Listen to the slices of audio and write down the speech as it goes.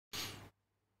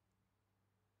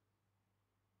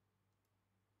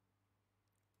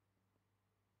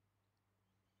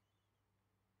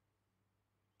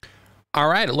All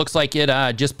right, it looks like it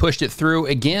just pushed it through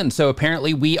again. So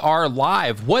apparently we are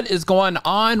live. What is going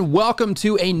on? Welcome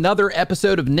to another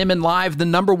episode of Nimmin Live, the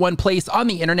 #1 place on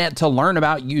the internet to learn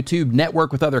about YouTube,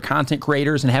 network with other content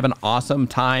creators, and have an awesome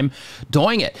time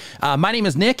doing it. My name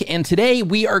is Nick, and today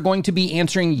we are going to be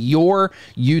answering your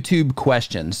YouTube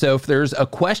questions. So if there's a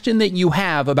question that you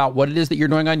have about what it is that you're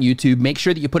doing on YouTube, make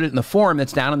sure that you put it in the form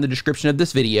that's down in the description of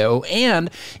this video. And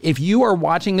if you are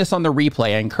watching this on the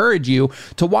replay, I encourage you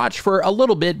to watch for a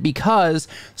little bit, because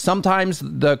sometimes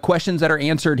the questions that are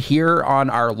answered here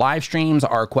on our live streams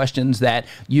are questions that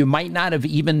you might not have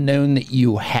even known that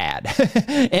you had.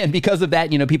 And because of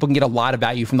that, people can get a lot of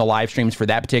value from the live streams for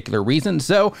that particular reason.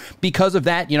 So because of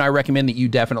that, I recommend that you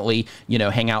definitely,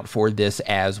 hang out for this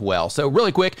as well. So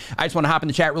really quick, I just want to hop in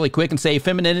the chat really quick and say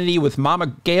Femininity with Mama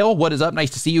Gail, what is up?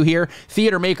 Nice to see you here.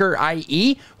 Theater Maker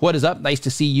IE, what is up? Nice to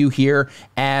see you here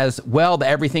as well. The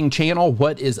Everything Channel,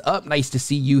 what is up? Nice to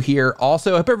see you here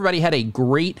also. I hope everybody had a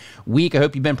great week. I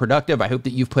hope you've been productive. I hope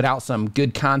that you've put out some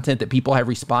good content that people have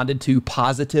responded to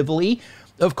positively.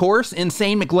 Of course,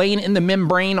 Insane McLean in the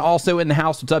membrane, also in the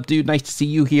house. What's up, dude? Nice to see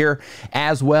you here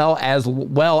as well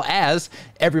as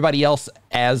everybody else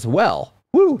as well.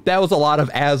 Woo, that was a lot of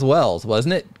as wells,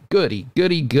 wasn't it? Goody,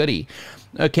 goody, goody.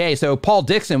 Okay, so Paul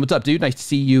Dixon, what's up, dude? Nice to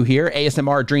see you here.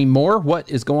 ASMR Dream More,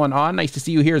 what is going on? Nice to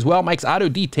see you here as well. Mike's Auto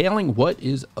Detailing, what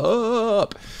is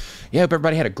up? Yeah, hope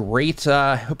everybody had a great,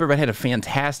 hope everybody had a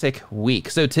fantastic week.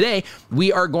 So today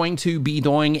we are going to be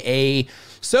doing a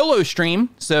solo stream.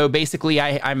 So basically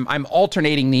I'm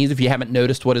alternating these, if you haven't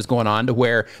noticed what is going on, to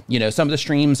where, some of the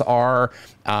streams are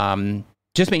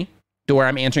just me, to where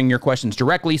I'm answering your questions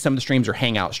directly. Some of the streams are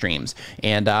hangout streams.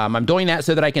 And I'm doing that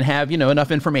so that I can have, enough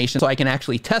information so I can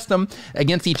actually test them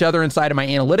against each other inside of my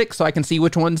analytics, so I can see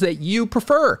which ones that you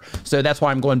prefer. So that's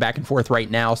why I'm going back and forth right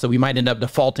now. So we might end up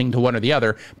defaulting to one or the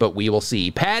other, but we will see.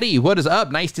 Patty, what is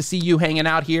up? Nice to see you hanging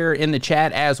out here in the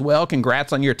chat as well.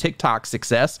 Congrats on your TikTok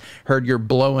success. Heard you're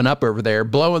blowing up over there,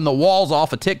 blowing the walls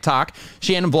off of TikTok.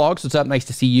 Shannon Vlogs, what's up? Nice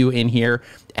to see you in here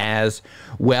as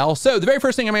well. So the very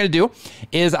first thing I'm going to do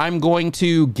is I'm going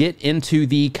to get into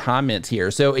the comments here.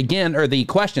 So again, or the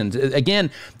questions. Again,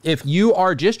 if you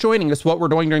are just joining us, what we're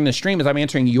doing during the stream is I'm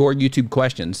answering your YouTube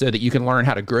questions so that you can learn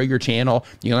how to grow your channel.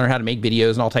 You can learn how to make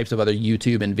videos and all types of other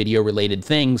YouTube and video related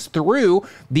things through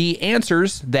the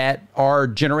answers that are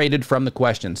generated from the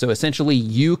questions. So essentially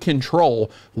you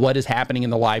control what is happening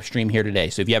in the live stream here today.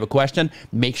 So if you have a question,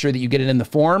 make sure that you get it in the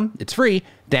form. It's free,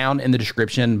 down in the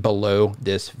description below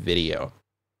this video.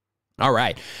 All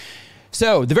right.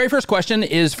 So the very first question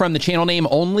is from the channel name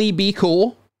Only Be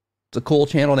Cool. It's a cool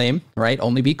channel name, right?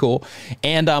 Only Be Cool.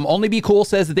 And Only Be Cool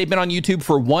says that they've been on YouTube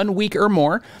for 1 week or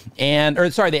more. They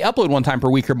upload one time per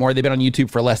week or more. They've been on YouTube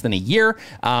for less than a year.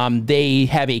 They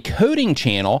have a coding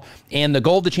channel, and the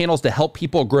goal of the channel is to help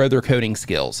people grow their coding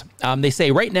skills. They say,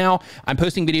 right now, I'm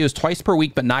posting videos twice per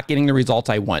week, but not getting the results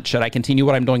I want. Should I continue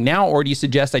what I'm doing now, or do you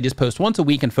suggest I just post once a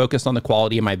week and focus on the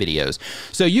quality of my videos?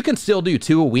 So you can still do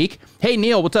 2 a week. Hey,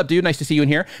 Neil, what's up, dude? Nice to see you in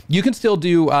here. You can still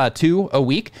do 2 a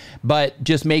week, but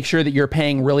just make sure that you're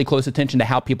paying really close attention to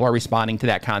how people are responding to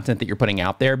that content that you're putting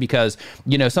out there, because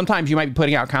sometimes you might be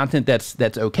putting out content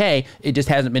that's okay, it just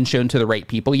hasn't been shown to the right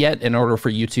people yet in order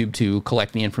for YouTube to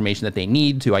collect the information that they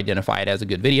need to identify it as a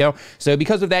good video. So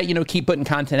because of that, keep putting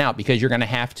content out, because you're going to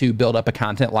have to build up a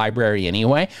content library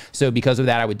anyway. So because of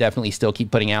that, I would definitely still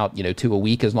keep putting out 2 a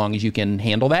week as long as you can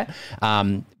handle that.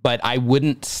 But I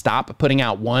wouldn't stop putting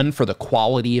out one for the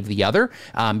quality of the other,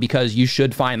 because you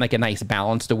should find like a nice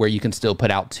balance to where you can still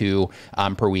put out 2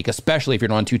 per week, especially if you're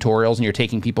doing tutorials and you're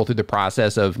taking people through the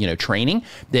process of, training.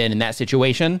 Then in that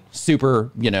situation, super,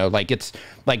 it's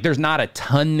like there's not a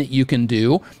ton that you can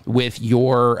do with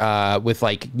your,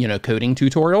 coding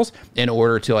tutorials in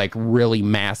order to like really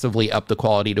massively up the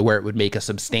quality to where it would make a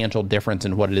substantial difference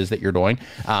in what it is that you're doing.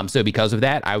 So because of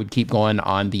that, I would keep going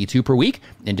on the 2 per week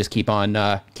and just keep on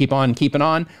keeping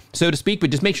on, so to speak. But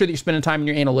just make sure that you're spending time in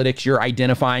your analytics. You're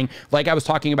identifying, like I was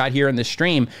talking about here in this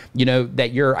stream,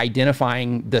 that you're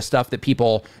identifying the stuff that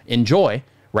people enjoy,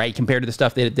 right, compared to the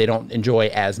stuff that they don't enjoy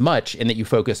as much, and that you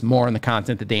focus more on the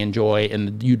content that they enjoy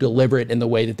and you deliver it in the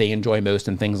way that they enjoy most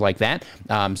and things like that,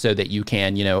 so that you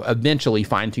can, eventually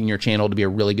fine-tune your channel to be a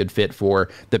really good fit for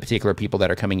the particular people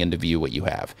that are coming in to view what you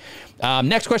have.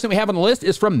 Next question we have on the list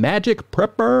is from Magic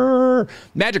Prepper.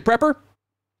 Magic Prepper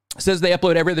says they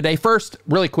upload every other day. First,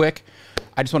 really quick,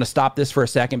 I just want to stop this for a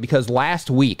second because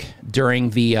last week during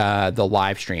the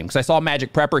live stream, because I saw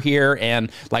Magic Prepper here,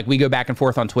 and like we go back and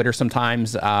forth on Twitter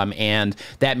sometimes, and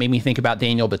that made me think about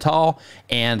Daniel Batal.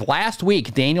 And last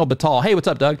week, Daniel Batal, hey, what's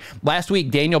up, Doug? Last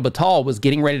week, Daniel Batal was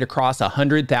getting ready to cross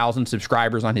 100,000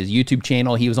 subscribers on his YouTube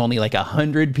channel. He was only like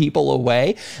 100 people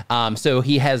away. So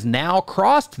he has now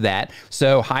crossed that.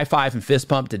 So high five and fist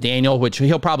pump to Daniel, which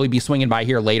he'll probably be swinging by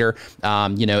here later,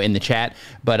 you know, in the chat.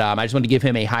 But I just wanted to give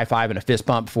him a high five and a fist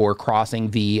pump for crossing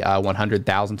the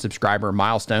 100,000 subscriber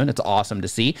milestone. It's awesome to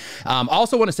see.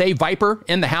 Also want to say Viper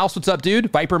in the house. What's up, dude?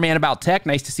 Viper Man About Tech.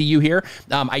 Nice to see you here.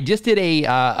 I just did a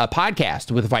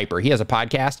podcast with Viper. He has a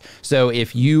podcast. So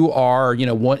if you are, you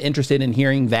know, interested in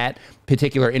hearing that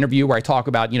particular interview where I talk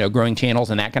about, you know, growing channels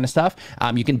and that kind of stuff,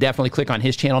 you can definitely click on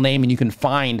his channel name and you can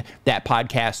find that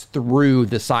podcast through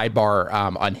the sidebar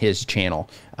on his channel,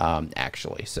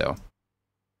 actually. So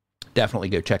definitely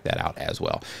go check that out as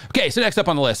well. Okay, so next up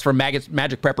on the list from Magic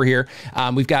Prepper here,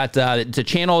 we've got it's a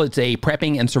channel. It's a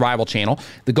prepping and survival channel.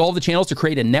 The goal of the channel is to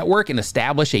create a network and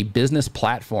establish a business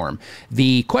platform.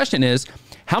 The question is,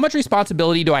 how much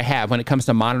responsibility do I have when it comes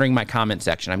to monitoring my comment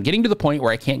section? I'm getting to the point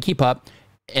where I can't keep up.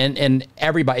 And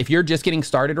everybody, if you're just getting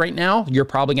started right now, you're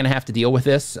probably going to have to deal with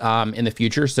this in the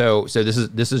future. So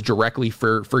this is directly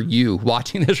for you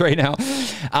watching this right now.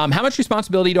 How much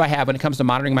responsibility do I have when it comes to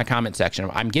monitoring my comment section?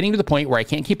 I'm getting to the point where I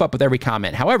can't keep up with every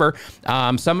comment. However,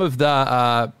 some of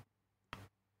the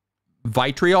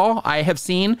vitriol I have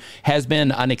seen has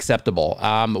been unacceptable.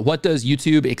 What does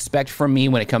YouTube expect from me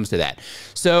when it comes to that?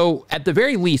 So at the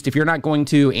very least, if you're not going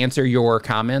to answer your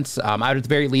comments, I would at the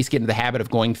very least get into the habit of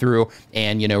going through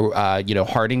and,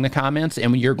 hearting the comments.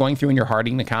 And when you're going through and you're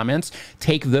hearting the comments,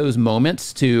 take those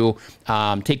moments to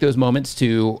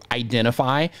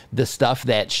identify the stuff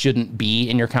that shouldn't be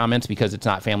in your comments because it's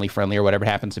not family friendly or whatever it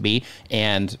happens to be,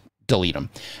 and delete them.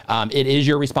 It is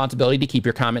your responsibility to keep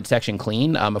your comment section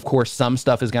clean. Of course, some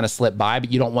stuff is going to slip by,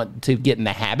 but you don't want to get in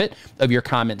the habit of your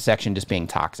comment section just being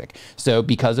toxic. So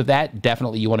because of that,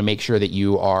 definitely you want to make sure that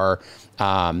you are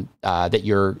that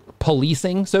you're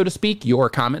policing, so to speak, your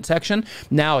comment section.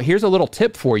 Now, here's a little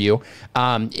tip for you,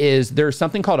 is there's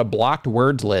something called a blocked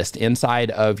words list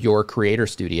inside of your Creator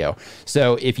Studio.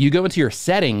 So if you go into your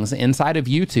settings inside of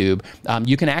YouTube,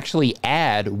 you can actually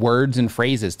add words and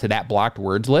phrases to that blocked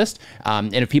words list.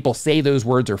 And if people say those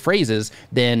words or phrases,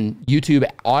 then YouTube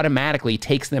automatically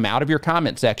takes them out of your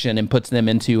comment section and puts them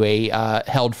into a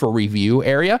held for review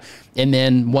area. And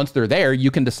then once they're there, you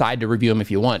can decide to review them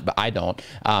if you want, but I don't.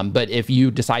 But if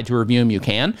you decide to review them, you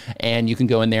can, and you can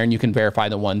go in there and you can verify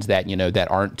the ones that,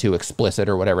 that aren't too explicit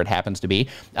or whatever it happens to be.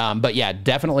 But yeah,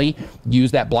 definitely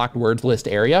use that blocked words list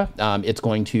area. It's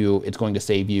going to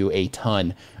save you a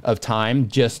ton of time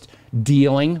just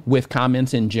dealing with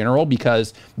comments in general,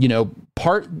 because,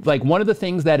 one of the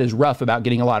things that is rough about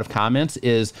getting a lot of comments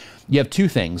is you have two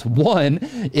things. One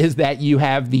is that you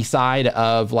have the side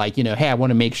of hey, I want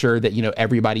to make sure that,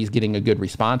 everybody's getting a good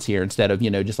response here instead of,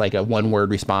 just like a one-word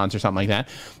response or something like that.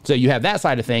 So you have that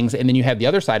side of things. And then you have the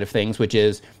other side of things, which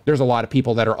is there's a lot of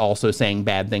people that are also saying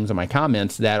bad things in my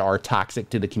comments that are toxic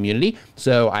to the community.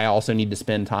 So I also need to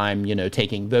spend time,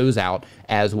 taking those out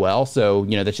as well. So,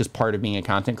 that's just part of being a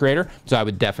content creator. So I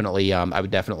would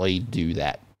definitely do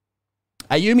that.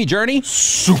 Ayumi Journey,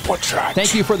 super chat.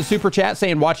 Thank you for the super chat,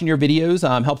 saying watching your videos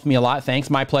helps me a lot. Thanks,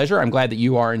 my pleasure. I'm glad that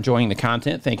you are enjoying the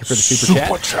content. Thank you for the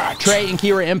super chat. Trey and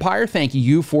Kira Empire, thank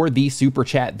you for the super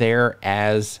chat there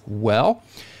as well.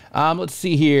 Let's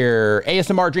see here.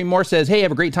 ASMR Dreammore says, hey,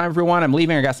 have a great time, everyone. I'm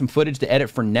leaving. I got some footage to edit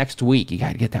for next week. You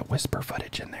got to get that whisper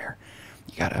footage in there.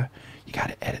 You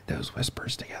gotta edit those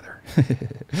whispers together.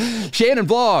 Shannon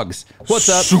Vlogs, what's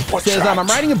up? Says, I'm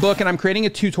writing a book and I'm creating a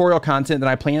tutorial content that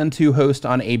I plan to host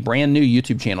on a brand new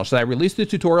YouTube channel. Should I release the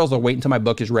tutorials or wait until my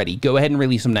book is ready? Go ahead and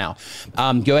release them now.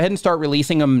 Go ahead and start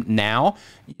releasing them now.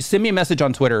 Send me a message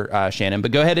on Twitter, Shannon,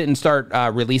 but go ahead and start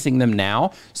releasing them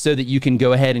now so that you can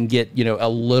go ahead and get, a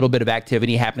little bit of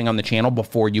activity happening on the channel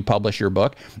before you publish your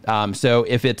book. So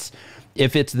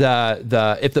if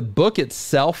the book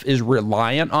itself is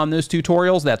reliant on those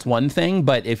tutorials, that's one thing.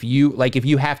 But if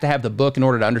you have to have the book in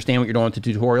order to understand what you're doing with the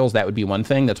tutorials, that would be one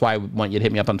thing. That's why I want you to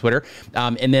hit me up on Twitter.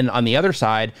 And then on the other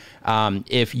side,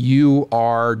 if you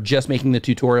are just making the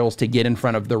tutorials to get in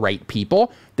front of the right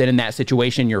people, then in that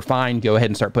situation, you're fine. Go ahead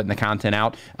and start putting the content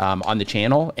out on the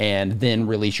channel, and then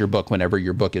release your book whenever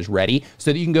your book is ready,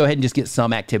 so that you can go ahead and just get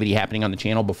some activity happening on the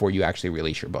channel before you actually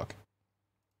release your book.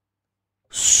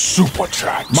 Super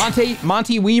chat.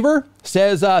 Monty Weaver,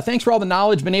 Says, thanks for all the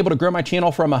knowledge. Been able to grow my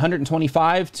channel from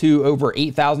 125 to over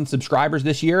 8,000 subscribers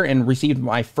this year and received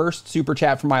my first super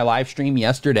chat from my live stream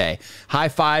yesterday. High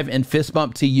five and fist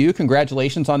bump to you.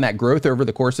 Congratulations on that growth over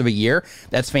the course of a year.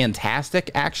 That's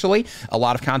fantastic, actually. A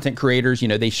lot of content creators, you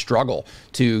know, they struggle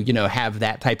to, you know, have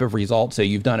that type of result. So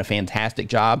you've done a fantastic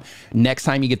job. Next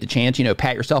time you get the chance, you know,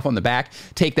 pat yourself on the back,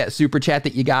 take that super chat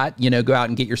that you got, you know, go out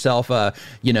and get yourself,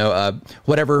 you know,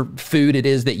 whatever food it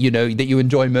is that, you know, that you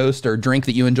enjoy most, or drink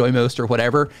that you enjoy most, or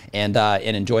whatever, and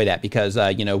enjoy that, because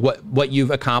you know what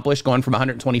you've accomplished going from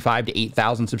 125 to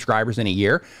 8,000 subscribers in a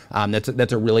year.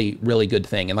 That's a really good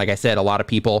thing. And like I said, a lot of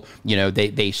people, you know,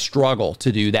 they struggle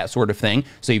to do that sort of thing.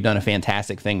 So you've done a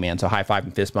fantastic thing, man. So high five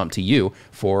and fist bump to you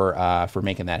for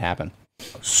making that happen.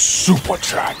 Super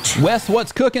chat. Wes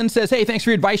What's Cooking says, hey, thanks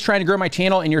for your advice trying to grow my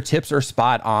channel, and your tips are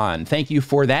spot on. Thank you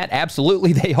for that.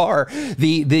 Absolutely, they are.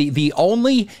 The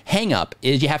only hang up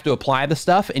is you have to apply the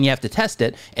stuff and you have to test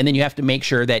it, and then you have to make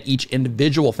sure that each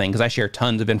individual thing, because I share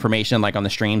tons of information like on the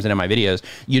streams and in my videos,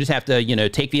 you just have to, you know,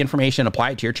 take the information,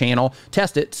 apply it to your channel,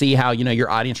 test it, see how, you know,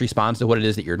 your audience responds to what it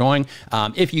is that you're doing.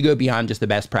 If you go beyond just the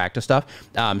best practice stuff,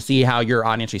 see how your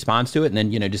audience responds to it, and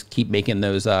then, you know, just keep making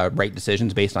those right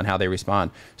decisions based on how they respond.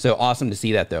 So awesome to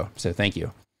see that, though. So thank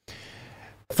you.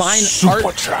 Fine Art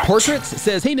Portraits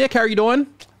says, hey, Nick, how are you doing?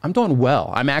 I'm doing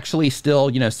well. I'm actually still,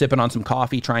 you know, sipping on some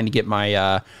coffee, trying to get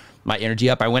my my energy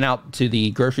up. I went out to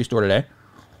the grocery store today.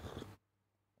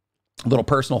 A little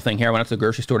personal thing here. I went out to the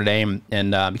grocery store today,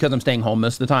 and because I'm staying home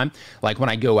most of the time, like when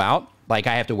I go out, like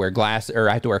I have to wear I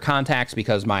have to wear contacts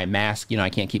because my mask, you know, I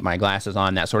can't keep my glasses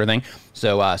on, that sort of thing.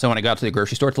 So when I go out to the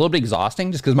grocery store, it's a little bit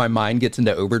exhausting just because my mind gets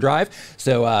into overdrive.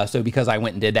 So because I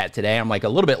went and did that today, I'm like a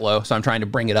little bit low. So I'm trying to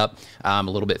bring it up a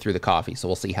little bit through the coffee. So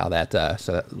we'll see how that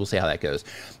we'll see how that goes.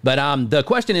 But the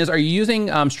question is, are you using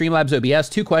Streamlabs OBS?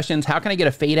 2 questions. How can I get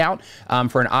a fade out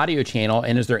for an audio channel?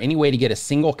 And is there any way to get a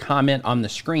single comment on the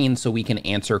screen so we can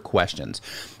answer questions?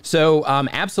 So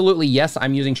absolutely, yes,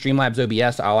 I'm using Streamlabs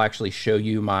OBS. I'll actually show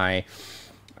you my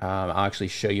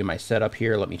setup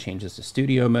here. Let me change this to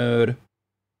studio mode.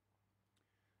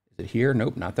 Is it here?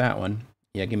 Nope, not that one.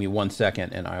 Yeah, give me 1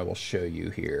 second and I will show you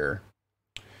here.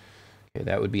 Okay,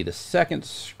 that would be the second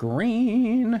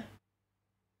screen.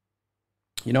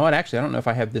 You know what? Actually, I don't know if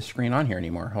I have this screen on here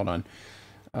anymore. Hold on.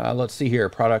 Let's see here.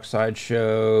 Product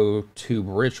Sideshow, Tube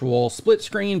Ritual, split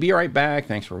screen. Be right back.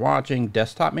 Thanks for watching.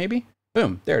 Desktop, maybe?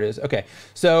 Boom, there it is. Okay,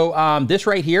 so this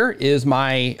right here is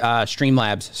my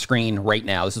Streamlabs screen right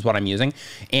now. This is what I'm using.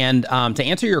 And to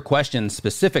answer your question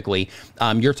specifically,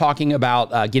 you're talking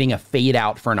about getting a fade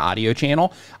out for an audio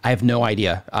channel. I have no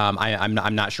idea.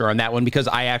 I'm not sure on that one because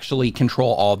I actually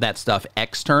control all of that stuff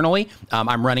externally.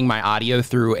 I'm running my audio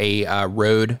through a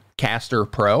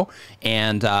Rodecaster Pro,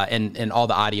 and all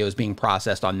the audio is being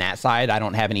processed on that side. I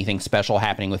don't have anything special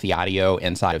happening with the audio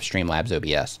inside of Streamlabs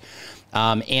OBS.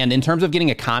 And in terms of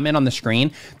getting a comment on the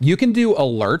screen, you can do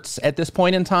alerts at this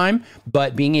point in time,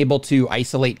 but being able to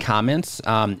isolate comments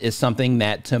is something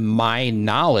that, to my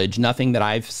knowledge, nothing that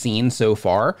I've seen so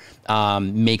far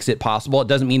makes it possible. It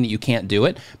doesn't mean that you can't do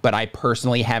it, but I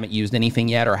personally haven't used anything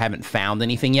yet or haven't found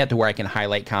anything yet to where I can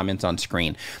highlight comments on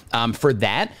screen. For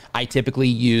that, I typically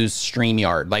use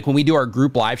StreamYard. Like when we do our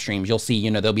group live streams, you'll see, you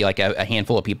know, there'll be like a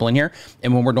handful of people in here.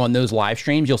 And when we're doing those live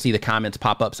streams, you'll see the comments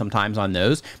pop up sometimes on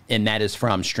those. And that is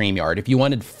from StreamYard. If you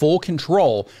wanted full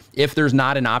control, if there's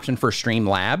not an option for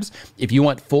Streamlabs, if you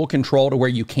want full control to where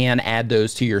you can add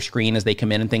those to your screen as they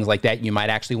come in and things like that, you might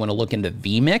actually want to look into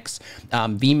vMix.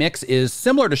 vMix is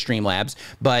similar to Streamlabs,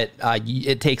 but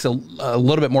it takes a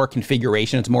little bit more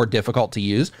configuration. It's more difficult to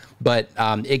use, but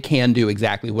it can do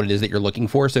exactly what it is that you're looking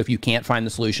for. So if you can't find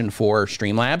the solution for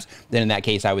Streamlabs, then in that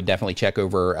case, I would definitely check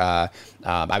over.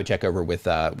 I would check over with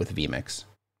vMix.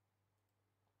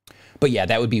 But yeah,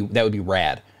 that would be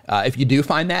rad. If you do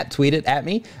find that, tweet it at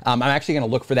me. I'm actually going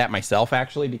to look for that myself,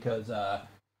 actually, because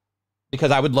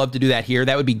I would love to do that here.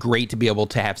 That would be great to be able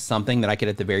to have something that I could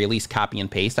at the very least copy and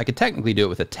paste. I could technically do it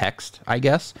with a text, I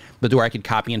guess, but where I could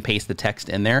copy and paste the text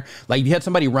in there. Like if you had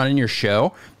somebody running your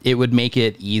show, it would make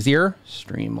it easier.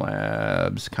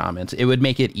 Streamlabs comments. It would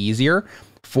make it easier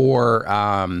for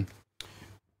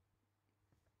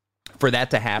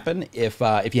that to happen if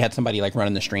you had somebody like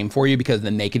running the stream for you, because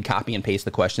then they could copy and paste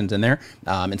the questions in there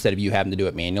instead of you having to do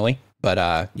it manually.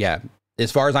 But yeah,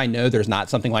 as far as I know, there's not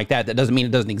something like that. That doesn't mean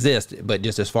it doesn't exist, but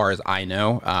just as far as I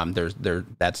know,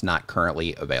 that's not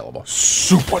currently available.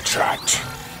 Super chat.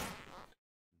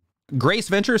 Grace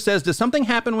Venture says, does something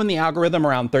happen when the algorithm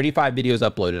around 35 videos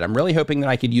uploaded? I'm really hoping that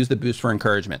I could use the boost for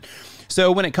encouragement.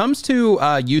 So when it comes to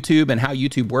YouTube and how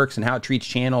YouTube works and how it treats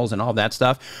channels and all that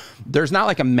stuff, there's not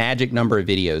like a magic number of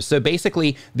videos. So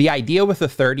basically the idea with the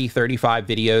 30, 35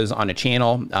 videos on a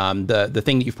channel, the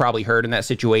thing that you've probably heard in that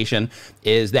situation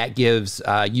is that gives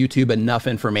YouTube enough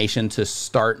information to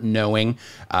start knowing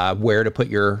where to put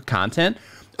your content.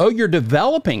 Oh, you're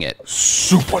developing it.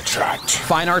 Super chat.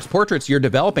 Fine Arts Portraits, you're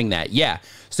developing that. Yeah.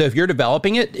 So if you're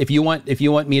developing it, if you want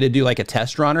me to do like a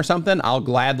test run or something, I'll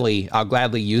gladly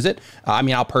use it. I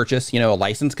mean, I'll purchase, a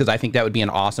license because I think that would be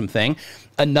an awesome thing.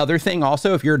 Another thing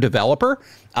also, if you're a developer,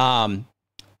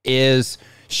 is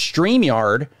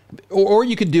StreamYard, or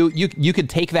you could do, you could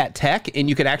take that tech and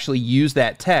you could actually use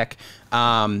that tech.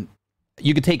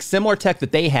 You could take similar tech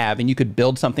that they have and you could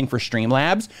build something for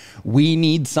Streamlabs. We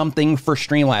need something for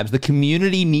Streamlabs. The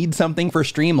community needs something for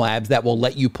Streamlabs that will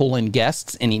let you pull in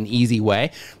guests in an easy way.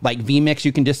 Like vMix,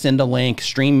 you can just send a link.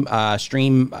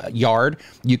 StreamYard,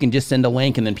 you can just send a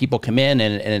link and then people come in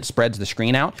and it spreads the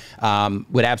screen out.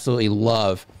 Would absolutely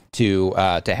love to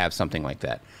have something like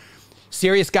that.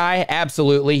 Serious guy,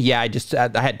 absolutely. Yeah,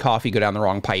 I had coffee go down the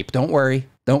wrong pipe. Don't worry.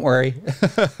 Don't worry.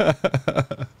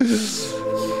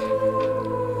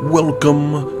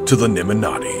 Welcome to the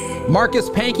Nimminati. Marcus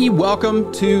Pankey,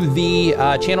 welcome to the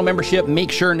channel membership.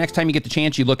 Make sure next time you get the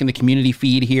chance, you look in the community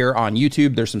feed here on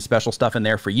YouTube. There's some special stuff in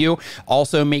there for you.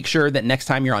 Also, make sure that next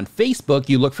time you're on Facebook,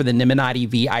 you look for the Nimminati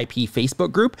VIP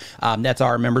Facebook group. That's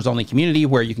our members-only community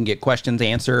where you can get questions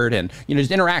answered and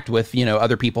just interact with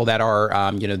other people that are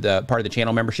the part of the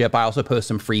channel membership. I also post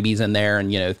some freebies in there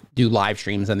and do live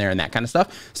streams in there and that kind of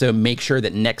stuff. So make sure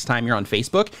that next time you're on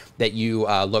Facebook that you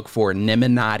look for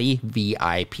Nimminati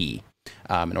VIP.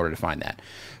 In order to find that.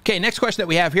 Okay, next question that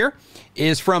we have here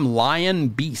is from Lion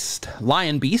Beast.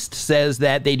 Lion Beast says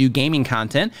that they do gaming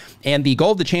content, and the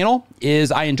goal of the channel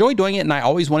is I enjoy doing it, and I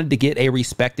always wanted to get a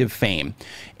respective fame.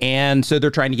 And so they're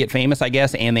trying to get famous, I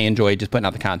guess, and they enjoy just putting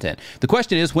out the content. The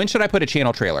question is, when should I put a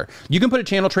channel trailer? You can put a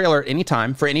channel trailer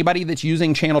anytime. For anybody that's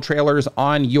using channel trailers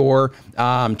on your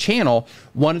channel,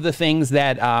 one of the things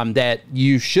that that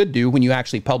you should do when you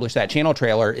actually publish that channel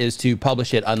trailer is to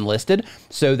publish it unlisted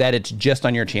so that it's just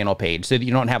on your channel page, so that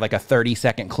you don't have like a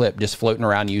 30-second clip just floating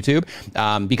around YouTube,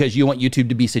 because you want YouTube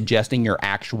to be suggesting your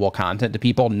actual content to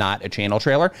people, not a channel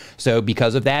trailer. So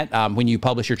because of that, when you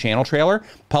publish your channel trailer,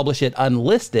 publish it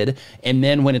unlisted, and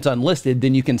then when it's unlisted,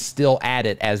 then you can still add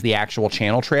it as the actual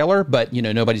channel trailer, but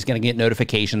nobody's going to get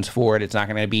notifications for it. It's not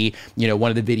going to be one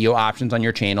of the video options on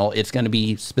your channel. It's going to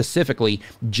be specifically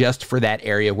just for that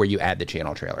area where you add the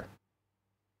channel trailer.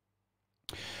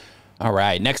 All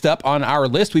right, next up on our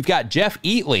list, we've got Jeff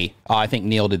Eatley. Oh, I think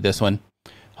Neil did this one.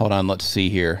 Hold on, let's see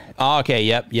here. Oh, okay,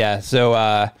 yep, yeah. So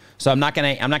I'm not gonna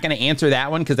answer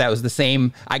that one because that was the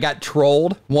same. I got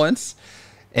trolled once,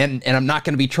 and I'm not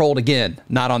gonna be trolled again.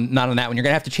 Not on that one. You're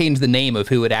gonna have to change the name of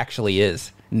who it actually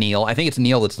is. Neil, I think it's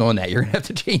Neil that's doing that. You're gonna have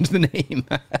to change the name.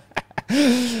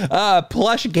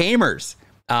 Plush Gamers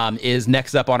is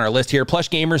next up on our list here.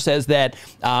 Plush Gamer says that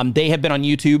they have been on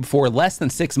YouTube for less than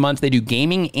 6 months. They do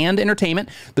gaming and entertainment.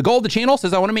 The goal of the channel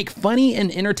says I want to make funny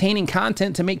and entertaining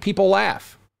content to make people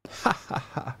laugh. Ha ha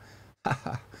ha ha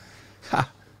ha ha.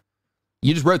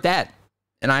 You just wrote that,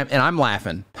 and I'm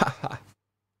laughing. Ha ha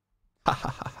ha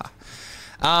ha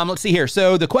ha. Let's see here.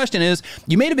 So the question is,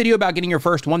 you made a video about getting your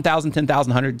first 1,000,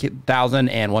 10,000, 100,000,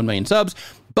 and 1 million subs.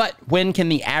 But when can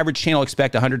the average channel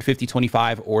expect 150,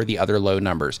 25, or the other low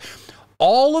numbers?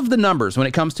 All of the numbers, when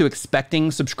it comes to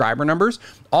expecting subscriber numbers,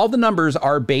 all the numbers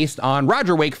are based on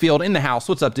Roger Wakefield in the house.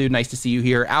 What's up, dude? Nice to see you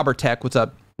here. Albert Tech, what's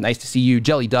up? Nice to see you.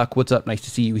 Jelly Duck, what's up? Nice to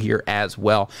see you here as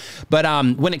well. But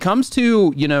when it comes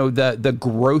to, the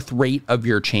growth rate of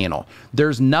your channel,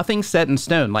 there's nothing set in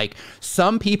stone. Like,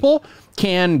 some people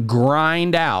can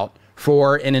grind out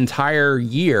for an entire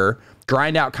year,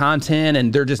 grind out content,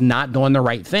 and they're just not doing the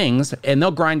right things, and they'll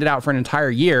grind it out for an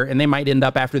entire year, and they might end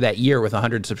up after that year with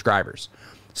 100 subscribers.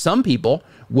 Some people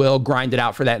will grind it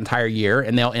out for that entire year,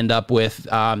 and they'll end up with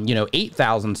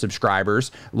 8,000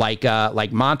 subscribers, like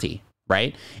Monty,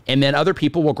 right? And then other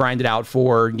people will grind it out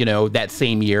for, that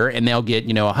same year, and they'll get,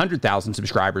 100,000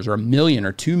 subscribers or 1 million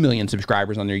or 2 million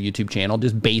subscribers on their YouTube channel,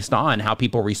 just based on how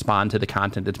people respond to the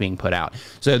content that's being put out.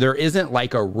 So there isn't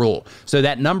like a rule. So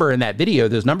that number in that video,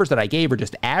 those numbers that I gave are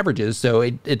just averages. So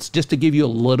it's just to give you a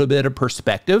little bit of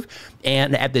perspective.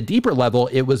 And at the deeper level,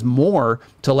 it was more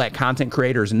to let content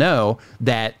creators know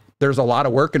that there's a lot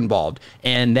of work involved,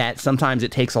 and that sometimes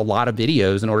it takes a lot of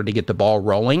videos in order to get the ball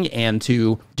rolling, and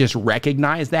to just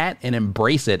recognize that and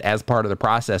embrace it as part of the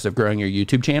process of growing your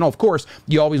YouTube channel. Of course,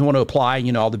 you always want to apply,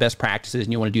 you know, all the best practices,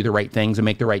 and you want to do the right things and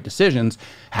make the right decisions.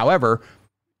 However,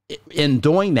 in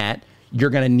doing that, you're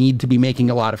going to need to be making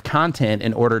a lot of content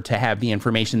in order to have the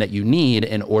information that you need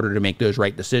in order to make those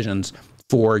right decisions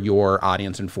for your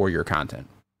audience and for your content.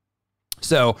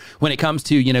 So when it comes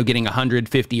to, you know, getting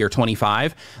 150 or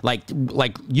 25, like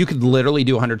you could literally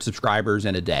do 100 subscribers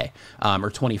in a day,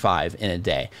 or 25 in a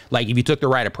day. Like if you took the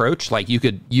right approach, like you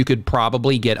could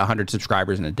probably get 100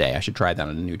 subscribers in a day. I should try that on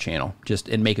a new channel,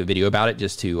 and make a video about it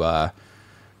just to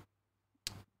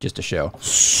show.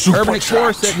 Urban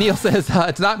Explorer said, Neil says,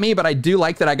 it's not me, but I do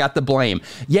like that I got the blame.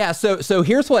 Yeah, so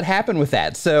here's what happened with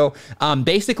that. So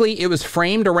basically it was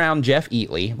framed around Jeff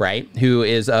Eatley, right? Who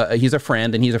is, he's a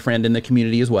friend, and he's a friend in the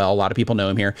community as well. A lot of people know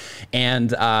him here. And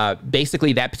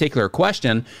basically that particular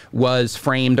question was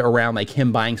framed around like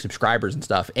him buying subscribers and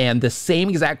stuff. And the same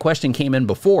exact question came in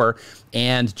before,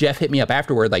 and Jeff hit me up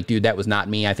afterward, like, dude, that was not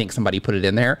me. I think somebody put it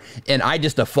in there. And I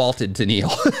just defaulted to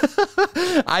Neil.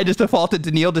 I just defaulted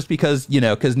to Neil just because, you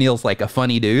know, because Neil's like a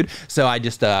funny dude. So I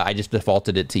just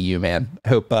defaulted it to you, man.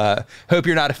 Hope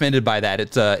you're not offended by that.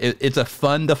 It's a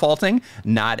fun defaulting,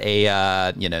 not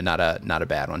a not a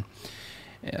bad one.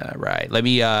 Yeah, right. Let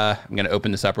me, I'm going to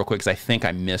open this up real quick because I think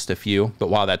I missed a few. But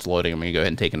while that's loading, I'm going to go ahead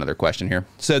and take another question here.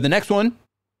 So the next one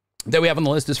that we have on the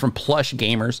list is from Plush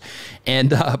Gamers, and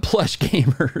Plush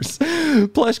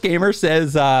Gamer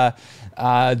says that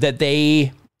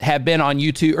they have been on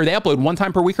YouTube, or they upload one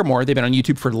time per week or more. They've been on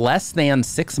YouTube for less than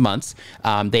 6 months.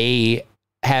 They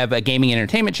have a gaming and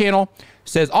entertainment channel.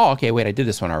 Says, oh, okay, wait, I did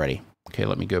this one already. Okay,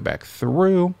 let me go back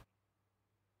through.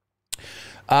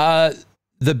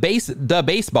 The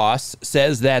base boss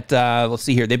says that, let's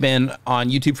see here. They've been on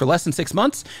YouTube for less than 6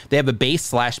 months. They have a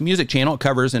bass/music channel. It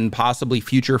covers and possibly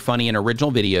future funny and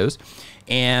original videos.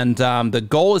 And the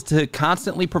goal is to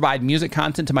constantly provide music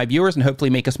content to my viewers and hopefully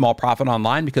make a small profit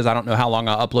online, because I don't know how long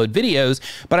I'll upload videos,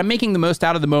 but I'm making the most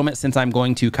out of the moment since I'm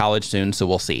going to college soon, so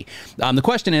we'll see. The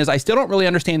question is, I still don't really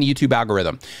understand the YouTube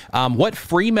algorithm. What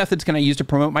free methods can I use to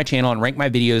promote my channel and rank my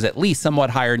videos at least somewhat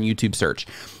higher in YouTube search?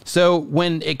 So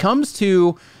when it comes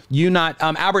to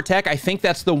Albert Tech, I think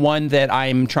that's the one that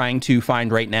I'm trying to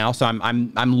find right now. So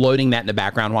I'm loading that in the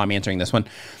background while I'm answering this one.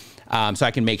 So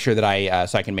I can make sure that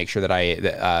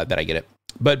I get it.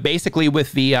 But basically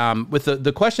with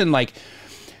the question, like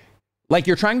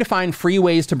you're trying to find free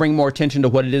ways to bring more attention to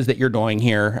what it is that you're doing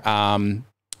here,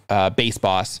 Base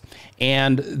Boss.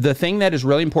 And the thing that is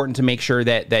really important to make sure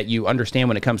that you understand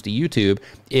when it comes to YouTube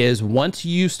is, once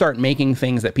you start making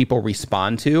things that people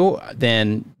respond to,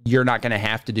 then you're not going to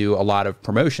have to do a lot of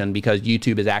promotion, because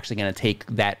YouTube is actually going to take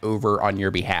that over on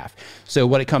your behalf. So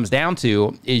what it comes down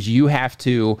to is you have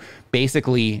to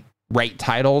basically write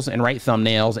titles and write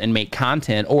thumbnails and make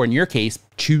content, or in your case,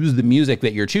 choose the music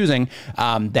that you're choosing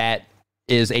that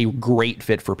is a great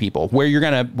fit for people. Where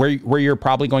you're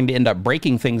probably going to end up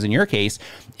breaking things in your case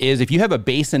is if you have a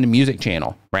bass into music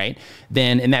channel, right?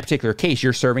 Then in that particular case,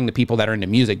 you're serving the people that are into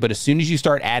music. But as soon as you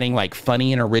start adding like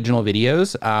funny and original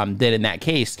videos, then in that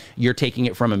case, you're taking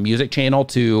it from a music channel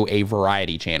to a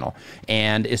variety channel.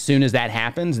 And as soon as that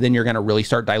happens, then you're going to really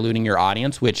start diluting your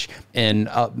audience, which in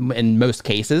most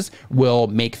cases will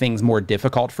make things more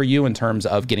difficult for you in terms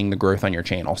of getting the growth on your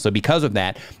channel. So because of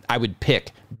that, I would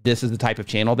pick, this is the type of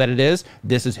channel that it is.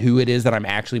 This is who it is that I'm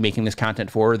actually making this content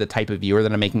for, the type of viewer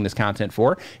that I'm making this content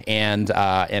for. And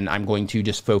I'm going to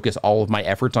just focus all of my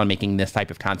efforts on making this type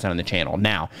of content on the channel.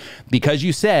 Now, because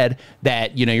you said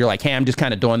that, you're like, hey, I'm just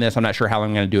kind of doing this, I'm not sure how long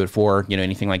I'm going to do it for,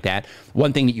 anything like that.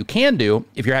 One thing that you can do,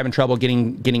 if you're having trouble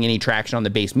getting any traction on the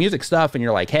bass music stuff, and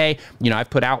you're like, hey, I've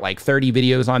put out like 30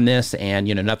 videos on this and,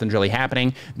 nothing's really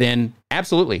happening, then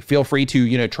absolutely feel free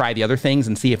to, try the other things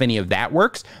and see if any of that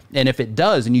works. And if it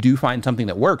does, and you do find something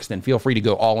that works, then feel free to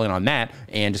go all in on that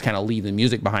and just kind of leave the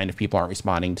music behind if people aren't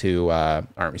responding to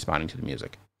the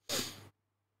music.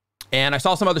 And I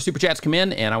saw some other super chats come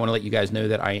in, and I want to let you guys know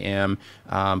that I am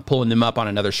pulling them up on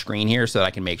another screen here so that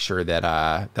I can make sure that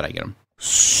I get them.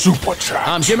 Super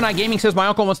chat. Gemini Gaming says, my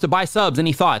uncle wants to buy subs.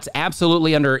 Any thoughts?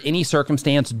 Absolutely. Under any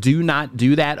circumstance, do not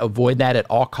do that. Avoid that at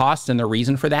all costs. And the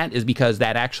reason for that is because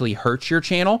that actually hurts your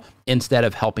channel instead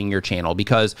of helping your channel,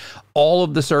 because all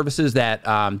of the services that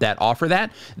offer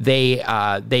that, they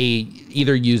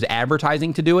either use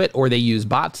advertising to do it or they use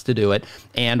bots to do it.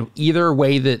 And either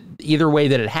way that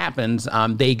it happens,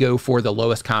 they go for the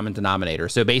lowest common denominator.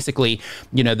 So basically,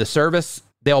 the service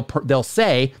they'll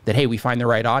say that, hey, we find the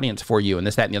right audience for you and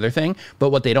this, that, and the other thing.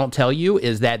 But what they don't tell you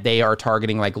is that they are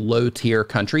targeting like low tier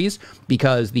countries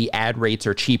because the ad rates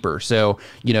are cheaper. So,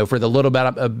 you know, for the little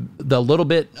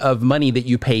bit of money that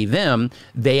you pay them,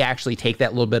 they actually take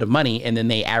that little bit of money and then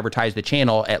they advertise the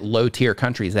channel at low tier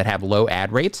countries that have low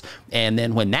ad rates. And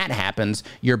then when that happens,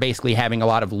 you're basically having a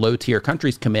lot of low tier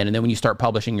countries come in. And then when you start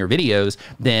publishing your videos,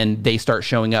 then they start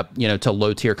showing up, you know, to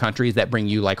low tier countries that bring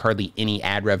you like hardly any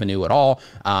ad revenue at all.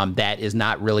 That is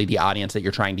not really the audience that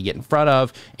you're trying to get in front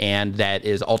of, and that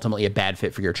is ultimately a bad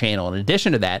fit for your channel. In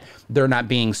addition to that, they're not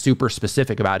being super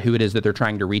specific about who it is that they're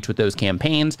trying to reach with those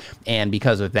campaigns, and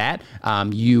because of that,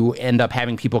 you end up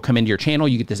having people come into your channel,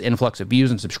 you get this influx of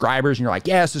views and subscribers, and you're like,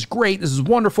 yeah, this is great, this is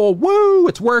wonderful, woo,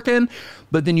 it's working.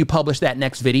 But then you publish that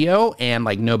next video and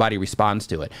like nobody responds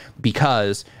to it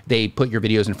because they put your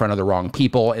videos in front of the wrong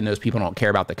people, and those people don't care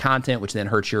about the content, which then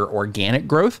hurts your organic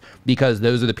growth because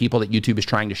those are the people that YouTube is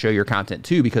trying to show your content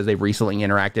to because they've recently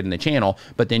interacted in the channel.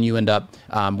 But then you end up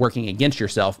working against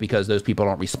yourself because those people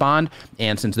don't respond.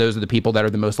 And since those are the people that are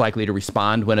the most likely to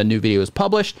respond when a new video is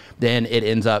published, then it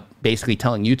ends up basically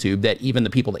telling YouTube that even the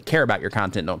people that care about your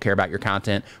content don't care about your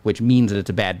content, which means that it's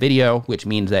a bad video, which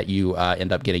means that you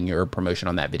end up getting your promotion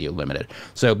on that video limited.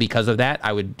 So because of that,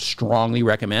 I would strongly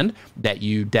recommend that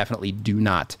you definitely do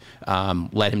not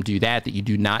let him do that, that you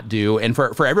do not do. And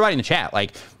for everybody in the chat,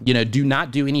 like, you know, do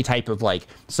not do any type of like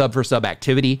sub for sub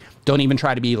activity. Don't even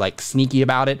try to be like sneaky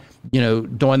about it, you know,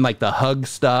 doing like the hug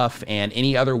stuff and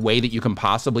any other way that you can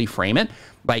possibly frame it.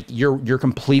 Like you're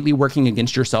completely working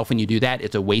against yourself when you do that.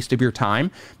 It's a waste of your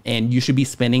time, and you should be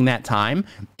spending that time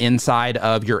inside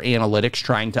of your analytics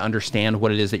trying to understand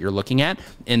what it is that you're looking at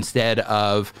instead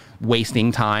of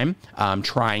wasting time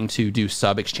trying to do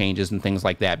sub exchanges and things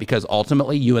like that, because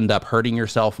ultimately you end up hurting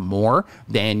yourself more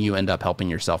than you end up helping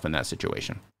yourself in that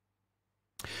situation.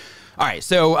 All right,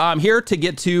 so here to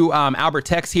get to Albert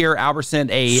Tex here. Albert sent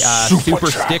a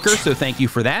super sticker, so thank you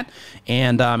for that.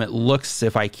 And it looks,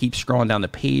 if I keep scrolling down the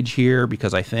page here,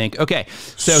 because I think, okay,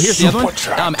 so here's the other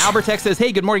one. Albert Tex says,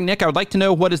 hey, good morning, Nick. I would like to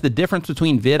know what is the difference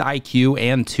between vidIQ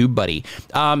and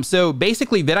TubeBuddy. So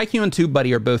basically, vidIQ and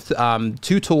TubeBuddy are both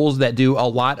two tools that do a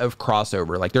lot of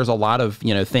crossover. Like there's a lot of,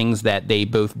 you know, things that they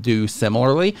both do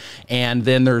similarly, and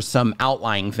then there's some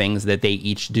outlying things that they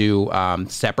each do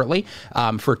separately.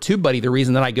 For TubeBuddy, the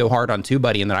reason that I go hard on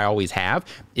TubeBuddy and that I always have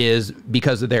is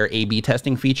because of their A/B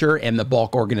testing feature and the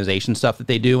bulk organization stuff that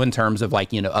they do in terms of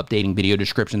like, you know, updating video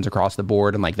descriptions across the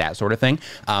board and like that sort of thing.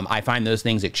 I find those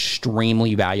things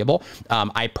extremely valuable.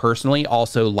 I personally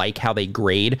also like how they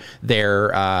grade their,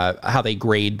 like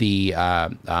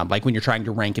when you're trying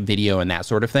to rank a video and that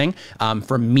sort of thing.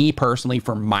 For me personally,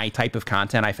 for my type of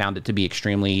content, I found it to be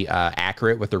extremely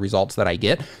accurate with the results that I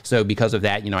get. So because of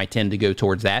that, you know, I tend to go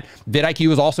towards that.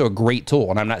 vidIQ is also a great tool,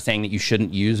 and I'm not saying that you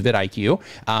shouldn't use vidIQ,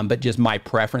 but just my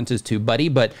preference is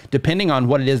TubeBuddy. But depending on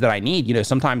what it is that I need, you know,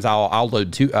 sometimes I'll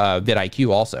load to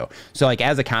vidIQ also. So like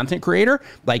as a content creator,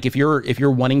 like if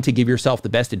you're wanting to give yourself the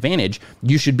best advantage,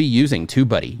 you should be using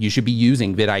TubeBuddy. You should be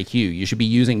using vidIQ. You should be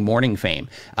using Morning Fame.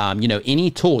 You know, any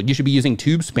tool. You should be using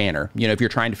TubeSpanner. You know, if you're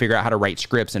trying to figure out how to write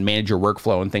scripts and manage your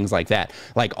workflow and things like that.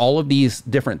 Like all of these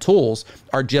different tools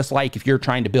are just like if you're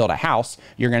trying to build a house,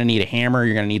 you're going to need a hammer,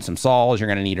 you're going to need some saws, you're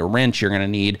going to need a wrench, you're going to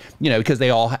need, you know, because they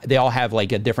all have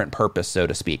like a different purpose, so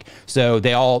to speak. So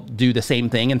they all do the same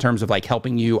thing in terms of like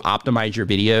helping you optimize your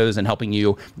videos and helping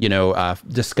you, you know,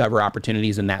 discover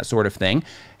opportunities and that sort of thing.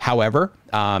 However,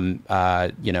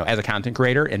 you know, as a content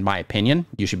creator, in my opinion,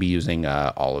 you should be using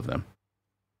all of them.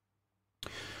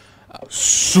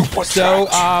 Super so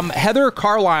Heather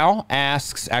Carlisle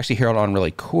asks, actually here, hold on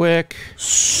really quick. Okay,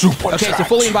 so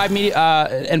Fully Involved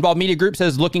Media Group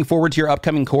says, looking forward to your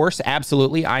upcoming course.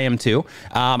 Absolutely, I am too.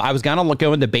 I was gonna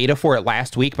go into beta for it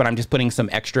last week, but I'm just putting some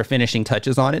extra finishing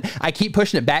touches on it. I keep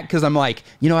pushing it back because I'm like,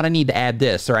 you know what, I need to add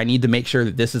this, or I need to make sure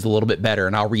that this is a little bit better,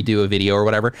 and I'll redo a video or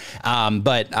whatever.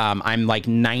 But I'm like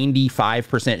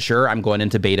 95% sure I'm going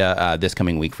into beta this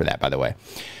coming week for that, by the way.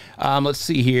 Let's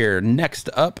see here. Next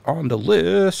up on the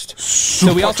list.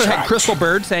 So we also had Crystal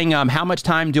Bird saying, how much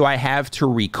time do I have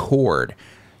to record?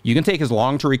 You can take as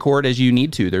long to record as you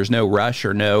need to. There's no rush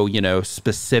or no, you know,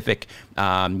 specific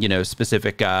thing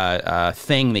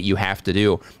that you have to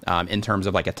do in terms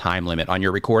of like a time limit on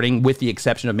your recording, with the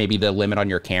exception of maybe the limit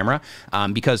on your camera.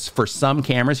 Because for some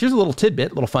cameras, here's a little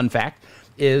tidbit, little fun fact,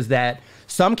 is that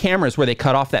some cameras where they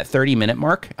cut off that 30-minute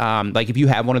mark, like if you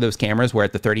have one of those cameras where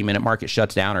at the 30-minute mark it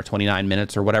shuts down, or 29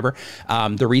 minutes or whatever,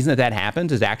 the reason that that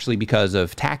happens is actually because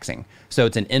of taxing. So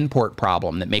it's an import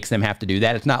problem that makes them have to do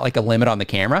that. It's not like a limit on the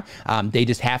camera. They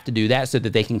just have to do that so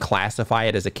that they can classify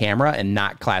it as a camera and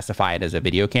not classify it as a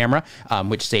video camera,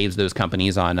 which saves those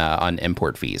companies on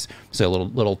import fees. So a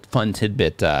little fun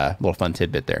tidbit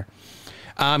there.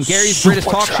 Gary's British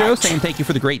Talk Show saying thank you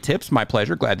for the great tips. My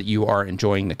pleasure. Glad that you are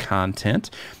enjoying the content.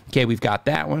 Okay, we've got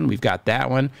that one. We've got that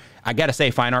one. I got to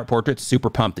say, Fine Art Portraits, super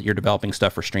pumped that you're developing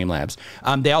stuff for Streamlabs.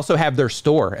 They also have their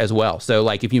store as well. So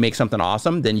like if you make something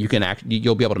awesome, then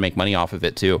you'll be able to make money off of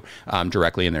it too,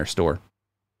 directly in their store.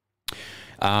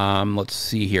 Let's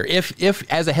see here. If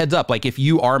as a heads up, like if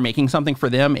you are making something for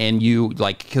them and you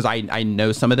like, cause I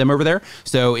know some of them over there.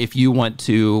 So if you want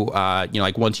to,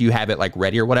 like once you have it like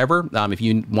ready or whatever, if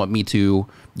you want me to,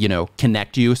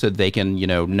 connect you so that they can,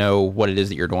 know what it is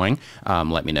that you're doing,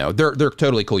 let me know. They're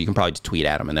totally cool. You can probably just tweet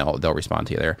at them and they'll respond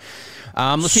to you there.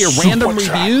 Let's see here. Random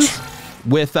reviews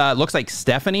with looks like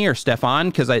Stephanie or Stefan,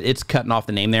 because it's cutting off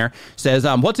the name there, says,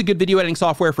 what's a good video editing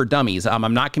software for dummies?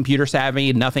 I'm not computer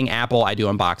savvy, nothing Apple, I do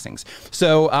unboxings.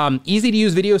 So easy to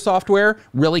use video software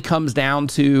really comes down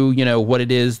to, what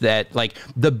it is that, like,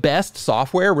 the best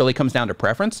software really comes down to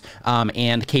preference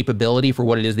and capability for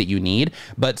what it is that you need.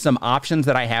 But some options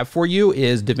that I have for you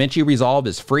is DaVinci Resolve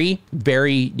is free,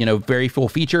 very full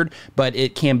featured, but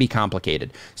it can be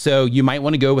complicated. So you might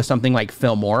want to go with something like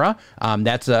Filmora.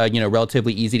 That's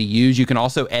relatively easy to use. You can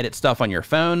also edit stuff on your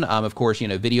phone. Of course,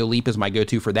 Video Leap is my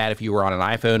go-to for that if you were on an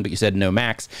iPhone, but you said no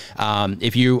Macs.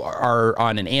 If you are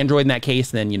on an Android in that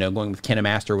case, then, going with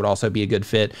KineMaster would also be a good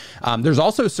fit. There's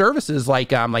also services like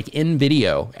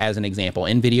InVideo, as an example,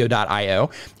 InVideo.io.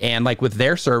 And like with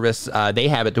their service, they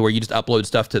have it to where you just upload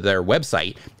stuff to their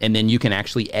website and then you can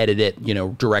actually edit it,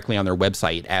 directly on their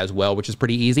website as well, which is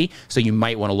pretty easy. So you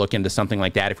might want to look into something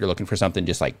like that if you're looking for something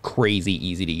just like crazy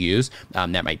easy to use.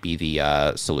 That might be the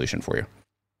solution for you.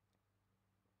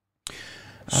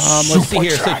 Let's see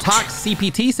here. So Tox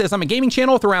CPT says, I'm a gaming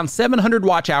channel with around 700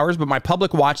 watch hours, but my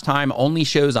public watch time only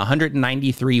shows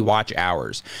 193 watch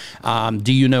hours.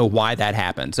 Do you know why that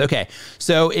happens? Okay,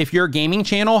 so if your gaming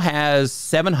channel has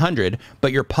 700,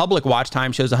 but your public watch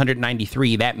time shows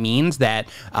 193, that means that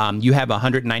you have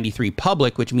 193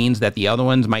 public, which means that the other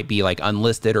ones might be like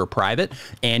unlisted or private,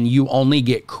 and you only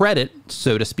get credit,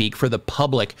 so to speak, for the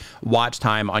public watch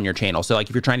time on your channel. So like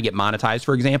if you're trying to get monetized,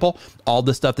 for example, all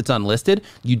the stuff that's unlisted,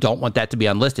 you don't want that to be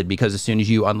unlisted, because as soon as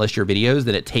you unlist your videos,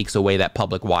 then it takes away that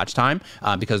public watch time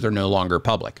because they're no longer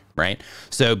public, right?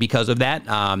 So because of that,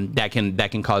 that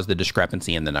can cause the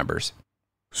discrepancy in the numbers.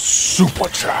 Super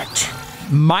chat.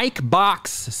 Mike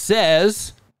Box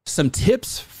says some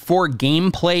tips for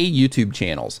gameplay YouTube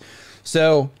channels.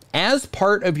 So as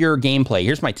part of your gameplay,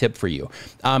 here's my tip for you.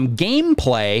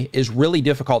 Gameplay is really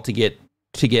difficult to get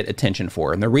attention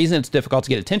for. And the reason it's difficult to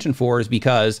get attention for is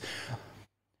because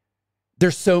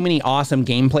there's so many awesome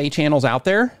gameplay channels out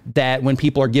there that when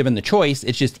people are given the choice,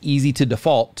 it's just easy to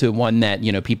default to one that,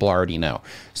 people already know.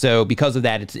 So because of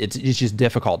that, it's just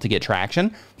difficult to get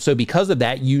traction. So because of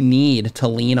that, you need to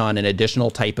lean on an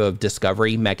additional type of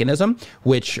discovery mechanism,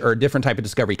 or a different type of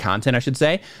discovery content, I should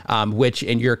say, which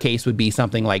in your case would be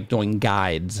something like doing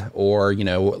guides or,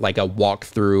 like a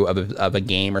walkthrough of a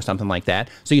game or something like that.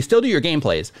 So you still do your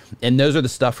gameplays, and those are the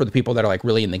stuff for the people that are like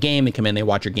really in the game. They come in, they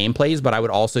watch your gameplays, but I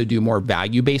would also do more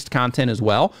value-based content as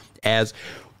well as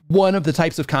one of the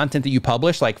types of content that you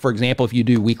publish. Like, for example, if you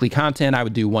do weekly content, I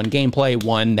would do one gameplay,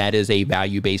 one that is a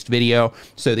value-based video,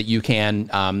 so that you can,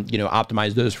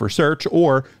 optimize those for search,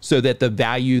 or so that the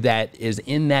value that is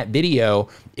in that video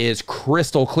is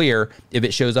crystal clear if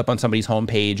it shows up on somebody's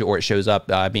homepage or it shows up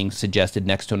being suggested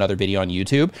next to another video on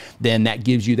YouTube. Then that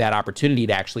gives you that opportunity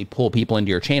to actually pull people into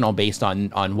your channel based on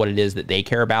what it is that they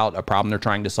care about, a problem they're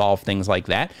trying to solve, things like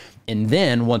that. And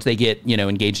then once they get,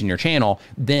 engaged in your channel,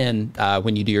 then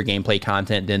when you do your gameplay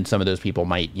content, then some of those people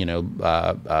might,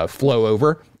 flow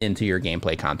over into your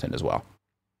gameplay content as well.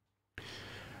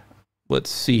 Let's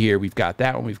see here. We've got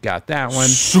that one. We've got that one.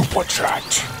 Super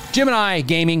chat. Gemini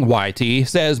Gaming YT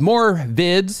says more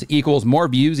vids equals more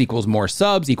views equals more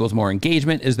subs equals more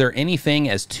engagement. Is there anything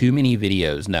as too many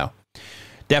videos? No.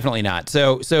 Definitely not.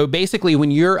 So basically, when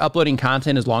you're uploading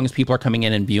content, as long as people are coming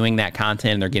in and viewing that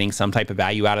content and they're getting some type of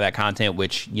value out of that content,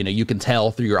 which you can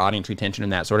tell through your audience retention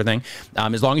and that sort of thing.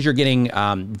 As long as you're getting,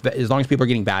 as long as people are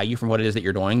getting value from what it is that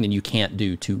you're doing, then you can't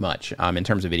do too much in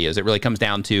terms of videos. It really comes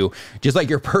down to just like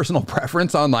your personal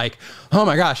preference on like, oh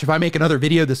my gosh, if I make another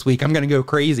video this week, I'm gonna go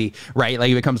crazy, right? Like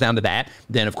if it comes down to that,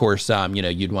 then of course,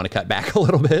 you'd want to cut back a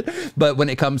little bit. But when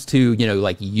it comes to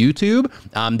like YouTube,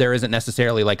 there isn't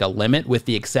necessarily like a limit, with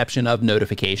the exception of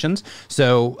notifications.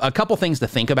 So a couple things to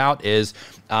think about is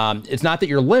it's not that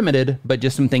you're limited, but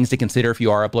just some things to consider if you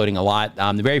are uploading a lot.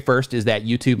 The very first is that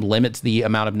YouTube limits the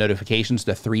amount of notifications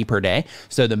to 3 per day.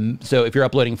 So if you're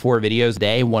uploading 4 videos a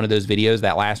day, one of those videos,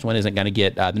 that last one, isn't going to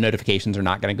get the notifications are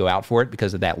not going to go out for it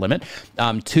because of that limit.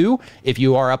 2, if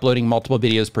you are uploading multiple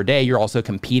videos per day, you're also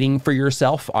competing for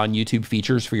yourself on YouTube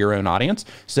features for your own audience.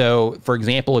 So for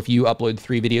example, if you upload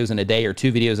 3 videos in a day or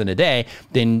 2 videos in a day,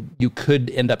 then you could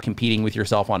end up competing with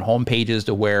yourself on home pages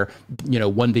to where,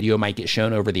 one video might get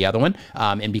shown over the other one.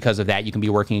 And because of that, you can be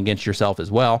working against yourself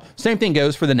as well. Same thing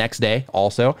goes for the next day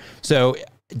also. So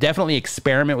definitely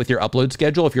experiment with your upload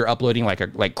schedule. If you're uploading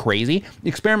like crazy,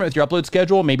 experiment with your upload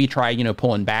schedule. Maybe try,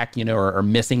 pulling back, or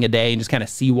missing a day, and just kind of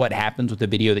see what happens with the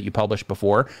video that you published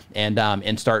before,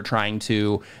 and start trying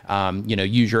to,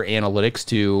 use your analytics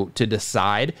to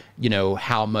decide,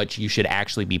 how much you should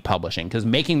actually be publishing. Because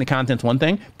making the content's one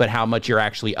thing, but how much you're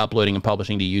actually uploading and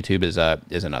publishing to YouTube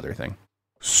is another thing.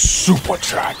 Super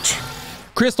chat.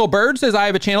 Crystal Bird says, I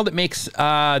have a channel that makes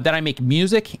that I make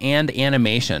music and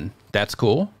animation. That's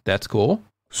cool. That's cool.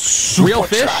 Super Real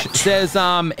Fish chat. says,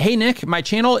 hey, Nick, my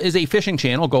channel is a fishing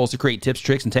channel. Goal is to create tips,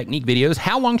 tricks, and technique videos.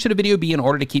 How long should a video be in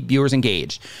order to keep viewers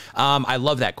engaged? I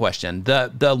love that question.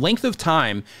 The length of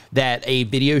time that a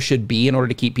video should be in order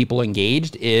to keep people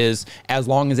engaged is as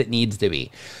long as it needs to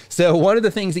be. So one of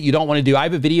the things that you don't want to do, I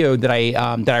have a video that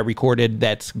I recorded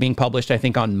that's being published, I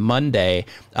think, on Monday,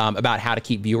 about how to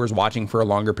keep viewers watching for a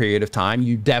longer period of time.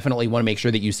 You definitely want to make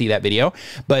sure that you see that video.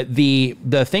 But the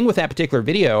thing with that particular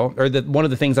video, or one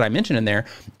of the things that I mentioned in there,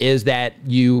 is that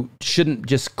you shouldn't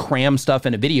just cram stuff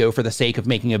in a video for the sake of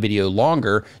making a video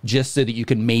longer, just so that you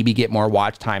can maybe get more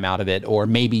watch time out of it, or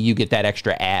maybe you get that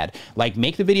extra ad. Like,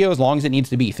 make the video as long as it needs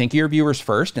to be. Think of your viewers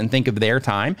first and think of their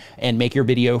time, and make your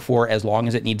video for as long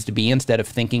as it needs to be, instead of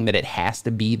thinking that it has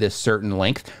to be this certain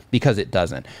length, because it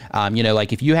doesn't.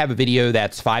 Like if you have a video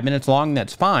that's 5 minutes long,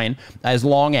 that's fine, as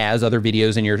long as other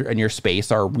videos in your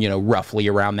space are, roughly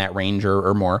around that range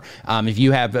or more. If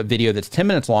you have a video that's 10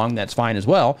 minutes long, that's fine as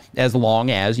well, as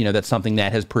long as, that's something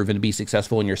that has proven to be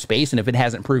successful in your space. And if it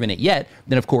hasn't proven it yet,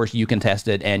 then of course you can test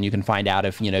it and you can find out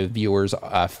if, viewers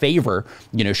favor,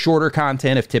 shorter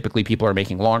content, if typically people are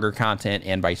making longer content,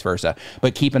 and vice versa.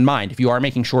 But keep in mind, if you are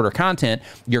making shorter content,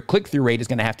 your click-through rate is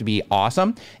going to have to be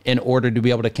awesome in order to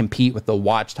be able to compete with the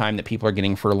watch time that people are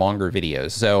getting for longer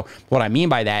videos. So what I mean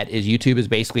by that is YouTube is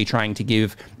basically trying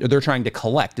to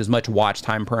collect as much watch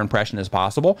time per impression as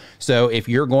possible. So if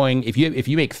you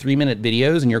make 3-minute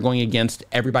videos and you're going against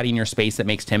everybody in your space that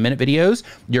makes 10-minute videos,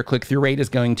 your click-through rate is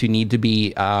going to need to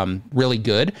be really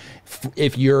good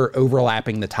if you're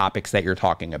overlapping the topics that you're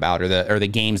talking about, or the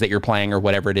games that you're playing, or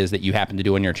whatever it is that you happen to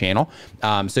do on your channel.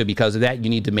 So because of that, you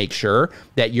need to make sure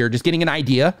that you're just getting an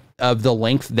idea of the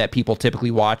length that people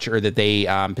typically watch, or that they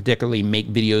particularly make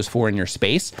videos for in your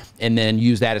space, and then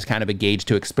use that as kind of a gauge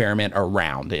to experiment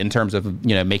around in terms of,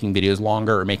 making videos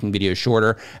longer or making videos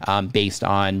shorter, based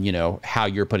on, how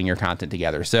you're putting your content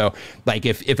together. So like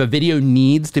if a video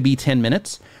needs to be 10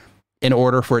 minutes in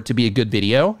order for it to be a good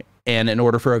video, and in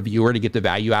order for a viewer to get the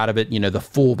value out of it, the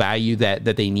full value that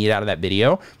they need out of that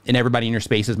video, and everybody in your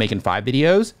space is making 5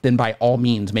 videos, then by all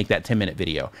means make that 10-minute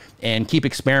video and keep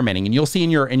experimenting. And you'll see in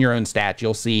your own stats,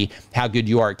 you'll see how good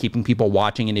you are at keeping people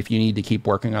watching, and if you need to keep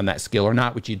working on that skill or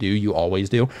not, which you always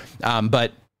do.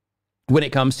 But when it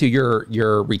comes to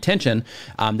your retention,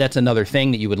 that's another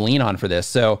thing that you would lean on for this.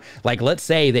 So like, let's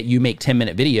say that you make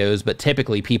 10-minute videos, but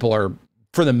typically people are,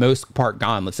 for the most part,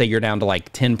 gone. Let's say you're down to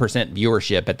like 10%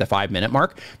 viewership at the 5-minute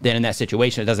mark. Then in that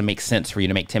situation, it doesn't make sense for you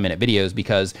to make 10-minute videos,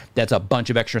 because that's a bunch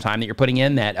of extra time that you're putting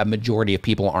in that a majority of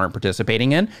people aren't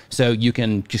participating in. So you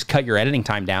can just cut your editing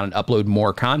time down and upload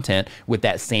more content with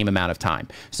that same amount of time.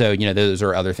 So, those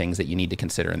are other things that you need to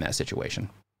consider in that situation.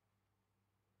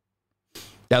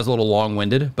 That was a little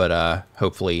long-winded, but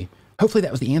hopefully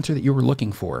that was the answer that you were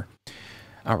looking for.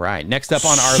 All right, next up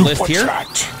on our list here,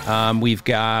 we've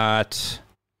got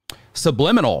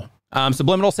Subliminal.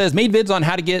 Subliminal says, made vids on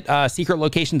how to get secret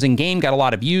locations in game. Got a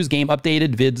lot of views. Game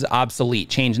updated. Vids obsolete.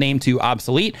 Change name to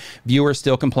obsolete. Viewers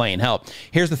still complain. Help.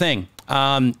 Here's the thing.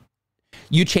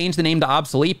 you change the name to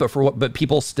obsolete, but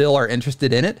people still are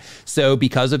interested in it. So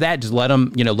because of that, just let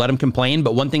them, let them complain.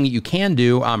 But one thing that you can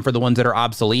do for the ones that are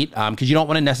obsolete, because you don't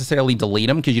want to necessarily delete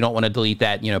them, because you don't want to delete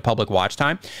that, public watch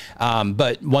time.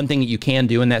 But one thing that you can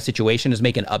do in that situation is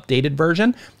make an updated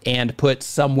version and put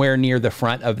somewhere near the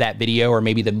front of that video, or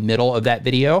maybe the middle of that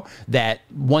video, that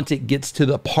once it gets to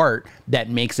the part that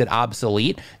makes it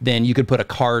obsolete, then you could put a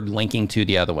card linking to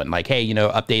the other one. Like, hey,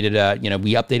 updated,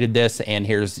 we updated this, and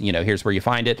here's where you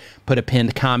find it. Put a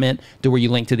pinned comment to where you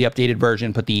link to the updated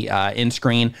version. Put the end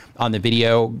screen on the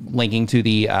video linking to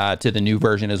the new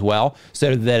version as well,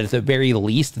 so that at the very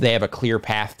least they have a clear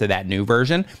path to that new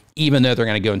version, even though they're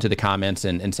going to go into the comments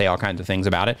and say all kinds of things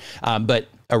about it. But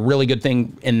a really good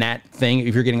thing in that thing,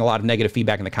 if you're getting a lot of negative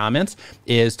feedback in the comments,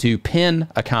 is to pin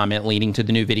a comment leading to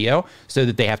the new video, so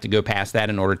that they have to go past that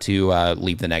in order to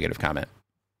leave the negative comment.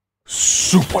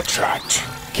 Super chat.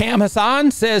 Cam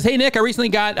Hassan says, hey, Nick, I recently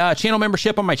got channel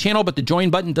membership on my channel, but the join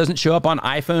button doesn't show up on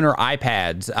iPhone or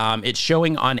iPads. It's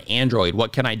showing on Android.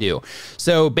 What can I do?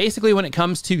 So basically, when it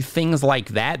comes to things like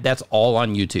that, that's all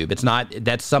on YouTube.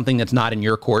 That's something that's not in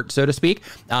your court, so to speak.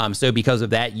 So because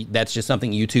of that, that's just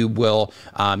something YouTube will,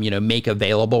 make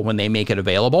available when they make it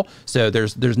available. So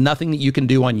there's nothing that you can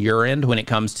do on your end when it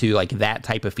comes to like that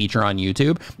type of feature on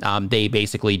YouTube. They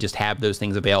basically just have those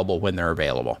things available when they're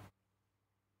available.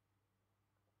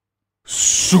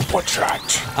 Super chat.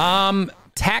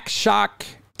 Tax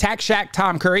Shack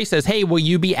Tom Curry says, hey, will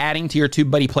you be adding to your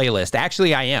TubeBuddy playlist?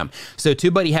 Actually, I am. So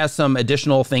TubeBuddy has some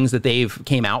additional things that they've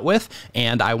came out with,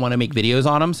 and I want to make videos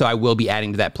on them. So I will be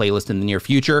adding to that playlist in the near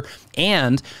future.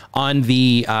 And on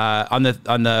the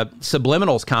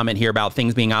subliminals comment here about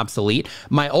things being obsolete,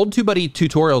 my old TubeBuddy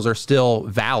tutorials are still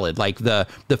valid. Like the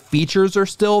features are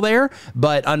still there,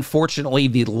 but unfortunately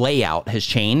the layout has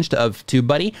changed of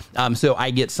TubeBuddy. So I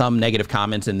get some negative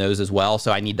comments in those as well.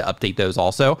 So I need to update those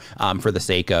also for the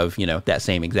sake of that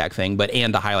same exact thing,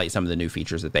 and to highlight some of the new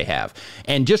features that they have.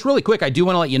 And just really quick, I do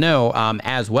want to let you know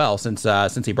as well, since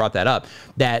he brought that up,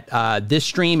 that this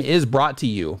stream is brought to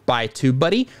you by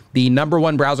TubeBuddy, the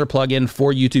 #1 browser plugin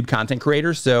for YouTube content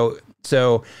creators. So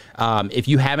if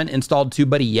you haven't installed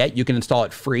TubeBuddy yet, you can install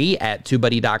it free at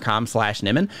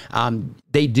tubebuddy.com/Nimmin.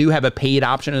 They do have a paid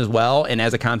option as well, and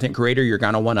as a content creator, you're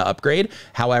going to want to upgrade.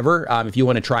 However, if you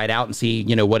want to try it out and see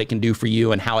what it can do for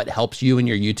you and how it helps you in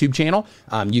your YouTube channel,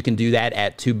 you can do that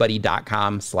at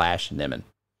tubebuddy.com/Nimmin.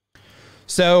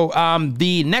 So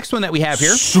the next one that we have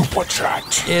here Super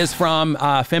chat is from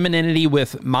Femininity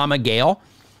with Mama Gail.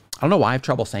 I don't know why I have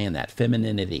trouble saying that.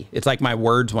 Femininity. It's like my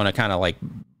words want to kind of like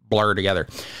blur together.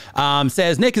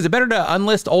 Says, Nick, is it better to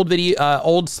unlist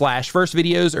old/first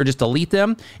videos or just delete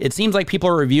them? It seems like people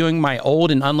are reviewing my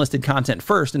old and unlisted content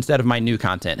first instead of my new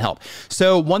content. Help.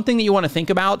 So one thing that you want to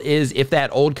think about is if that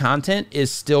old content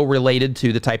is still related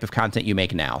to the type of content you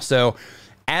make now. So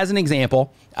as an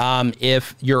example,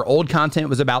 if your old content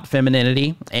was about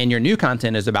femininity and your new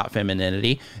content is about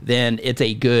femininity, then it's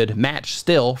a good match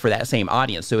still for that same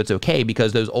audience. So it's okay,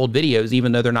 because those old videos,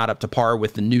 even though they're not up to par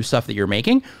with the new stuff that you're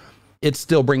making, it's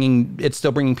still bringing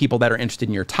people that are interested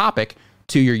in your topic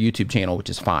to your YouTube channel, which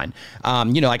is fine.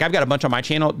 Like I've got a bunch on my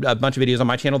channel, a bunch of videos on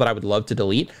my channel that I would love to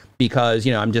delete because,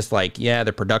 I'm just like, yeah,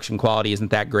 the production quality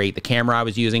isn't that great. The camera I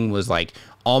was using was like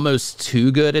almost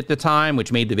too good at the time,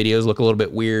 which made the videos look a little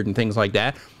bit weird and things like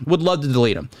that. Would love to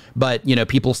delete them, but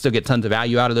people still get tons of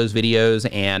value out of those videos,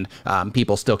 and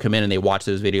people still come in and they watch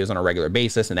those videos on a regular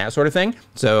basis and that sort of thing.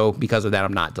 So because of that,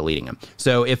 I'm not deleting them.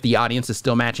 So if the audience is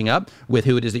still matching up with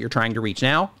who it is that you're trying to reach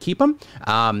now, keep them.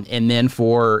 And then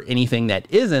for anything that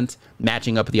isn't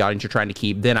matching up with the audience you're trying to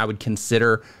keep, then I would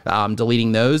consider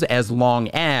deleting those, as long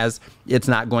as it's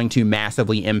not going to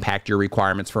massively impact your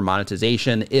requirements for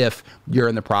monetization if you're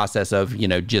in the process of,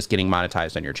 just getting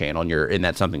monetized on your channel and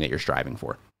that's something that you're striving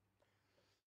for.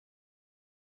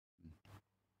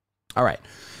 All right.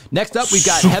 Next up, we've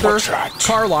got Heather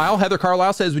Carlisle. Heather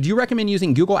Carlisle says, would you recommend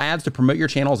using Google Ads to promote your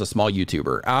channel as a small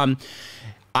YouTuber?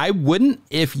 I wouldn't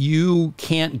if you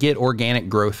can't get organic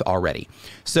growth already.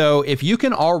 So if you're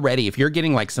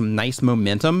getting like some nice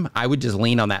momentum, I would just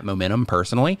lean on that momentum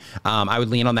personally. I would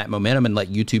lean on that momentum and let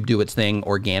YouTube do its thing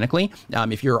organically.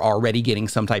 If you're already getting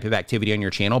some type of activity on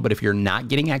your channel, but if you're not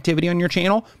getting activity on your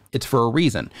channel, it's for a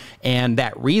reason. And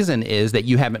that reason is that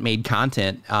you haven't made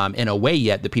content in a way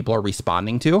yet that people are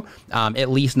responding to, at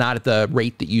least not at the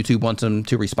rate that YouTube wants them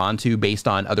to respond to based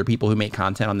on other people who make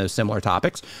content on those similar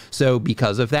topics. So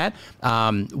because of that,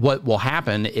 what will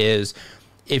happen is,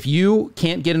 if you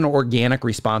can't get an organic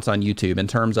response on YouTube, in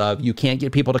terms of you can't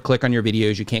get people to click on your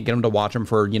videos, you can't get them to watch them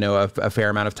for, a fair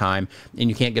amount of time, and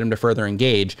you can't get them to further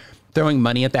engage, throwing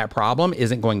money at that problem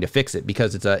isn't going to fix it,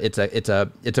 because it's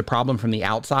a problem from the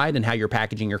outside and how you're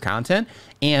packaging your content,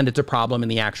 and it's a problem in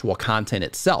the actual content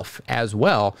itself as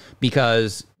well,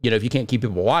 because if you can't keep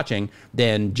people watching,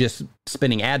 then just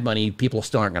spending ad money, people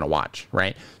still aren't going to watch,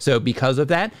 right? So because of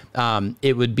that,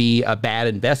 it would be a bad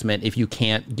investment if you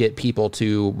can't get people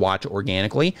to watch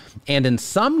organically. And in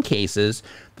some cases,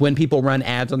 when people run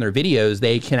ads on their videos,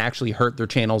 they can actually hurt their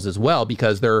channels as well,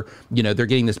 because they're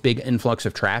getting this big influx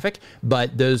of traffic,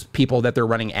 but those people that they're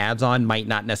running ads on might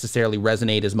not necessarily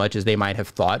resonate as much as they might have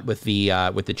thought with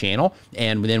the channel.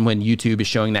 And then when YouTube is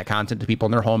showing that content to people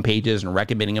on their home pages and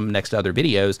recommending them next to other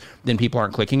videos, then people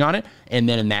aren't clicking on it. And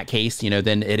then in that case,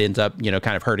 then it ends up,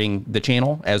 kind of hurting the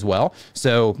channel as well.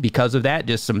 So because of that,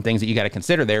 just some things that you got to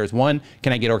consider there is: one,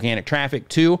 can I get organic traffic?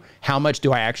 Two, how much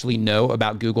do I actually know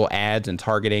about Google Ads and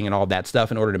targeting and all of that stuff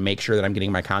in order to make sure that I'm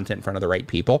getting my content in front of the right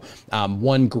people?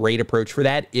 One great approach for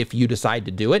that, if you decide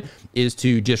to do it, is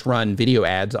to just run video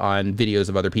ads on videos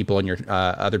of other people in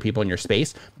your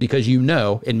space, because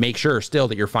and make sure still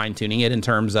that you're fine tuning it in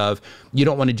terms of, you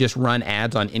don't want to just run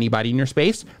ads on anybody in your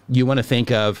space. You want to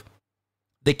think of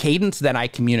the cadence that I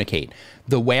communicate,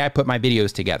 the way I put my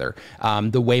videos together,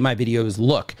 the way my videos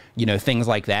look, things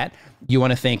like that. You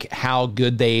want to think how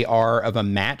good they are of a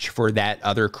match for that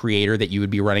other creator that you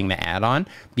would be running the ad on.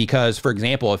 Because, for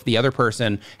example, if the other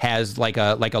person has like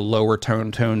a lower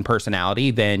tone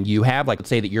personality than you have, like let's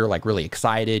say that you're like really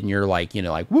excited and you're like,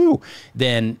 woo,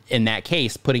 then in that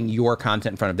case, putting your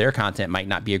content in front of their content might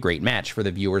not be a great match for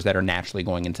the viewers that are naturally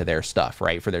going into their stuff,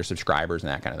 right? For their subscribers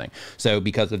and that kind of thing. So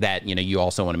because of that, you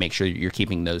also want to make sure you're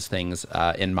keeping those things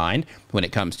in mind when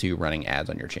it comes to running ads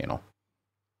on your channel.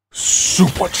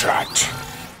 Super chat.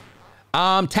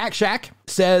 Tack Shack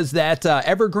says that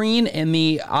evergreen and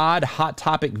the odd hot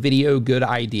topic video, good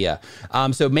idea.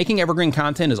 So making evergreen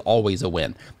content is always a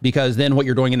win, because then what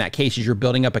you're doing in that case is you're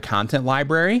building up a content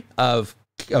library of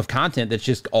content that's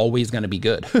just always going to be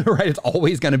good, right? It's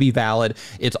always going to be valid.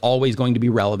 It's always going to be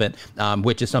relevant,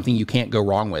 which is something you can't go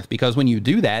wrong with, because when you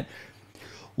do that,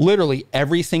 literally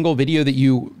every single video that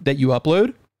you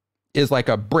upload is like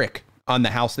a brick on the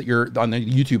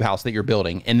YouTube house that you're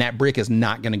building. And that brick is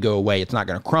not going to go away. It's not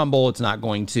going to crumble. It's not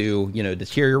going to,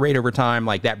 deteriorate over time.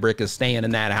 Like, that brick is staying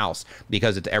in that house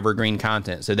because it's evergreen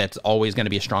content. So that's always going to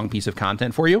be a strong piece of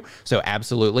content for you. So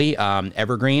absolutely.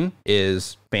 Evergreen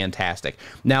is fantastic.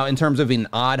 Now, in terms of an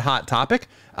odd hot topic,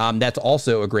 that's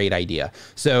also a great idea.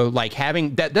 So like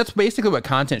having that's basically what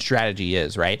content strategy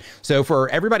is, right? So for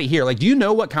everybody here, like, do you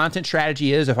know what content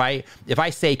strategy is? If I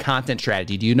say content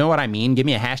strategy, do you know what I mean? Give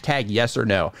me a hashtag yes or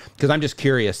no, because I'm just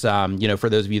curious, for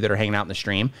those of you that are hanging out in the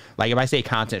stream, like if I say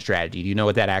content strategy, do you know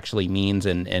what that actually means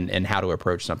and how to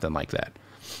approach something like that?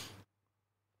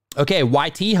 Okay,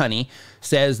 YT Honey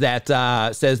says that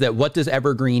what does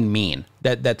evergreen mean?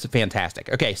 That's fantastic.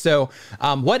 Okay, so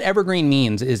what evergreen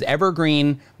means is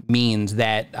that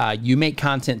you make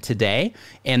content today,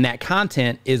 and that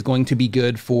content is going to be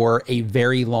good for a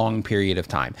very long period of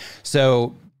time.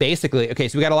 So basically, okay,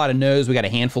 so we got a lot of no's, we got a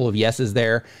handful of yeses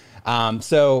there.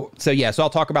 So I'll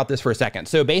talk about this for a second.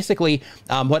 So basically,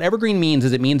 what evergreen means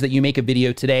is it means that you make a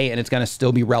video today and it's going to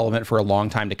still be relevant for a long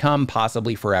time to come,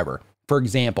 possibly forever. For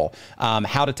example,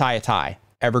 how to tie a tie,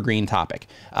 evergreen topic.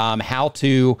 How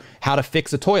to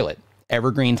fix a toilet,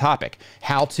 evergreen topic.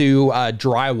 How to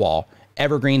drywall,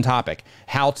 evergreen topic.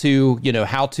 How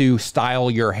to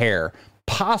style your hair,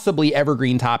 possibly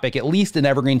evergreen topic, at least an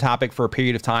evergreen topic for a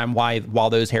period of time while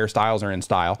those hairstyles are in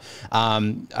style.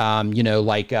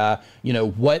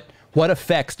 What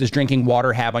effects does drinking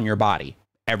water have on your body?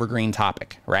 Evergreen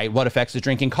topic, right? What effects does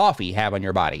drinking coffee have on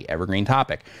your body? Evergreen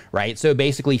topic, right? So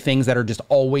basically things that are just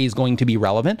always going to be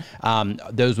relevant,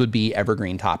 those would be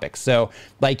evergreen topics. So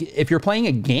like if you're playing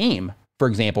a game, for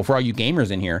example, for all you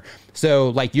gamers in here, so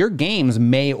like your games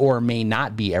may or may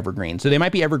not be evergreen. So they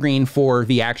might be evergreen for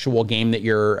the actual game that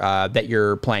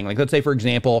you're playing. Like let's say, for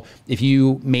example, if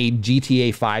you made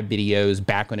GTA 5 videos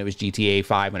back when it was GTA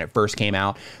 5 when it first came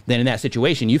out, then in that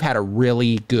situation, you've had a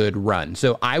really good run.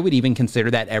 So I would even consider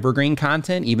that evergreen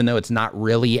content, even though it's not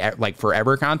really like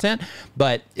forever content.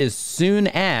 But as soon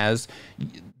as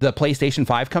the PlayStation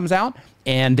 5 comes out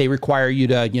and they require you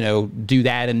to, do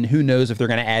that, and who knows if they're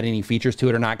going to add any features to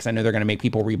it or not, because I know they're going to make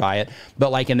people rebuy it.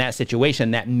 But like in that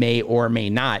situation, that may or may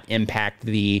not impact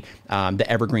the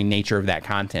evergreen nature of that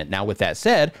content. Now, with that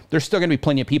said, there's still going to be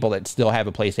plenty of people that still have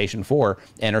a PlayStation 4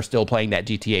 and are still playing that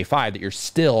GTA 5 that you're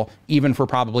still, even for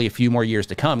probably a few more years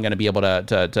to come, going to be able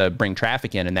to bring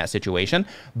traffic in that situation.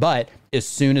 But as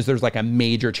soon as there's like a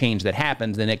major change that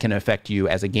happens, then it can affect you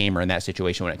as a gamer in that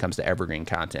situation when it comes to evergreen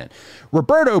content.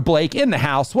 Roberto Blake in in the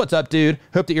house. What's up, dude?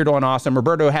 Hope that you're doing awesome.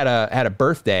 Roberto had a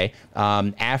birthday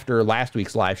after last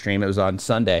week's live stream. It was on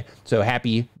Sunday. So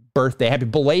happy birthday, happy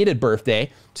belated birthday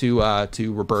to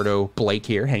Roberto Blake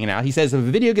here hanging out. He says if a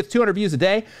video gets 200 views a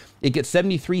day, it gets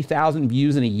 73,000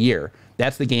 views in a year.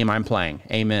 That's the game I'm playing.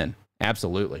 Amen.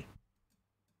 Absolutely.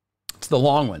 It's the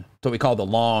long one. It's what we call the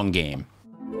long game.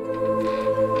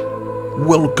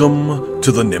 Welcome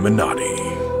to the Nimminati.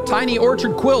 Tiny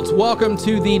Orchard Quilts, welcome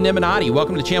to the Nimminati.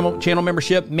 Welcome to channel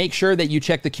membership. Make sure that you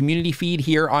check the community feed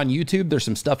here on YouTube. There's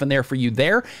some stuff in there for you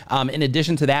there. In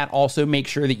addition to that, also make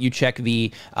sure that you check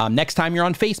the, next time you're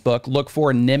on Facebook, look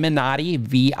for Nimminati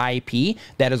VIP.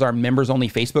 That is our members only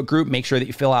Facebook group. Make sure that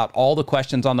you fill out all the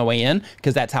questions on the way in,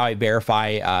 because that's how I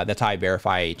verify,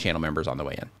 channel members on the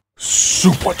way in.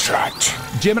 Super Chat.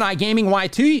 Gemini Gaming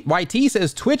YT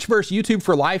says Twitch versus YouTube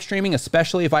for live streaming,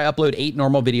 especially if I upload 8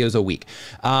 normal videos a week.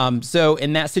 So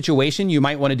in that situation, you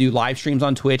might want to do live streams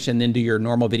on Twitch and then do your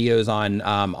normal videos on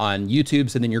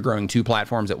YouTube. So then you're growing 2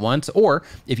 platforms at once. Or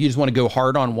if you just want to go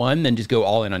hard on one, then just go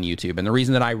all in on YouTube. And the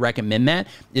reason that I recommend that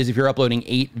is if you're uploading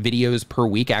 8 videos per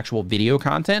week, actual video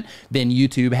content, then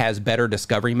YouTube has better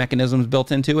discovery mechanisms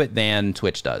built into it than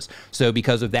Twitch does. So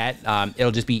because of that,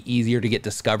 it'll just be easier to get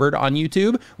discovered on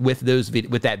YouTube with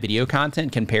that video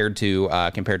content compared to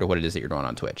what it is that you're doing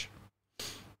on Twitch.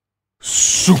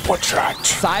 Super Chat.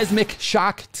 Seismic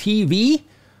Shock TV.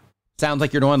 Sounds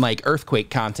like you're doing like earthquake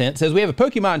content. Says we have a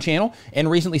Pokemon channel and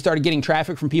recently started getting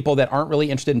traffic from people that aren't really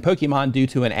interested in Pokemon due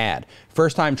to an ad.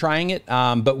 First time trying it,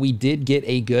 but we did get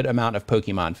a good amount of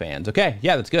Pokemon fans. Okay,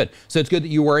 yeah, that's good. So it's good that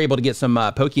you were able to get some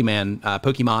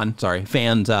Pokemon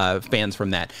fans from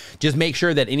that. Just make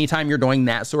sure that anytime you're doing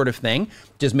that sort of thing,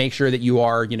 just make sure that you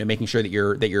are, making sure that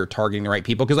you're targeting the right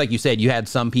people. Because like you said, you had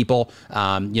some people,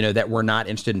 that were not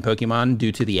interested in Pokemon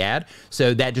due to the ad.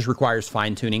 So that just requires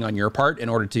fine tuning on your part in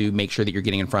order to make sure that you're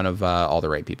getting in front of all the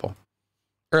right people,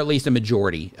 or at least a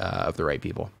majority of the right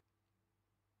people.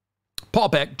 Paul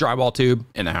Peck, Drywall Tube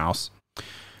in the house.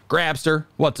 Grabster,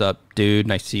 what's up, dude?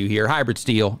 Nice to see you here. Hybrid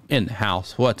Steel in the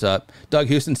house. What's up? Doug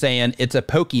Houston saying it's a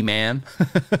Pokemon.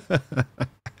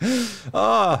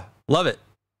 Oh, love it.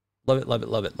 Love it, love it,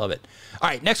 love it, love it. All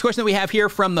right, next question that we have here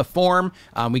from the forum.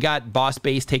 We got Boss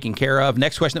Base taken care of.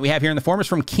 Next question that we have here in the forum is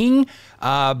from King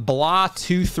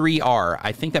Blah23R.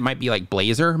 I think that might be like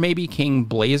Blazer, maybe King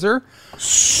Blazer.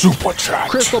 Super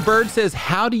Chat. Crystal Bird says,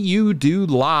 how do you do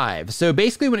live? So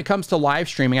basically when it comes to live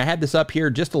streaming, I had this up here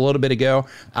just a little bit ago,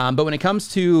 but when it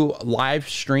comes to live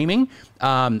streaming,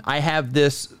 I have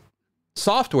this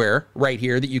software right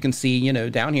here that you can see,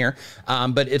 down here.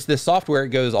 But it's this software. It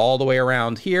goes all the way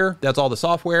around here. That's all the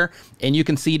software. And you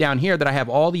can see down here that I have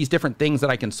all these different things that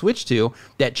I can switch to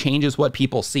that changes what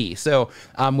people see. So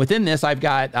within this, I've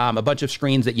got a bunch of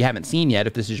screens that you haven't seen yet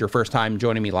if this is your first time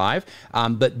joining me live.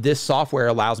 But this software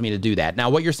allows me to do that. Now,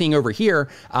 what you're seeing over here,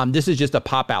 this is just a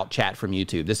pop-out chat from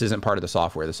YouTube. This isn't part of the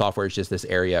software. The software is just this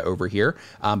area over here.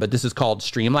 But this is called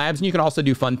Streamlabs. And you can also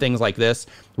do fun things like this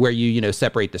where you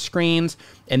separate the screens.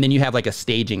 And then you have like a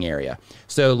staging area.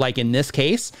 So like in this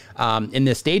case, in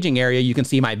this staging area, you can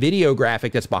see my video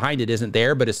graphic that's behind it isn't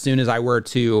there. But as soon as I were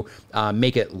to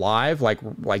make it live,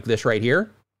 like this right here,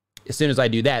 as soon as I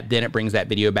do that, then it brings that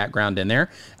video background in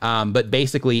there. But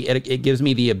basically it gives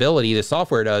me the ability, the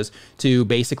software does, to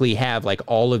basically have like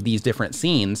all of these different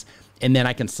scenes, and then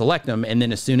I can select them. And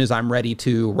then as soon as I'm ready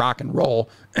to rock and roll,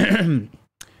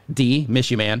 D,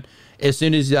 miss you, man. As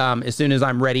soon as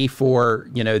I'm ready for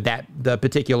the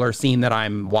particular scene that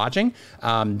I'm watching,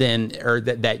 then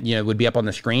that would be up on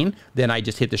the screen, then I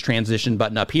just hit this transition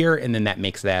button up here, and then that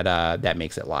makes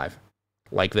it live,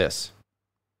 like this.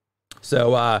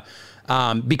 So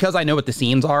because I know what the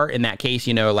scenes are in that case,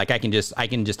 like I can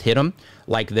just hit them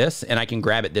like this, and I can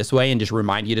grab it this way and just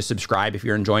remind you to subscribe if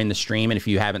you're enjoying the stream. And if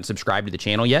you haven't subscribed to the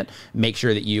channel yet, make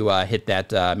sure that you hit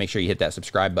that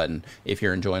subscribe button if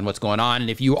you're enjoying what's going on. And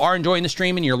if you are enjoying the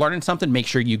stream and you're learning something, make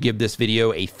sure you give this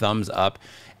video a thumbs up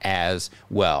as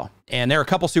well. And there are a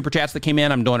couple super chats that came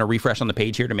in. I'm doing a refresh on the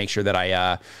page here to make sure that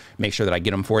I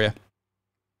get them for you,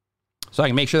 so I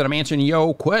can make sure that I'm answering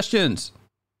your questions.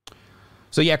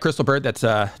 So yeah, Crystal Bird, that's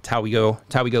how we go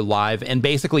live. And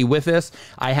basically with this,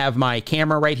 I have my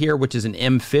camera right here, which is an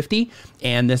M50,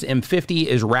 and this M50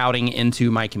 is routing into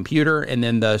my computer, and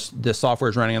then the software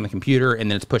is running on the computer,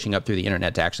 and then it's pushing up through the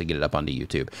internet to actually get it up onto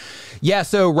YouTube. Yeah,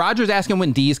 so Roger's asking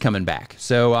when D's coming back.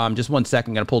 So just one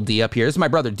second, I'm gonna pull D up here. This is my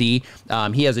brother D.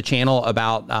 He has a channel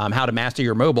about how to master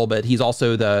your mobile, but he's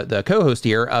also the co-host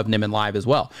here of Nimmin Live as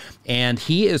well. And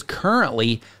he is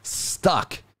currently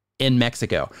stuck in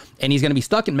Mexico. and he's going to be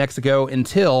stuck in Mexico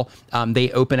until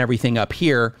they open everything up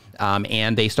here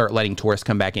and they start letting tourists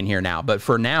come back in here now. But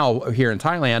for now, here in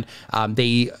Thailand,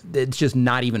 it's just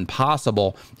not even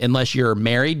possible unless you're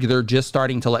married. They're just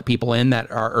starting to let people in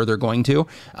that are, or they're going to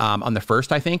on the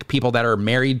 1st, I think. People that are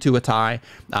married to a Thai,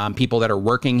 people that are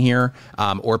working here,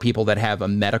 or people that have a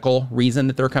medical reason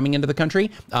that they're coming into the country.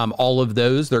 All of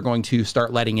those they're going to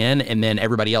start letting in, and then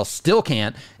everybody else still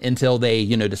can't until they,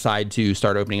 decide to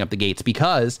start opening up the gates,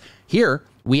 because here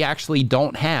we actually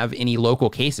don't have any local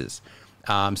cases.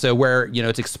 So where,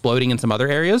 it's exploding in some other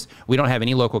areas, we don't have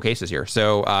any local cases here.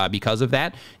 So because of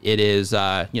that, it is,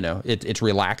 it's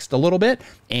relaxed a little bit,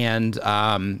 and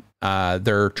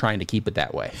they're trying to keep it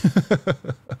that way.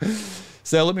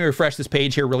 So let me refresh this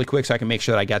page here really quick so I can make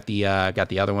sure that I got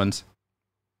the other ones.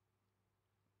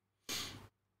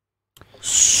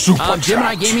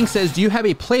 Gemini Gaming says, do you have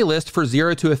a playlist for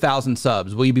 0 to 1,000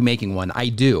 subs? Will you be making one? I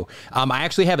do. I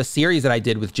actually have a series that I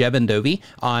did with Jevin Dovey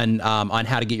on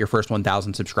how to get your first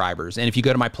 1,000 subscribers. And if you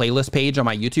go to my playlist page on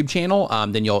my YouTube channel,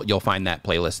 then you'll find that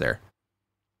playlist there.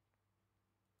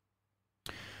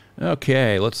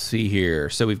 Okay, let's see here.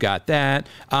 So we've got that.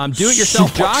 Do It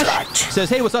Yourself Josh says,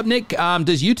 hey, what's up, Nick?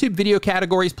 Does YouTube video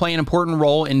categories play an important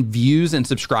role in views and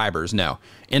subscribers? No.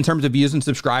 In terms of views and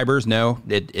subscribers, no,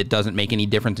 it doesn't make any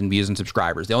difference in views and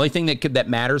subscribers. The only thing that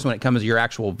matters when it comes to your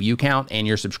actual view count and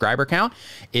your subscriber count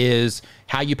is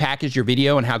how you package your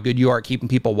video and how good you are at keeping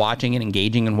people watching and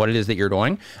engaging in what it is that you're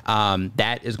doing.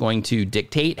 That is going to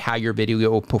dictate how your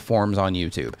video performs on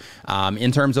YouTube.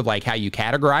 In terms of like how you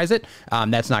categorize it,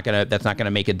 that's not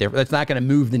gonna make a difference. That's not gonna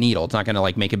move the needle. It's not gonna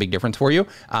like make a big difference for you.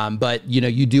 But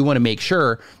you do want to make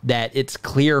sure that it's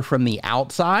clear from the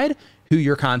outside who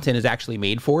your content is actually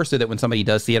made for, so that when somebody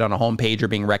does see it on a homepage or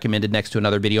being recommended next to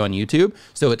another video on YouTube,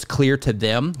 so it's clear to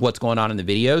them what's going on in the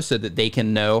video, so that they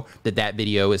can know that that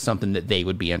video is something that they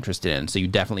would be interested in. So you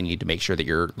definitely need to make sure that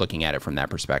you're looking at it from that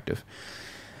perspective.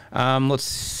 Let's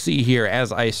see here.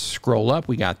 As I scroll up,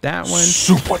 we got that one.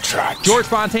 Super chat. George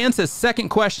Fontan says, second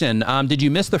question. Did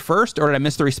you miss the first, or did I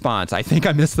miss the response? I think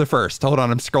I missed the first. Hold on,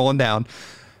 I'm scrolling down.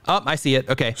 Oh, I see it.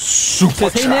 Okay. Super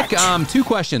Says, hey, Nick, 2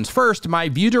 questions. First, my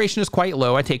view duration is quite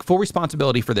low. I take full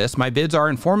responsibility for this. My vids are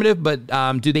informative, but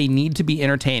do they need to be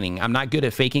entertaining? I'm not good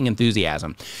at faking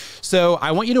enthusiasm. So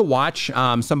I want you to watch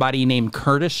somebody named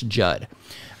Curtis Judd.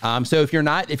 So if you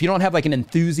don't have like an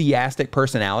enthusiastic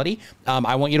personality,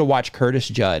 I want you to watch Curtis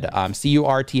Judd,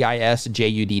 CurtisJudd.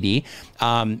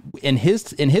 In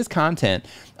his content,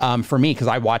 for me, because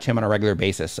I watch him on a regular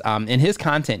basis, in his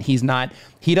content,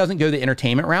 he doesn't go the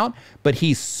entertainment route, but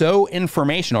he's so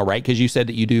informational, right? Because you said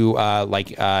that you do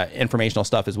informational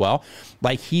stuff as well.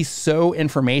 Like, he's so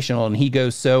informational, and he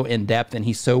goes so in depth, and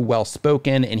he's so well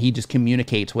spoken, and he just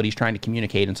communicates what he's trying to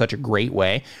communicate in such a great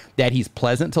way that he's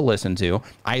pleasant to listen to.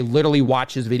 I literally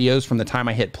watch his videos from the time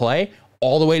I hit play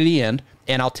all the way to the end.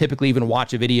 And I'll typically even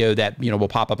watch a video that, will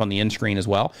pop up on the end screen as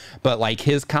well. But like,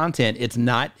 his content, it's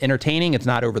not entertaining. It's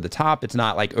not over the top. It's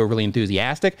not like overly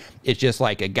enthusiastic. It's just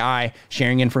like a guy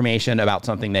sharing information about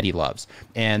something that he loves.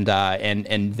 And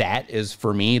that is,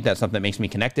 for me, that's something that makes me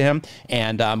connect to him.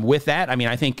 And with that, I mean,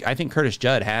 I think Curtis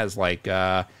Judd has like,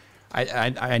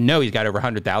 I know he's got over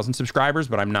 100,000 subscribers,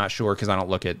 but I'm not sure because I don't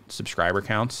look at subscriber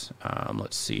counts.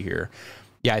 Let's see here.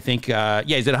 Yeah, I think,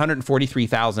 he's at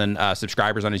 143,000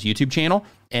 subscribers on his YouTube channel,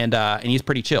 and he's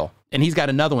pretty chill. And he's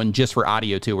got another one just for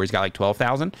audio too, where he's got like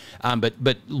 12,000.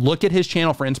 But look at his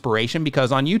channel for inspiration,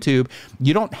 because on YouTube,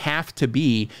 you don't have to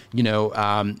be,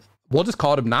 we'll just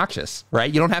call it obnoxious,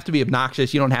 right? You don't have to be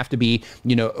obnoxious. You don't have to be,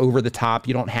 over the top.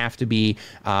 You don't have to be,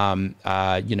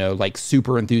 like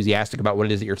super enthusiastic about what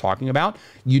it is that you're talking about.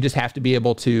 You just have to be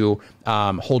able to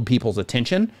hold people's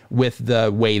attention with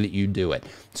the way that you do it.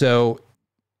 So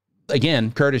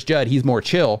again, Curtis Judd, he's more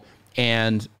chill,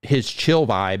 and his chill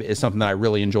vibe is something that I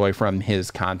really enjoy from his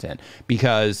content,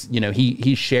 because,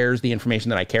 he shares the information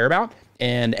that I care about,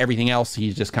 and everything else,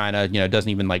 he's just kind of, doesn't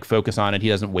even like focus on it. He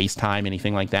doesn't waste time,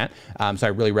 anything like that. So I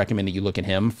really recommend that you look at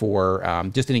him for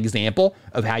just an example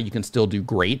of how you can still do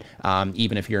great,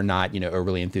 even if you're not,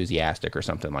 overly enthusiastic or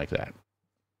something like that.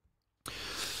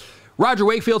 Roger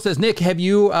Wakefield says, Nick, have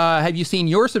you seen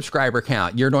your subscriber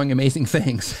count? You're doing amazing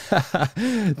things.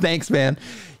 Thanks, man.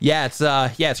 Yeah,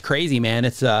 it's crazy, man.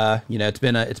 It's it's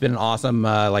been an awesome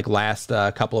like last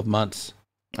couple of months.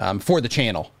 for the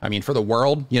channel. I mean, for the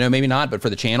world, you know, maybe not, but for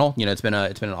the channel, you know, it's been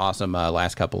an awesome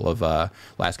last couple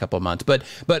of months. But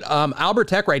Albert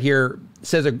Tech right here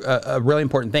says a really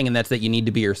important thing, and that's that you need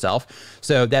to be yourself.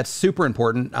 So that's super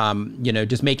important. You know,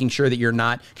 just making sure that you're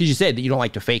not, because you said that you don't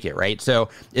like to fake it, right? So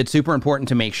it's super important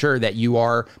to make sure that you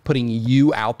are putting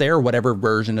you out there, whatever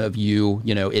version of you,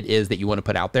 you know, it is that you want to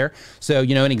put out there. So,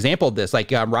 you know, an example of this,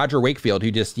 like Roger Wakefield,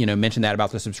 who just, you know, mentioned that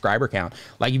about the subscriber count.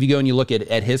 Like if you go and you look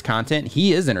at his content,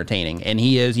 he is entertaining, and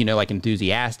he is, you know, like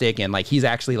enthusiastic, and like he's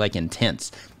actually like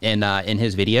intense in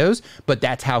his videos, but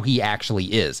that's how he actually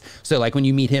is. So like when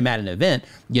you meet him at an event,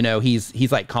 you know,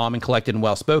 he's like calm and collected and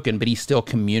well spoken, but he still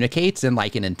communicates in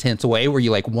like an intense way where you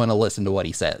like want to listen to what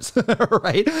he says,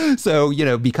 right? So, you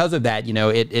know, because of that, you know,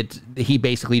 he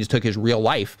basically just took his real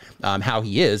life, how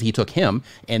he is, he took him,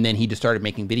 and then he just started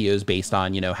making videos based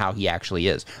on, you know, how he actually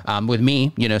is. With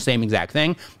me, you know, same exact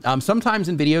thing. Sometimes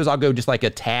in videos I'll go just like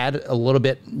a little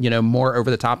bit, you know, more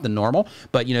over the top than normal,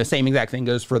 but you know, same exact thing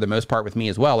goes for the most part with me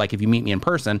as well. Like if you meet me in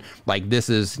person, like this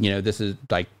is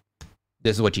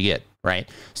what you get, right?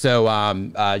 So,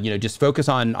 you know, just focus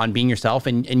on being yourself,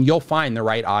 and you'll find the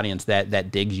right audience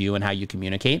that digs you and how you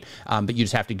communicate. But you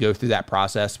just have to go through that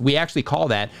process. We actually call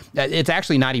that, it's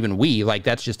actually not even like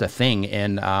that's just a thing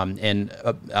in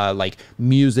like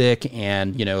music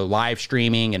and, you know, live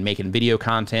streaming and making video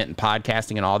content and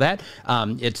podcasting and all that.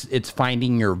 It's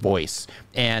finding your voice.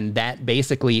 And that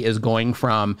basically is going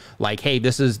from like, hey,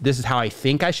 this is how I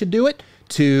think I should do it,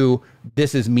 to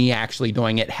this is me actually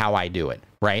doing it how I do it,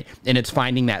 right? And it's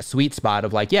finding that sweet spot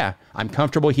of like, yeah, I'm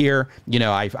comfortable here. You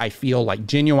know, I feel like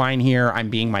genuine here. I'm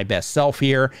being my best self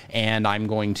here, and I'm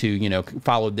going to, you know,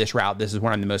 follow this route. This is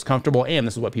where I'm the most comfortable, and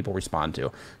this is what people respond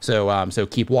to. So, so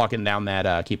keep walking down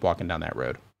that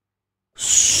road.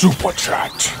 Super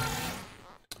Chat.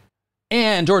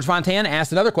 And George Fontan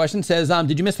asked another question, says,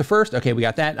 did you miss the first? Okay, we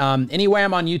got that. Anyway,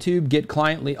 I'm on YouTube, get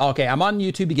client lead. Okay, I'm on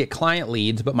YouTube to get client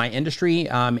leads, but my industry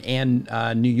and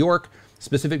New York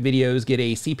specific videos get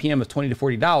a CPM of $20 to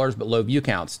 $40, but low view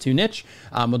counts. Too niche.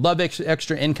 Would love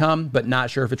extra income, but not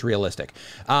sure if it's realistic.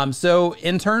 So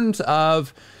in terms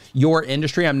of your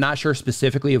industry, I'm not sure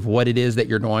specifically of what it is that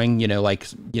you're doing, you know, like,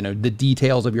 you know, the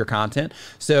details of your content.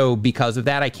 So because of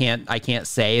that, I can't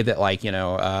say that like, you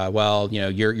know, well, you know,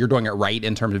 you're doing it right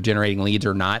in terms of generating leads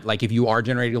or not. Like if you are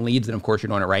generating leads, then of course you're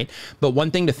doing it right. But one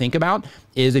thing to think about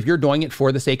is if you're doing it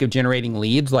for the sake of generating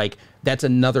leads, like that's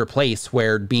another place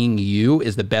where being you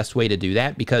is the best way to do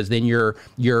that, because then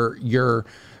you're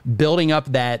building up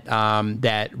that,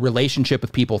 that relationship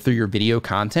with people through your video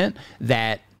content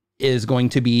that is going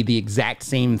to be the exact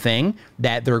same thing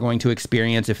that they're going to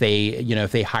experience if they, you know,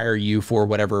 if they hire you for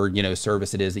whatever, you know,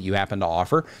 service it is that you happen to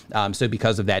offer. So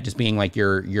because of that, just being like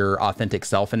your authentic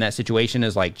self in that situation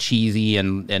is like cheesy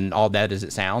and all that as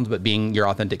it sounds, but being your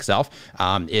authentic self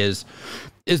is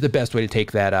the best way to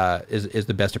take that, is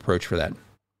the best approach for that.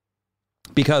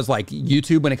 Because like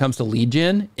YouTube, when it comes to lead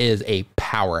gen, is a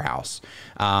powerhouse.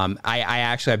 I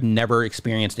actually have never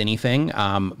experienced anything,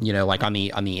 you know, like on the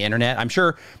internet. I'm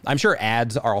sure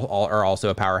ads are also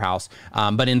a powerhouse.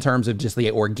 But in terms of just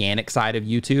the organic side of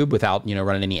YouTube, without, you know,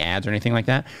 running any ads or anything like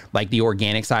that, like the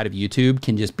organic side of YouTube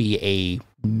can just be a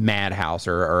madhouse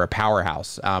or a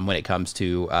powerhouse when it comes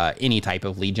to any type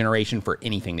of lead generation for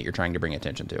anything that you're trying to bring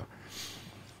attention to.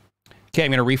 Okay,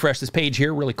 I'm going to refresh this page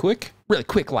here really quick,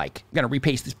 like. I'm going to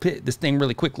repaste this thing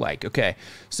really quick, like. Okay,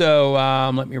 so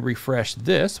let me refresh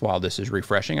this. While this is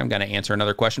refreshing, I'm going to answer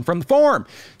another question from the forum.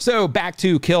 So back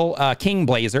to King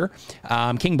Blazer.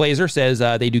 King Blazer says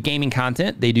they do gaming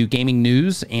content. They do gaming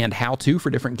news and how-to for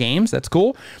different games. That's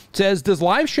cool. Says, does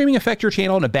live streaming affect your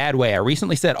channel in a bad way? I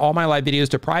recently set all my live videos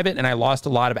to private, and I lost a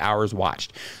lot of hours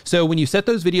watched. So when you set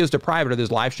those videos to private or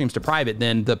those live streams to private,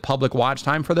 then the public watch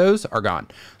time for those are gone.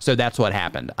 So that's what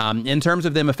happened. In terms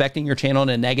of them affecting your channel in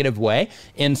a negative way,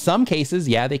 in some cases,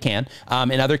 yeah, they can.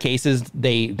 In other cases,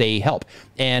 they help.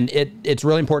 And it's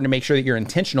really important to make sure that you're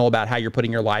intentional about how you're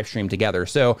putting your live stream together.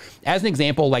 So as an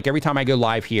example, like every time I go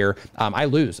live here, I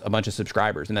lose a bunch of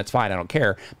subscribers, and that's fine. I don't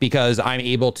care, because I'm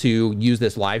able to use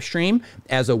this live stream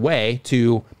as a way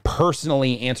to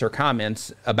personally answer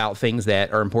comments about things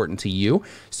that are important to you.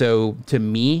 So to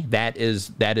me, that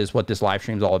is what this live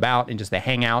stream is all about, and just the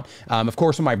hangout. Of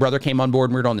course, when my brother came on board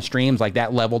and we were on the streams, like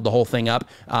that leveled the whole thing up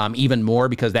even more,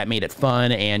 because that made it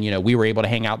fun, and you know, we were able to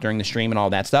hang out during the stream and all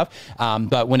that stuff.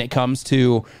 But when it comes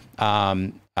to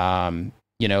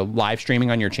you know, live streaming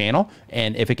on your channel.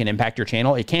 And if it can impact your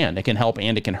channel, it can help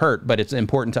and it can hurt, but it's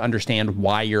important to understand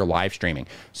why you're live streaming.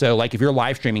 So like if you're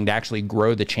live streaming to actually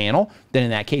grow the channel, then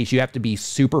in that case, you have to be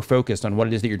super focused on what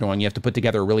it is that you're doing. You have to put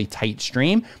together a really tight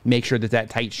stream, make sure that that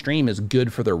tight stream is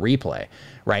good for the replay,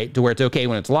 right? To where it's okay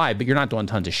when it's live, but you're not doing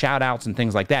tons of shout outs and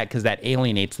things like that, because that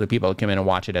alienates the people that come in and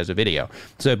watch it as a video.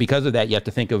 So because of that, you have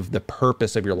to think of the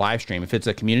purpose of your live stream. If it's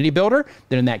a community builder,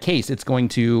 then in that case, it's going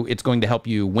to help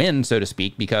you win, so to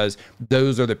speak, because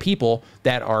those are the people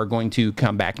that are going to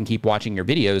come back and keep watching your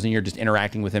videos, and you're just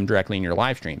interacting with them directly in your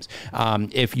live streams.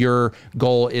 If your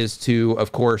goal is to,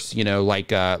 of course, you know, like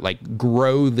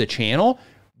grow the channel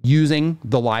using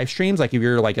the live streams, like if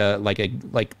you're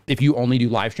like if you only do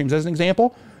live streams as an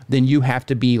example, then you have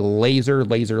to be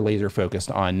laser focused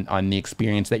on the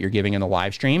experience that you're giving in the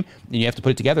live stream. And you have to put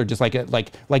it together just like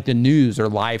the news or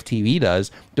live TV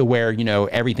does, to where, you know,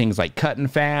 everything's like cut and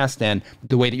fast, and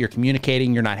the way that you're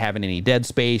communicating, you're not having any dead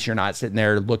space. You're not sitting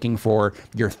there looking for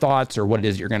your thoughts or what it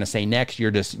is you're going to say next.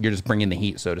 You're just bringing the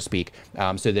heat, so to speak,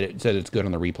 so that it's good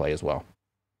on the replay as well.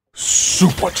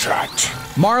 Super Chat.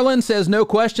 Marlon says, no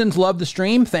questions. Love the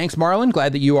stream. Thanks, Marlon.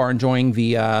 Glad that you are enjoying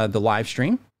the live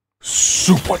stream.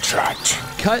 Super Chat.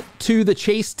 Cut to the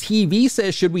Chase TV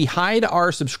says, should we hide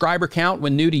our subscriber count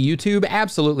when new to YouTube?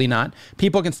 Absolutely not.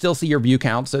 People can still see your view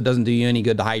count, so it doesn't do you any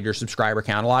good to hide your subscriber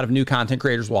count. A lot of new content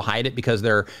creators will hide it because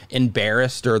they're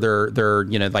embarrassed, or they're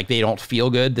you know, like they don't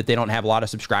feel good that they don't have a lot of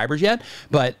subscribers yet.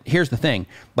 But here's the thing,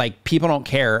 like, people don't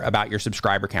care about your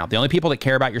subscriber count. The only people that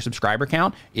care about your subscriber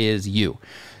count is you.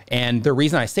 And the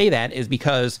reason I say that is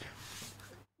because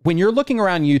when you're looking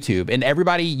around YouTube, and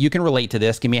everybody, you can relate to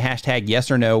this, give me a hashtag yes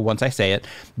or no once I say it.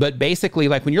 But basically,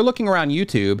 like when you're looking around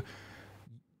YouTube,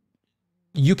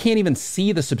 you can't even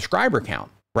see the subscriber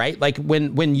count, right? Like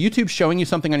when YouTube's showing you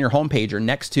something on your homepage or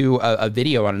next to a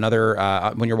video on another,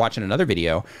 when you're watching another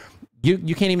video,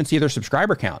 you can't even see their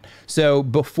subscriber count. So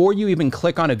before you even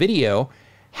click on a video,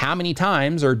 how many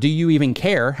times, or do you even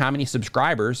care how many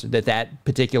subscribers that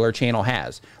particular channel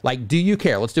has? Like, do you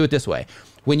care? Let's do it this way.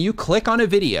 When you click on a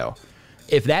video,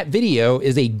 if that video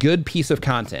is a good piece of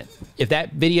content, if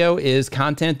that video is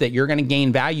content that you're going to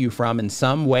gain value from in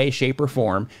some way, shape, or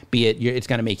form, be it it's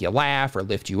going to make you laugh or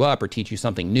lift you up or teach you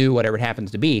something new, whatever it happens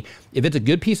to be, if it's a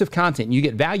good piece of content and you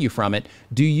get value from it,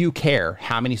 do you care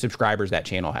how many subscribers that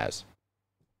channel has?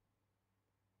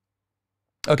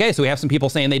 Okay, so we have some people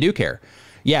saying they do care.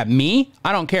 Yeah, me,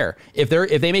 I don't care. If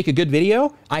they make a good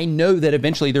video, I know that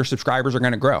eventually their subscribers are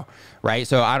going to grow, right?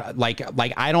 So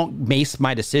I don't base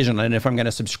my decision on if I'm going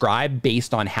to subscribe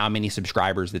based on how many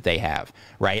subscribers that they have,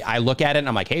 right? I look at it and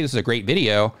I'm like, hey, this is a great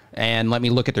video, and let me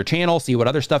look at their channel, see what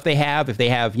other stuff they have. If they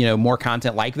have, you know, more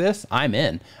content like this, I'm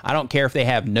in. I don't care if they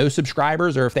have no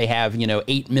subscribers or if they have, you know,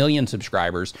 8 million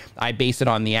subscribers. I base it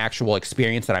on the actual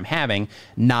experience that I'm having,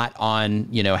 not on,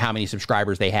 you know, how many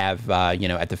subscribers they have, you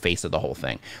know, at the face of the whole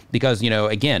thing. Because, you know,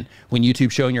 again, when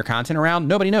YouTube's showing your content around,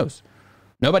 nobody knows.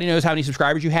 Nobody knows how many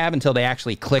subscribers you have until they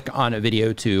actually click on a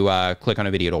video to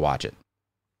watch it.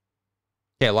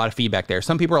 Okay, a lot of feedback there.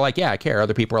 Some people are like, yeah, I care.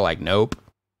 Other people are like, nope.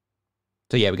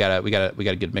 So yeah, we got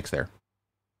a good mix there.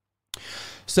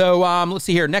 So let's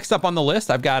see here. Next up on the list,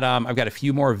 I've got a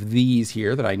few more of these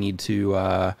here that I need to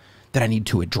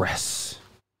address,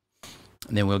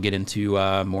 and then we'll get into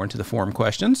more into the forum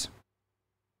questions.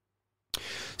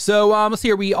 So let's see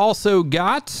here. We also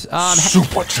got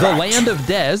The Land of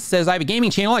Dez says, I have a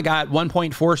gaming channel. I got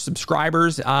 1.4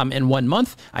 subscribers in 1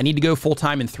 month. I need to go full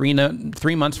time in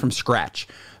 3 months from scratch.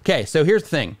 Okay, so here's the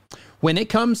thing. When it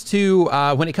comes to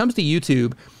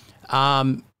YouTube,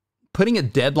 putting a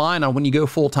deadline on when you go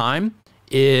full time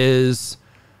is,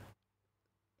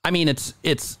 I mean,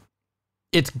 it's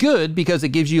good because it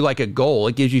gives you like a goal.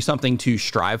 It gives you something to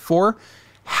strive for.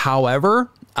 However,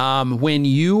 when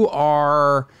you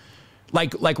are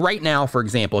like right now, for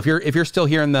example, if you're still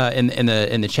here in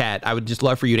the chat, I would just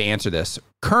love for you to answer this.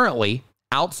 Currently,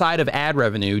 outside of ad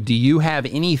revenue, do you have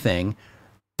anything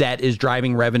that is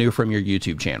driving revenue from your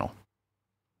YouTube channel?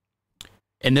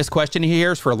 And this question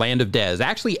here is for Land of Dez.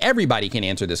 Actually, everybody can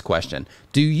answer this question.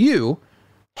 Do you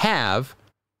have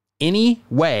any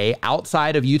way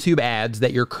outside of YouTube ads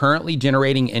that you're currently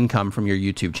generating income from your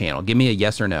YouTube channel? Give me a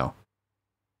yes or no.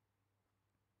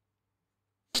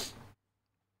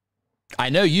 I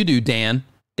know you do, Dan.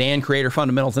 Dan, Creator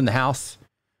Fundamentals in the house.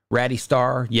 Ratty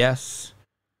Star, yes.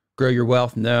 Grow Your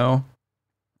Wealth, no.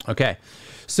 Okay.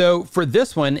 So for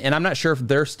this one, and I'm not sure if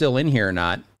they're still in here or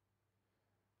not,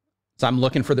 so I'm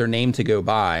looking for their name to go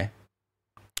by.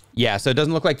 Yeah, so it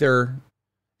doesn't look like they're,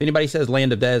 if anybody says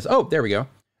Land of Dez, oh, there we go.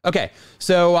 Okay,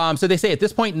 so so they say at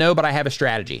this point, no, but I have a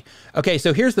strategy. Okay,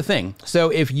 so here's the thing.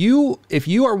 So if you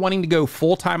are wanting to go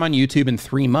full time on YouTube in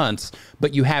 3 months,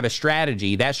 but you have a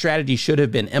strategy, that strategy should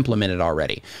have been implemented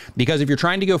already. Because if you're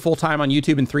trying to go full time on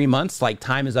YouTube in 3 months, like,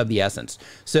 time is of the essence.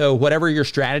 So whatever your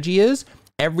strategy is,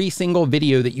 every single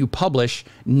video that you publish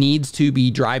needs to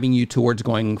be driving you towards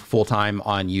going full time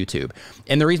on YouTube.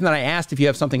 And the reason that I asked if you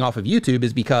have something off of YouTube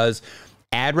is because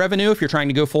ad revenue, if you're trying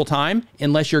to go full time,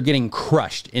 unless you're getting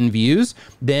crushed in views,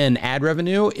 then ad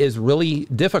revenue is really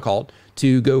difficult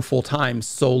to go full time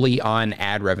solely on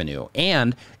ad revenue,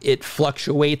 and it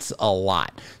fluctuates a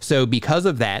lot. So because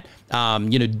of that,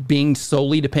 you know, being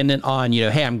solely dependent on, you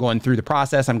know, hey, I'm going through the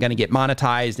process, I'm going to get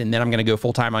monetized, and then I'm going to go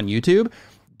full time on YouTube.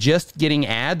 Just getting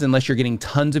ads, unless you're getting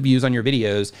tons of views on your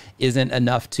videos, isn't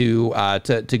enough to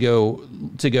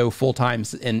go full time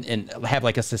and have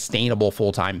like a sustainable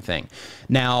full time thing.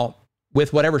 Now,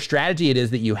 with whatever strategy it is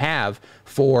that you have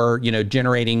for, you know,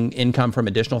 generating income from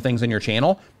additional things on your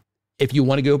channel, if you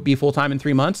want to go be full time in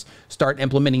 3 months, start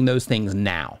implementing those things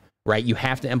now. Right? You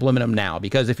have to implement them now,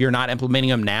 because if you're not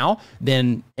implementing them now,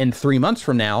 then in 3 months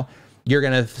from now, you're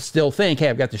going to still think, hey,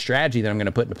 I've got the strategy that I'm going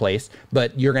to put into place,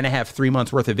 but you're going to have 3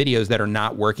 months worth of videos that are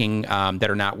not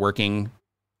working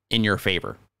in your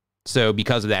favor. So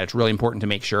because of that, it's really important to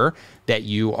make sure that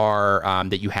you are,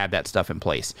 that you have that stuff in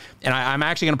place. And I'm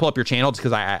actually going to pull up your channel just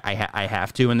because I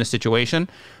have to in this situation.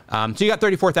 So you got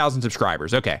 34,000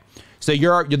 subscribers. Okay. So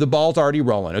the ball's already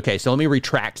rolling. Okay, so let me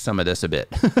retract some of this a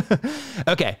bit.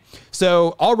 Okay,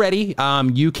 so already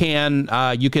you can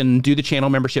do the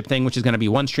channel membership thing, which is going to be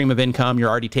one stream of income. You're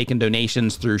already taking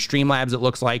donations through Streamlabs, it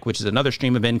looks like, which is another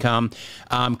stream of income.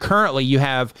 Currently, you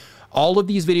have all of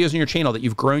these videos on your channel that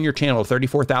you've grown your channel to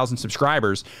 34,000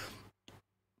 subscribers.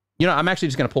 You know, I'm actually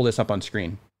just going to pull this up on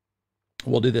screen.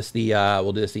 We'll do this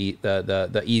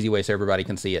the easy way so everybody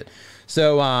can see it.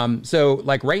 So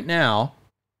like right now,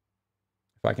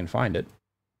 if I can find it.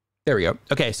 There we go.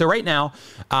 Okay, so right now,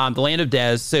 the Land of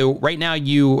Des. So right now,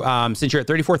 you since you're at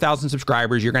 34,000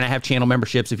 subscribers, you're going to have channel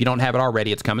memberships. If you don't have it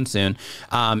already, it's coming soon.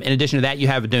 In addition to that, you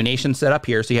have a donation set up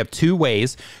here. So you have 2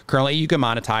 ways. Currently, you can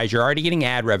monetize. You're already getting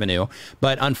ad revenue,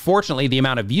 but unfortunately, the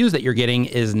amount of views that you're getting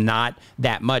is not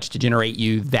that much to generate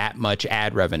you that much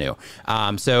ad revenue.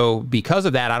 So because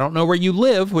of that, I don't know where you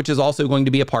live, which is also going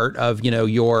to be a part of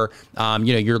your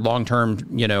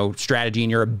long-term strategy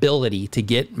and your ability to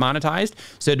get monetized.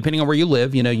 So depending on where you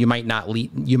live, you might not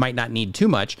need too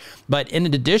much. But in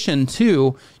addition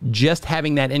to just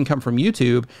having that income from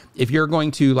YouTube, if you're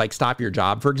going to like stop your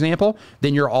job, for example,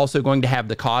 then you're also going to have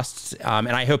the costs. And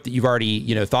I hope that you've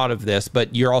already thought of this,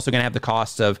 but you're also going to have the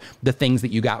costs of the things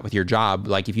that you got with your job.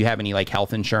 Like if you have any like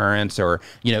health insurance or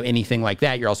anything like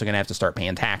that, you're also going to have to start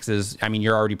paying taxes. I mean,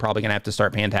 you're already probably going to have to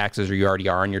start paying taxes, or you already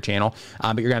are on your channel,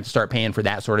 but you're going to have to start paying for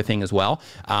that sort of thing as well,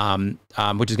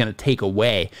 which is going to take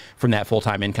away from that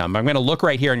full-time income. I'm going to look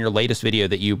right here on your latest video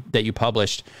that you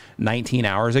published 19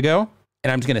 hours ago,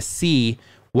 and I'm just going to see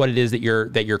what it is that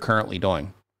you're currently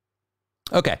doing.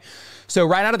 Okay. So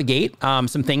right out of the gate, some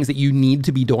things that you need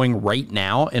to be doing right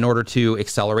now in order to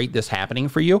accelerate this happening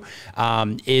for you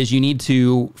is you need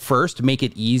to first make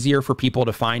it easier for people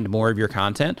to find more of your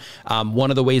content. One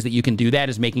of the ways that you can do that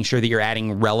is making sure that you're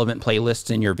adding relevant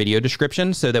playlists in your video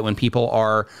description, so that when people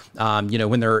are,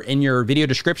 when they're in your video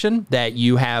description, that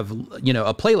you have,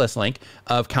 a playlist link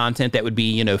of content that would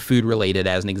be, food related,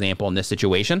 as an example in this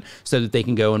situation, so that they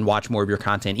can go and watch more of your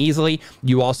content easily.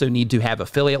 You also need to have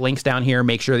affiliate links down here.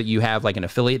 Make sure that you have like an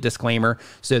affiliate disclaimer,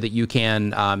 so that you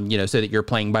can, so that you're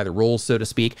playing by the rules, so to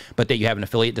speak, but that you have an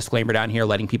affiliate disclaimer down here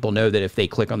letting people know that if they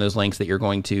click on those links that you're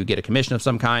going to get a commission of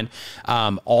some kind.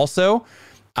 Also,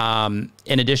 in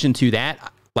addition to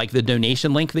that, like the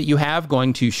donation link that you have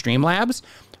going to Streamlabs,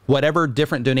 whatever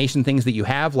different donation things that you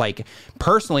have. Like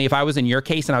personally, if I was in your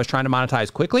case and I was trying to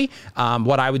monetize quickly,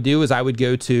 what I would do is I would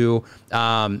go to,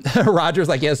 Roger's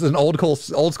like, yes, this is an old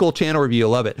school channel review.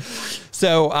 Love it.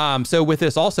 So with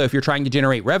this also, if you're trying to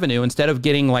generate revenue, instead of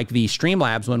getting like the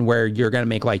Streamlabs one where you're going to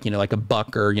make like, like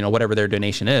 $1 or, whatever their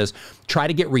donation is, try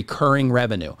to get recurring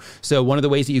revenue. So one of the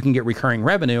ways that you can get recurring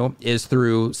revenue is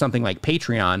through something like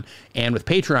Patreon. And with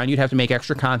Patreon, you'd have to make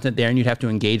extra content there and you'd have to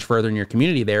engage further in your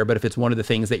community there. But if it's one of the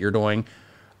things that you're doing,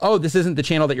 oh, this isn't the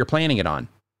channel that you're planning it on.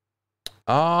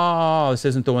 Oh, this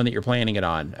isn't the one that you're planning it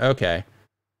on. Okay.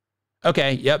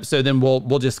 Okay. Yep. So then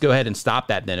we'll just go ahead and stop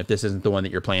that then, if this isn't the one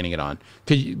that you're planning it on.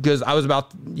 Because I was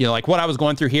about, like what I was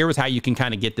going through here was how you can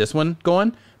kind of get this one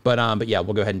going. But yeah,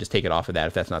 we'll go ahead and just take it off of that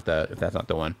if that's not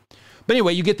the one. But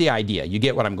anyway, you get the idea. You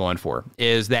get what I'm going for,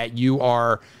 is that you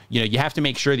are, you have to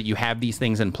make sure that you have these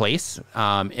things in place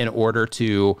in order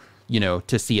to,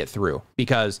 to see it through,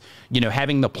 because,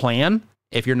 having the plan,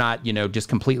 if you're not, just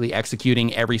completely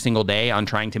executing every single day on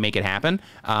trying to make it happen,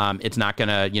 it's not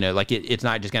gonna, it's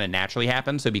not just gonna naturally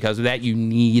happen. So because of that, you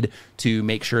need to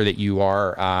make sure that you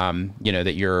are,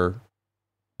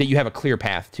 that you have a clear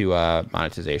path to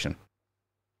monetization.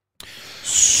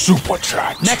 Super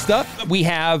chat. Next up, we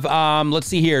have, let's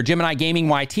see here. Gemini Gaming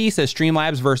YT says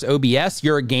Streamlabs versus OBS.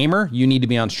 You're a gamer. You need to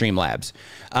be on Streamlabs.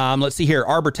 Let's see here.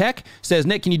 Arbor Tech says,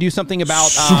 Nick, can you do something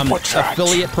about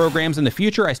affiliate programs in the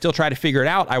future? I still try to figure it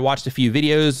out. I watched a few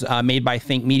videos made by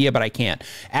Think Media, but I can't.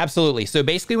 Absolutely. So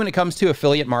basically, when it comes to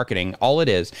affiliate marketing, all it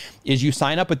is you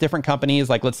sign up with different companies,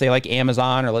 like let's say like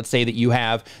Amazon, or let's say that you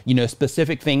have,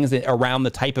 specific things around the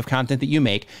type of content that you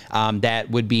make that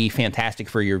would be fantastic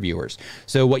for your viewers.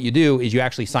 So what you do is you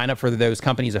actually sign up for those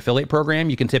companies' affiliate program.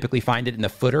 You can typically find it in the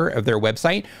footer of their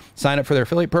website. Sign up for their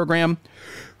affiliate program.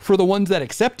 For the ones that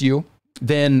accept you,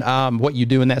 then what you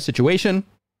do in that situation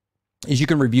is you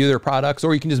can review their products,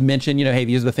 or you can just mention, hey,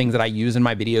 these are the things that I use in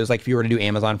my videos. Like if you were to do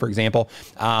Amazon, for example,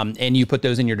 and you put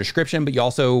those in your description, but you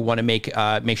also want to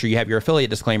make sure you have your affiliate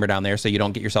disclaimer down there so you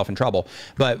don't get yourself in trouble.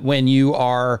 But when you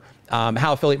are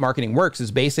how affiliate marketing works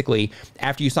is basically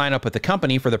after you sign up with the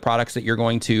company for the products that you're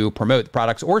going to promote, the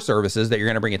products or services that you're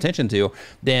going to bring attention to,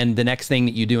 then the next thing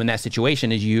that you do in that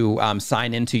situation is you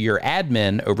sign into your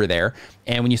admin over there.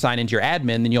 And when you sign into your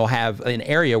admin, then you'll have an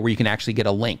area where you can actually get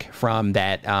a link from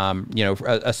that,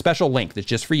 a special link that's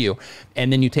just for you.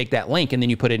 And then you take that link and then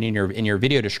you put it in your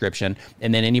video description.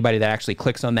 And then anybody that actually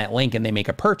clicks on that link and they make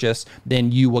a purchase,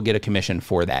 then you will get a commission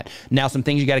for that. Now, some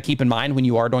things you got to keep in mind when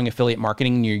you are doing affiliate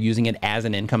marketing and you're using it as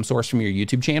an income source from your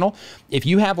YouTube channel. If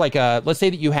you have let's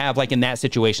say that you have in that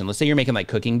situation, let's say you're making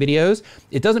cooking videos,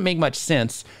 it doesn't make much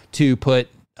sense to put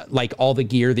all the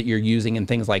gear that you're using and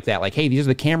things like that. Like, hey, these are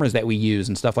the cameras that we use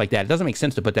and stuff like that. It doesn't make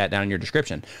sense to put that down in your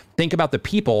description. Think about the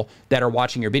people that are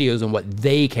watching your videos and what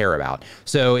they care about.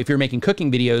 So if you're making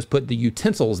cooking videos, put the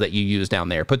utensils that you use down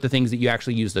there. Put the things that you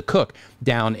actually use to cook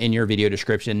down in your video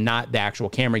description, not the actual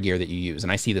camera gear that you use.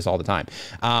 And I see this all the time.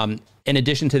 In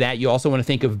addition to that, you also want to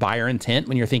think of buyer intent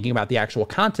when you're thinking about the actual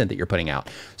content that you're putting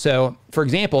out. So for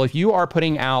example, if you are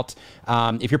putting out,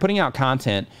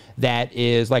 content that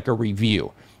is like a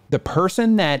review, the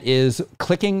person that is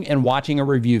clicking and watching a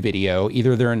review video,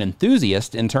 either they're an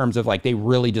enthusiast in terms of they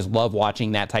really just love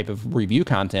watching that type of review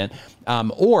content,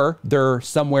 or they're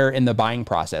somewhere in the buying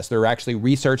process. They're actually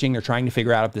researching, they're trying to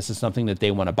figure out if this is something that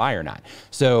they want to buy or not.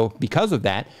 So because of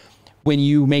that, when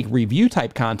you make review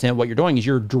type content, what you're doing is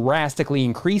you're drastically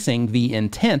increasing the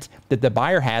intent that the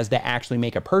buyer has to actually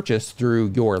make a purchase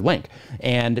through your link.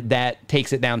 And that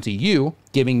takes it down to you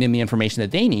giving them the information that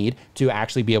they need to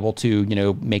actually be able to,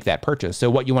 make that purchase.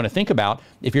 So what you want to think about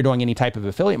if you're doing any type of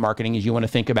affiliate marketing is you want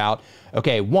to think about,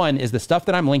 okay, one, is the stuff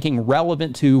that I'm linking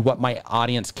relevant to what my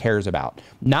audience cares about?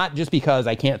 Not just because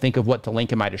I can't think of what to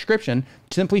link in my description.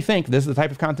 Simply think, this is the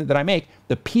type of content that I make.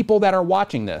 The people that are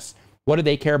watching this, what do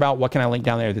they care about? What can I link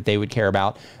down there that they would care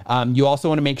about? You also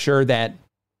want to make sure that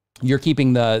you're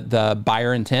keeping the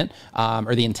buyer intent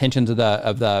or the intentions of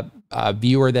the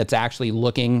viewer that's actually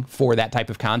looking for that type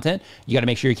of content. You got to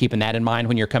make sure you're keeping that in mind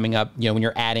when you're coming up, when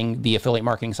you're adding the affiliate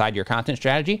marketing side to your content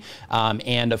strategy.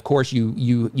 And of course,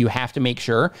 you have to make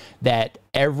sure that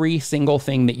every single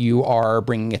thing that you are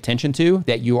bringing attention to,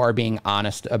 that you are being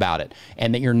honest about it,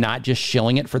 and that you're not just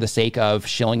shilling it for the sake of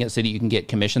shilling it so that you can get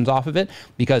commissions off of it.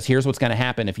 Because here's what's going to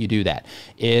happen if you do that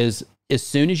is, as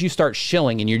soon as you start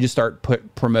shilling and you just start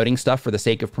promoting stuff for the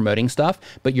sake of promoting stuff,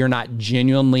 but you're not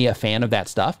genuinely a fan of that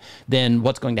stuff, then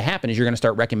what's going to happen is you're going to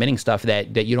start recommending stuff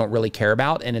that you don't really care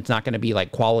about, and it's not going to be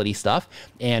quality stuff.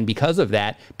 And because of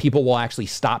that, people will actually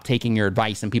stop taking your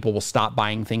advice and people will stop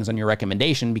buying things on your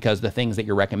recommendation because the things that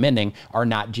you're recommending are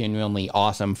not genuinely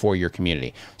awesome for your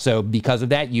community. So because of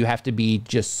that, you have to be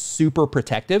just super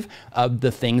protective of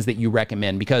the things that you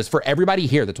recommend, because for everybody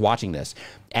here that's watching this,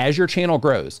 as your channel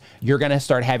grows, you're going to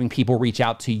start having people reach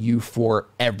out to you for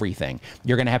everything.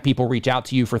 You're going to have people reach out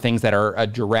to you for things that are a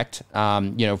direct,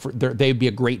 they'd be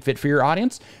a great fit for your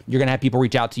audience. You're going to have people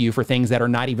reach out to you for things that are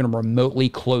not even remotely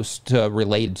close to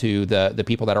related to the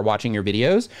people that are watching your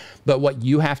videos. But what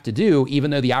you have to do, even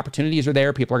though the opportunities are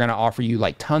there, people are going to offer you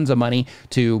tons of money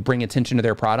to bring attention to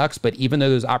their products. But even though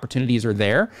those opportunities are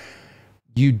there,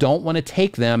 you don't want to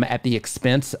take them at the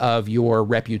expense of your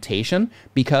reputation,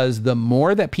 because the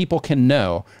more that people can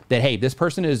know that, hey, this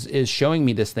person is showing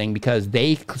me this thing because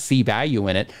they see value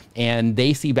in it, and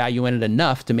they see value in it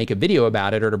enough to make a video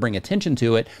about it or to bring attention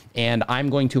to it, and I'm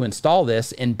going to install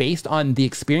this, and based on the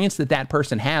experience that that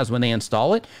person has when they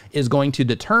install it is going to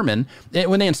determine,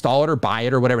 when they install it or buy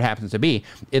it or whatever it happens to be,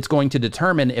 it's going to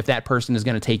determine if that person is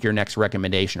going to take your next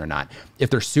recommendation or not. If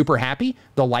they're super happy,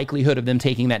 the likelihood of them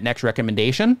taking that next recommendation,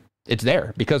 it's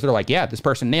there, because they're like, yeah, this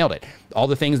person nailed it. All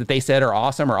the things that they said are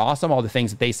awesome. All the things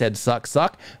that they said suck.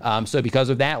 So because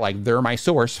of that, like, they're my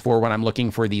source for when I'm looking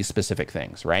for these specific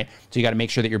things, right? So you got to make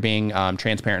sure that you're being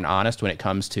transparent and honest when it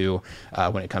comes to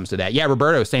that. Yeah,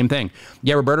 Roberto, same thing.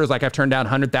 Yeah, Roberto's like, I've turned down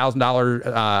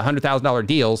 $100,000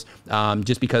 deals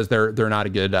just because they're not a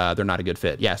good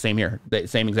fit. Yeah, same here.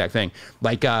 Same exact thing.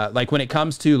 Like when it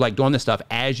comes to like doing this stuff,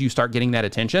 as you start getting that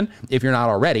attention, if you're not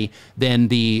already, then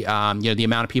the the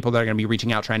amount of people that are going to be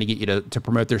reaching out trying to get you to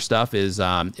promote their stuff is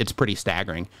it's pretty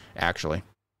staggering, actually.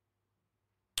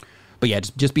 But yeah,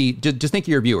 just think of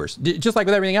your viewers, just like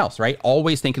with everything else, right?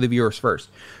 Always think of the viewers first.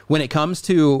 When it comes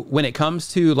to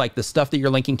like the stuff that you're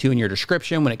linking to in your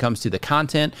description, when it comes to the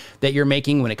content that you're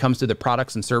making, when it comes to the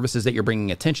products and services that you're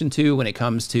bringing attention to, when it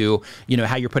comes to,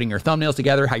 how you're putting your thumbnails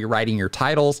together, how you're writing your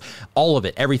titles, all of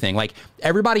it, everything. Like,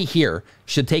 everybody here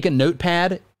should take a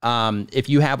notepad. If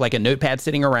you have like a notepad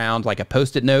sitting around, like a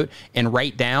Post-it note, and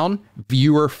write down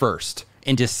viewer first,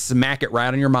 and just smack it right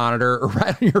on your monitor or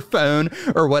right on your phone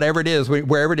or whatever it is,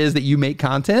 wherever it is that you make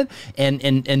content.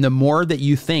 And the more that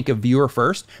you think of viewer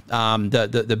first,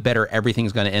 the better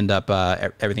everything's going to end up.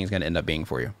 Everything's going to end up being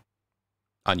for you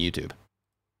on YouTube.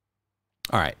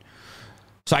 All right.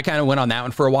 So I kind of went on that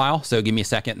one for a while. So give me a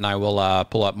second and I will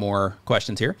pull up more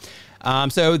questions here.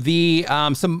 So the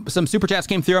some super chats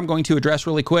came through. I'm going to address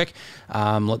really quick.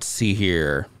 Let's see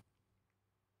here.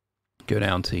 Go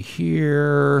down to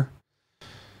here.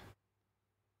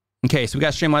 Okay, so we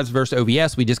got Streamlabs versus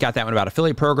OBS. We just got that one about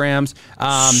affiliate programs.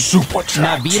 Super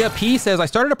chat. Navita P says, I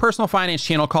started a personal finance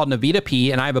channel called Navita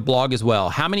P, and I have a blog as well.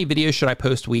 How many videos should I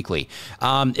post weekly?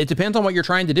 It depends on what you're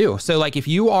trying to do. So like if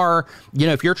you are,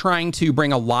 if you're trying to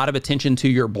bring a lot of attention to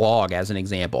your blog, as an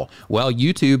example, well,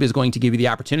 YouTube is going to give you the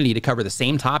opportunity to cover the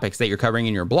same topics that you're covering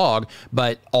in your blog,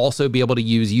 but also be able to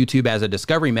use YouTube as a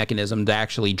discovery mechanism to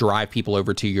actually drive people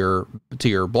over to your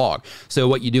blog. So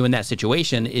what you do in that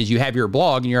situation is you have your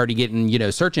blog and you're already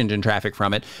getting, search engine traffic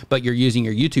from it, but you're using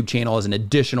your YouTube channel as an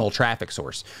additional traffic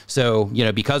source. So,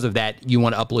 because of that, you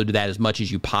want to upload to that as much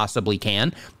as you possibly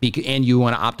can, and you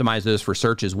want to optimize those for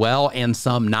search as well, and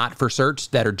some not for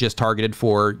search that are just targeted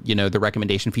for, the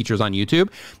recommendation features on YouTube.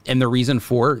 And the reason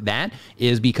for that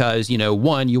is because,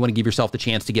 one, you want to give yourself the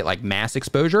chance to get like mass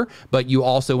exposure, but you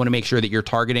also want to make sure that you're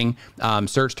targeting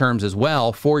search terms as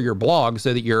well for your blog,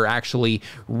 so that you're actually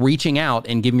reaching out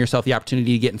and giving yourself the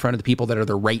opportunity to get in front of the people that are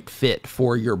the right fit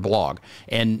for your blog,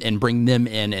 and bring them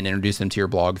in and introduce them to your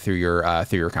blog through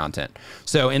your content.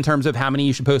 So in terms of how many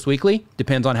you should post weekly,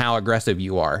 depends on how aggressive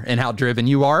you are and how driven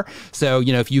you are. So,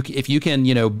 if you can,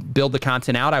 build the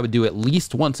content out, I would do at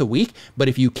least once a week, but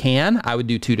if you can, I would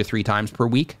do 2 to 3 times per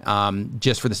week,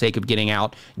 just for the sake of getting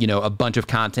out, a bunch of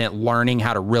content, learning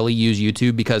how to really use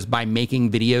YouTube, because by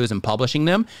making videos and publishing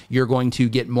them, you're going to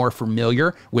get more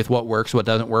familiar with what works, what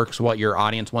doesn't work, what your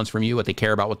audience wants from you, what they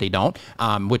care about, what they don't,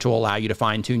 which will allow you to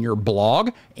fine tune your blog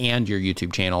and your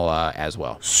YouTube channel as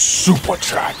well. Super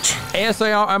chat.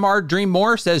 ASMR Dream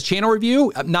More says, channel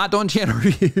review. I'm not doing channel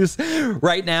reviews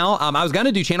right now. I was going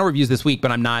to do channel reviews this week,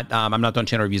 but I'm not doing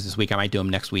channel reviews this week. I might do them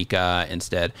next week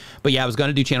instead. But yeah, I was going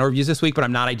to do channel reviews this week, but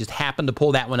I'm not. I just happened to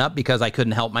pull that one up because I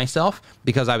couldn't help myself,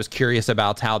 because I was curious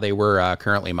about how they were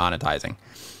currently monetizing.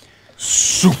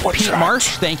 Super Pete chat.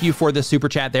 Marsh, thank you for the super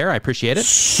chat there. I appreciate it.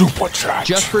 Super chat.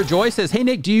 Just for Joy says, hey,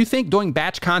 Nick, do you think doing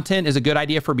batch content is a good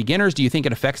idea for beginners? Do you think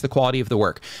it affects the quality of the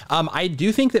work? I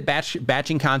do think that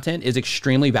batching content is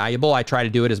extremely valuable. I try to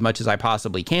do it as much as I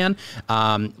possibly can.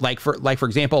 Like for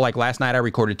example, like last night I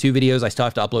recorded 2 videos. I still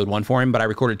have to upload one for him, but I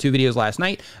recorded 2 videos last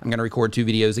night. I'm going to record 2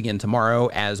 videos again tomorrow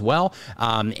as well.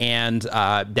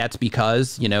 That's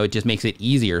because, it just makes it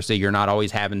easier. So you're not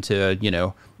always having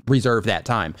to, reserve that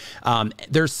time.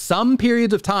 There's some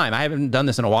periods of time, I haven't done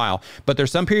this in a while, but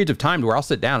there's some periods of time where I'll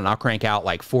sit down and I'll crank out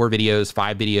like 4 videos,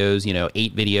 5 videos,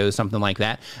 8 videos, something like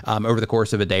that, over the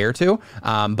course of a day or 2.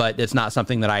 But it's not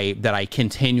something that I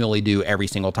continually do every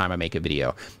single time I make a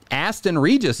video. Aston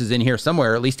Regis is in here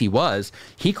somewhere, at least he was.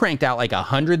 He cranked out like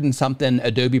 100 and something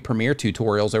Adobe Premiere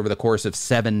tutorials over the course of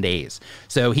 7 days.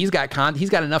 So he's got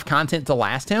enough content to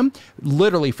last him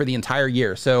literally for the entire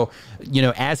year. So,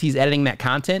 as he's editing that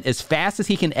content, content as fast as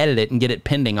he can edit it and get it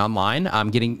pending online,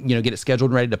 get it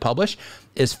scheduled and ready to publish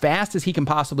as fast as he can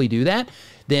possibly do that,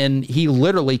 then he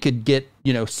literally could get,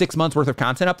 6 months worth of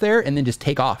content up there and then just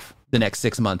take off the next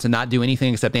 6 months and not do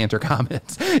anything except answer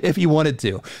comments if you wanted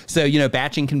to. So,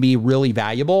 batching can be really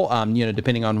valuable,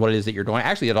 depending on what it is that you're doing.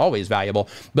 Actually, it's always valuable.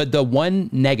 But the one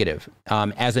negative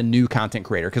as a new content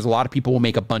creator, because a lot of people will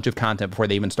make a bunch of content before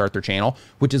they even start their channel,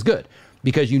 which is good,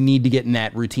 because you need to get in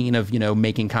that routine of,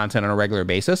 making content on a regular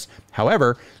basis.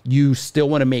 However, you still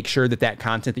want to make sure that that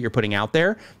content that you're putting out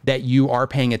there, that you are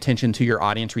paying attention to your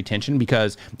audience retention,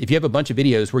 because if you have a bunch of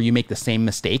videos where you make the same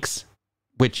mistakes,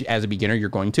 which as a beginner, you're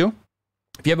going to,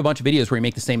 if you have a bunch of videos where you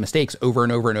make the same mistakes over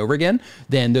and over and over again,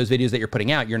 then those videos that you're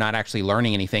putting out, you're not actually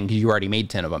learning anything because you already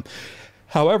made 10 of them.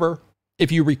 However,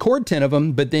 if you record 10 of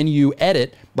them, but then you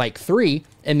edit like 3,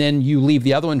 and then you leave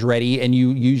the other ones ready and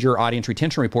you use your audience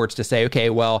retention reports to say,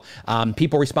 okay, well,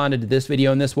 people responded to this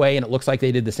video in this way, and it looks like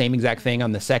they did the same exact thing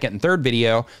on the second and third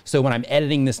video. So when I'm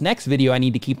editing this next video, I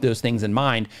need to keep those things in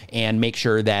mind and make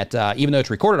sure that even though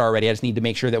it's recorded already, I just need to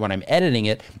make sure that when I'm editing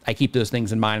it, I keep those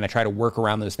things in mind and I try to work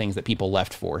around those things that people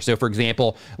left for. So for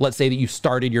example, let's say that you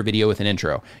started your video with an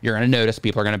intro. You're going to notice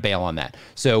people are going to bail on that.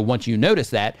 So once you notice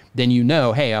that, then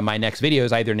hey, on my next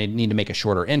videos, I either need to make a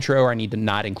shorter intro, or I need to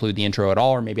not include the intro at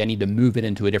all, or maybe I need to move it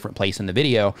into a different place in the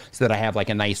video so that I have like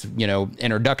a nice,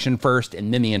 introduction first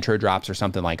and then the intro drops or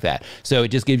something like that. So it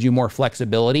just gives you more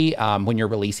flexibility when you're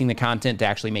releasing the content to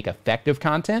actually make effective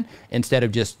content instead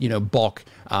of just, bulk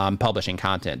publishing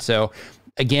content. So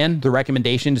again, the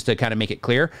recommendation, just to kind of make it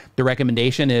clear, the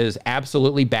recommendation is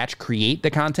absolutely batch create the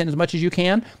content as much as you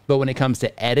can. But when it comes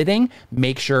to editing,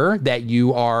 make sure that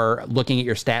you are looking at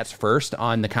your stats first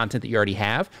on the content that you already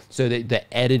have, so that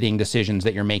the editing decisions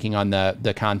that you're making on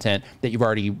the content that you've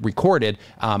already recorded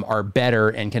are better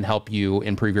and can help you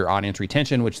improve your audience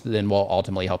retention, which then will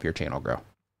ultimately help your channel grow.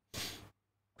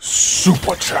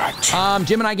 Super chat.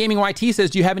 Gemini Gaming YT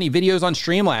says, do you have any videos on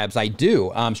Streamlabs? I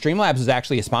do. Streamlabs is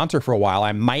actually a sponsor for a while.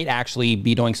 I might actually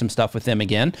be doing some stuff with them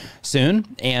again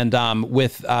soon. And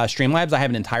with Streamlabs, I have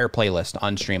an entire playlist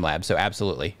on Streamlabs. So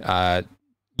absolutely.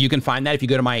 You can find that if you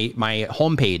go to my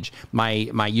homepage, my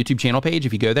YouTube channel page.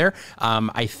 If you go there,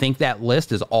 I think that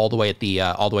list is all the way at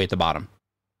the bottom.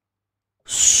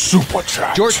 Super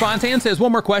chat. George Fontan says,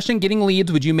 one more question. Getting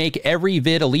leads, would you make every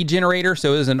vid a lead generator?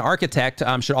 So as an architect,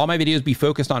 should all my videos be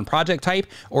focused on project type,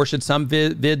 or should some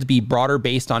vids be broader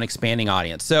based on expanding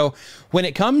audience? So when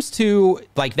it comes to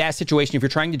like that situation, if you're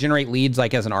trying to generate leads,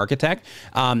 like as an architect,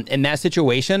 in that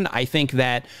situation, I think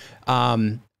that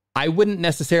I wouldn't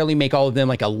necessarily make all of them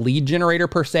like a lead generator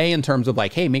per se, in terms of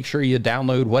like, hey, make sure you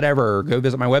download whatever, or go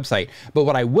visit my website. But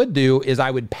what I would do is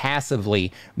I would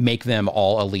passively make them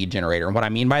all a lead generator. And what I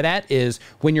mean by that is,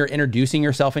 when you're introducing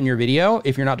yourself in your video,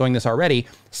 if you're not doing this already,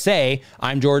 say,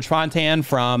 I'm George Fontan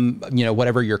from,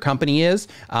 whatever your company is,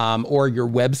 or your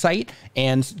website,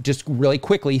 and just really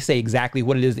quickly say exactly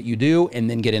what it is that you do, and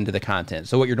then get into the content.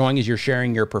 So what you're doing is you're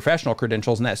sharing your professional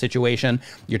credentials in that situation.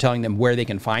 You're telling them where they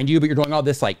can find you, but you're doing all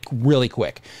this like really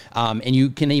quick. And you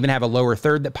can even have a lower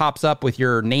third that pops up with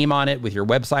your name on it, with your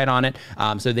website on it,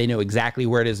 so they know exactly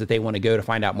where it is that they want to go to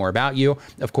find out more about you.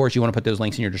 Of course, you want to put those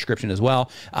links in your description as well.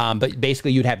 But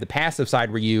basically, you'd have the passive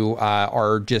side where you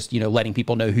are just, letting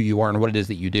people know who you are and what it is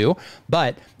that you do.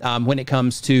 But when it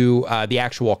comes to the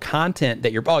actual content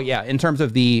that you're, in terms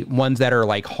of the ones that are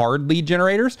like hard lead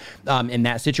generators, in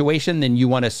that situation, then you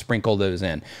want to sprinkle those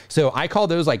in. So I call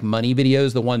those like money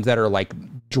videos, the ones that are like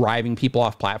driving people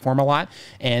off platform a lot.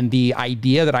 And the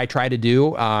idea that I try to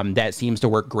do that seems to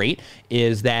work great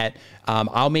is that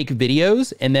I'll make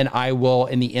videos, and then I will,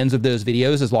 in the ends of those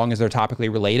videos, as long as they're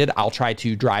topically related, I'll try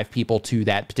to drive people to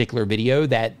that particular video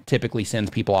that typically sends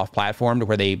people off platform to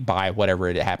where they buy whatever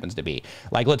it happens to be.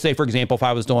 Like, let's say, for example, if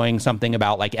I was doing something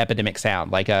about like Epidemic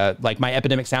Sound, like my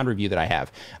Epidemic Sound review that I have,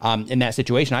 in that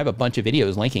situation, I have a bunch of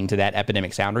videos linking to that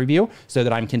Epidemic Sound review, so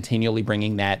that I'm continually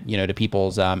bringing that, to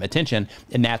people's attention.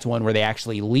 And that's one where they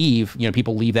actually leave,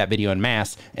 people leave that video en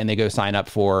masse and they go sign up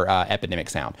for Epidemic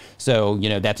Sound. So,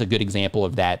 that's a good example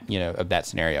of that, of that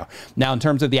scenario. Now, in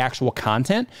terms of the actual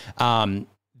content, I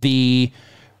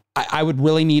would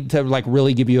really need to like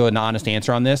really give you an honest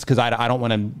answer on this, because I don't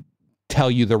want to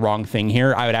tell you the wrong thing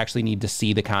here. I would actually need to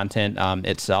see the content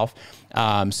itself.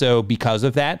 So because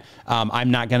of that,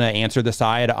 I'm not going to answer the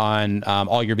side on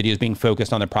all your videos being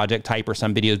focused on the project type, or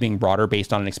some videos being broader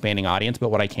based on an expanding audience. But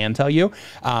what I can tell you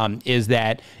is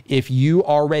that if you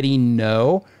already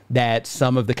know that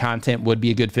some of the content would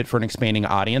be a good fit for an expanding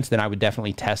audience, then I would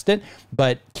definitely test it.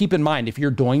 But keep in mind, if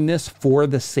you're doing this for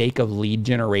the sake of lead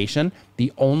generation,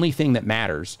 the only thing that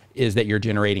matters is that you're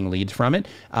generating leads from it.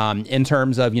 In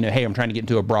terms of, you know, hey, I'm trying to get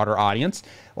into a broader audience.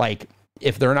 Like,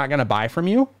 if they're not going to buy from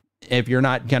you, if you're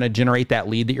not going to generate that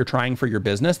lead that you're trying for your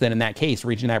business, then in that case,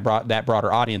 reaching that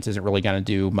broader audience isn't really going to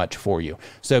do much for you.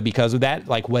 So because of that,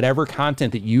 like, whatever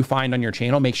content that you find on your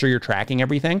channel, make sure you're tracking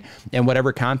everything. And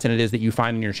whatever content it is that you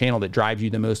find on your channel that drives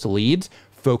you the most leads,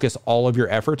 focus all of your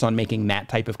efforts on making that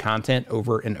type of content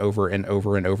over and over and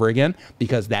over and over again,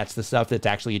 because that's the stuff that's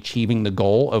actually achieving the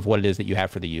goal of what it is that you have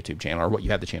for the YouTube channel, or what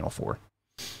you have the channel for.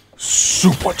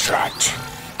 Super Chat.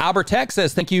 Albert Tech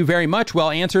says, thank you very much. Well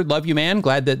answered. Love you, man.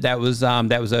 Glad that was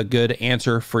a good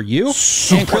answer for you.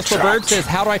 And Crystal Bird says,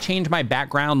 how do I change my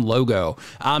background logo?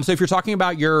 So if you're talking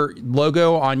about your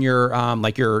logo on your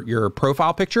like your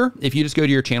profile picture, if you just go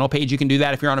to your channel page, you can do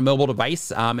that. If you're on a mobile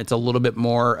device, it's a little bit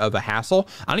more of a hassle.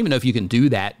 I don't even know if you can do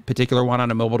that particular one on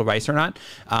a mobile device or not.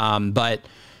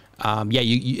 Yeah,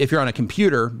 if you're on a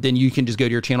computer, then you can just go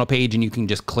to your channel page and you can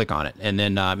just click on it, and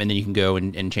then you can go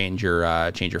and change your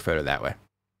photo that way.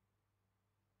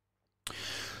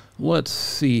 Let's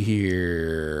see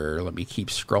here. Let me keep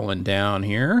scrolling down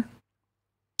here.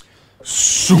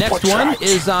 Next one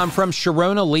is from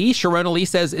Sharona Lee. Sharona Lee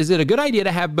says, is it a good idea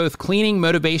to have both cleaning,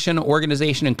 motivation,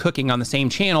 organization, and cooking on the same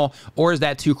channel, or is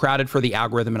that too crowded for the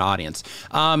algorithm and audience?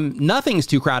 Nothing's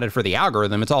too crowded for the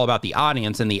algorithm. It's all about the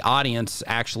audience, and the audience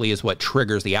actually is what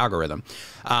triggers the algorithm.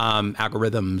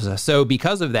 Algorithms. So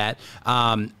because of that,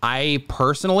 I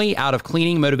personally, out of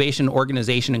cleaning, motivation,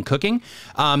 organization, and cooking,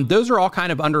 those are all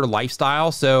kind of under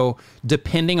lifestyle. So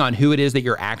depending on who it is that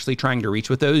you're actually trying to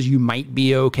reach with those, you might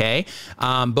be okay.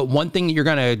 But one thing that you're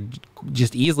going to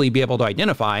just easily be able to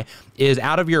identify is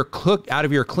out of your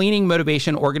cleaning,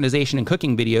 motivation, organization, and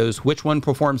cooking videos, which one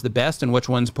performs the best and which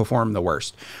ones perform the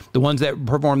worst. The ones that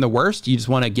perform the worst, you just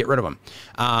want to get rid of them.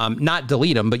 Not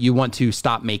delete them, but you want to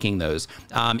stop making those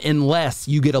unless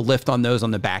you get a lift on those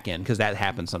on the back end, because that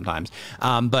happens sometimes.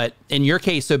 But in your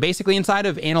case, so basically inside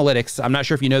of analytics, I'm not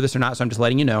sure if you know this or not, so I'm just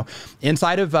letting you know,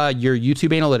 inside of your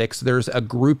YouTube analytics, there's a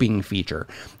grouping feature,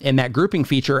 and that grouping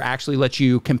feature actually lets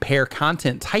you compare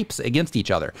content types against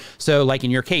each other. So like in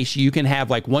your case, you can have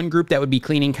like one group that would be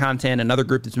cleaning content, another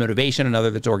group that's motivation, another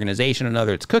that's organization,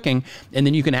 another that's cooking, and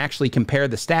then you can actually compare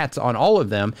the stats on all of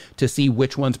them to see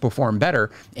which ones perform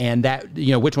better, and that,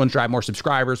 you know, which ones drive more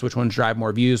subscribers, which ones drive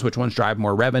more views, which ones drive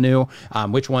more revenue,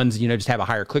 which ones, you know, just have a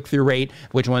higher click-through rate,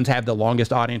 which ones have the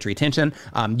longest audience retention.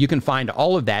 You can find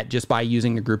all of that just by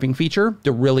using the grouping feature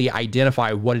to really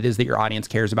identify what it is that your audience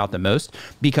cares about the most,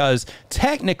 because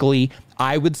technically,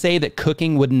 I would say that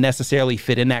cooking wouldn't necessarily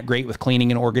fit in that great with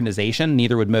cleaning and organization,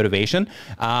 neither would motivation.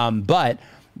 But,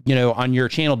 you know, on your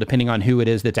channel, depending on who it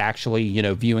is that's actually, you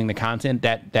know, viewing the content,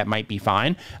 that might be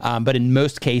fine. But in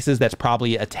most cases, that's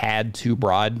probably a tad too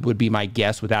broad, would be my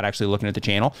guess, without actually looking at the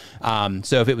channel.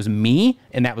 So if it was me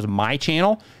and that was my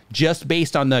channel, just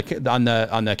based on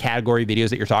the category videos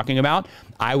that you're talking about,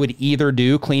 I would either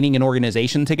do cleaning and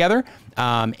organization together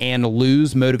and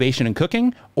lose motivation and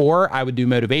cooking, or I would do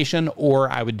motivation, or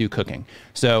I would do cooking.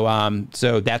 So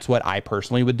so that's what I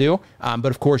personally would do. But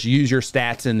of course, use your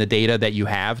stats and the data that you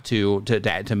have to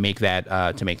make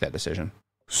that decision.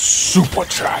 Super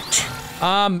Chat.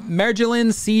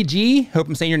 Mergelin CG, hope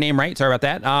I'm saying your name right. Sorry about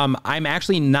that. I'm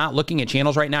actually not looking at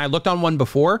channels right now. I looked on one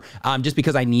before, just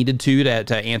because I needed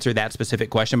to answer that specific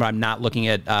question, but I'm not looking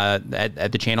at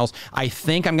the channels. I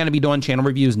think I'm going to be doing channel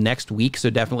reviews next week, so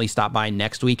definitely stop by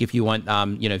next week if you want,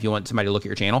 you know, if you want somebody to look at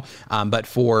your channel. But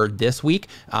for this week,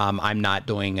 I'm not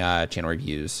doing channel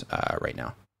reviews right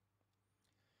now.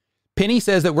 Penny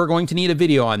says that we're going to need a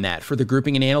video on that for the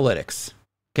grouping and analytics.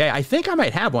 Okay, I think I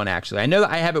might have one, actually. I know that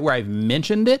I have it where I've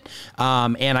mentioned it,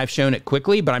 and I've shown it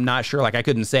quickly, but I'm not sure. Like, I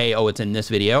couldn't say, oh, it's in this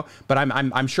video, but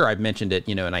I'm sure I've mentioned it,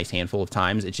 you know, a nice handful of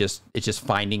times. It's just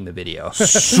finding the video.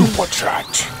 Super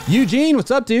Chat. Eugene, what's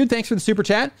up, dude? Thanks for the super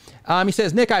chat. He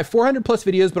says, Nick, I have 400 plus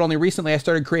videos, but only recently I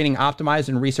started creating optimized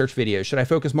and research videos. Should I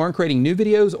focus more on creating new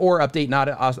videos or update, not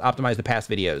optimize the past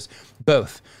videos?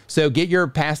 Both. So get your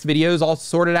past videos all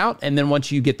sorted out, and then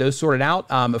once you get those sorted out,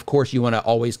 of course, you want to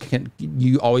always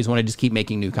want to just keep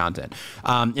making new content.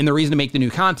 And the reason to make the new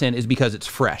content is because it's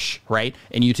fresh, right?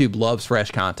 And YouTube loves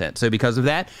fresh content. So because of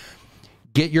that,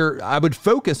 I would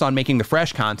focus on making the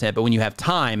fresh content, but when you have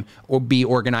time, or be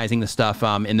organizing the stuff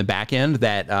in the back end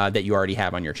that you already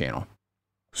have on your channel.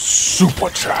 Super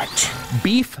chat.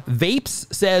 Beef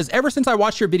Vapes says, ever since I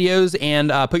watched your videos and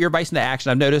put your advice into action,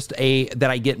 I've noticed that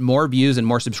I get more views and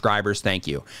more subscribers. Thank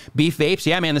you. Beef Vapes.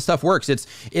 Yeah, man, this stuff works.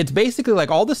 It's basically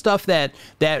like all the stuff that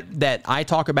I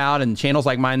talk about and channels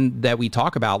like mine that we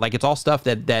talk about. Like it's all stuff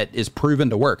that is proven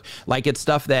to work. Like it's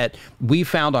stuff that we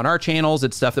found on our channels.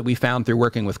 It's stuff that we found through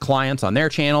working with clients on their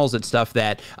channels. It's stuff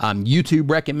that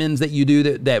YouTube recommends that you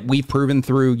do that we've proven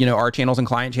through, you know, our channels and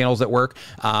client channels that work,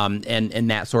 and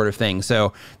that sort of thing.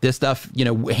 So this stuff, you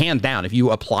know, hands down, if you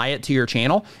apply it to your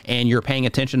channel and you're paying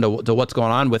attention to what's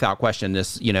going on, without question,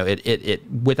 this, you know, it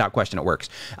without question, it works.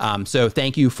 So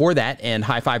thank you for that, and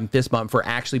high five and fist bump for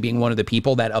actually being one of the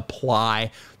people that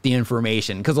apply the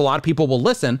information, because a lot of people will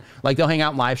listen, like they'll hang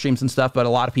out in live streams and stuff, but a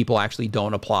lot of people actually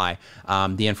don't apply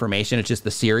the information. It's just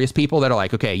the serious people that are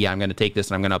like, okay, yeah, I'm going to take this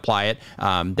and I'm going to apply it,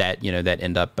 that, you know, that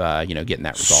end up, you know, getting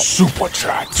that result. Super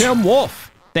chat. Tim Wolf,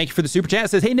 thank you for the super chat. It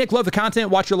says, hey, Nick, love the content.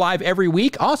 Watch your live every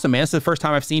week. Awesome, man. It's the first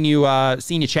time I've seen you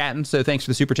chatting. So thanks for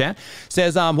the super chat.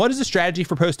 Says, what is the strategy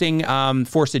for posting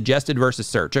for suggested versus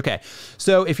search? Okay.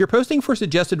 So if you're posting for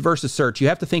suggested versus search, you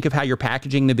have to think of how you're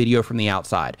packaging the video from the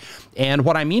outside. And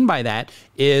what I mean by that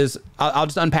is, I'll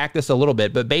just unpack this a little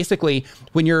bit, but basically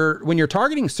when you're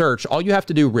targeting search, all you have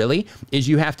to do really is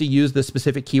you have to use the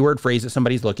specific keyword phrase that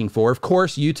somebody's looking for. Of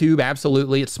course, YouTube,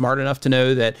 absolutely. It's smart enough to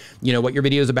know that, you know, what your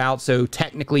video is about. So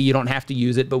technically you don't have to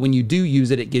use it, but when you do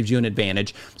use it, it gives you an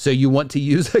advantage. So you want to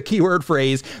use a keyword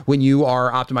phrase when you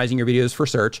are optimizing your videos for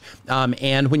search.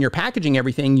 And when you're packaging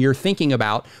everything, you're thinking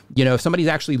about, you know, if somebody's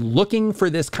actually looking for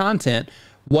this content,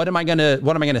 what am I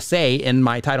gonna say in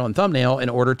my title and thumbnail in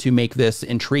order to make this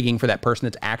intriguing for that person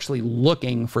that's actually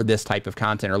looking for this type of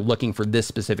content or looking for this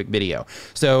specific video?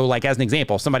 So like, as an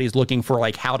example, if somebody's looking for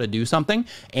like how to do something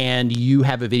and you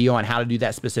have a video on how to do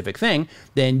that specific thing,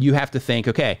 then you have to think,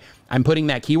 okay, I'm putting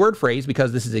that keyword phrase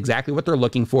because this is exactly what they're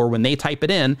looking for. When they type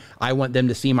it in, I want them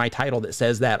to see my title that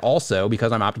says that also,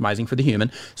 because I'm optimizing for the human.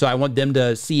 So I want them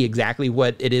to see exactly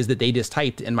what it is that they just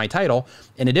typed in my title.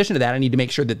 In addition to that, I need to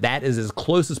make sure that that is as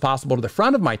close as possible to the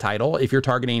front of my title if you're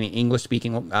targeting an English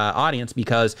speaking audience,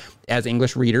 because as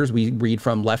English readers, we read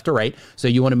from left to right. So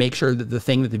you want to make sure that the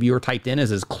thing that the viewer typed in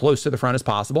is as close to the front as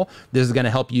possible. This is going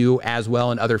to help you as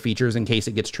well in other features in case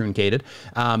it gets truncated.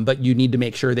 But you need to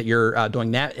make sure that you're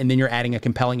doing that, and then you're adding a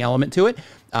compelling element to it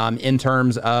in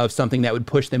terms of something that would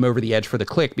push them over the edge for the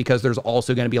click, because there's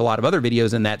also going to be a lot of other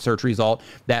videos in that search result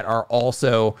that are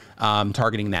also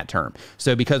targeting that term.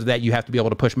 So because of that, you have to be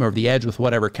able to push them over the edge with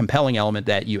whatever compelling element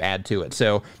that you add to it.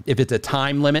 So if it's a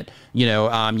time limit,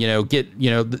 get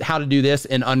how to do this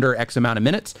in under X amount of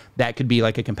minutes, that could be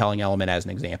like a compelling element as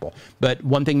an example. But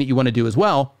one thing that you want to do as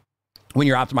well when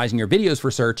you're optimizing your videos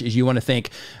for search is you want to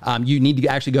think, you need to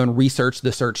actually go and research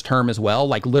the search term as well,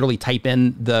 like literally type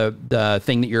in the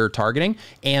thing that you're targeting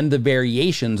and the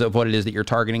variations of what it is that you're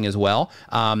targeting as well.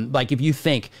 Like if you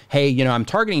think, hey, you know, I'm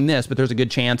targeting this, but there's a good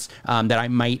chance that I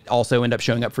might also end up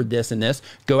showing up for this and this,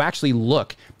 go actually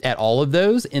look at all of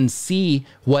those and see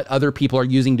what other people are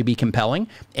using to be compelling.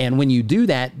 And when you do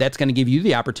that, that's going to give you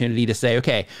the opportunity to say,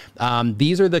 okay,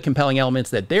 these are the compelling elements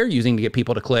that they're using to get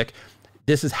people to click.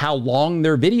 This is how long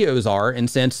their videos are. And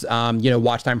since,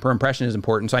 watch time per impression is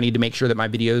important, so I need to make sure that my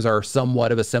videos are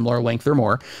somewhat of a similar length or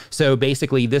more. So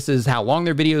basically, this is how long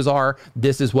their videos are.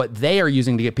 This is what they are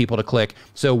using to get people to click.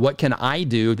 So what can I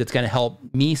do that's going to help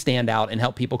me stand out and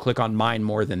help people click on mine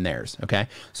more than theirs? Okay.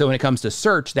 So when it comes to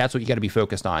search, that's what you got to be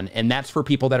focused on. And that's for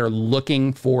people that are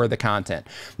looking for the content.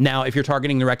 Now, if you're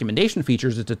targeting the recommendation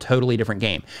features, it's a totally different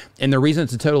game. And the reason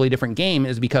it's a totally different game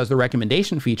is because the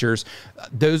recommendation features,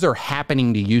 those are happening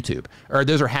to YouTube, or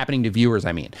those are happening to viewers,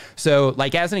 I mean. So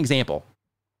like, as an example,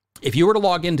 if you were to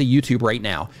log into YouTube right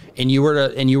now and you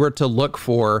were to look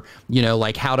for,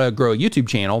 like how to grow a YouTube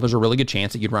channel, there's a really good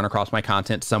chance that you'd run across my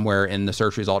content somewhere in the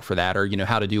search result for that, or,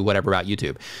 how to do whatever about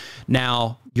YouTube.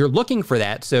 Now, you're looking for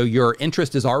that, so your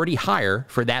interest is already higher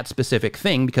for that specific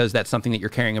thing because that's something that you're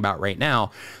caring about right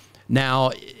now.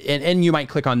 Now, and you might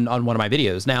click on one of my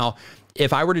videos. Now,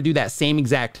 if I were to do that same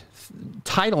exact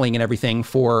titling and everything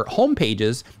for home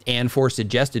pages and for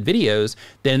suggested videos,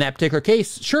 then in that particular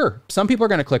case, sure, some people are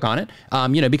going to click on it,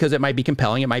 because it might be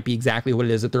compelling. It might be exactly what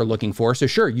it is that they're looking for. So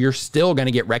sure, you're still going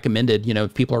to get recommended.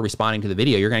 If people are responding to the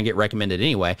video, you're going to get recommended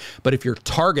anyway. But if you're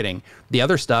targeting the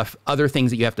other stuff, other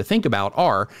things that you have to think about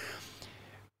are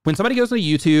when somebody goes to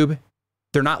YouTube,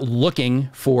 they're not looking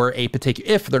for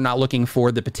if they're not looking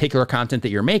for the particular content that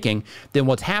you're making, then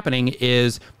what's happening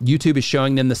is YouTube is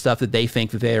showing them the stuff that they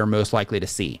think that they are most likely to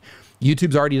see.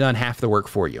 YouTube's already done half the work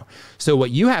for you. So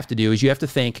what you have to do is you have to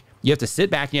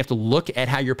sit back and you have to look at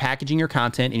how you're packaging your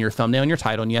content in your thumbnail and your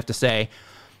title, and you have to say,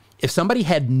 if somebody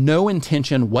had no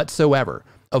intention whatsoever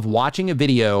of watching a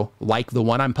video like the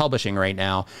one I'm publishing right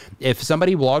now, if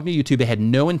somebody logged to YouTube, they had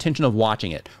no intention of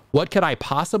watching it, what could I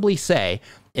possibly say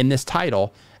in this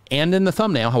title and in the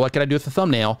thumbnail? What could I do with the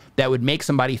thumbnail that would make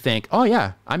somebody think, oh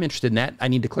yeah, I'm interested in that, I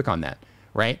need to click on that,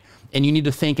 right? And you need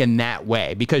to think in that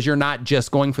way, because you're not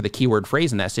just going for the keyword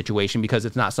phrase in that situation, because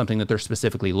it's not something that they're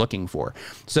specifically looking for.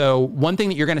 So one thing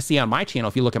that you're going to see on my channel,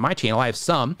 if you look at my channel, I have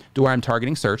some to where I'm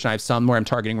targeting search, and I have some where I'm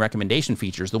targeting recommendation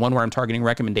features. The one where I'm targeting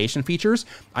recommendation features,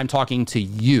 I'm talking to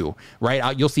you,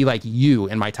 right? You'll see like you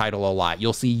in my title a lot.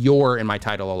 You'll see your in my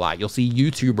title a lot. You'll see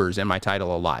YouTubers in my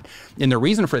title a lot. And the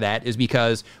reason for that is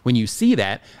because when you see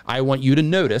that, I want you to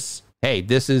notice, hey,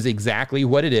 this is exactly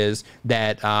what it is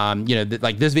that, you know,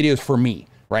 like this video is for me,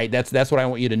 right? That's what I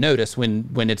want you to notice when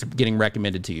it's getting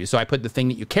recommended to you. So I put the thing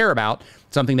that you care about,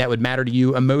 something that would matter to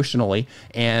you emotionally,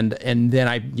 and then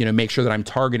I, you know, make sure that I'm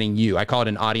targeting you. I call it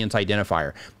an audience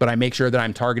identifier, but I make sure that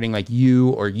I'm targeting like you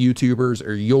or YouTubers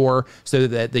or so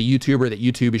that the YouTuber that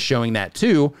YouTube is showing that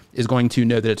to is going to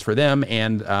know that it's for them,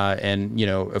 and you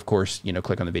know, of course, you know,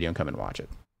 click on the video and come and watch it.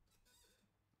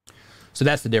 So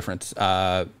that's the difference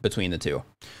between the two.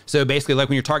 So basically, like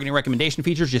when you're targeting recommendation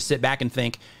features, just sit back and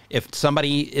think, if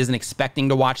somebody isn't expecting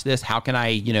to watch this, how can I,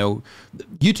 you know,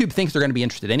 YouTube thinks they're going to be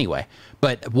interested anyway,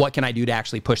 but what can I do to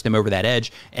actually push them over that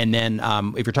edge? And then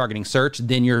if you're targeting search,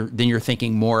 then you're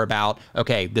thinking more about,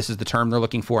 okay, this is the term they're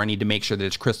looking for. I need to make sure that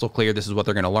it's crystal clear. This is what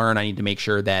they're going to learn. I need to make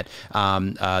sure that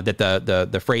that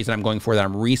the phrase that I'm going for, that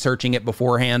I'm researching it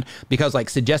beforehand, because like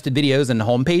suggested videos and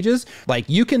home pages, like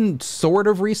you can sort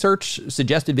of research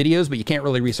suggested videos, but you can't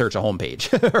really research a home page,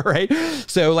 right?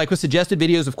 So like with suggested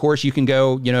videos, of course, you can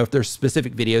go, you know, if there's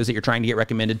specific videos that you're trying to get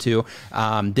recommended to,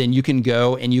 then you can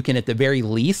go and you can, at the very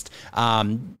least,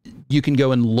 you can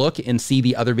go and look and see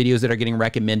the other videos that are getting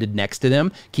recommended next to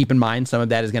them. Keep in mind, some of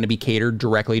that is going to be catered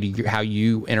directly to how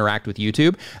you interact with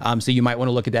YouTube. So you might want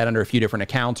to look at that under a few different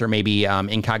accounts, or maybe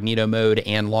incognito mode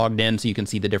and logged in, so you can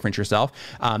see the difference yourself.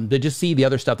 But just see the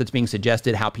other stuff that's being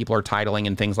suggested, how people are titling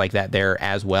and things like that there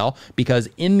as well. Because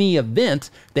in the event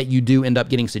that you do end up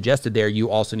getting suggested there, you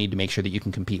also need to make sure that you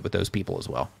can compete with those people as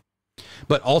well.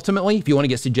 But ultimately, if you want to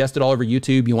get suggested all over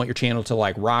YouTube, you want your channel to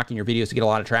like rock and your videos to get a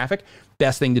lot of traffic,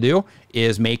 best thing to do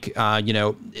is make, you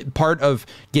know, part of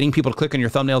getting people to click on your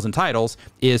thumbnails and titles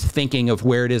is thinking of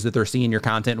where it is that they're seeing your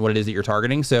content and what it is that you're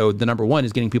targeting. So the number one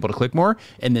is getting people to click more.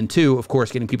 And then two, of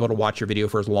course, getting people to watch your video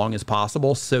for as long as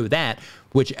possible, so that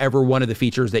whichever one of the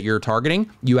features that you're targeting,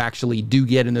 you actually do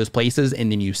get in those places,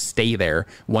 and then you stay there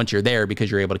once you're there, because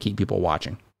you're able to keep people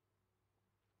watching.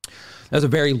 That was a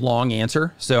very long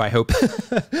answer, so I hope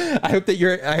I hope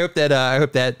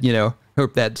that you know,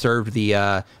 hope that served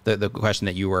the question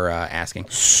that you were asking.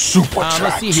 Super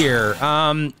let's see here.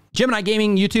 Gemini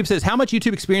Gaming YouTube says, how much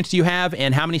YouTube experience do you have,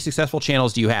 and how many successful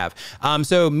channels do you have?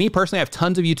 So me personally, I have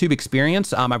tons of YouTube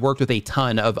experience. I've worked with a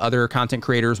ton of other content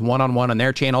creators one-on-one on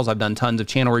their channels. I've done tons of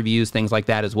channel reviews, things like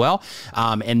that as well.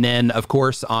 And then of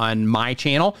course on my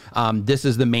channel, this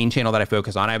is the main channel that I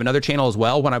focus on. I have another channel as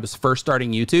well. When I was first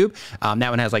starting YouTube, that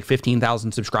one has like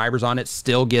 15,000 subscribers on it,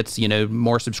 still gets, you know,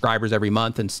 more subscribers every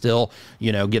month, and still,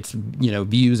 you know, gets, you know,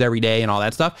 views every day and all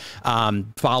that stuff,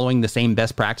 following the same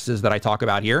best practices that I talk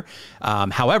about here.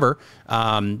 However,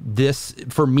 this,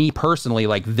 for me personally,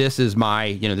 like this is my,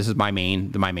 you know, this is my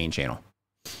main channel.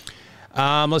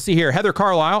 Let's see here. Heather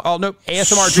Carlisle. Oh, no.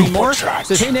 ASMR Dream More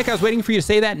says, hey, Nick, I was waiting for you to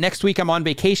say that. Next week I'm on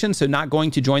vacation, so not going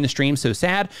to join the stream. So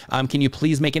sad. Can you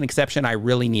please make an exception? I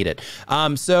really need it.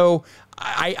 So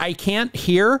I can't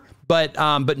hear,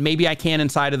 but maybe I can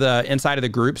inside of the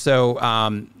group. So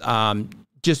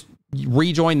just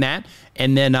rejoin that,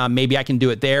 and then maybe I can do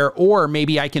it there, or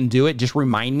maybe I can do it. Just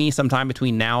remind me sometime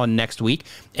between now and next week,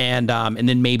 and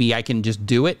then maybe I can just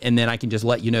do it, and then I can just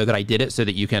let you know that I did it, so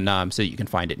that you can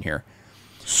find it in here.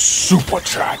 Super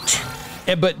chat.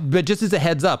 But just as a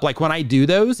heads up, like when I do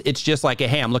those, it's just like,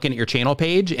 hey, I'm looking at your channel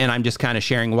page, and I'm just kind of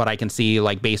sharing what I can see,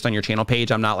 like based on your channel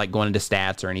page. I'm not like going into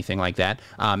stats or anything like that.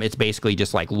 It's basically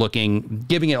just like looking,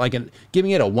 giving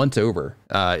it a once over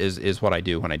is what I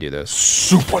do when I do those.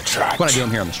 Super chat. That's what I do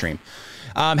here on the stream.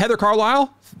 Heather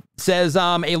Carlisle says,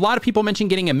 a lot of people mention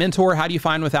getting a mentor. How do you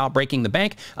find without breaking the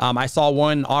bank? I saw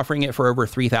one offering it for over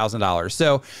 $3,000.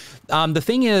 So the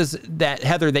thing is that,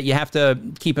 Heather, that you have to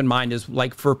keep in mind is,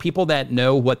 like, for people that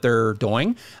know what they're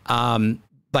doing,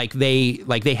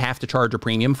 they have to charge a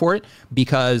premium for it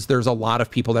because there's a lot of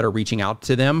people that are reaching out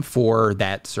to them for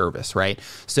that service, right?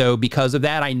 So because of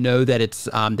that, I know that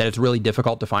it's really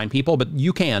difficult to find people, but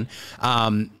you can.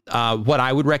 What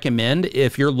I would recommend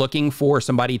if you're looking for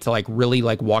somebody to like really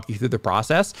like walk you through the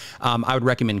process, I would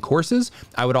recommend courses.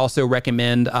 I would also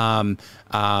recommend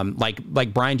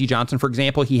like Brian G. Johnson, for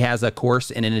example. He has a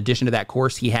course, and in addition to that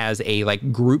course, he has a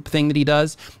like group thing that he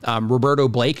does. Roberto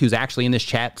Blake, who's actually in this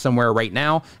chat somewhere right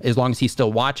now, as long as he's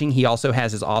still watching, he also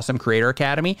has his Awesome Creator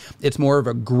Academy. It's more of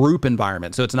a group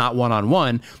environment, so it's not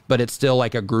one-on-one, but it's still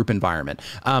like a group environment.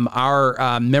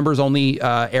 Our members only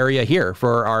area here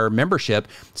for our membership,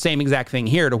 same exact thing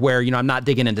here, to where, you know, I'm not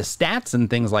digging into stats and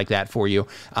things like that for you,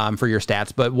 for your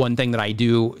stats. But one thing that I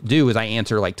do is I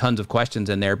answer like tons of questions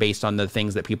in there based on the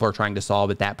things that people are trying to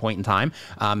solve at that point in time.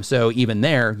 So even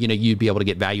there, you know, you'd be able to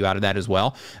get value out of that as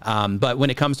well. But when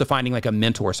it comes to finding like a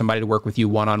mentor, somebody to work with you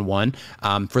one-on-one,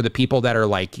 for the people that are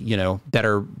like, you know, that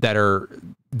are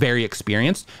very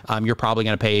experienced, you're probably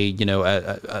going to pay, you know,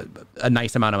 a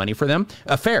nice amount of money for them,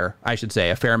 a fair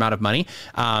amount of money.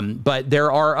 But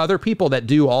there are other people that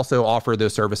do also offer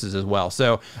those services as well.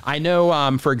 So I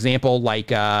know, for example,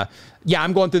 like, yeah,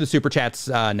 I'm going through the super chats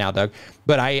now, Doug,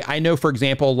 but I know, for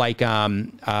example, like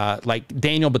Daniel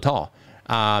Batal.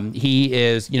 He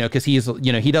is, you know, because he's,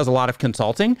 you know, he does a lot of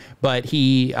consulting, but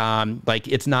he, like,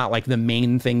 it's not like the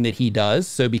main thing that he does.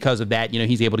 So because of that, you know,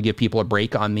 he's able to give people a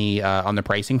break on the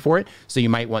pricing for it. So you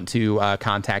might want to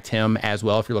contact him as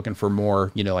well if you're looking for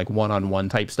more, you know, like one-on-one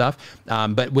type stuff.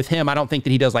 But with him, I don't think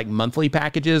that he does like monthly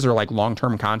packages or like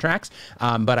long-term contracts.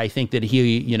 But I think that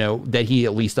he, you know, that he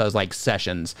at least does like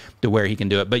sessions to where he can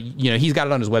do it. But, you know, he's got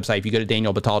it on his website. If you go to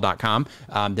danielbatal.com,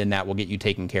 then that will get you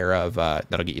taken care of.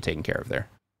 That'll get you taken care of there.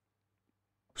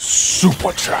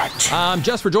 Super chat.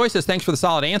 Just for Joy says, thanks for the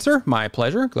solid answer. My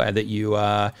pleasure. Glad that you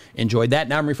enjoyed that.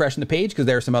 Now I'm refreshing the page because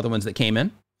there are some other ones that came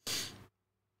in.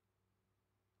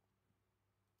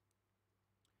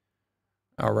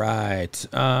 All right.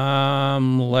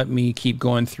 Let me keep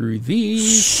going through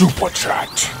these. Super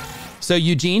chat. So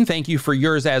Eugene, thank you for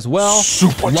yours as well.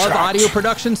 Super Love chat. Audio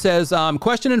Production says,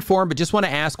 question informed, but just want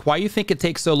to ask why you think it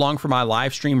takes so long for my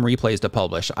live stream replays to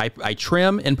publish. I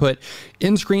trim and put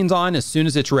end screens on as soon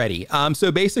as it's ready.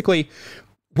 So basically,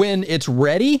 when it's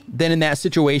ready, then in that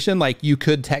situation, like you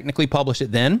could technically publish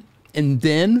it then, and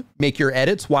then make your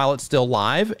edits while it's still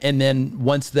live. And then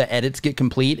once the edits get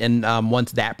complete and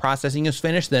once that processing is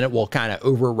finished, then it will kind of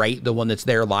overwrite the one that's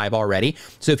there live already.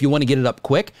 So if you want to get it up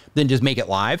quick, then just make it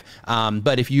live.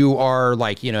 But if you are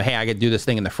like, you know, hey, I got to do this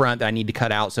thing in the front that I need to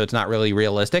cut out, so it's not really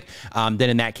realistic, then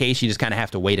in that case, you just kind of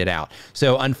have to wait it out.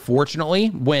 So unfortunately,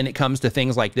 when it comes to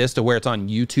things like this, to where it's on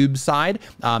YouTube's side,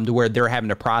 to where they're having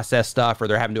to process stuff or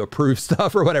they're having to approve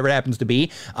stuff or whatever it happens to be,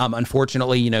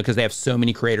 unfortunately, you know, because they have so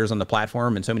many creators on the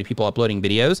platform and so many people uploading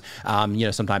videos, you know,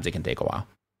 sometimes it can take a while.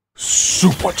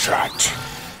 Super chat.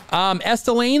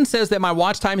 Estelane says that my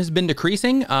watch time has been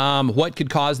decreasing. What could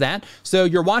cause that? So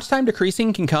your watch time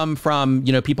decreasing can come from,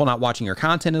 you know, people not watching your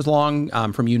content as long,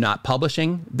 from you not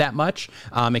publishing that much.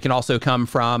 It can also come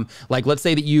from, like, let's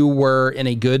say that you were in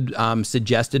a good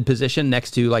suggested position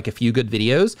next to like a few good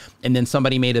videos, and then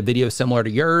somebody made a video similar to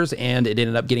yours and it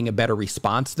ended up getting a better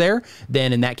response there.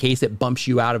 Then in that case, it bumps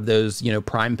you out of those, you know,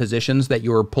 prime positions that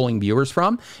you were pulling viewers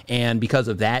from. And because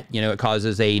of that, you know, it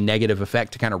causes a negative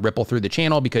effect to kind of ripple through the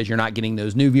channel, because you're not getting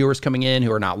those new viewers coming in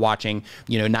who are not watching,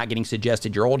 you know, not getting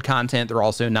suggested your old content. They're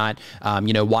also not,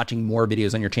 you know, watching more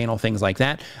videos on your channel, things like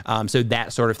that. So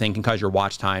that sort of thing can cause your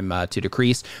watch time to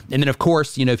decrease. And then of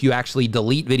course, you know, if you actually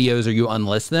delete videos or you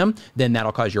unlist them, then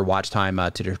that'll cause your watch time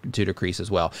to decrease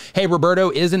as well. Hey, Roberto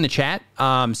is in the chat.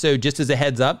 So just as a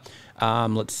heads up,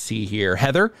 let's see here,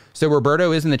 Heather. So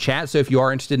Roberto is in the chat. So if you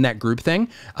are interested in that group thing,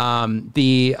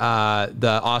 the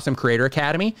Awesome Creator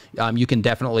Academy, you can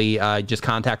definitely just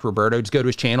contact Roberto. Just go to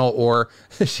his channel, or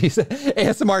she's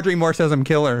ASMR Dream More says I'm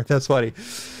killer. That's funny.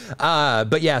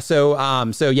 But yeah,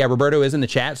 so yeah, Roberto is in the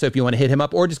chat. So if you want to hit him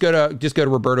up, or just go to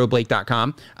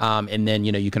robertoblake.com, and then,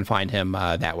 you know, you can find him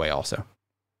that way also.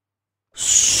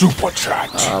 Super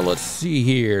chat. Let's see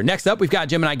here. Next up, we've got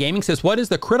Gemini Gaming says, what is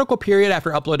the critical period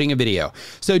after uploading a video?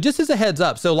 So just as a heads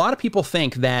up, so a lot of people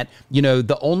think that, you know,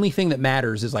 the only thing that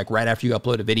matters is like right after you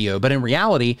upload a video. But in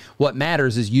reality, what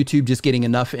matters is YouTube just getting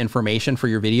enough information for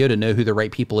your video to know who the right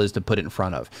people is to put it in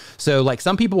front of. So like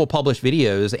some people will publish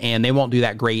videos and they won't do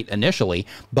that great initially,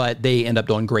 but they end up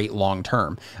doing great long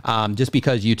term, just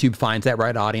because YouTube finds that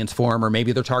right audience for them, or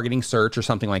maybe they're targeting search or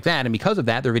something like that. And because of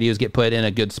that, their videos get put in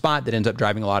a good spot that ends up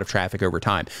driving a lot of traffic over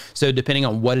time. So depending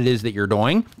on what it is that you're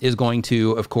doing is going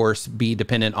to, of course, be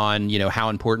dependent on, you know, how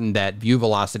important that view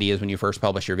velocity is when you first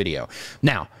publish your video.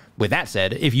 Now, with that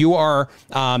said, if you are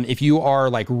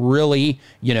like really,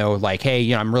 you know, like, hey,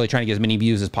 you know, I'm really trying to get as many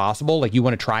views as possible, like you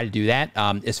want to try to do that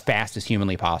as fast as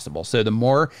humanly possible. So the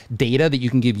more data that you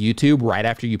can give YouTube right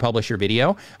after you publish your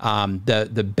video,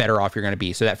 the better off you're going to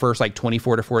be. So that first like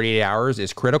 24 to 48 hours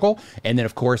is critical. And then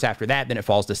of course, after that, then it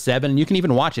falls to 7, and you can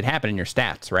even watch it happen in your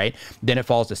stats, right? Then it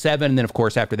falls to 7. And then of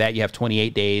course, after that, you have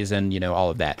 28 days and, you know, all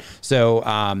of that. So,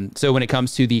 so when it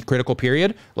comes to the critical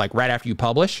period, like right after you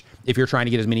publish, if you're trying to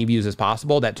get as many views as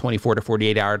possible, that 24 to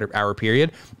 48 hour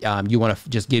period, you want to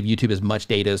just give YouTube as much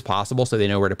data as possible so they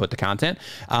know where to put the content.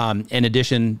 In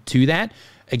addition to that,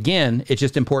 again, it's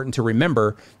just important to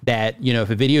remember that, you know, if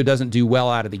a video doesn't do well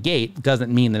out of the gate,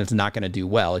 doesn't mean that it's not going to do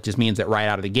well. It just means that right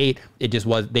out of the gate, you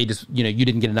know, you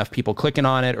didn't get enough people clicking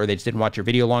on it, or they just didn't watch your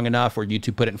video long enough, or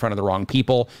YouTube put it in front of the wrong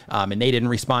people, and they didn't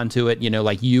respond to it, you know,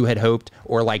 like you had hoped,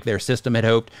 or like their system had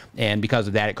hoped. And because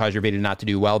of that, it caused your video not to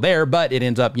do well there, but it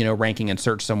ends up, you know, ranking in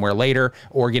search somewhere later,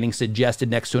 or getting suggested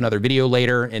next to another video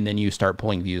later. And then you start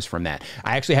pulling views from that.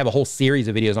 I actually have a whole series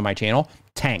of videos on my channel,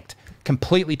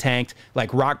 completely tanked,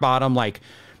 like rock bottom. Like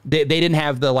they didn't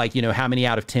have the, like, you know, how many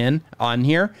out of 10 on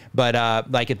here, but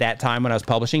like at that time when I was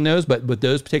publishing those, but with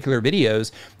those particular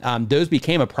videos, those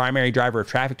became a primary driver of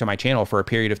traffic to my channel for a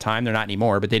period of time. They're not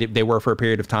anymore, but they were for a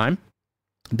period of time.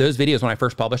 Those videos, when I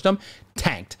first published them,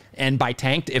 tanked. And by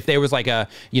tanked, if there was like a,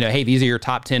 you know, hey, these are your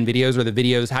top 10 videos, or the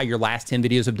videos, how your last 10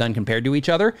 videos have done compared to each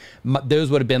other, those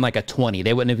would have been like a 20.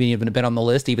 They wouldn't have even been on the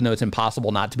list, even though it's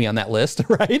impossible not to be on that list,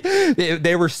 right?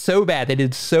 They were so bad. They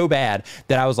did so bad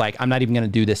that I was like, I'm not even going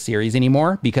to do this series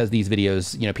anymore, because these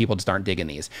videos, you know, people just aren't digging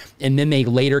these. And then they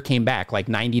later came back, like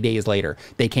 90 days later,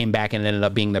 they came back and ended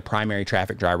up being the primary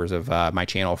traffic drivers of my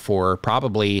channel for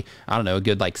probably, I don't know, a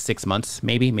good like 6 months,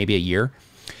 maybe a year.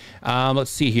 Let's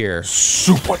see here.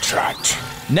 Super chat.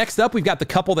 Next up, we've got the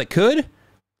couple that could.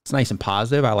 It's nice and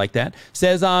positive. I like that.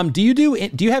 Says, do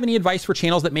you have any advice for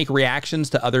channels that make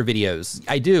reactions to other videos?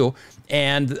 I do.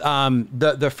 And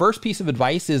the first piece of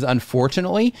advice is,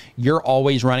 unfortunately, you're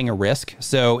always running a risk.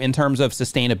 So in terms of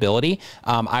sustainability,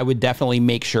 I would definitely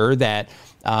make sure that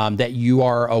that you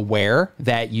are aware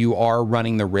that you are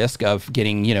running the risk of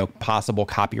getting, you know, possible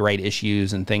copyright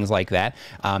issues and things like that,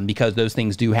 because those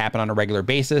things do happen on a regular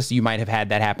basis. You might have had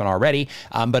that happen already,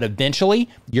 but eventually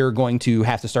you're going to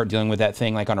have to start dealing with that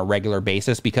thing like on a regular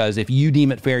basis, because if you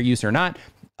deem it fair use or not,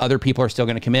 other people are still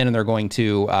going to come in and they're going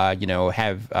to, you know,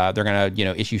 have, they're going to, you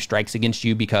know, issue strikes against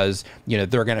you because, you know,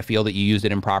 they're going to feel that you used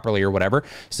it improperly or whatever.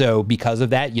 So because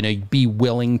of that, you know, be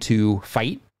willing to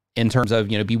fight, in terms of,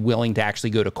 you know, be willing to actually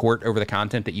go to court over the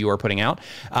content that you are putting out.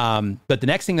 But the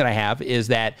next thing that I have is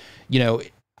that, you know,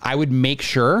 I would make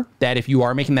sure that if you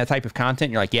are making that type of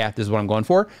content, you're like, yeah, this is what I'm going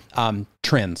for,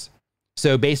 trends.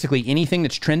 So basically anything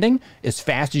that's trending, as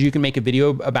fast as you can make a video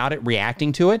about it,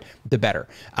 reacting to it, the better.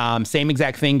 Same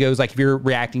exact thing goes like if you're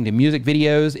reacting to music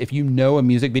videos. If you know a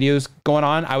music video is going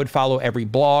on, I would follow every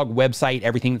blog, website,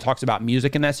 everything that talks about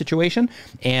music in that situation.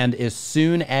 And as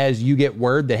soon as you get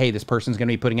word that, hey, this person's going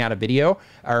to be putting out a video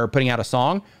or putting out a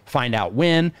song, find out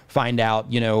when, find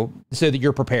out, you know, so that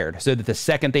you're prepared, so that the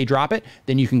second they drop it,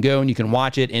 then you can go and you can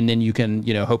watch it, and then you can,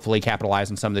 you know, hopefully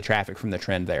capitalize on some of the traffic from the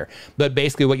trend there. But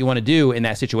basically what you want to do in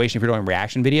that situation, if you're doing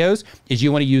reaction videos, is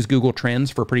you want to use Google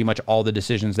Trends for pretty much all the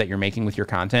decisions that you're making with your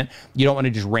content. You don't want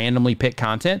to just randomly pick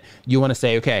content. You want to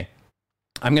say, okay,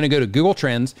 I'm going to go to Google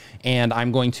Trends and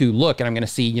I'm going to look and I'm going to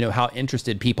see, you know, how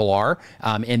interested people are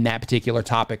in that particular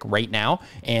topic right now.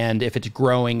 And if it's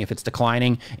growing, if it's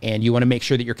declining, and you want to make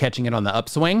sure that you're catching it on the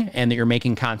upswing and that you're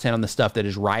making content on the stuff that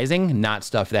is rising, not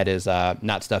stuff that is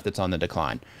not stuff that's on the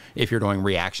decline. If you're doing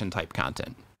reaction type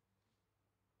content.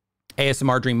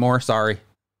 ASMR Dream More, sorry.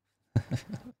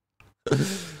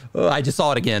 Oh, I just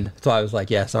saw it again. So I was like,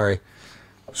 yeah, sorry.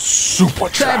 Super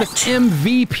chat. Travis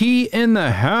MVP in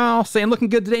the house saying, looking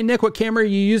good today, Nick. What camera are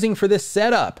you using for this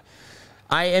setup?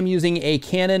 I am using a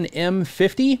Canon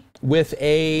M50 with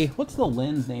a, what's the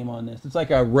lens name on this? It's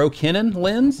like a Rokinon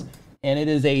lens, and it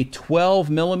is a 12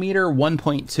 millimeter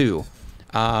 1.2.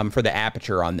 For the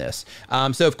aperture on this.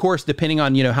 So of course, depending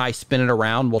on, you know, how I spin it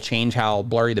around will change how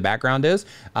blurry the background is.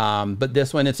 But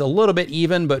this one, it's a little bit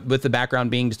even, but with the background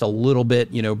being just a little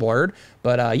bit, you know, blurred.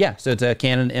 But yeah, so it's a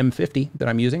Canon M50 that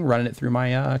I'm using, running it through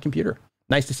my computer.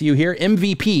 Nice to see you here.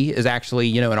 MVP is actually,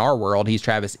 you know, in our world, he's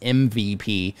Travis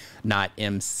MVP, not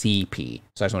MCP.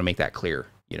 So I just want to make that clear,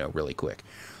 you know, really quick.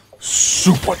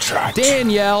 Super chat.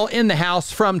 Danielle in the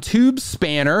house from Tube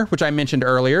Spanner, which I mentioned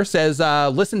earlier, says,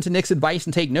 listen to Nick's advice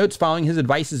and take notes. Following his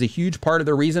advice is a huge part of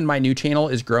the reason my new channel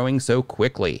is growing so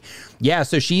quickly. Yeah,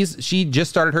 so she just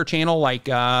started her channel like,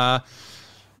 yeah,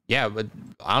 but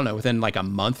I don't know, within like a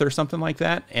month or something like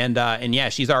that. And yeah,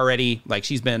 she's already like,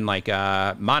 she's been like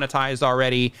monetized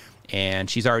already, and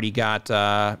she's already got,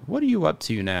 what are you up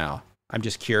to now? I'm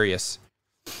just curious.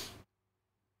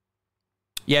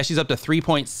 Yeah, she's up to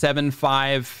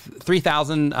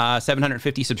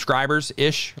 3,750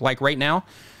 subscribers-ish, like right now.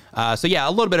 So yeah,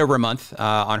 a little bit over a month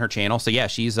on her channel. So yeah,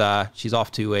 she's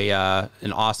off to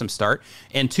an awesome start.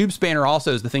 And Tube Spanner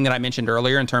also is the thing that I mentioned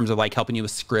earlier in terms of like helping you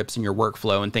with scripts and your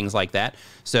workflow and things like that.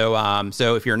 So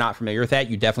so if you're not familiar with that,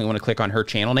 you definitely want to click on her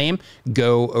channel name,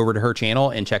 go over to her channel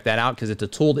and check that out, because it's a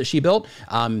tool that she built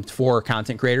for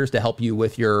content creators to help you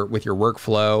with your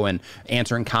workflow and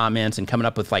answering comments and coming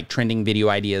up with like trending video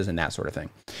ideas and that sort of thing.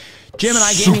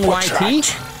 Gemini Gaming YT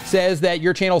says that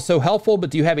your channel is so helpful, but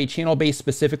do you have a channel based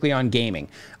specifically on gaming?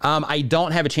 I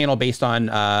don't have a channel based on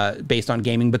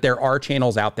gaming, but there are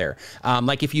channels out there.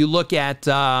 Like if you look at,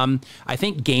 I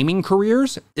think Gaming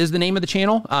Careers is the name of the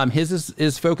channel. His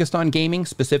is focused on gaming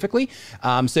specifically.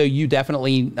 So you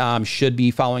definitely should be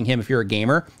following him if you're a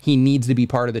gamer. He needs to be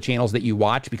part of the channels that you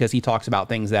watch, because he talks about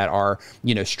things that are,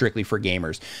 you know, strictly for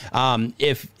gamers.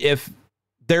 If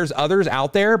there's others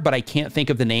out there, but I can't think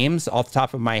of the names off the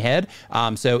top of my head.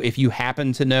 So if you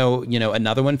happen to know, you know,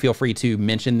 another one, feel free to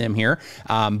mention them here.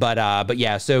 But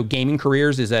yeah, so Gaming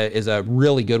Careers is a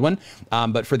really good one.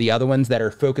 But for the other ones that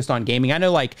are focused on gaming, I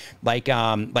know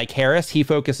like Harris, he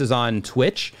focuses on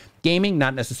Twitch gaming,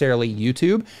 not necessarily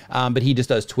YouTube, but he just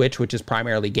does Twitch, which is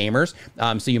primarily gamers.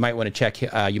 So you might want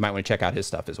to check out his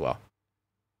stuff as well.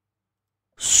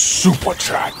 Super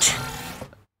chat.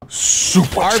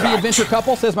 Super RV chat. Adventure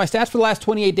Couple says, my stats for the last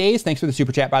 28 days, thanks for the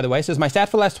super chat, by the way, says my stats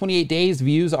for the last 28 days,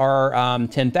 views are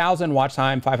 10,000, watch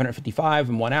time 555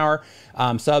 in 1 hour,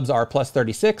 subs are plus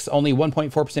 36, only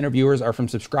 1.4% of viewers are from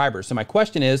subscribers. So my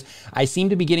question is, I seem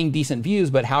to be getting decent views,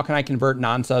 but how can I convert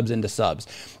non-subs into subs?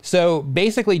 So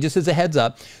basically, just as a heads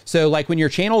up, so like when your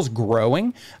channel's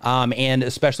growing, and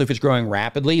especially if it's growing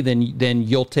rapidly, then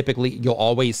you'll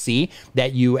always see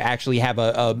that you actually have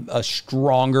a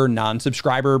stronger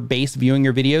non-subscriber base viewing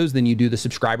your videos than you do the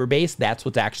subscriber base. That's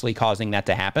what's actually causing that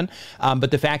to happen.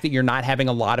 But the fact that you're not having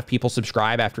a lot of people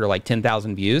subscribe after like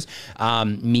 10,000 views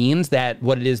means that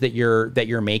what it is that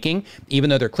you're making, even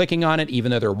though they're clicking on it,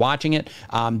 even though they're watching it,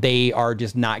 they are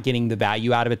just not getting the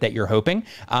value out of it that you're hoping.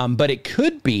 But it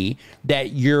could be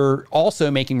that you're also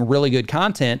making really good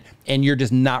content and you're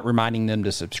just not reminding them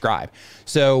to subscribe.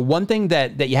 So one thing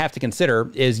that you have to consider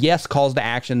is, yes, calls to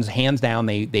actions, hands down,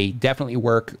 they definitely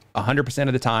work 100%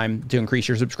 of the time to increase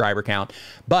your subscriber count.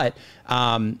 But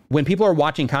when people are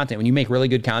watching content, when you make really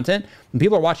good content, when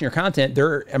people are watching your content,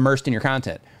 they're immersed in your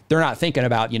content. They're not thinking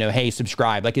about, you know, hey,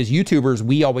 subscribe. Like as YouTubers,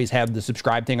 we always have the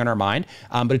subscribe thing on our mind,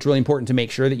 but it's really important to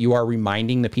make sure that you are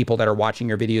reminding the people that are watching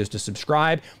your videos to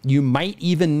subscribe. You might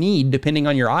even need, depending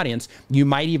on your audience, you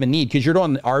might even need, because you're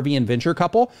doing the RV Adventure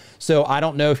Couple. So I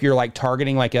don't know if you're like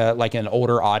targeting like an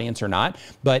older audience or not,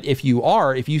 but if you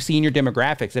see in your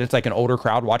demographics that it's like an older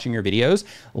crowd watching your videos,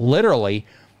 literally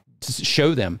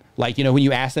show them, like, you know, when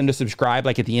you ask them to subscribe,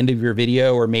 like at the end of your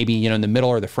video, or maybe, you know, in the middle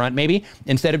or the front, maybe,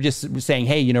 instead of just saying,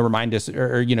 hey, you know, remind us,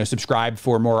 or you know, subscribe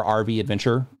for more RV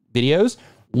adventure videos,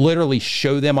 literally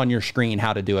show them on your screen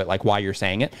how to do it, like while you're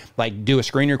saying it, like do a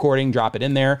screen recording, drop it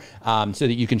in there, so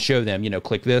that you can show them, you know,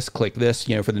 click this,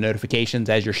 you know, for the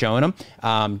notifications as you're showing them,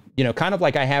 you know, kind of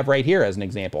like I have right here as an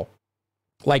example.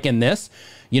 Like in this,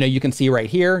 you know, you can see right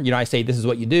here, you know, I say this is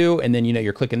what you do, and then, you know,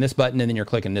 you're clicking this button, and then you're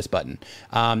clicking this button.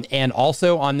 And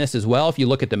also on this as well, if you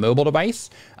look at the mobile device,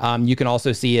 you can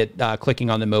also see it clicking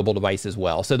on the mobile device as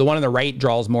well. So the one on the right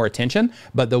draws more attention,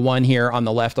 but the one here on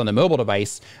the left on the mobile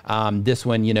device, this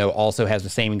one, you know, also has the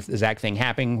same exact thing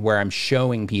happening, where I'm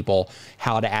showing people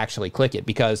how to actually click it,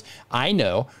 because I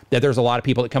know that there's a lot of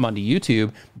people that come onto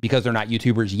YouTube because they're not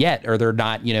YouTubers yet, or they're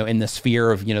not, you know, in the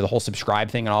sphere of, you know, the whole subscribe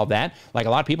thing and all of that. Like a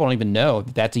lot of people don't even know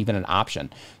that that's even an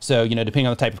option. So, you know, depending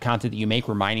on the type of content that you make,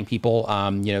 reminding people,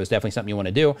 you know, is definitely something you want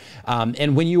to do.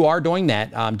 And when you are doing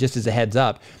that, just as a heads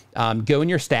up, go in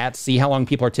your stats, see how long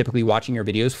people are typically watching your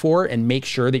videos for, and make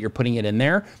sure that you're putting it in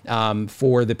there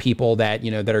for the people that, you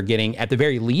know, that are getting, at the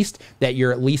very least, that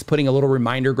you're at least putting a little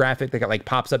reminder graphic that like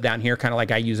pops up down here, kind of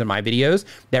like I use in my videos,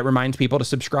 that reminds people to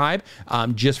subscribe,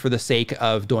 just for the sake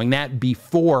of doing that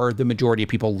before the majority of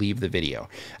people leave the video.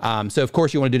 So of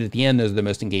course you want to do it at the end. Those are the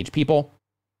most engaged people.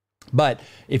 But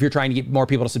if you're trying to get more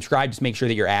people to subscribe, just make sure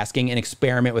that you're asking, and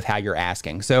experiment with how you're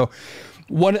asking. So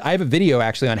I have a video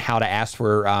actually on how to ask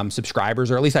for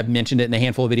subscribers, or at least I've mentioned it in a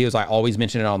handful of videos. I always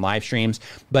mention it on live streams.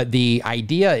 But the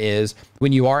idea is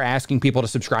when you are asking people to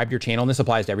subscribe to your channel, and this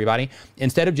applies to everybody,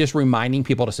 instead of just reminding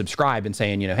people to subscribe and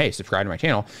saying, hey, subscribe to my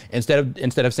channel,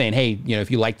 instead of saying, hey,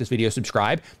 if you like this video,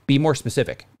 subscribe, be more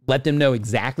specific. Let them know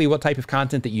exactly what type of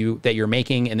content that you're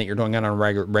making and that you're doing on a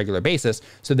regular basis,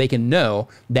 so they can know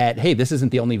that, hey, this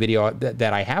isn't the only video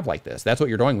that I have like this. That's what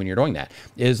you're doing when you're doing that.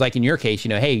 Is like in your case,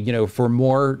 hey, for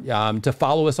more to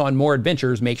follow us on more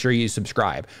adventures, make sure you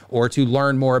subscribe, or to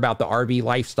learn more about the RV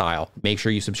lifestyle, make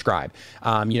sure you subscribe.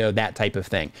 That type of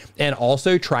thing. And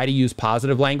also try to use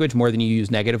positive language more than you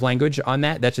use negative language on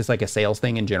that. That's just like a sales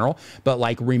thing in general. But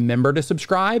like, remember to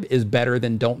subscribe is better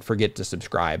than don't forget to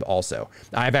subscribe also.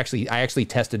 I actually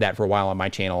tested that for a while on my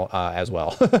channel as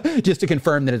well, just to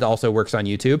confirm that it also works on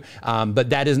YouTube. But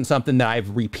that isn't something that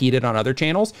I've repeated on other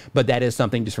channels, but that is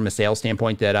something just from a sales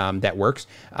standpoint that that works.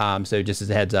 So just as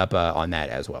a heads up on that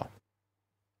as well.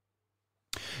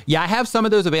 Yeah, I have some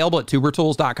of those available at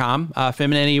tubertools.com.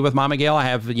 Femininity with Mama Gail. I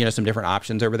have some different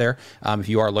options over there if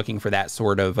you are looking for that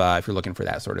sort of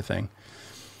thing.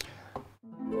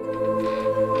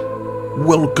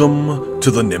 Welcome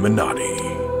to the Nimminati.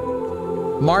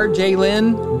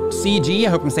 Marjalen CG, I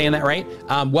hope I'm saying that right.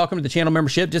 Welcome to the channel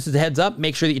membership. Just as a heads up,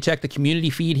 make sure that you check the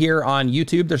community feed here on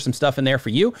YouTube. There's some stuff in there for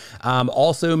you.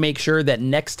 Also, make sure that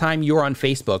next time you're on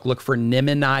Facebook, look for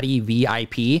Nimminati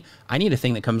VIP. I need a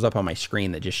thing that comes up on my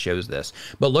screen that just shows this,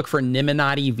 but look for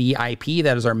Nimminati VIP.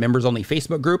 That is our members only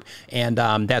Facebook group. And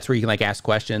that's where you can like ask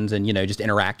questions and, just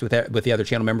interact with the other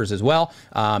channel members as well.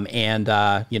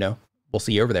 We'll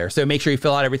see you over there. So make sure you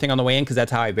fill out everything on the way in, because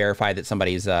that's how I verify that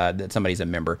somebody's a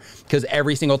member. Because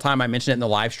every single time I mention it in the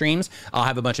live streams, I'll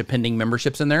have a bunch of pending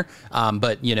memberships in there.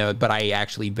 But I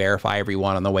actually verify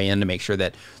everyone on the way in to make sure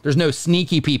that there's no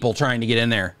sneaky people trying to get in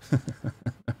there.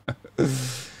 All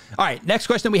right, next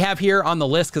question we have here on the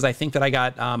list, because I think that I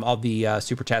got all the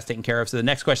super chats taken care of. So the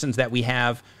next questions that we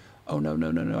have, oh no,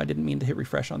 I didn't mean to hit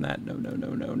refresh on that.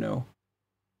 No.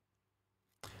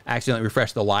 I accidentally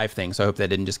refreshed the live thing, so I hope that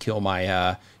didn't just kill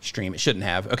my stream. It shouldn't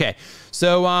have. Okay,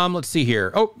 so let's see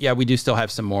here. Oh yeah, we do still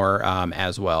have some more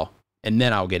as well, and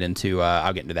then I'll get into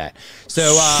that.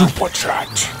 So Super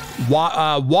Chat.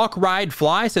 Walk Ride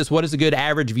Fly says, what is a good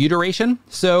average view duration?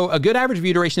 So a good average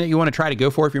view duration that you want to try to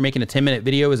go for if you're making a 10-minute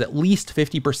video is at least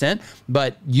 50%,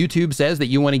 but YouTube says that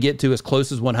you want to get to as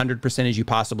close as 100% as you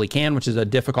possibly can, which is a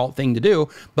difficult thing to do,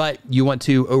 but you want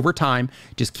to, over time,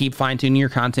 just keep fine-tuning your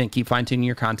content, keep fine-tuning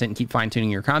your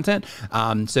content,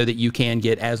 so that you can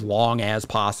get as long as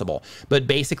possible. But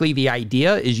basically the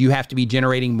idea is you have to be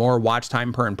generating more watch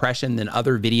time per impression than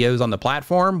other videos on the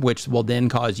platform, which will then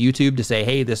cause YouTube to say,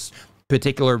 hey, this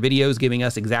particular video is giving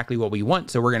us exactly what we want,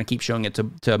 so we're going to keep showing it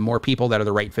to more people that are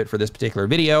the right fit for this particular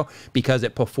video, because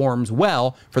it performs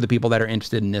well for the people that are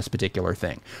interested in this particular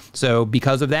thing. So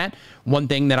because of that, one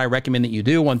thing that I recommend that you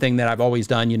do, one thing that I've always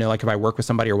done, like if I work with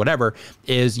somebody or whatever,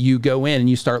 is you go in and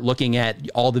you start looking at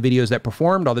all the videos that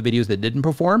performed, all the videos that didn't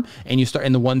perform, and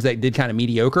the ones that did kind of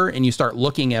mediocre, and you start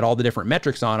looking at all the different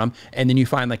metrics on them, and then you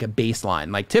find like a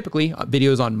baseline. Like typically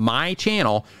videos on my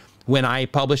channel, when I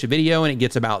publish a video and it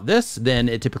gets about this, then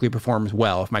it typically performs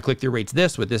well. If my click-through rate's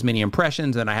this with this many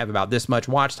impressions and I have about this much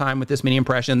watch time with this many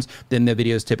impressions, then the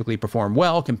videos typically perform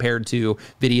well, compared to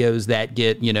videos that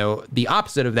get, the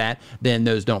opposite of that, then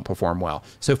those don't perform well.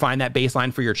 So find that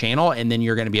baseline for your channel, and then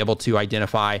you're going to be able to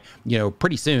identify,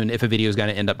 pretty soon if a video is going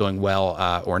to end up doing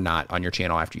well or not on your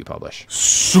channel after you publish.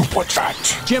 Super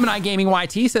Chat. Gemini Gaming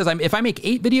YT says, if I make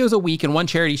 8 videos a week and 1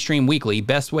 charity stream weekly,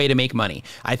 best way to make money.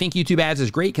 I think YouTube ads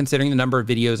is great considering the number of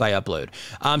videos I upload.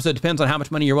 So it depends on how much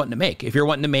money you're wanting to make. If you're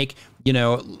wanting to make,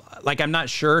 like, I'm not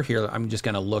sure here, I'm just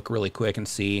going to look really quick and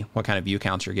see what kind of view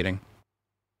counts you're getting.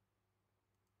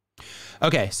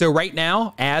 Okay, so right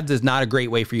now, ads is not a great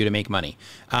way for you to make money.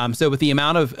 So with the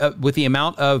amount of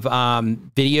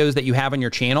videos that you have on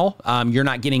your channel, you're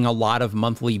not getting a lot of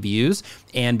monthly views,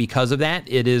 and because of that,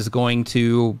 it is going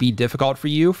to be difficult for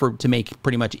you to make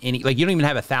pretty much any. Like, you don't even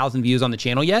have 1,000 views on the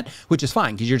channel yet, which is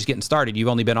fine because you're just getting started. You've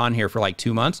only been on here for like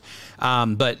 2 months,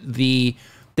 but the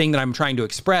thing that I'm trying to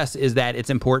express is that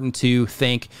it's important to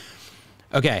think,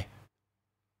 okay,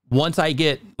 once I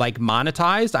get like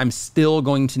monetized, I'm still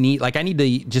going to need, like, I need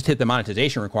to just hit the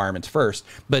monetization requirements first.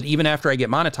 But even after I get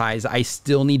monetized, I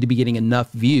still need to be getting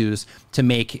enough views to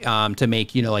make,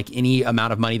 like any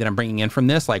amount of money that I'm bringing in from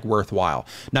this, like, worthwhile.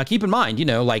 Now, keep in mind,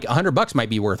 like $100 might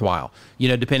be worthwhile,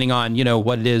 depending on,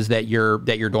 what it is that you're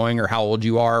doing, or how old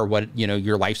you are, or what,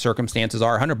 your life circumstances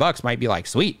are. $100 might be like,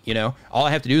 sweet, all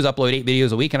I have to do is upload 8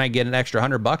 videos a week and I get an extra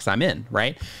 $100, I'm in,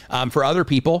 right? For other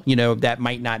people, that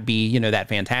might not be, that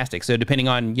fantastic. fantastic. So depending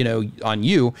on, you know, on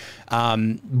you,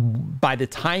 by the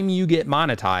time you get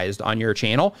monetized on your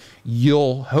channel,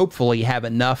 you'll hopefully have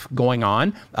enough going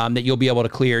on that you'll be able to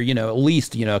clear, you know, at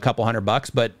least, you know, a couple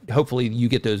 $100, but hopefully you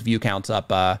get those view counts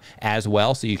up as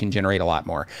well, so you can generate a lot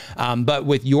more. But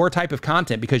with your type of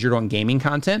content, because you're doing gaming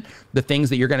content, the things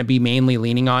that you're going to be mainly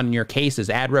leaning on in your case is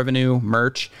ad revenue,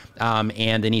 merch,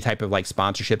 and any type of like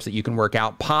sponsorships that you can work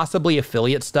out, possibly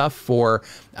affiliate stuff for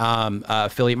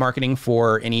affiliate marketing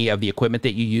for any of the equipment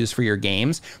that you use for your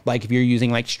games. Like if you're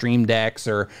using like Stream Decks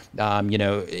or, you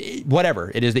know,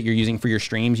 whatever it is that you're using for your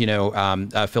streams, you know,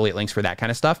 affiliate links for that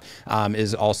kind of stuff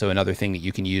is also another thing that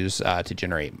you can use to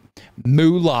generate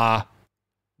moolah,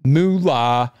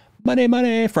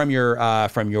 money from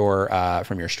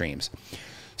your streams.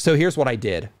 So here's what I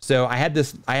did. So I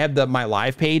had my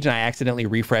live page and I accidentally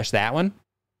refreshed that one.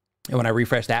 And when I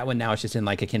refresh that one, now it's just in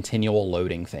like a continual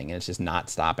loading thing and it's just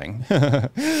not stopping.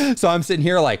 So I'm sitting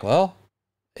here like, well,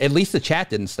 at least the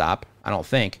chat didn't stop, I don't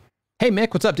think. Hey,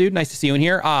 Mick, what's up, dude? Nice to see you in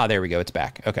here. Ah, there we go. It's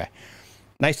back. Okay.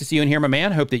 Nice to see you in here, my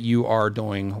man. Hope that you are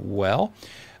doing well.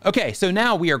 Okay, so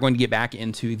now we are going to get back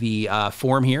into the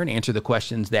forum here and answer the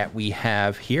questions that we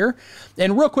have here.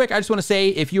 And real quick, I just want to say,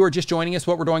 if you are just joining us,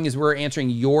 what we're doing is we're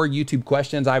answering your YouTube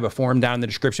questions. I have a forum down in the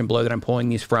description below that I'm pulling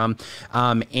these from.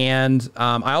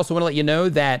 I also want to let you know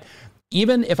that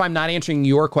even if I'm not answering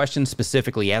your questions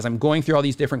specifically, as I'm going through all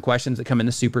these different questions that come in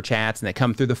the super chats and that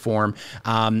come through the forum,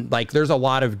 like there's a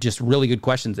lot of just really good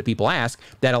questions that people ask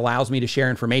that allows me to share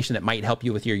information that might help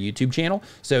you with your YouTube channel.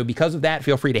 So because of that,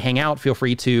 feel free to hang out, feel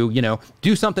free to, you know,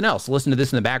 do something else, listen to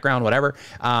this in the background, whatever.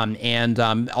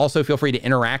 Also feel free to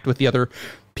interact with the other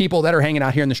people that are hanging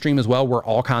out here in the stream as well. We're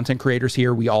all content creators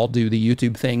here. We all do the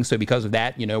YouTube thing. So because of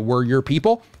that, you know, we're your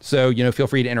people. So, you know, feel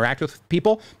free to interact with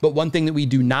people. But one thing that we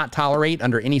do not tolerate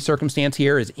under any circumstance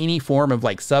here is any form of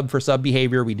like sub for sub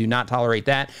behavior. We do not tolerate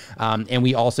that. And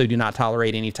we also do not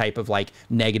tolerate any type of like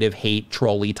negative hate,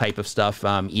 trolley type of stuff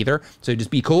either. So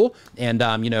just be cool and,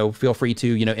 you know, feel free to,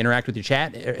 you know, interact with your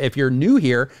chat. If you're new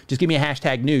here, just give me a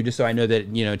hashtag new, just so I know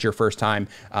that, you know, it's your first time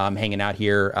hanging out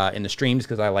here in the streams,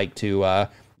 because I like to,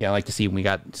 I like to see when we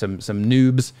got some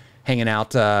noobs hanging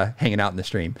out in the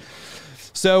stream.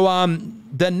 So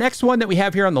the next one that we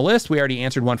have here on the list, we already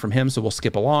answered one from him, so we'll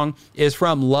skip along, is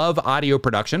from Love Audio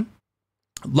Production.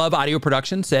 Love Audio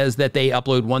Production says that they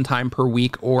upload 1 time per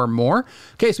week or more.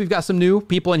 Okay, so we've got some new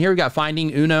people in here. We got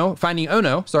Finding Ono,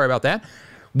 sorry about that.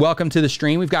 Welcome to the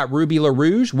stream. We've got Ruby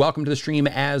LaRouge. Welcome to the stream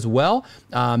as well.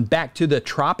 Back to the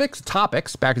topics.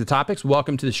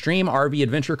 Welcome to the stream. RV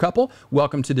Adventure Couple.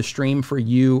 Welcome to the stream for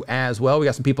you as well. We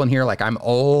got some people in here like I'm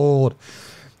old.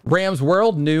 Rams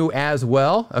World, new as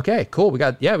well. Okay, cool. We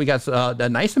got a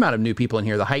nice amount of new people in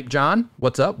here. The Hype John,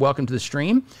 what's up? Welcome to the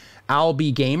stream. I'll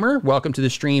Be Gamer, welcome to the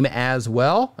stream as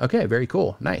well. Okay, very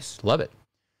cool. Nice. Love it.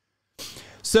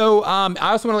 So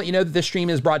I also want to let you know that this stream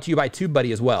is brought to you by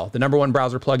TubeBuddy as well, the #1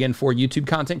 browser plugin for YouTube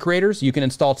content creators. You can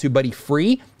install TubeBuddy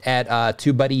free at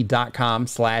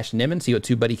tubebuddy.com/Nimmin. See what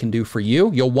TubeBuddy can do for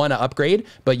you. You'll want to upgrade,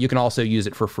 but you can also use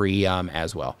it for free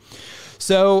as well.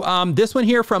 So this one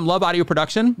here from Love Audio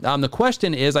Production. The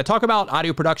question is, I talk about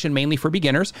audio production mainly for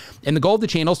beginners, and the goal of the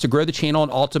channel is to grow the channel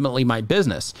and ultimately my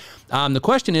business. The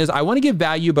question is, I want to give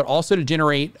value, but also to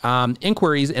generate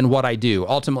inquiries in what I do,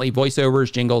 ultimately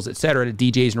voiceovers, jingles, etc. to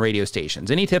DJs and radio stations.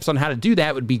 Any tips on how to do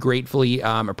that would be gratefully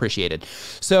appreciated.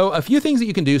 So a few things that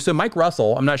you can do. So Mike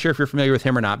Russell, I'm not sure if you're familiar with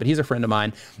him or not, but he's a friend of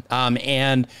mine.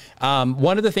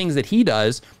 One of the things that he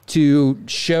does to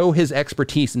show his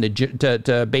expertise and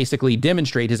to basically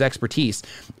demonstrate his expertise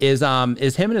is him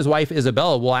and his wife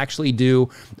Isabella will actually do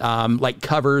like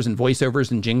covers and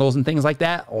voiceovers and jingles and things like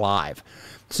that live.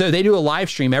 So they do a live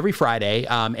stream every Friday,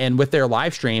 and with their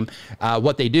live stream,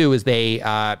 what they do is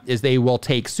they will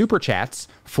take super chats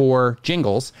for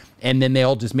jingles, and then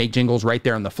they'll just make jingles right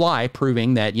there on the fly,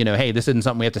 proving that, you know, hey, this isn't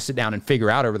something we have to sit down and figure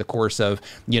out over the course of,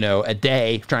 you know, a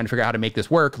day trying to figure out how to make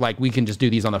this work. Like, we can just do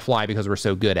these on the fly because we're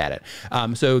so good at it.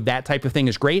 So that type of thing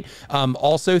is great.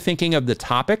 Also thinking of the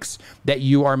topics that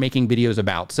you are making videos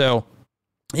about. So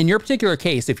in your particular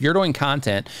case, if you're doing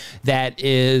content that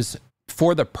is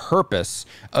for the purpose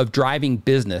of driving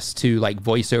business to like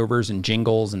voiceovers and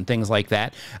jingles and things like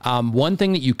that, one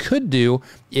thing that you could do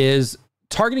is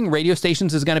targeting radio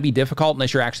stations is going to be difficult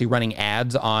unless you're actually running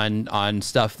ads on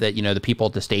stuff that, you know, the people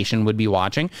at the station would be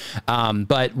watching.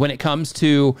 But when it comes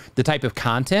to the type of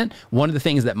content, one of the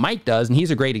things that Mike does, and he's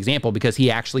a great example because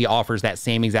he actually offers that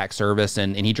same exact service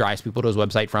and he drives people to his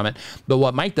website from it. But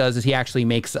what Mike does is he actually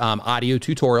makes audio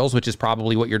tutorials, which is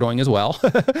probably what you're doing as well.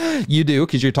 You do,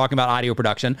 because you're talking about audio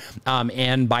production.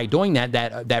 And by doing that,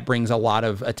 that brings a lot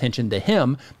of attention to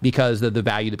him because of the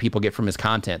value that people get from his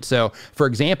content. So for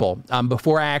example,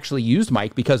 before I actually used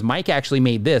Mike, because Mike actually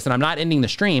made this, and I'm not ending the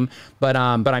stream, but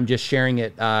I'm just sharing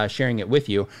it with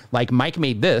you. Like Mike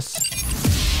made this.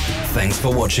 Thanks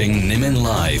for watching Nimin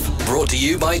Live, brought to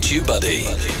you by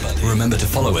TubeBuddy. Remember to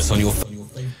follow us on your phone.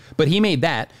 But he made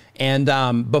that.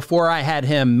 And before I had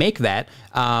him make that,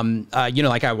 you know,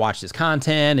 like I watched his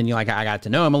content and, you know, like I got to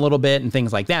know him a little bit and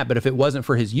things like that. But if it wasn't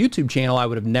for his YouTube channel, I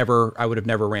would have never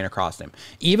ran across him.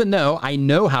 Even though I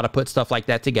know how to put stuff like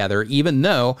that together, even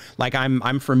though like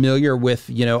I'm familiar with,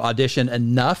 you know, Audition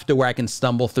enough to where I can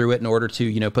stumble through it in order to,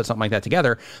 you know, put something like that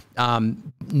together.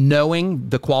 Knowing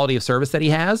the quality of service that he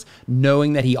has,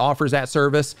 knowing that he offers that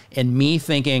service, and me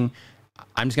thinking,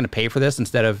 I'm just going to pay for this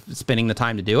instead of spending the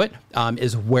time to do it,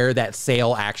 is where that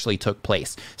sale actually took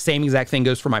place. Same exact thing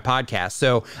goes for my podcast.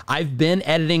 So I've been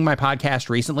editing my podcast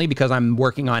recently because I'm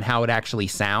working on how it actually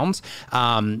sounds.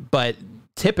 But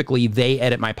typically they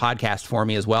edit my podcast for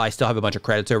me as well. I still have a bunch of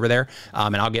credits over there,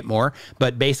 and I'll get more,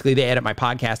 but basically they edit my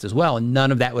podcast as well. And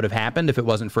none of that would have happened if it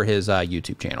wasn't for his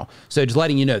YouTube channel. So just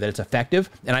letting you know that it's effective.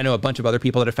 And I know a bunch of other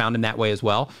people that have found him that way as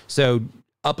well. So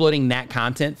uploading that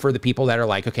content for the people that are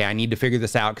like, okay, I need to figure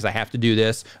this out because I have to do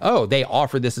this. Oh, they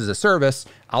offer this as a service.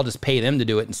 I'll just pay them to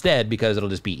do it instead because it'll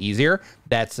just be easier.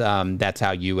 That's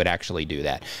how you would actually do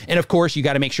that. And of course, you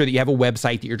got to make sure that you have a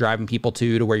website that you're driving people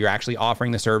to where you're actually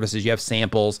offering the services. You have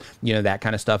samples, you know, that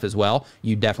kind of stuff as well.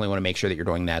 You definitely want to make sure that you're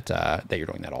doing that,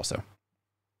 also.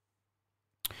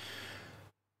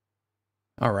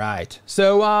 All right.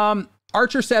 So,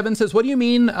 Archer7 says, what do you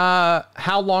mean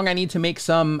how long I need to make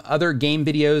some other game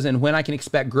videos and when I can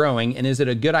expect growing? And is it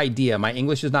a good idea? My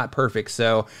English is not perfect,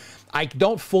 so I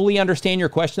don't fully understand your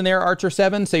question there,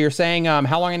 Archer7. So you're saying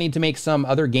how long I need to make some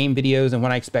other game videos and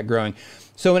when I expect growing.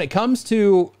 So when it comes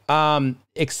to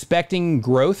expecting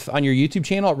growth on your YouTube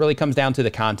channel, it really comes down to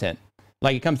the content.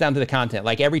 Like it comes down to the content.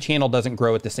 Like every channel doesn't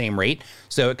grow at the same rate.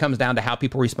 So it comes down to how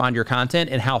people respond to your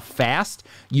content and how fast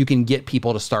you can get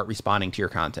people to start responding to your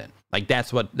content. Like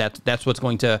that's what's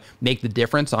going to make the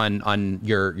difference on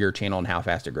your channel and how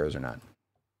fast it grows or not.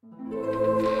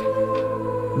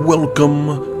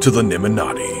 Welcome to the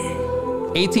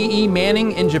Niminati. ATE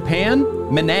Manning in Japan,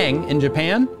 Menang in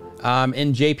Japan,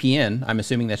 in JPN, I'm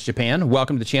assuming that's Japan.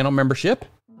 Welcome to the channel membership.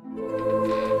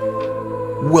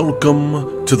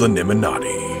 Welcome to the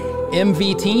Niminati.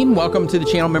 MV Teen, welcome to the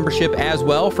channel membership as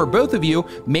well. For both of you,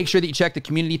 make sure that you check the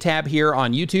community tab here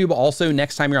on YouTube. Also,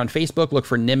 next time you're on Facebook, look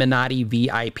for Niminati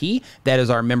VIP. That is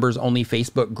our members only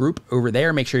Facebook group over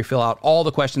there. Make sure you fill out all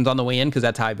the questions on the way in because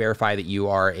that's how I verify that you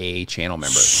are a channel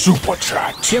member. Super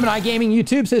chat. Gemini Gaming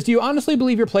YouTube says, do you honestly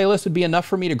believe your playlist would be enough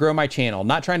for me to grow my channel?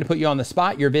 Not trying to put you on the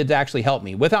spot. Your vids actually help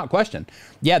me without question.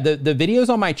 Yeah, the videos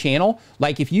on my channel,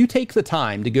 like if you take the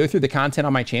time to go through the content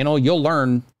on my channel, you'll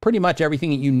learn pretty much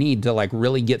everything that you need to like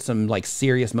really get some like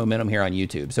serious momentum here on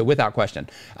YouTube. So without question,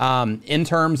 in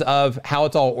terms of how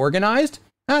it's all organized,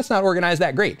 it's not organized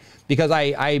that great because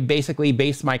I basically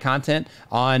base my content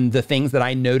on the things that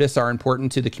I notice are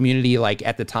important to the community, like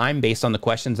at the time, based on the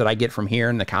questions that I get from here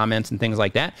and the comments and things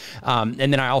like that. And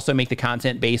then I also make the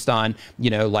content based on, you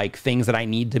know, like things that I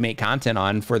need to make content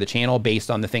on for the channel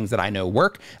based on the things that I know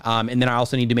work. And then I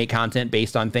also need to make content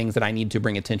based on things that I need to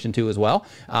bring attention to as well.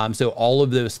 So all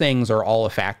of those things are all a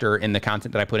factor in the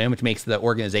content that I put in, which makes the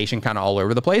organization kind of all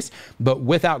over the place. But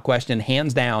without question,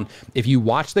 hands down, if you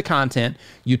watch the content,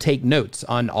 you take notes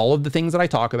on all of the things that I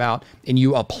talk about and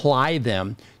you apply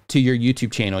them to your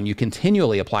YouTube channel and you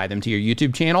continually apply them to your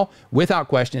YouTube channel without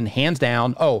question, hands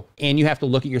down. Oh, and you have to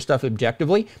look at your stuff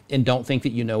objectively and don't think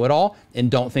that you know it all and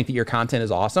don't think that your content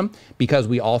is awesome because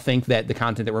we all think that the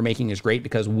content that we're making is great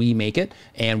because we make it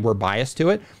and we're biased to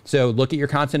it. So look at your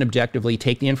content objectively,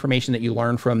 take the information that you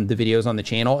learn from the videos on the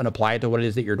channel and apply it to what it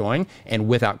is that you're doing. And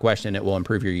without question, it will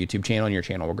improve your YouTube channel and your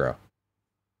channel will grow.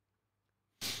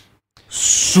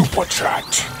 Super chat.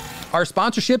 Are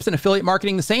sponsorships and affiliate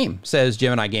marketing the same, says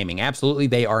Gemini Gaming? Absolutely,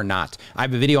 they are not. I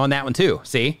have a video on that one too.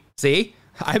 See?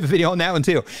 I have a video on that one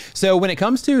too. So when it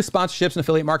comes to sponsorships and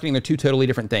affiliate marketing, they're two totally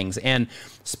different things. And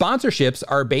sponsorships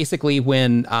are basically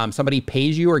when somebody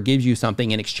pays you or gives you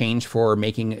something in exchange for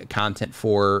making content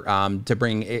for to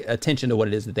bring attention to what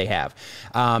it is that they have.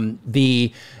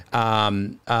 The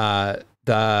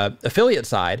affiliate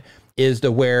side is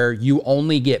to where you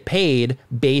only get paid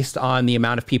based on the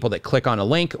amount of people that click on a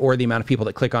link or the amount of people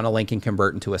that click on a link and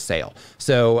convert into a sale.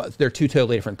 So they're two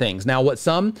totally different things. Now, what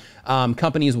some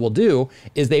companies will do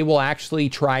is they will actually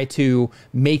try to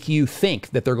make you think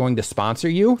that they're going to sponsor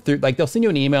you. Like they'll send you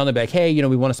an email and they'll be like, hey, you know,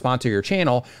 we want to sponsor your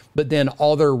channel. But then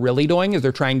all they're really doing is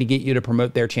they're trying to get you to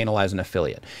promote their channel as an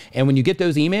affiliate. And when you get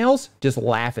those emails, just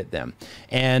laugh at them.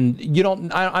 And you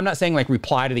don't, I'm not saying like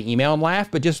reply to the email and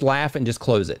laugh, but just laugh and just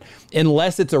close it,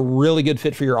 unless it's a really good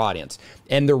fit for your audience.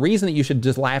 And the reason that you should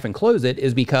just laugh and close it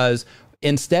is because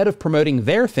instead of promoting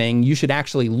their thing, you should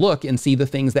actually look and see the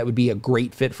things that would be a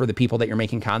great fit for the people that you're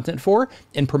making content for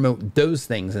and promote those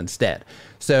things instead.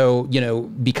 So, you know,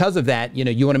 because of that, you know,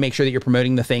 you want to make sure that you're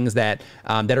promoting the things that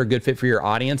that are a good fit for your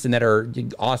audience and that are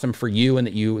awesome for you and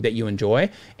that you enjoy,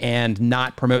 and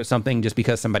not promote something just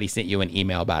because somebody sent you an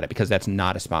email about it, because that's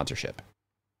not a sponsorship.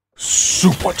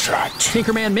 Super chat.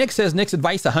 Tinkerman Mick says Nick's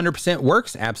advice 100%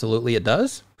 works. Absolutely, it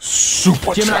does.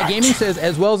 Super Gemini chat. Gaming says,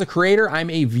 as well as a creator, I'm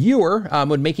a viewer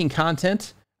when making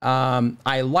content.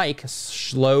 I like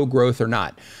slow growth or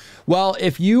not. Well,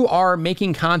 if you are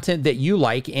making content that you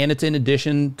like and it's in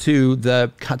addition to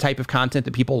the type of content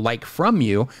that people like from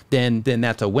you, then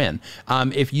that's a win.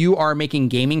 If you are making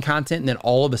gaming content and then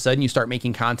all of a sudden you start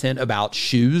making content about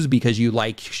shoes because you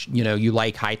like, you know, you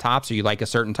like high tops or you like a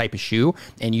certain type of shoe,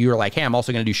 and you're like, hey, I'm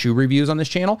also going to do shoe reviews on this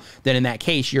channel, then in that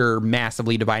case, you're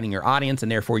massively dividing your audience,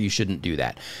 and therefore you shouldn't do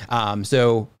that.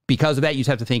 So because of that, you just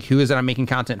have to think, who is it I'm making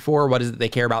content for? What is it they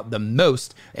care about the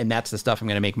most? And that's the stuff I'm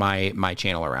going to make my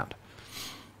channel around.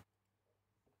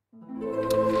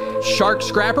 Shark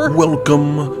Scrapper,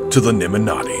 Welcome to the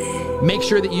Niminati. make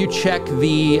sure that you check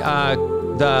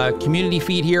the community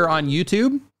feed here on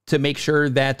YouTube to make sure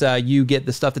that you get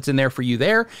the stuff that's in there for you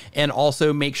there. And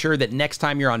also make sure that next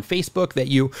time you're on Facebook that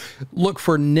you look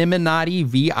for Niminati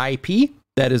VIP.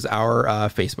 That is our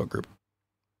Facebook group.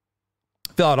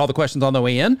 Fill out all the questions on the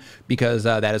way in, because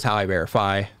that is how I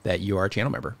verify that you are a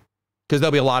channel member. Because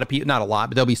there'll be a lot of people, not a lot,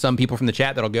 but there'll be some people from the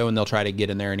chat that'll go and they'll try to get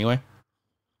in there anyway.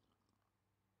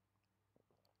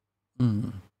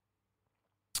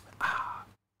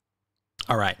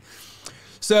 All right.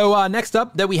 So next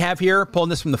up that we have here, pulling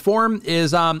this from the forum,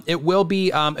 is it will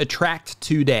be Attract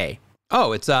Today.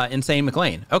 Oh, it's Insane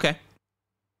McLean. Okay.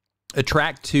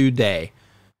 Attract Today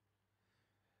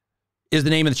is the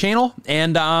name of the channel,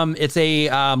 and it's a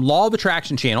law of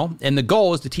attraction channel, and the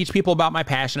goal is to teach people about my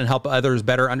passion and help others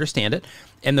better understand it.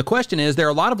 And the question is, there are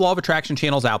a lot of law of attraction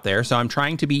channels out there, so I'm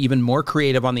trying to be even more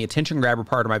creative on the attention grabber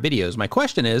part of my videos. My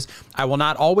question is, I will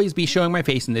not always be showing my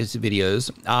face in these videos.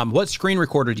 What screen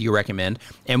recorder do you recommend?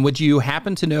 And would you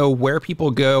happen to know where people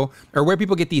go, or where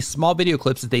people get these small video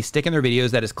clips that they stick in their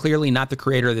videos that is clearly not the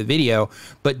creator of the video,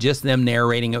 but just them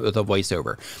narrating it with a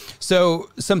voiceover? So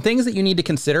some things that you need to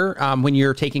consider when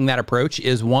you're taking that approach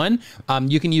is, one,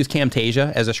 you can use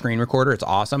Camtasia as a screen recorder. It's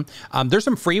awesome. There's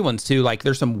some free ones too, like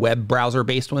there's some web browser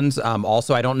based ones.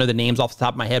 Also, I don't know the names off the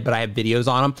top of my head, but I have videos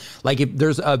on them. Like if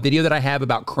there's a video that I have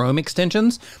about Chrome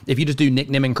extensions, if you just do Nick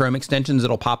Nimmin Chrome extensions,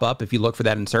 it'll pop up if you look for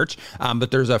that in search.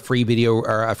 But there's a free video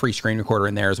or a free screen recorder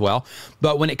in there as well.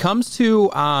 But when it comes to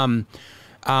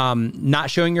not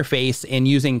showing your face and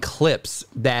using clips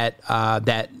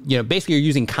that you know, basically you're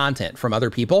using content from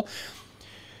other people,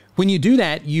 when you do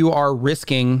that, you are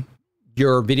risking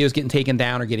your videos getting taken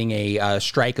down or getting a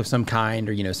strike of some kind,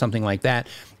 or, you know, something like that.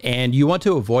 And you want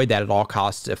to avoid that at all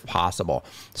costs if possible.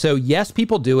 So yes,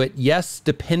 people do it. Yes,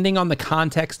 depending on the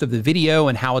context of the video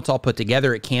and how it's all put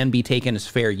together, it can be taken as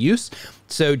fair use.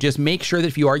 So just make sure that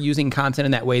if you are using content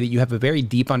in that way, that you have a very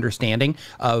deep understanding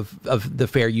of the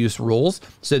fair use rules,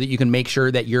 so that you can make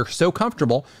sure that you're so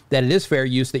comfortable that it is fair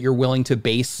use that you're willing to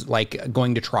base like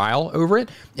going to trial over it.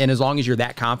 And as long as you're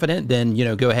that confident, then, you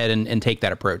know, go ahead and take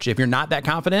that approach. If you're not that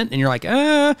confident and you're like,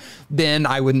 then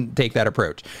I wouldn't take that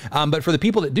approach. But for the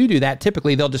people that do that,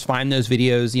 typically they'll just find those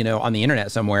videos, you know, on the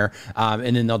internet somewhere,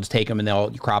 and then they'll just take them and they'll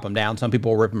crop them down. Some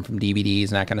people rip them from DVDs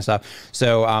and that kind of stuff.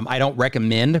 So I don't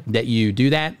recommend that you do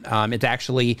that. It's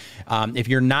actually, if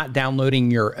you're not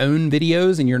downloading your own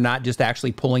videos and you're not just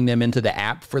actually pulling them into the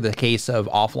app for the case of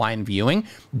offline viewing,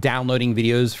 downloading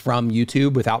videos from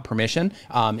YouTube without permission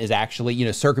is actually, you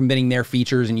know, circumventing their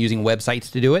features and using websites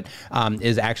to do it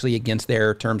is actually against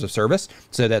their terms of service.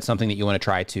 So that's something that you want to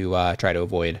try to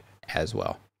avoid as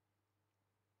well.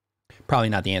 Probably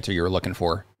not the answer you were looking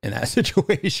for in that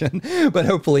situation, but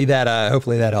hopefully that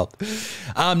helped.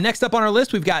 Next up on our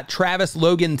list, we've got Travis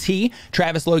Logan T.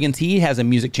 Travis Logan T has a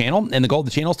music channel, and the goal of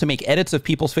the channel is to make edits of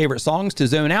people's favorite songs to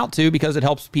zone out to, because it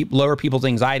helps lower people's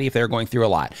anxiety if they're going through a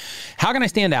lot. How can I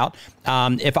stand out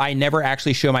if I never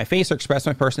actually show my face or express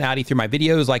my personality through my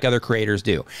videos like other creators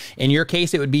do? In your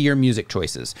case, it would be your music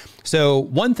choices. So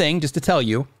one thing, just to tell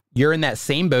you, you're in that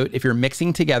same boat if you're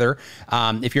mixing together,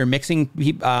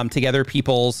 together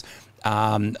people's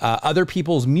other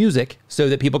people's music so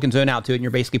that people can zone out to it, and you're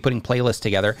basically putting playlists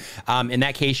together. In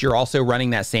that case, you're also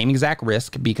running that same exact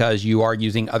risk because you are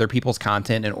using other people's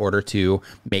content in order to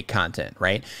make content,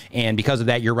 right? And because of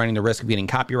that, you're running the risk of getting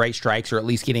copyright strikes, or at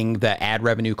least getting the ad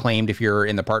revenue claimed if you're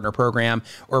in the partner program,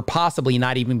 or possibly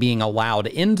not even being allowed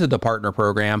into the partner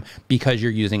program because you're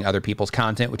using other people's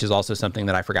content, which is also something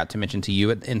that I forgot to mention to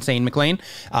you at Insane McLean,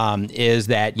 is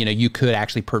that, you know, you could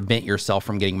actually prevent yourself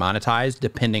from getting monetized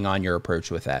depending on your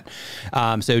approach with that.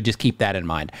 So just keep that in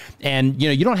mind. And, you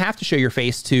know, you don't have to show your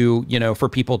face to, you know, for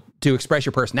people to express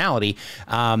your personality,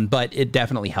 but it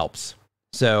definitely helps.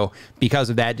 So because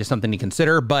of that, just something to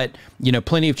consider. But, you know,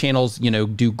 plenty of channels, you know,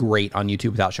 do great on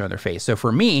YouTube without showing their face. So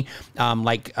for me,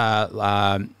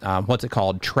 what's it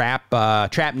called?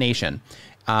 Trap Nation.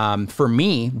 For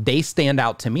me, they stand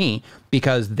out to me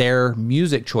because their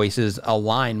music choices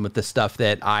align with the stuff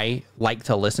that I like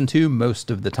to listen to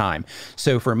most of the time.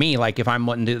 So for me, like if I'm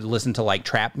wanting to listen to like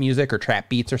trap music or trap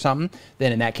beats or something,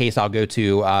 then in that case, I'll go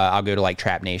to like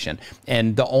Trap Nation.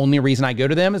 And the only reason I go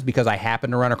to them is because I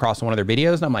happen to run across one of their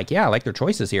videos and I'm like, yeah, I like their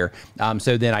choices here.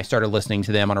 So then I started listening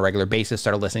to them on a regular basis,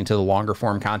 started listening to the longer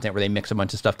form content where they mix a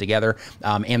bunch of stuff together,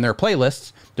 and their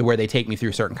playlists to where they take me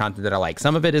through certain content that I like.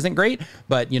 Some of it isn't great,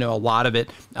 but you know, a lot of it,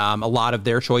 a lot of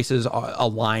their choices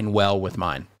align well with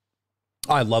mine.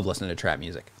 Oh, I love listening to trap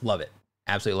music. Love it.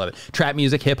 Absolutely love it. Trap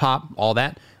music, hip hop, all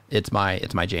that. It's my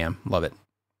jam. Love it.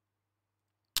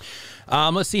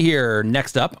 Let's see here.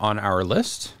 Next up on our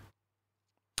list,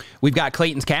 we've got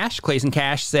Clayton's Cash. Clayton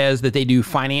Cash says that they do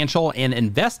financial and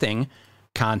investing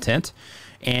content.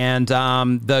 And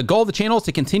the goal of the channel is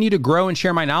to continue to grow and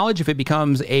share my knowledge. If it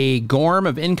becomes a gorm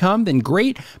of income, then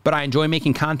great. But I enjoy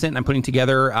making content and I'm put it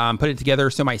together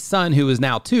so my son, who is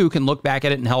now 2, can look back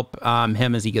at it and help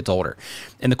him as he gets older.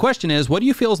 And the question is, what do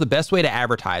you feel is the best way to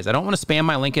advertise? I don't want to spam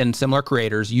my link in similar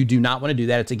creators. You do not want to do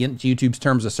that. It's against YouTube's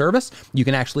terms of service. You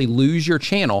can actually lose your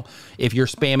channel if you're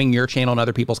spamming your channel and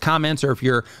other people's comments, or if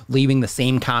you're leaving the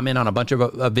same comment on a bunch of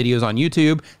videos on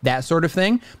YouTube, that sort of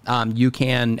thing. You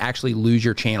can actually lose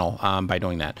your channel by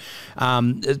doing that.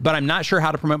 But I'm not sure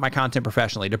how to promote my content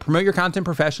professionally. To promote your content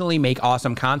professionally, make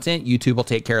awesome content, YouTube will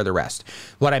take care of the rest.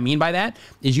 What I mean by that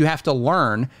is you have to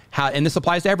learn how, and this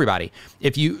applies to everybody.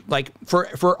 If you like,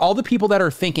 for all the people that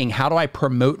are thinking, how do I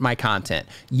promote my content?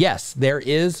 Yes, there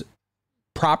is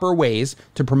proper ways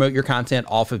to promote your content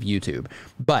off of YouTube,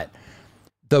 but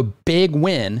the big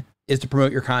win is to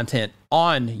promote your content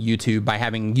on YouTube by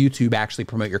having YouTube actually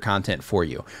promote your content for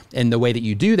you. And the way that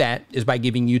you do that is by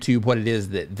giving YouTube what it is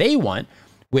that they want,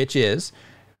 which is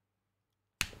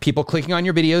people clicking on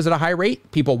your videos at a high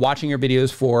rate, people watching your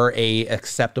videos for a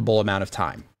acceptable amount of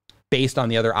time based on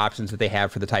the other options that they have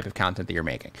for the type of content that you're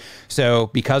making. So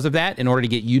because of that, in order to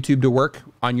get YouTube to work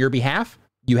on your behalf,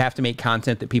 you have to make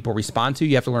content that people respond to.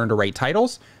 You have to learn to write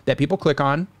titles that people click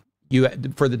on.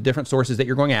 For the different sources that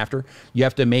you're going after, you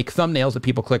have to make thumbnails that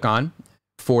people click on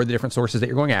for the different sources that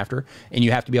you're going after, and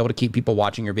you have to be able to keep people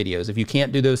watching your videos. If you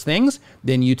can't do those things,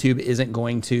 then YouTube isn't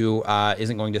going to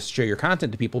show your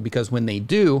content to people, because when they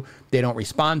do, they don't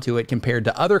respond to it compared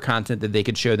to other content that they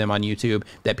could show them on YouTube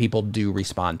that people do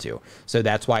respond to. So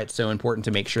that's why it's so important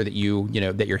to make sure that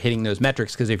that you're hitting those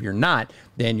metrics, because if you're not,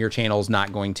 then your channel's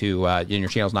not going to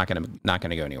not going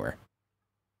to go anywhere.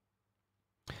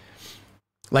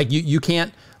 Like you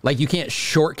can't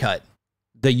shortcut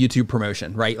the YouTube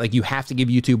promotion, right? Like you have to give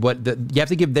YouTube you have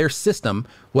to give their system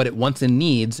what it wants and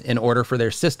needs in order for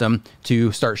their system to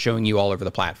start showing you all over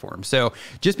the platform. So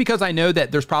just because I know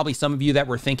that there's probably some of you that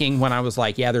were thinking when I was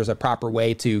like, yeah, there's a proper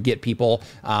way to get people,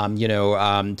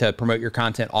 to promote your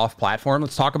content off platform.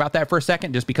 Let's talk about that for a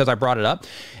second, just because I brought it up.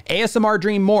 ASMR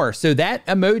Dream More. So that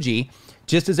emoji,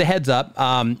 just as a heads up,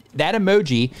 that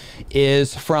emoji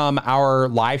is from our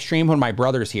live stream when my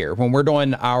brother's here. When we're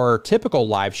doing our typical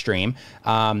live stream,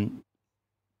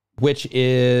 which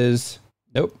is,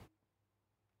 nope.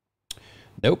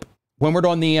 When we're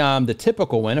doing the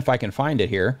typical one, if I can find it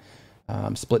here,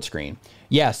 split screen.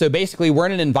 Yeah, so basically we're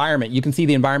in an environment. You can see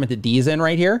the environment that Dee's in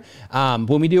right here.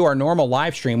 When we do our normal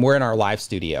live stream, we're in our live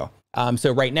studio.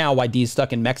 So right now, YD's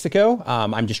stuck in Mexico.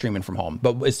 I'm just streaming from home.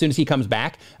 But as soon as he comes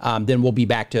back, then we'll be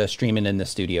back to streaming in the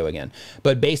studio again.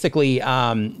 But basically,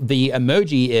 the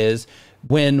emoji is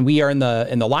when we are in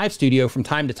the live studio, from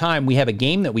time to time, we have a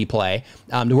game that we play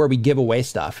to where we give away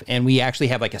stuff. And we actually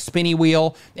have like a spinny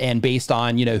wheel. And based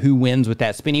on, you know, who wins with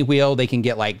that spinny wheel, they can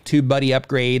get like TubeBuddy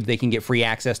upgrades. They can get free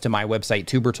access to my website,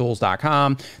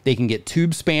 tubertools.com. They can get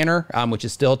Tube Spanner, which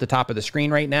is still at the top of the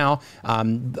screen right now.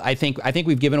 I think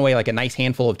we've given away like a nice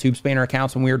handful of Tube Spanner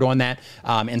accounts when we were doing that,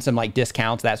 and some like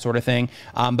discounts, that sort of thing.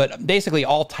 But basically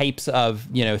all types of,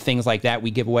 you know, things like that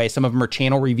we give away. Some of them are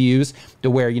channel reviews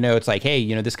to where, you know, it's like, hey,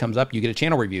 you know, this comes up, you get a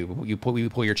channel review. We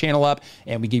pull your channel up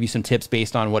and we give you some tips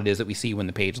based on what it is that we see when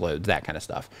the page loads, that kind of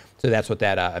stuff. So that's what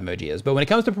that emoji is. But when it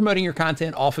comes to promoting your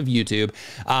content off of YouTube,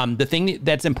 the thing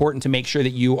that's important to make sure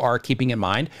that you are keeping in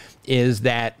mind is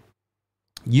that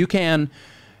you can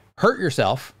hurt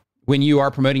yourself when you are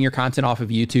promoting your content off of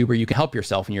YouTube, or you can help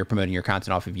yourself when you're promoting your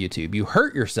content off of YouTube. You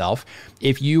hurt yourself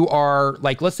if you are,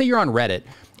 like, let's say you're on Reddit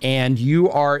and you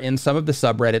are in some of the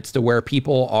subreddits to where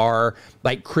people are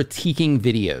like critiquing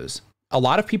videos. A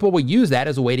lot of people will use that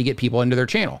as a way to get people into their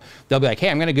channel. They'll be like, hey,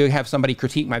 I'm going to go have somebody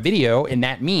critique my video. And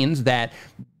that means that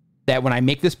when I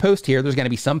make this post here, there's going to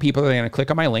be some people that are going to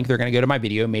click on my link. They're going to go to my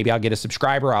video. Maybe I'll get a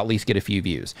subscriber. Or I'll at least get a few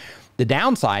views. The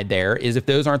downside there is if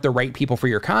those aren't the right people for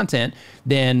your content,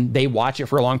 then they watch it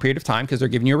for a long period of time because they're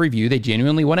giving you a review. They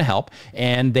genuinely want to help,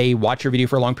 and they watch your video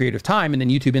for a long period of time. And then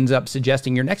YouTube ends up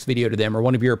suggesting your next video to them or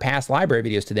one of your past library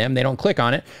videos to them. They don't click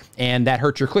on it, and that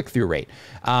hurts your click-through rate.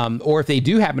 Or if they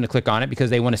do happen to click on it because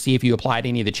they want to see if you applied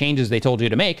any of the changes they told you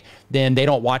to make, then they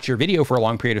don't watch your video for a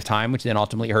long period of time, which then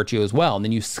ultimately hurts you as well. And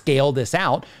then you scale this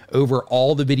out over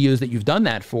all the videos that you've done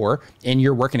that for, and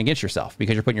you're working against yourself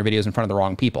because you're putting your videos in front of the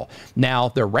wrong people. Now,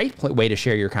 the right way to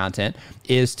share your content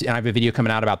is to, and I have a video coming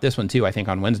out about this one too, I think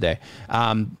on Wednesday,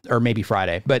 or maybe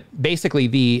Friday. But basically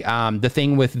the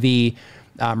thing with the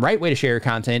right way to share your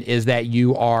content is that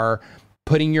you are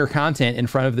putting your content in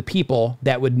front of the people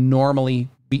that would normally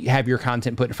have your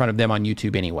content put in front of them on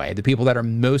YouTube anyway, the people that are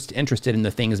most interested in the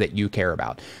things that you care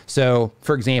about. So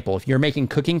for example, if you're making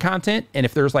cooking content and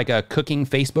if there's like a cooking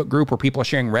Facebook group where people are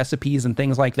sharing recipes and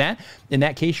things like that, in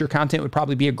that case, your content would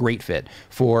probably be a great fit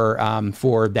for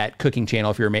that cooking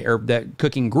channel, if you're or that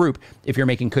cooking group, if you're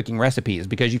making cooking recipes,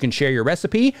 because you can share your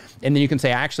recipe and then you can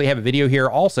say, I actually have a video here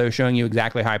also showing you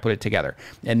exactly how I put it together.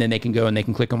 And then they can go and they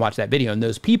can click and watch that video. And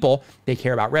those people, they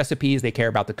care about recipes, they care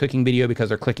about the cooking video because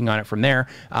they're clicking on it from there.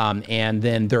 And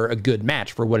then they're a good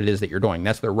match for what it is that you're doing.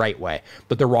 That's the right way.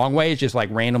 But the wrong way is just like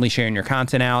randomly sharing your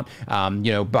content out,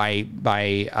 you know, by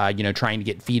you know, trying to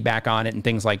get feedback on it and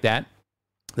things like that.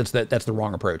 That's the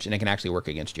wrong approach, and it can actually work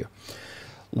against you.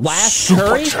 Last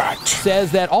Curry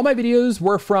says that all my videos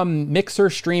were from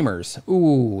Mixer streamers.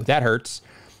 Ooh, that hurts.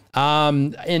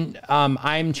 I'm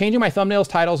changing my thumbnails,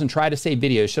 titles, and try to save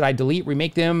videos. Should I delete,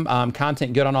 remake them?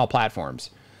 Content good on all platforms.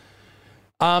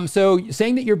 So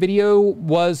saying that your video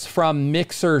was from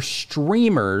Mixer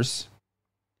streamers.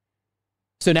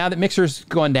 So now that Mixer's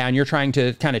going down, you're trying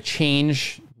to kind of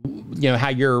change, you know, how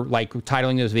you're like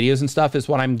titling those videos and stuff is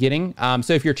what I'm getting.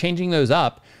 So if you're changing those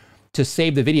up to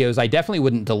save the videos, I definitely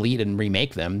wouldn't delete and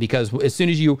remake them, because as soon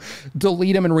as you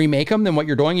delete them and remake them, then what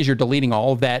you're doing is you're deleting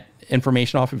all of that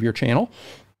information off of your channel,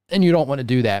 and you don't want to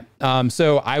do that.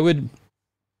 So I would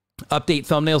update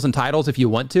thumbnails and titles if you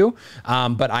want to,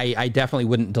 but I definitely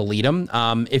wouldn't delete them.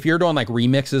 If you're doing like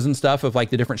remixes and stuff of like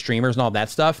the different streamers and all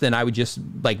that stuff, then I would just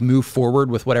like move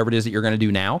forward with whatever it is that you're going to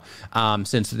do now.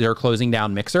 Since they're closing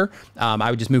down Mixer,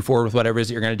 I would just move forward with whatever it is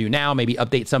that you're going to do now, maybe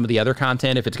update some of the other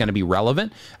content if it's going to be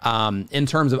relevant, in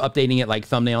terms of updating it like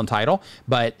thumbnail and title.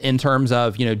 But in terms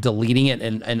of, you know, deleting it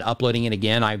and uploading it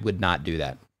again, I would not do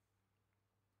that.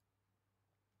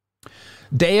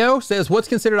 Deo says, what's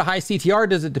considered a high CTR?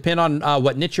 Does it depend on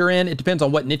what niche you're in? It depends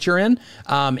on what niche you're in.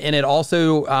 And it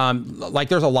also, like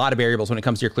there's a lot of variables when it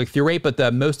comes to your click-through rate, but the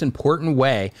most important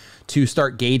way to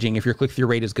start gauging if your click-through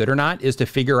rate is good or not is to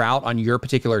figure out on your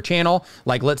particular channel,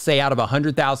 like let's say out of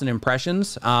 100,000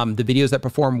 impressions, the videos that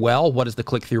perform well, what is the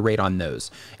click-through rate on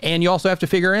those? And you also have to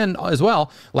figure in as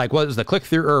well, like what is the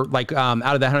click-through, or like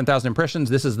out of the 100,000 impressions,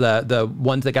 this is the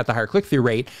ones that got the higher click-through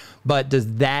rate, but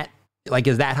does that, like,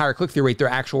 is that higher click-through rate their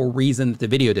actual reason that the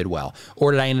video did well?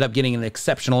 Or did I end up getting an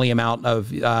exceptional amount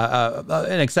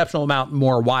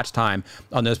more watch time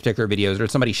on those particular videos? Or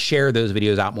did somebody share those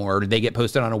videos out more? Or did they get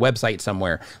posted on a website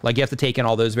somewhere? Like, you have to take in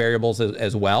all those variables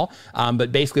as well.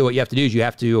 But basically what you have to do is you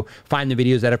have to find the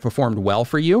videos that have performed well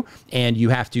for you, and you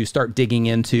have to start digging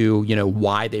into, you know,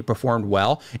 why they performed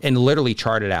well and literally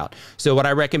chart it out. So what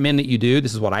I recommend that you do,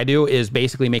 this is what I do, is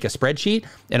basically make a spreadsheet,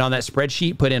 and on that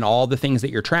spreadsheet, put in all the things that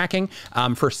you're tracking.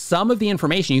 For some of the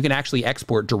information, you can actually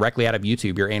export directly out of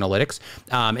YouTube, your analytics,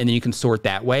 and then you can sort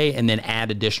that way and then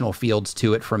add additional fields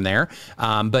to it from there.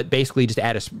 But basically just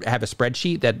have a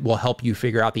spreadsheet that will help you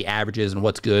figure out the averages and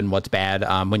what's good and what's bad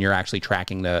when you're actually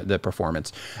tracking the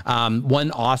performance.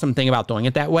 One awesome thing about doing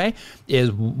it that way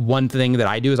is, one thing that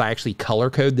I do is I actually color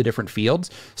code the different fields.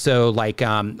 So like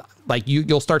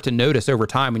you'll start to notice over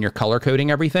time when you're color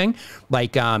coding everything,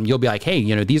 like you'll be like, hey,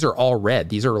 you know, these are all red.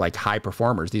 These are like high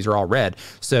performers. These are all red.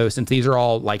 So since these are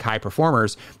all like high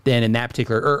performers, then in that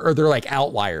particular, or they're like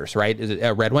outliers, right? Is it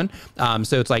a red one?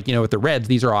 So it's like, you know, with the reds,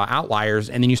 these are all outliers.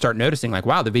 And then you start noticing like,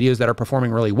 wow, the videos that are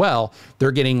performing really well,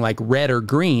 they're getting like red or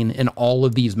green in all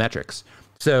of these metrics.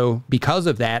 So because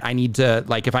of that, I need to,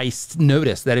 like, if I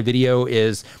notice that a video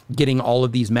is getting all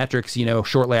of these metrics, you know,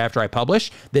 shortly after I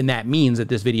publish, then that means that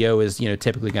this video is, you know,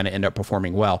 typically going to end up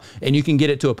performing well. And you can get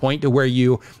it to a point to where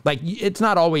you, like, it's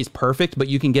not always perfect, but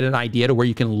you can get an idea to where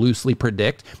you can loosely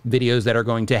predict videos that are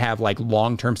going to have like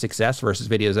long-term success versus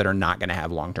videos that are not going to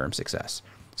have long-term success.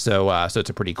 So, so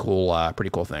it's a pretty cool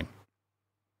thing.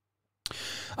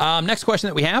 Next question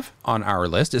that we have on our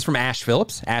list is from Ash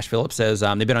Phillips. Ash Phillips says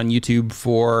they've been on YouTube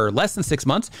for less than 6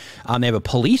 months. They have a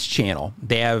police channel.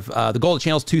 They have the goal of the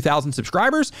channel is 2,000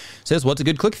 subscribers. Says, what's a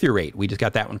good click-through rate? We just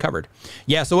got that one covered.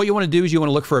 Yeah, so what you want to do is you want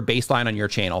to look for a baseline on your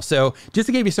channel. So just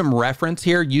to give you some reference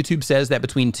here, YouTube says that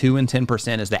between 2 and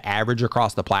 10% is the average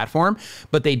across the platform,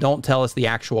 but they don't tell us the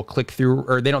actual click-through,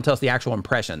 or they don't tell us the actual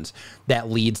impressions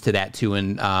that leads to that 2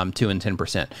 and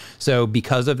 10%. So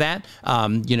because of that,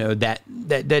 you know,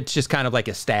 that's just kind of like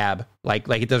a stab. Like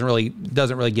it doesn't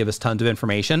really give us tons of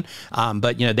information.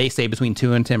 But you know, they say between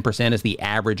 2 and 10% is the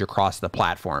average across the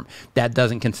platform. That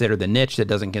doesn't consider the niche. That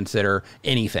doesn't consider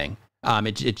anything.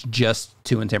 It's just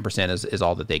 2 and 10% is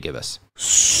all that they give us.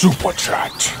 Super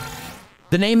Chat.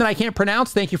 The name that I can't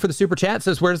pronounce, thank you for the super chat,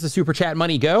 says, where does the super chat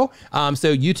money go?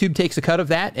 So YouTube takes a cut of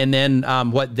that, and then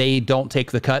what they don't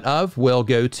take the cut of will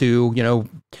go to, you know,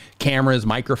 cameras,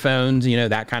 microphones, you know,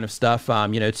 that kind of stuff,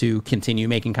 you know, to continue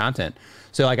making content.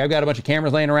 So like, I've got a bunch of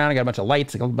cameras laying around, I got a bunch of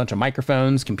lights, a bunch of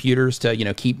microphones, computers to, you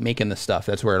know, keep making this stuff.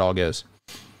 That's where it all goes.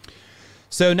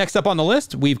 So next up on the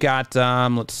list, we've got,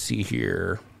 let's see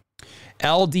here.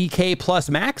 LDK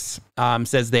Plus Max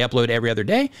says they upload every other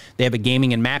day. They have a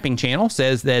gaming and mapping channel.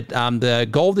 Says that the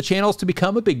goal of the channel is to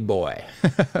become a big boy.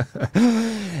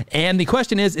 And the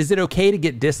question is it okay to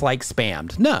get dislike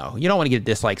spammed? No, you don't want to get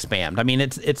dislike spammed. I mean,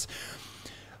 it's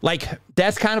like,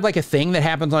 that's kind of like a thing that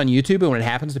happens on YouTube, and when it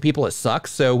happens to people, it sucks.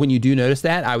 So when you do notice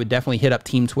that, I would definitely hit up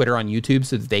Team Twitter on YouTube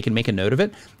so that they can make a note of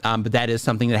it. But that is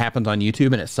something that happens on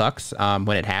YouTube, and it sucks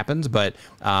when it happens. But,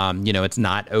 you know, it's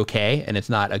not okay, and it's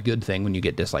not a good thing when you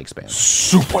get dislike spam.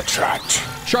 Super Chat.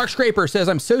 Shark Scraper says,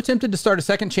 I'm so tempted to start a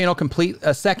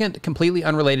second completely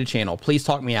unrelated channel. Please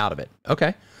talk me out of it.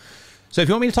 Okay. So if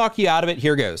you want me to talk you out of it,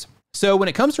 here goes. So when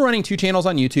it comes to running 2 channels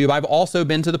on YouTube, I've also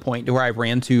been to the point to where I've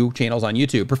ran 2 channels on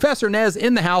YouTube. Professor Nez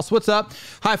in the house. What's up?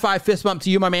 High five, fist bump to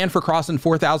you, my man, for crossing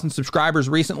 4,000 subscribers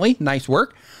recently. Nice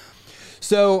work.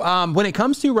 So when it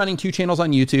comes to running 2 channels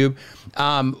on YouTube,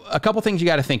 a couple things you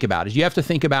got to think about is you have to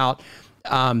think about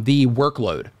the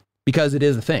workload, because it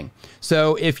is a thing.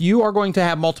 So if you are going to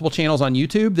have multiple channels on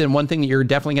YouTube, then one thing that you're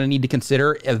definitely going to need to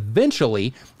consider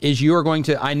eventually is you are going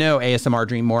to, I know ASMR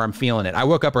Dream More, I'm feeling it. I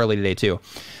woke up early today too.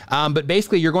 But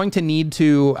basically you're going to need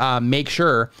to make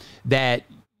sure that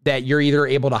you're either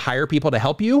able to hire people to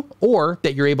help you, or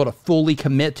that you're able to fully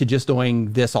commit to just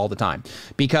doing this all the time.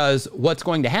 Because what's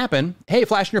going to happen, hey,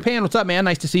 Flash in your pan, what's up, man?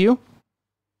 Nice to see you.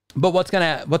 But what's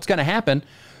gonna happen?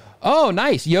 Oh,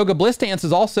 nice. Yoga Bliss Dance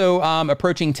is also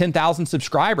approaching 10,000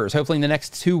 subscribers, hopefully in the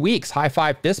next 2 weeks. High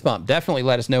five, fist bump. Definitely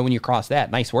let us know when you cross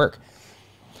that. Nice work.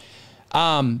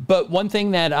 But one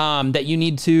thing that that you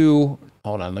need to,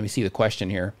 hold on, let me see the question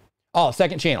here. Oh,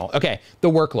 second channel. Okay, the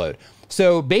workload.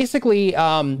 So basically,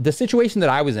 the situation that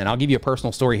I was in, I'll give you a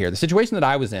personal story here. The situation that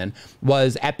I was in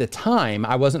was, at the time,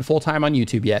 I wasn't full-time on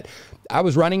YouTube yet. I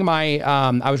was running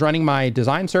my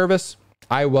design service.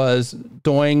 I was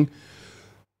doing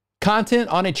content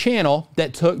on a channel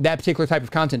that particular type of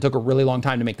content took a really long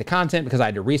time to make the content, because I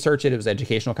had to research it. It was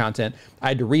educational content. I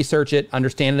had to research it,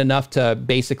 understand it enough to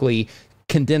basically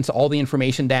condense all the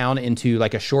information down into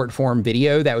like a short form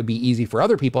video that would be easy for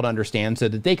other people to understand so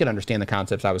that they could understand the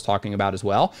concepts I was talking about as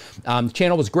well. The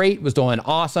channel was great, was doing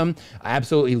awesome. I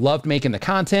absolutely loved making the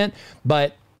content,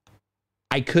 but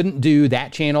I couldn't do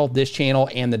that channel, this channel,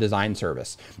 and the design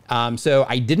service. So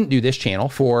I didn't do this channel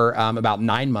for about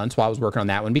 9 months while I was working on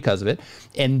that one because of it.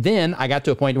 And then I got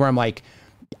to a point where I'm like,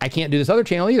 I can't do this other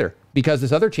channel either, because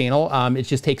this other channel, it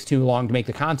just takes too long to make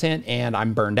the content, and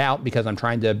I'm burned out because I'm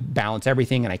trying to balance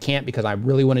everything, and I can't because I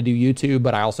really want to do YouTube,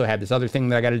 but I also have this other thing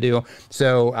that I got to do.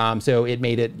 So, so it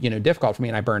made it, difficult for me,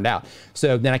 and I burned out.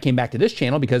 So then I came back to this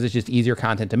channel because it's just easier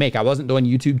content to make. I wasn't doing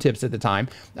YouTube tips at the time.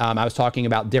 I was talking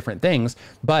about different things,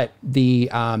 but the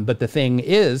thing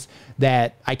is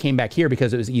that I came back here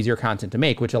because it was easier content to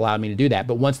make, which allowed me to do that.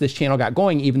 But once this channel got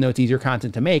going, even though it's easier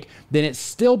content to make, then it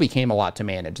still became a lot to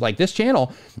manage. Like this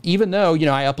channel, even though,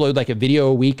 I upload like a video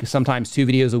a week, sometimes 2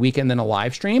 videos a week, and then a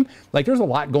live stream, like there's a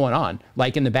lot going on,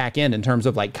 like in the back end in terms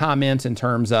of like comments, in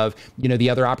terms of, the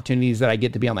other opportunities that I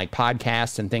get to be on like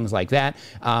podcasts and things like that.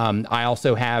 I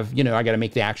also have, I got to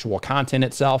make the actual content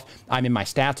itself. I'm in my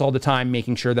stats all the time,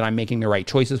 making sure that I'm making the right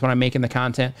choices when I'm making the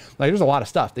content. Like there's a lot of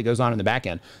stuff that goes on in the back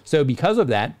end. So because of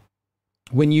that,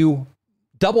 when you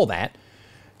double that,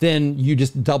 then you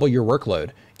just double your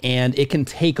workload, and it can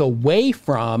take away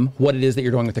from what it is that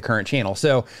you're doing with the current channel.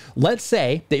 So let's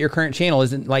say that your current channel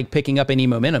isn't like picking up any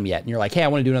momentum yet, and you're like, hey, I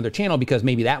want to do another channel because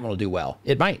maybe that one will do well.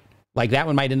 It might. Like that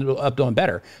one might end up doing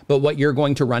better. But what you're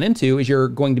going to run into is you're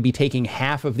going to be taking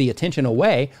half of the attention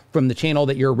away from the channel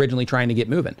that you're originally trying to get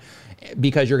moving,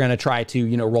 because you're going to try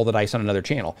to, roll the dice on another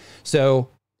channel. So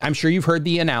I'm sure you've heard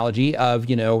the analogy of,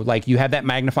 like you have that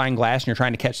magnifying glass and you're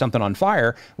trying to catch something on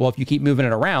fire. Well, if you keep moving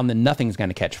it around, then nothing's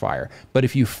going to catch fire. But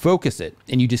if you focus it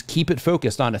and you just keep it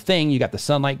focused on a thing, you got the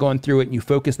sunlight going through it, and you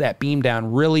focus that beam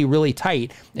down really, really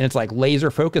tight, and it's like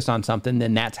laser focused on something,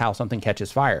 then that's how something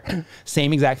catches fire.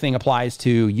 Same exact thing applies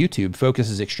to YouTube. Focus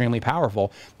is extremely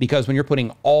powerful, because when you're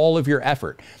putting all of your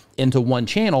effort into one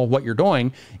channel, what you're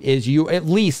doing is you at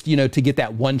least, to get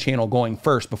that one channel going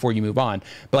first before you move on.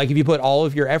 But like if you put all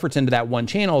of your efforts into that one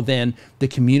channel, then the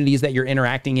communities that you're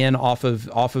interacting in off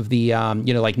of the,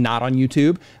 like not on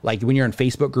YouTube, like when you're in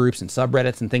Facebook groups and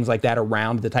subreddits and things like that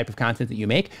around the type of content that you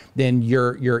make, then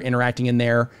you're interacting in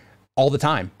there all the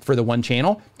time for the one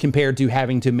channel, compared to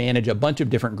having to manage a bunch of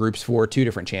different groups for 2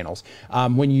 different channels.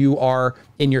 When you are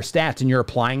in your stats and you're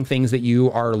applying things that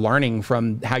you are learning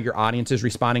from how your audience is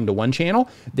responding to one channel,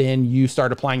 then you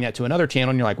start applying that to another channel,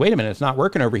 and you're like, wait a minute, it's not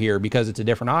working over here because it's a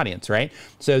different audience, right?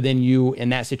 So then you, in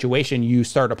that situation, you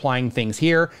start applying things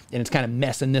here, and it's kind of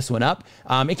messing this one up.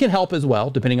 It can help as well,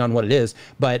 depending on what it is,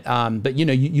 but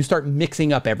you start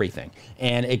mixing up everything,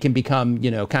 and it can become,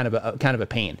 kind of a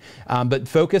pain. But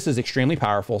focus is extremely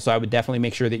powerful. So I would definitely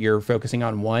make sure that you're focusing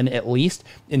on one at least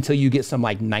until you get some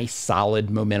like nice solid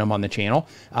momentum on the channel,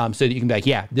 so that you can be like,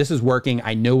 yeah, this is working.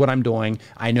 I know what I'm doing.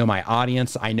 I know my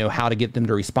audience. I know how to get them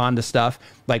to respond to stuff.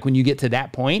 Like when you get to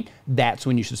that point, that's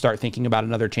when you should start thinking about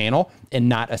another channel, and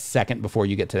not a second before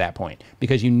you get to that point,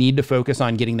 because you need to focus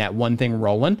on getting that one thing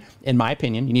rolling. In my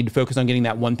opinion, you need to focus on getting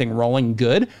that one thing rolling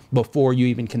good before you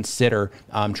even consider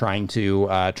trying to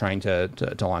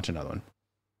launch another one.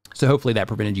 So hopefully that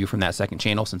prevented you from that second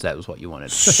channel, since that was what you wanted.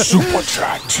 Super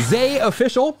chat. Zay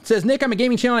Official says, Nick, I'm a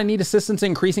gaming channel. I need assistance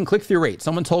in increasing click-through rate.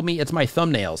 Someone told me it's my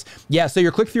thumbnails. Yeah, so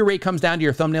your click-through rate comes down to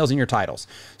your thumbnails and your titles.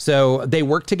 So they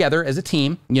work together as a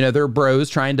team. They're bros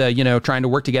trying to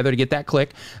work together to get that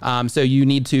click. So you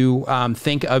need to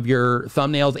think of your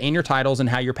thumbnails and your titles and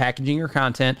how you're packaging your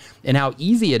content, and how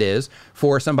easy it is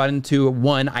for somebody to,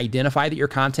 1, identify that your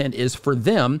content is for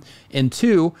them, and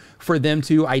 2, for them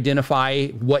to identify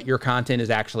what your content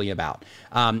is actually about.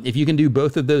 If you can do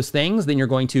both of those things, then you're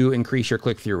going to increase your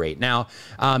click-through rate. Now,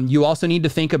 you also need to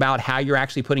think about how you're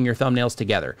actually putting your thumbnails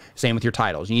together. Same with your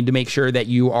titles. You need to make sure that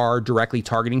you are directly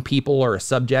targeting people or a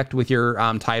subject with your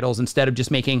titles, instead of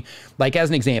just making, like as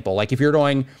an example, like if you're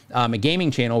doing a gaming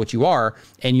channel, which you are,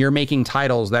 and you're making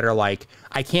titles that are like,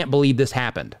 I can't believe this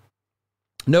happened.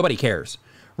 Nobody cares.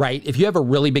 Right? If you have a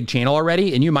really big channel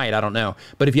already, and you might, I don't know,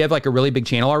 but if you have like a really big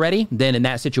channel already, then in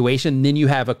that situation, then you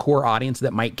have a core audience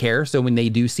that might care. So when they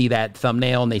do see that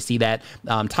thumbnail and they see that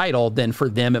title, then for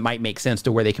them, it might make sense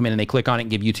to where they come in and they click on it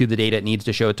and give YouTube the data it needs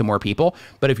to show it to more people.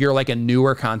 But if you're like a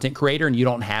newer content creator and you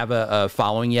don't have a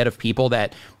following yet of people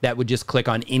that would just click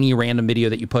on any random video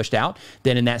that you pushed out,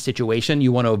 then in that situation,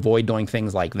 you want to avoid doing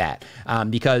things like that,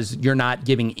 because you're not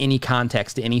giving any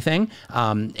context to anything,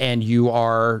 and you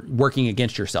are working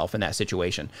against yourself. yourself in that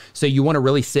situation. So you want to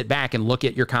really sit back and look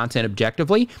at your content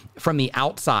objectively from the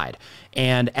outside.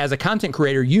 And as a content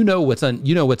creator, you know what's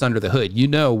under the hood. You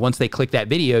know, once they click that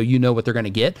video, you know what they're going to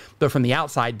get, but from the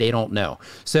outside, they don't know.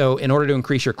 So in order to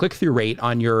increase your click-through rate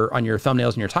on your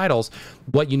thumbnails and your titles,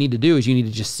 what you need to do is you need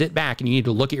to just sit back and you need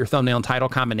to look at your thumbnail and title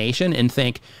combination and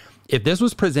think, if this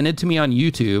was presented to me on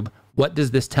YouTube, what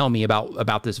does this tell me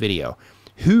about this video?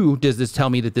 Who does this tell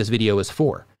me that this video is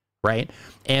for, right?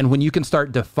 And when you can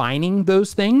start defining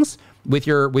those things with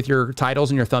your titles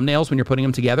and your thumbnails when you're putting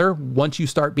them together, once you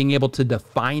start being able to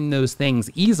define those things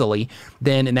easily,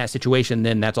 then in that situation,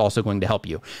 then that's also going to help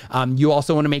you. You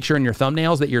also want to make sure in your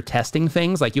thumbnails that you're testing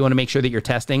things. Like you want to make sure that you're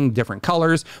testing different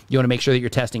colors. You want to make sure that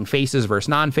you're testing faces versus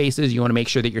non-faces. You want to make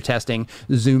sure that you're testing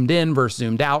zoomed in versus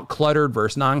zoomed out, cluttered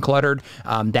versus non-cluttered,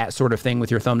 that sort of thing with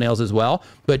your thumbnails as well.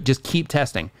 But just keep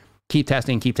testing. Keep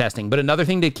testing, keep testing. But another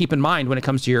thing to keep in mind when it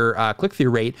comes to your click-through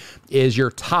rate is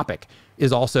your topic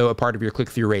is also a part of your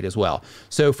click-through rate as well.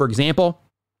 So for example,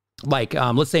 like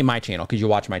let's say my channel, because you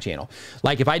watch my channel.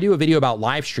 Like if I do a video about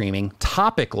live streaming,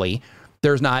 topically,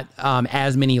 there's not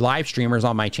as many live streamers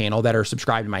on my channel that are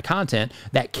subscribed to my content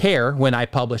that care when I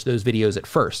publish those videos at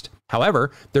first.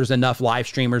 However, there's enough live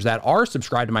streamers that are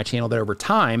subscribed to my channel that over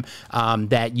time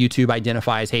that YouTube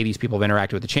identifies, hey, these people have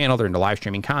interacted with the channel, they're into live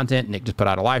streaming content, Nick just put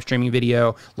out a live streaming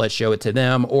video, let's show it to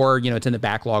them, or it's in the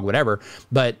backlog, whatever.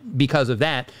 But because of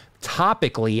that,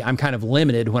 topically, I'm kind of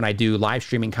limited when I do live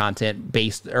streaming content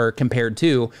based or compared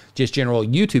to just general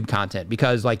YouTube content,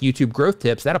 because like YouTube growth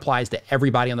tips, that applies to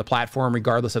everybody on the platform,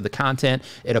 regardless of the content.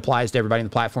 It applies to everybody on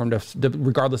the platform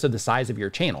regardless of the size of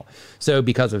your channel. So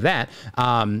because of that,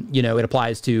 it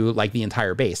applies to like the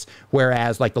entire base.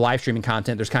 Whereas like the live streaming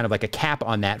content, there's kind of like a cap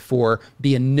on that for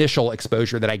the initial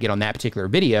exposure that I get on that particular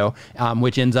video,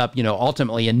 which ends up,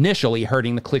 ultimately initially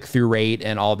hurting the click-through rate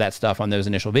and all of that stuff on those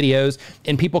initial videos.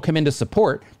 And people come into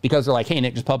support because they're like, hey,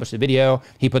 Nick just published a video.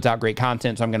 He puts out great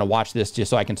content. So I'm going to watch this just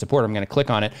so I can support him. I'm going to click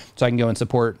on it so I can go and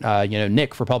support,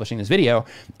 Nick for publishing this video.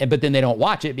 But then they don't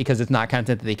watch it because it's not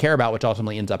content that they care about, which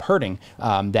ultimately ends up hurting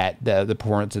the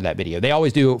performance of that video. They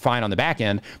always do fine on the back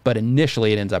end, but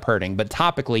initially it ends up hurting. But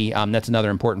topically, that's another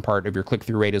important part of your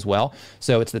click-through rate as well.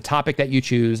 So it's the topic that you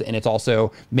choose, and it's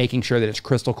also making sure that it's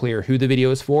crystal clear who the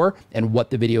video is for and what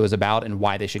the video is about and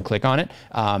why they should click on it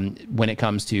when it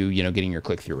comes to, getting your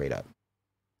click-through rate up.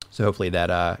 So hopefully that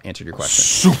answered your question.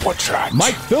 Super chat.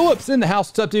 Mike Phillips in the house.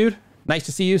 What's up, dude? Nice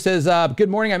to see you. Says, good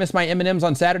morning. I missed my M&Ms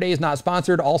on Saturdays. Not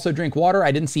sponsored. Also drink water.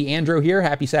 I didn't see Andrew here.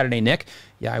 Happy Saturday, Nick.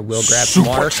 Yeah, I will grab some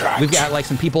water. Chat. We've got like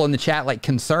some people in the chat like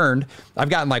concerned. I've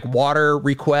gotten like water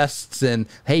requests and,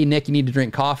 hey, Nick, you need to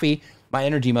drink coffee. My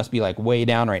energy must be like way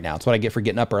down right now. It's what I get for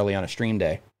getting up early on a stream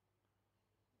day.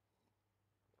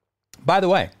 By the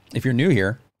way, if you're new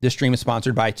here, this stream is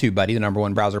sponsored by TubeBuddy, the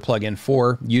 #1 browser plugin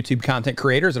for YouTube content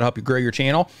creators. It'll help you grow your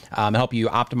channel, help you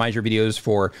optimize your videos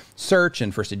for search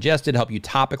and for suggested, help you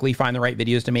topically find the right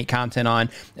videos to make content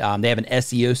on. They have an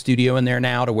SEO studio in there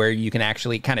now to where you can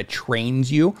actually kind of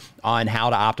trains you on how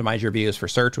to optimize your videos for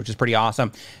search, which is pretty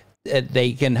awesome.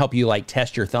 They can help you like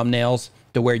test your thumbnails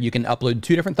to where you can upload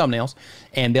 2 different thumbnails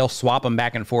and they'll swap them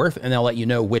back and forth and they'll let you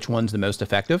know which one's the most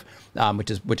effective,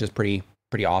 which is pretty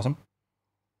awesome.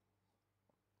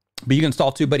 But you can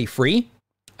install TubeBuddy free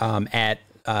at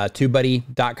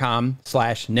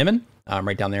tubebuddy.com/Nimmin,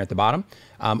 right down there at the bottom.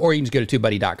 Or you can just go to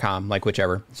tubebuddy.com, like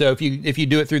whichever. So if you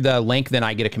do it through the link, then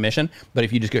I get a commission. But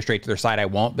if you just go straight to their site, I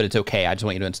won't. But it's okay. I just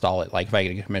want you to install it. Like if I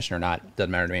get a commission or not,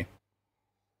 doesn't matter to me.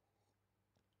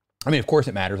 I mean, of course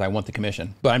it matters. I want the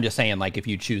commission. But I'm just saying, like, if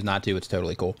you choose not to, it's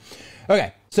totally cool.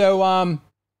 Okay, so I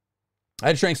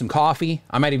just drank some coffee.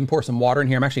 I might even pour some water in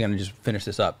here. I'm actually going to just finish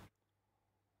this up.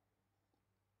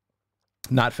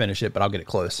 Not finish it, but I'll get it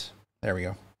close. There we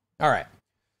go. All right.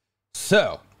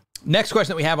 So next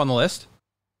question that we have on the list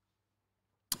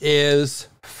is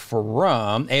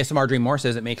from ASMR Dream More.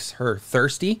 Says it makes her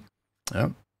thirsty.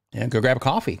 Oh, yeah, go grab a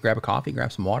coffee. Grab a coffee.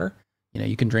 Grab some water.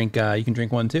 You can drink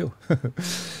one too.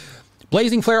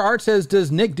 Blazing Flare Art says,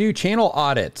 does Nick do channel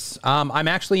audits? I'm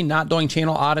actually not doing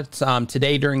channel audits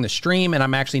today during the stream, and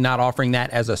I'm actually not offering that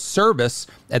as a service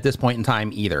at this point in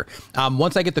time either.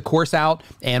 Once I get the course out,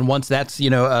 and once that's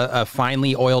a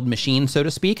finely oiled machine, so to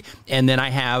speak, and then I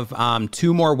have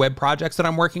 2 more web projects that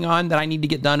I'm working on that I need to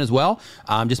get done as well,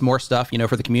 just more stuff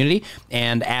for the community.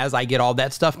 And as I get all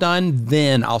that stuff done,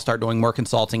 then I'll start doing more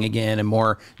consulting again and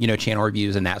more channel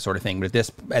reviews and that sort of thing. But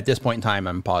at this point in time,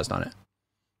 I'm paused on it.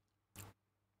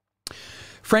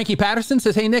 Frankie Patterson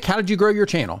says, hey, Nick, how did you grow your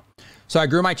channel? So I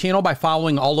grew my channel by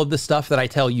following all of the stuff that I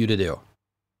tell you to do.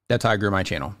 That's how I grew my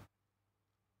channel.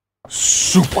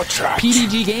 Super chat.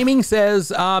 PDG Gaming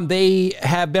says they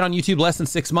have been on YouTube less than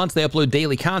 6 months. They upload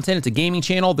daily content. It's a gaming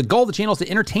channel. The goal of the channel is to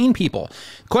entertain people.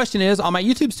 Question is, on my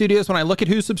YouTube studios, when I look at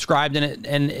who's subscribed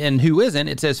and who isn't,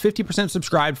 it says 50%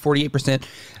 subscribed, 48%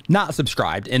 not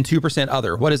subscribed, and 2%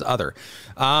 other. What is other?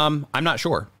 I'm not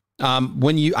sure.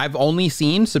 I've only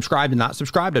seen subscribed and not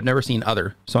subscribed. I've never seen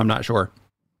other, so I'm not sure.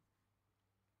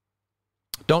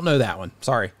 Don't know that one.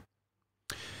 Sorry.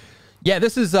 Yeah,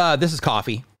 this is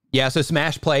coffee. Yeah, so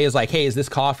Smash Play is like, hey, is this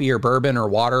coffee or bourbon or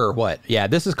water or what? Yeah,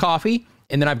 this is coffee,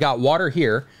 and then I've got water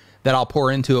here that I'll pour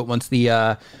into it once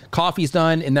the coffee's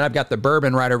done, and then I've got the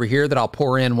bourbon right over here that I'll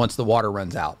pour in once the water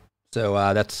runs out. So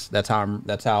that's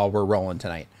how we're rolling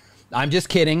tonight. I'm just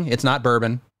kidding. It's not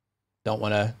bourbon. Don't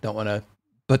want to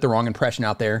put the wrong impression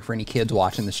out there for any kids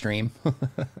watching the stream.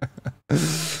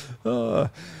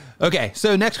 Okay,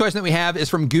 so next question that we have is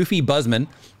from Goofy Buzzman.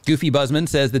 Goofy Buzzman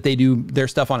says that they do their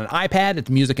stuff on an iPad.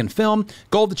 It's music and film.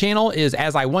 Goal of the channel is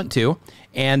as I want to.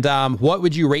 And what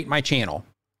would you rate my channel?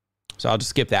 So I'll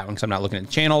just skip that one because I'm not looking at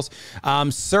the channels.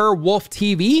 Sir Wolf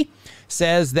TV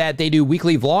says that they do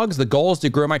weekly vlogs. The goal is to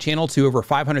grow my channel to over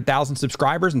 500,000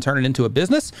 subscribers and turn it into a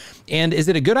business. And is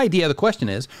it a good idea? The question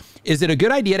is it a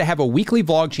good idea to have a weekly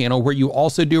vlog channel where you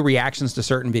also do reactions to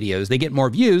certain videos? They get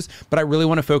more views, but I really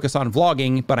want to focus on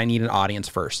vlogging, but I need an audience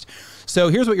first. So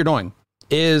here's what you're doing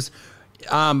is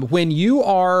when you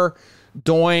are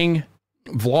doing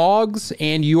vlogs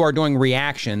and you are doing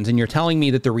reactions and you're telling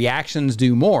me that the reactions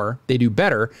do more, they do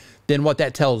better, then what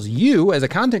that tells you as a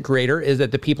content creator is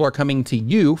that the people are coming to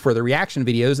you for the reaction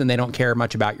videos and they don't care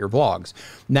much about your vlogs.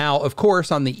 Now, of course,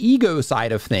 on the ego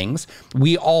side of things,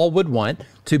 we all would want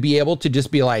to be able to just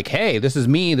be like, hey, this is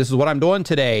me. This is what I'm doing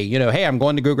today. You know, hey, I'm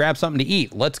going to go grab something to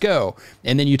eat. Let's go.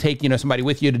 And then you take, somebody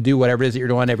with you to do whatever it is that you're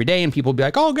doing every day. And people will be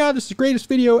like, oh God, this is the greatest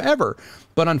video ever.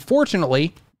 But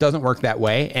unfortunately, doesn't work that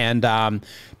way. And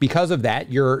because of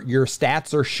that, your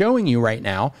stats are showing you right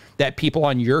now that people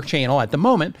on your channel at the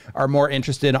moment are more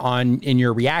interested in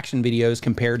your reaction videos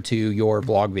compared to your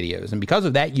vlog videos. And because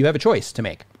of that, you have a choice to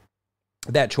make.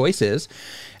 That choice is,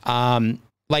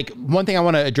 like, one thing I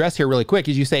want to address here really quick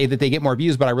is you say that they get more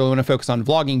views, but I really want to focus on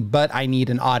vlogging, but I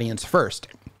need an audience first.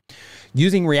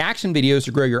 Using reaction videos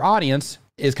to grow your audience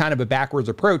is kind of a backwards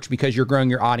approach because you're growing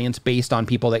your audience based on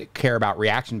people that care about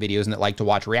reaction videos and that like to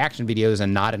watch reaction videos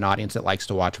and not an audience that likes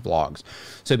to watch vlogs.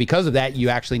 So because of that, you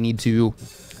actually need to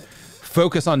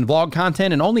focus on vlog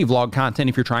content and only vlog content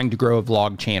if you're trying to grow a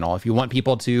vlog channel. If you want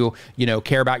people to,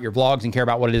 care about your vlogs and care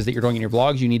about what it is that you're doing in your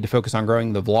vlogs, you need to focus on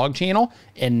growing the vlog channel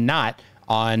and not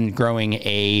on growing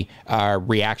a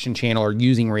reaction channel or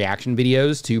using reaction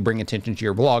videos to bring attention to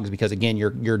your vlogs, because again,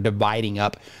 you're dividing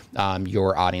up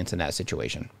your audience in that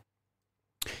situation.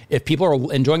 If people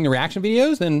are enjoying the reaction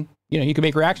videos, then you can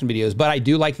make reaction videos. But I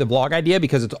do like the vlog idea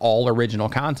because it's all original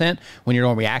content. When you're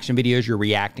doing reaction videos, you're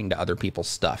reacting to other people's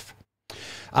stuff.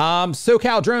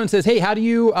 SoCal Drone says, hey, how do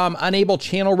you enable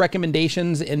channel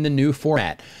recommendations in the new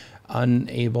format?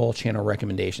 Enable channel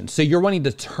recommendations. So you're wanting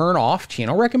to turn off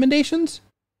channel recommendations?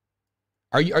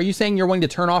 Are you saying you're wanting to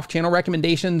turn off channel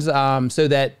recommendations so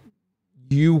that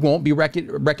you won't be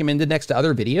recommended next to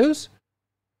other videos?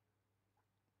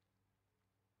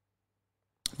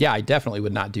 Yeah, I definitely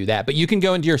would not do that. But you can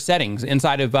go into your settings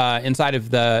inside of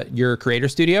your Creator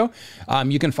Studio.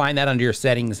 You can find that under your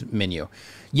settings menu.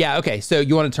 Yeah, okay, so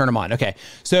you want to turn them on. Okay,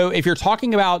 so if you're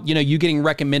talking about, you getting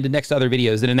recommended next to other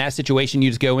videos, then in that situation, you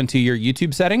just go into your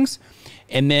YouTube settings,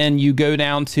 and then you go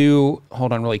down to,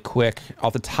 hold on really quick,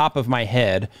 off the top of my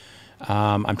head,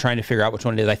 I'm trying to figure out which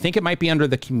one it is. I think it might be under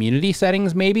the community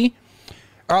settings, maybe.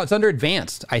 Oh, it's under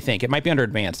advanced, I think. It might be under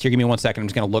advanced. Here, give me 1 second. I'm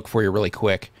just going to look for you really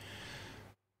quick.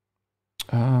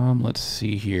 Let's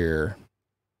see here.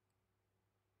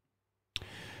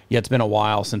 Yeah, it's been a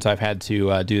while since I've had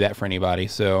to do that for anybody,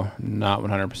 so not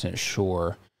 100%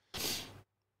 sure.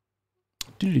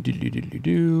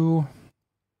 Yeah,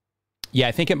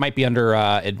 I think it might be under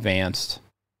advanced.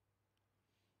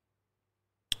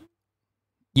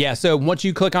 Yeah, so once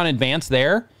you click on advanced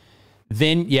there,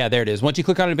 then, yeah, there it is. Once you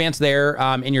click on advanced there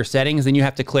in your settings, then you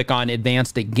have to click on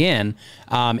advanced again.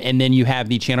 And then you have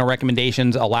the channel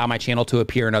recommendations, allow my channel to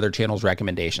appear in other channels'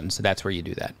 recommendations. So that's where you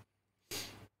do that.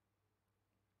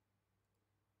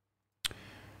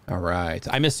 All right.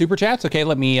 I missed super chats. Okay,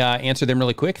 let me answer them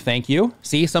really quick. Thank you.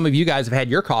 See, some of you guys have had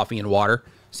your coffee and water.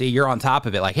 See, you're on top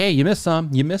of it. Like, hey, you missed some.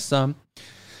 You missed some.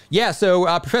 Yeah, so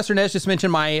Professor Nez just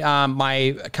mentioned my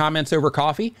my comments over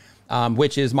coffee.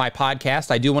 which is my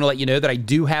podcast. I do want to let you know that I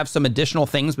do have some additional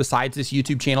things besides this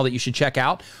YouTube channel that you should check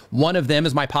out. One of them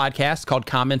is my podcast called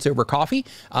Comments Over Coffee,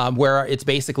 where it's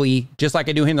basically just like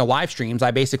I do in the live streams.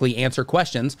 I basically answer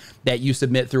questions that you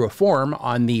submit through a form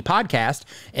on the podcast,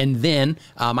 and then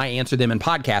I answer them in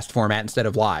podcast format instead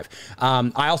of live.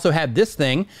 I also have this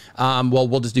thing, well,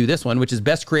 we'll just do this one, which is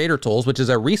Best Creator Tools, which is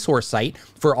a resource site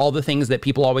for all the things that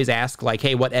people always ask, like,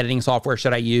 hey, what editing software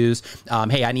should I use?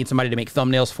 Hey, I need somebody to make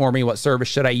thumbnails for me. What service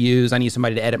should I use? I need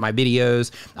somebody to edit my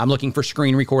videos. I'm looking for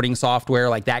screen recording software,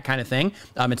 like that kind of thing.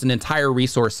 It's an entire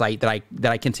resource site that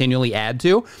I continually add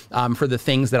to for the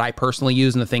things that I personally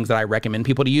use and the things that I recommend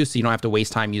people to use, so you don't have to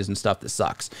waste time using stuff that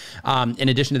sucks. In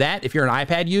addition to that, if you're an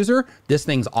iPad user, this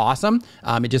thing's awesome.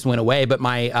 It just went away, but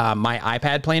my my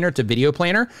iPad planner, it's a video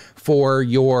planner for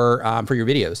your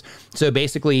videos. So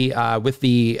basically, with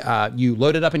the you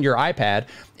load it up into your iPad,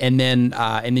 and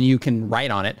then you can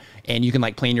write on it, and you can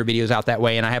like plan your videos out that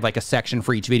way. And I have like a section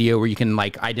for each video where you can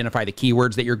like identify the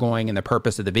keywords that you're going and the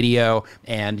purpose of the video,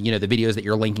 and you know, the videos that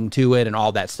you're linking to it and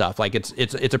all that stuff. Like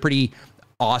it's a pretty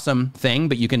awesome thing,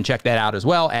 but you can check that out as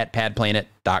well at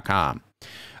padplanet.com.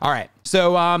 All right,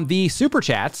 so the super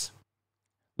chats,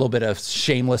 a little bit of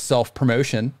shameless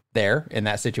self-promotion there in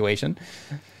that situation.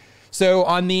 So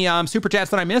on the super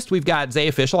chats that I missed, we've got Zay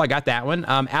Official. I got that one.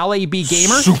 Allie B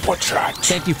Gamer. Super chat.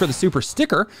 Thank you for the super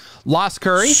sticker. Lost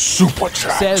Curry. Super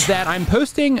chat. Says that I'm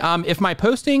posting, if my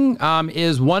posting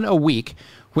is one a week,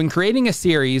 when creating a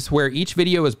series where each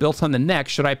video is built on the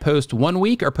next, should I post 1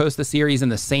 week or post the series in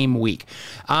the same week?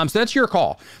 So that's your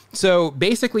call. So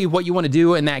basically what you want to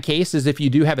do in that case is, if you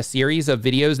do have a series of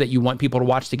videos that you want people to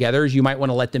watch together, is you might want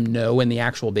to let them know in the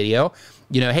actual video,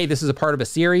 you know, hey, this is a part of a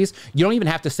series. You don't even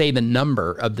have to say the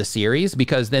number of the series,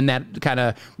 because then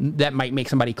that might make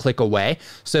somebody click away.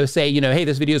 So say, you know, hey,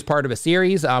 this video is part of a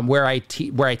series where I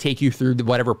take you through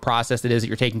whatever process it is that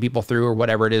you're taking people through, or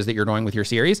whatever it is that you're doing with your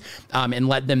series, and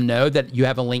let them know that you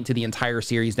have a link to the entire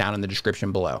series down in the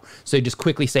description below. So just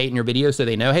quickly say it in your video so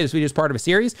they know, hey, this video is part of a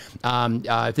series.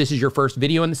 If this is your first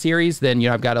video in the series, then, you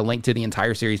know, I've got a link to the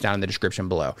entire series down in the description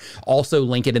below. Also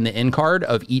link it in the end card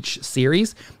of each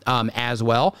series as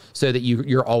well, so that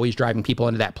you're always driving people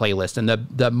into that playlist. And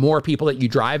the more people that you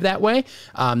drive that way,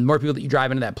 more people that you drive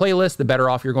into that playlist, the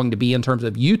better off you're going to be in terms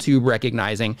of YouTube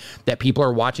recognizing that people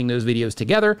are watching those videos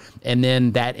together. And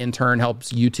then that in turn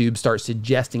helps YouTube start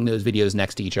suggesting those videos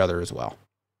next to each other as well.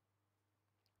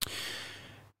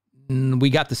 We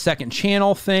got the second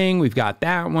channel thing. We've got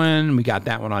that one. We got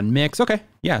that one on Mix. Okay.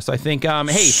 Yeah. So I think, hey,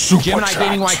 Super Gemini chat.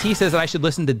 Gaming YT says that I should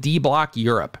listen to D Block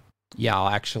Europe. Yeah, I'll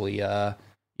actually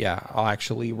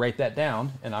write that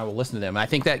down and I will listen to them. I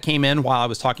think that came in while I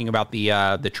was talking about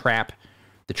the trap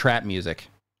music.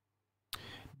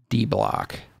 D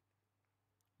Block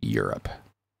Europe.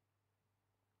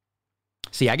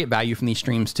 See, I get value from these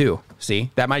streams too.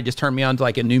 See, that might just turn me on to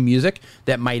like a new music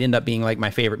that might end up being like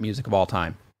my favorite music of all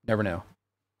time. Never know.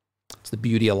 It's the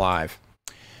beauty of live.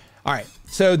 All right.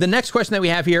 So the next question that we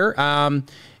have here on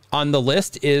the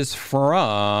list is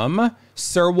from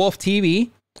Sir Wolf TV.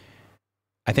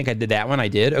 I think I did that one. I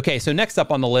did. Okay, so next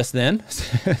up on the list then,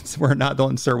 since we're not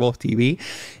doing Sir Wolf TV,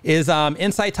 is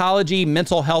Insightology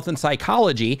Mental Health and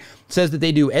Psychology. Says that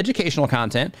they do educational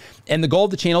content, and the goal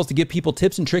of the channel is to give people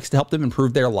tips and tricks to help them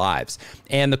improve their lives.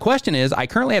 And the question is, I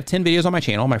currently have 10 videos on my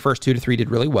channel. My first 2 to 3 did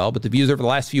really well, but the views over the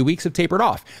last few weeks have tapered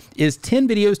off. Is 10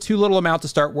 videos too little amount to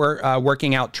start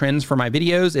working out trends for my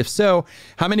videos? If so,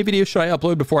 how many videos should I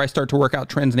upload before I start to work out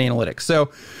trends and analytics? So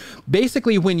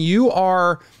basically, when you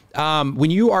are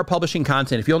publishing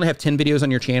content, if you only have 10 videos on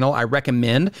your channel, I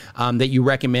recommend that you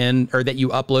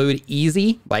upload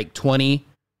easy, like 20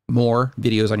 more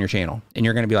videos on your channel. And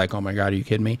you're going to be like, oh my God, are you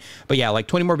kidding me? But yeah, like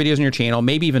 20 more videos on your channel,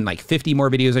 maybe even like 50 more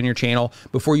videos on your channel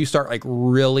before you start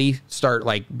really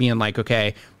being like,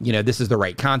 okay, you know, this is the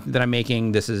right content that I'm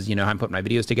making. This is, you know, how I'm putting my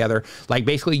videos together. Like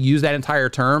basically use that entire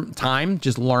time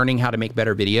just learning how to make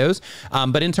better videos.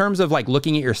 But in terms of like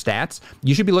looking at your stats,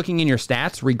 you should be looking in your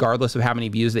stats regardless of how many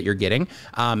views that you're getting.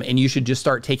 And you should just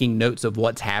start taking notes of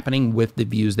what's happening with the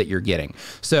views that you're getting.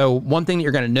 So one thing that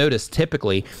you're going to notice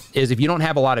typically is if you don't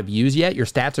have a lot of views yet, your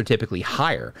stats are typically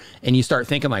higher. And you start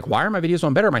thinking like, why are my videos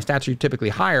doing better? My stats are typically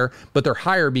higher, but they're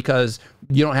higher because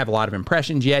you don't have a lot of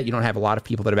impressions yet. You don't have a lot of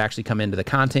people that have actually come into the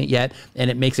content yet.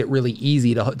 And it makes it really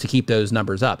easy to keep those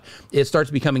numbers up. It starts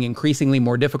becoming increasingly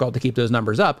more difficult to keep those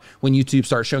numbers up when YouTube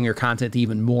starts showing your content to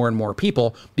even more and more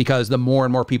people, because the more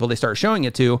and more people they start showing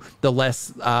it to, the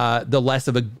less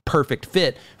of a perfect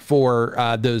fit for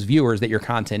those viewers that your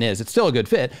content is. It's still a good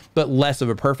fit, but less of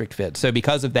a perfect fit. So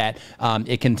because of that,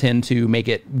 it it can tend to make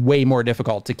it way more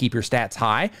difficult to keep your stats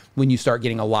high when you start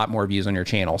getting a lot more views on your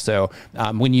channel. So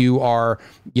when you are,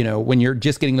 when you're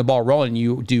just getting the ball rolling,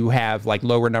 you do have like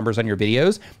lower numbers on your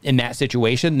videos in that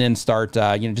situation, then start,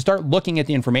 just start looking at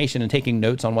the information and taking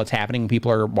notes on what's happening when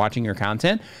people are watching your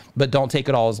content, but don't take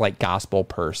it all as like gospel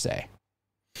per se.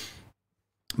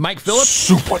 Mike Phillips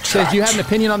says, do you have an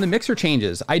opinion on the Mixer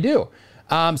changes? I do.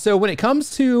 So when it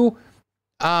comes to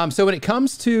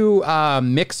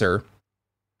Mixer,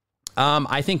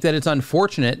 I think that it's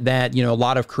unfortunate that, a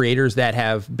lot of creators that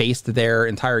have based their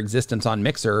entire existence on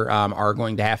Mixer are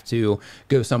going to have to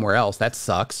go somewhere else. That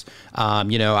sucks.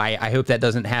 I hope that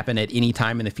doesn't happen at any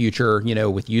time in the future,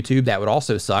 with YouTube. That would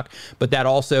also suck. But that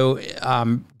also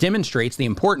demonstrates the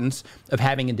importance of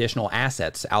having additional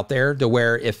assets out there to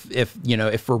where if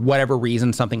for whatever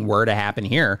reason something were to happen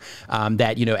here,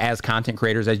 that, as content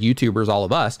creators, as YouTubers, all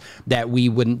of us, that we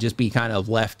wouldn't just be kind of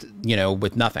left,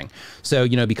 with nothing. So,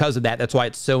 because of that, that's why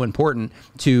it's so important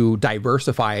to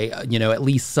diversify, at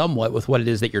least somewhat with what it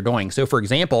is that you're doing. So for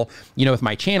example, with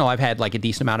my channel, I've had like a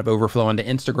decent amount of overflow onto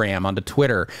Instagram, onto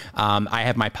Twitter. I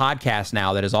have my podcast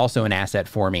now that is also an asset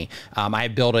for me. I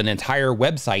have built an entire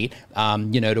website,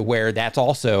 to where that's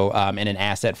also an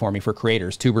asset for me for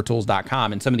creators,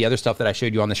 tubertools.com, and some of the other stuff that I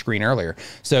showed you on the screen earlier.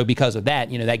 So because of that,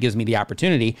 that gives me the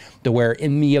opportunity to where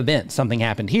in the event something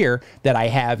happened here, that I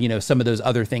have, some of those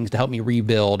other things to help me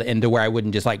rebuild, and to where I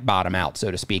wouldn't just like bottom out,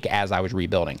 so to speak, as I was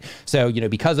rebuilding. So,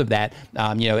 because of that,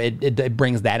 it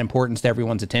brings that importance to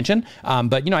everyone's attention.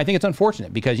 But, I think it's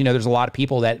unfortunate because, there's a lot of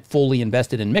people that fully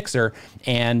invested in Mixer,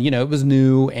 and, it was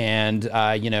new, and,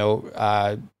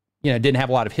 didn't have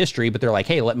a lot of history, but they're like,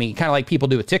 hey, let me, kind of like people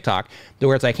do with TikTok, to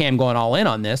where it's like, hey, I'm going all in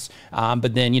on this.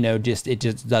 But then, it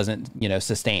just doesn't,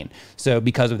 sustain. So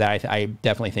because of that, I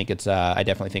definitely think it's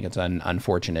an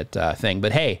unfortunate thing.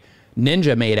 But hey,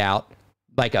 Ninja made out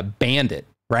like a bandit,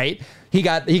 right? He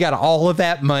got all of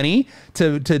that money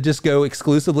to just go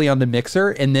exclusively on the Mixer,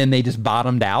 and then they just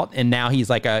bottomed out, and now he's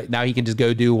like now he can just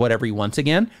go do whatever he wants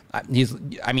again.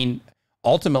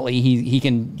 Ultimately, he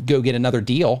can go get another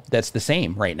deal that's the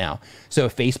same right now. So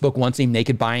if Facebook wants him, they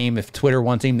could buy him. If Twitter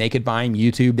wants him, they could buy him.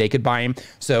 YouTube, they could buy him.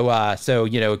 So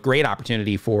a great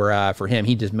opportunity for him.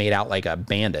 He just made out like a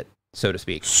bandit, so to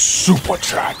speak. Super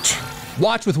chat.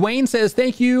 Watch with Wayne says,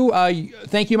 thank you.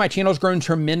 Thank you. My channel's grown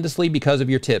tremendously because of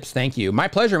your tips. Thank you. My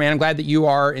pleasure, man. I'm glad that you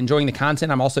are enjoying the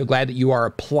content. I'm also glad that you are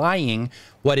applying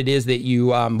what it is that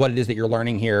you're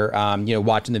learning here,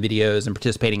 watching the videos and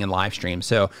participating in live streams.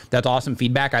 So that's awesome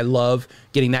feedback. I love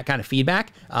getting that kind of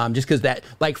feedback. Just because that,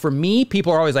 like for me,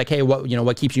 people are always like, hey,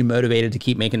 what keeps you motivated to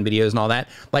keep making videos and all that?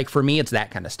 Like for me, it's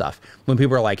that kind of stuff. When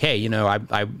people are like, hey,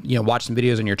 I watched some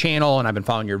videos on your channel and I've been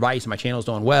following your advice and my channel's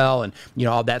doing well, and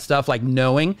all that stuff, like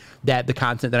knowing that the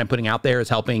content that I'm putting out there is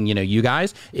helping, you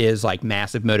guys, is like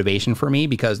massive motivation for me,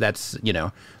 because that's,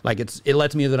 like it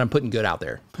lets me know that I'm putting good out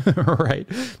there. Right.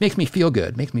 Makes me feel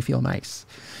good. Makes me feel nice.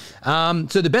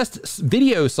 So the best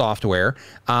video software,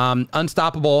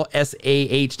 Unstoppable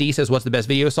SAHD says, what's the best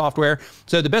video software?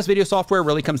 So the best video software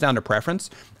really comes down to preference.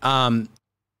 When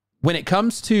it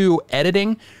comes to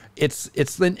editing,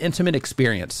 it's an intimate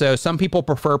experience. So some people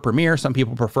prefer Premiere, some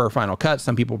people prefer Final Cut,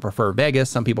 some people prefer Vegas,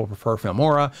 some people prefer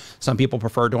Filmora, some people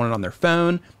prefer doing it on their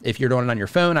phone. If you're doing it on your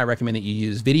phone, I recommend that you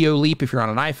use Video Leap if you're on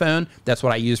an iPhone. That's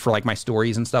what I use for like my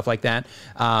stories and stuff like that.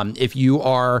 If you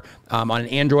are on an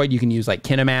Android, you can use like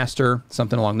KineMaster,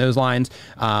 something along those lines,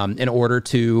 in order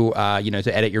to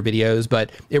to edit your videos.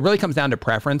 But it really comes down to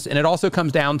preference, and it also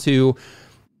comes down to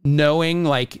knowing,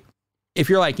 like, if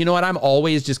you're like, I'm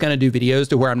always just going to do videos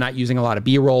to where I'm not using a lot of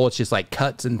B-roll, it's just like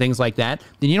cuts and things like that,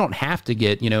 then you don't have to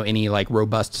get, any like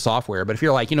robust software. But if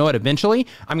you're like, eventually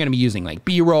I'm going to be using like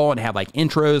B-roll and have like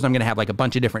intros, I'm going to have like a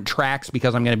bunch of different tracks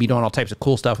because I'm going to be doing all types of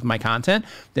cool stuff with my content,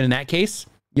 then in that case,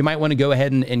 you might want to go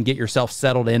ahead and get yourself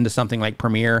settled into something like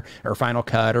Premiere or Final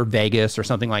Cut or Vegas or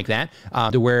something like that,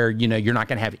 to where, you're not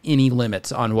going to have any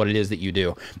limits on what it is that you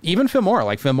do. Even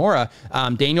Filmora,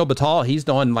 Daniel Batal, he's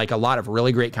doing like a lot of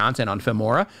really great content on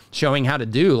Filmora, showing how to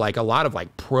do like a lot of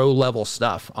like pro level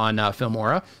stuff on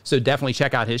Filmora. So definitely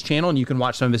check out his channel, and you can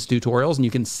watch some of his tutorials, and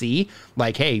you can see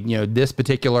like, hey, this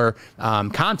particular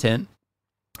content,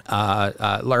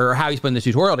 or how he's putting the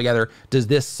tutorial together, does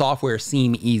this software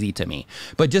seem easy to me?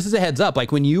 But just as a heads up,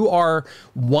 like when you are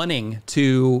wanting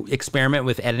to experiment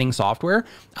with editing software,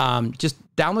 just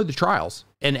download the trials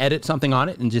and edit something on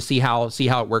it and just see how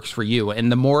it works for you.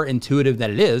 And the more intuitive that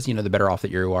it is, the better off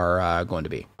that you are going to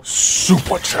be.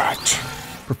 Super chat.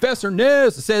 Professor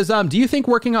Nez says, do you think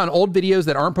working on old videos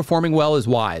that aren't performing well is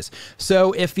wise?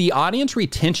 So if the audience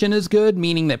retention is good,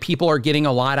 meaning that people are getting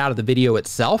a lot out of the video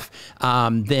itself,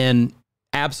 then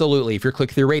Absolutely. If your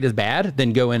click-through rate is bad,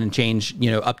 then go in and change,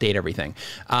 update everything.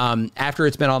 After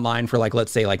it's been online for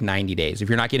let's say 90 days. If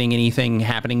you're not getting anything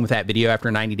happening with that video after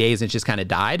 90 days, it's just kind of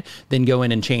died, then go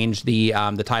in and change the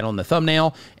title and the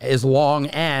thumbnail. As long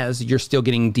as you're still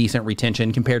getting decent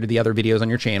retention compared to the other videos on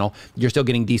your channel, you're still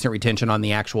getting decent retention on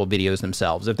the actual videos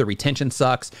themselves. If the retention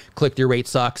sucks, click-through rate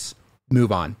sucks,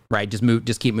 move on, right?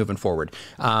 Just keep moving forward.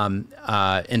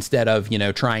 Instead of,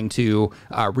 trying to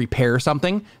repair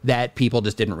something that people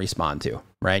just didn't respond to,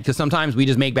 right? Because sometimes we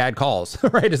just make bad calls,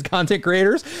 right? As content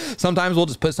creators, sometimes we'll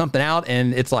just put something out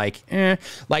and it's like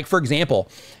for example,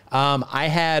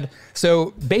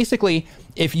 so basically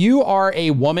if you are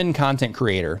a woman content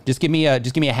creator, just give me a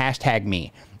hashtag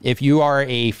me. If you are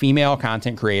a female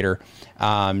content creator,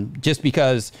 just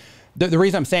because the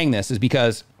reason I'm saying this is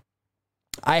because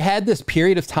I had this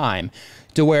period of time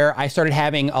to where I started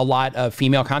having a lot of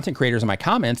female content creators in my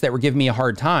comments that were giving me a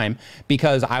hard time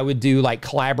because I would do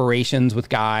collaborations with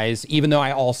guys, even though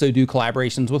I also do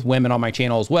collaborations with women on my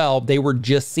channel as well. They were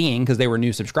just seeing, because they were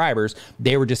new subscribers,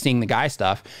 they were just seeing the guy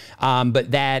stuff.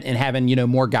 But that and having,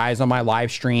 more guys on my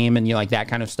live stream and, that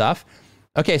kind of stuff.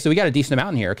 Okay, so we got a decent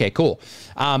amount in here. Okay, cool.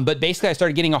 But basically I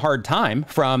started getting a hard time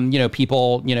from,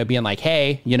 people, being like,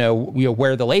 hey,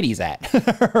 where are the ladies at?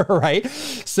 Right?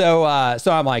 So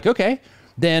I'm like, okay,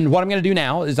 then what I'm going to do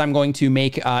now is I'm going to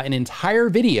make an entire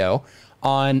video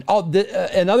on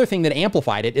another thing that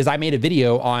amplified it is I made a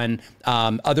video on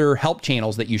other help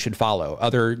channels that you should follow,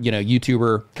 other,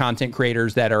 YouTuber content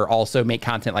creators that are also make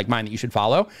content like mine that you should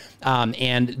follow.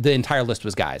 And the entire list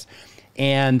was guys.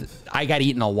 And I got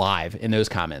eaten alive in those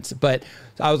comments, but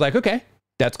I was like, okay,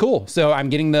 that's cool. So I'm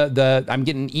getting I'm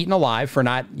getting eaten alive for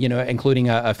not, including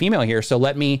a female here. So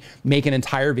let me make an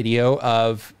entire video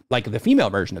of the female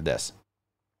version of this.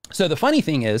 So the funny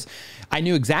thing is I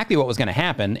knew exactly what was going to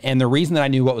happen. And the reason that I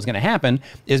knew what was going to happen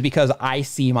is because I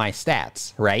see my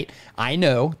stats, right? I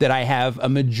know that I have a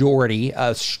majority,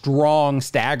 a strong,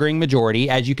 staggering majority,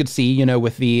 as you could see,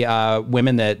 with the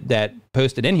women that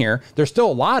posted in here. There's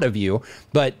still a lot of you,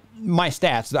 but my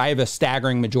stats, I have a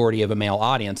staggering majority of a male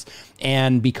audience.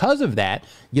 And because of that,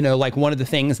 one of the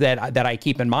things that I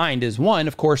keep in mind is, one,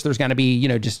 of course, there's going to be,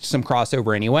 just some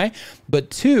crossover anyway. But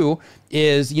two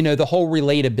is, the whole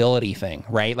relatability thing,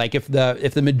 right? If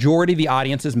the majority of the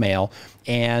audience is male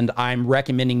and I'm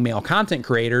recommending male content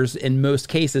creators, in most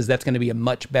cases, that's going to be a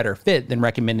much better fit than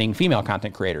recommending female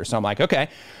content creators. So I'm like, okay,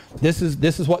 this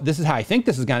is how I think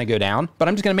this is going to go down, but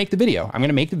I'm just going to make the video. I'm going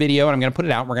to make the video and I'm going to put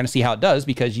it out and we're going to see how it does,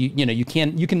 because you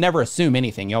can never assume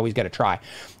anything. You always got to try.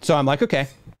 So I'm like, okay,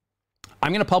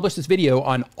 I'm going to publish this video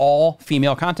on all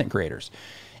female content creators.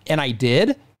 And I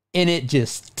did, and it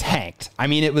just tanked. I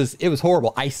mean, it was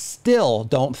horrible. I still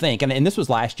don't think, and this was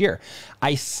last year,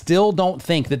 I still don't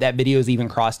think that video has even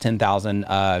crossed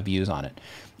 10,000 views on it.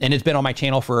 And it's been on my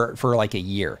channel for like a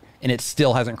year, and it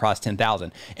still hasn't crossed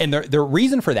 10,000. And the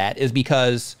reason for that is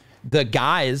because the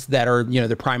guys that are,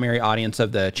 the primary audience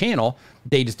of the channel,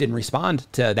 they just didn't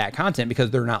respond to that content because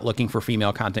they're not looking for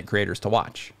female content creators to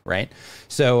watch, right?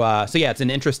 So yeah, it's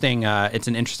an interesting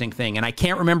thing, and I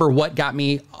can't remember what got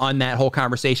me on that whole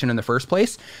conversation in the first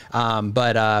place.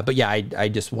 But yeah, I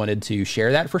just wanted to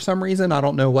share that for some reason. I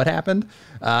don't know what happened,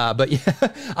 but yeah,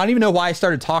 I don't even know why I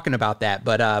started talking about that.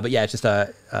 But yeah, it's just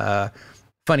a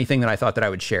funny thing that I thought that I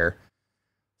would share.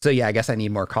 So yeah, I guess I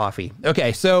need more coffee.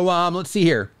 Okay, so let's see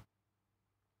here.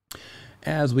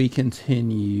 As we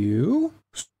continue,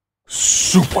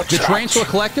 Super the Tarantula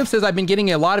Collective says, I've been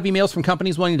getting a lot of emails from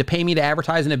companies wanting to pay me to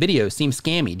advertise in a video. Seems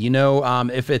scammy. Do you know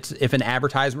if an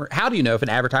advertiser, how do you know if an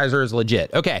advertiser is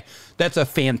legit? Okay, that's a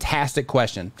fantastic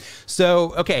question.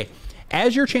 So, okay,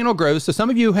 as your channel grows, so some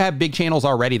of you have big channels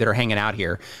already that are hanging out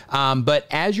here, but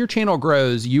as your channel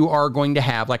grows, you are going to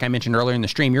have, like I mentioned earlier in the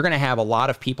stream, you're going to have a lot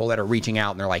of people that are reaching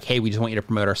out and they're like, hey, we just want you to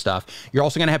promote our stuff. You're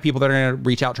also going to have people that are going to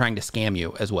reach out trying to scam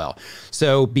you as well.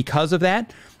 So because of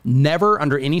that, never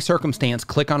under any circumstance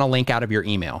click on a link out of your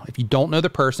email. If you don't know the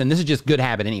person, this is just good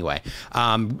habit anyway,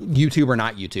 YouTube or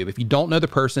not YouTube. If you don't know the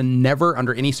person, never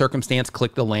under any circumstance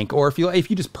click the link. Or if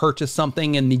you just purchase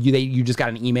something and you just got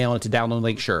an email and it's a download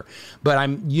link, sure.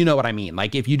 But you know what I mean.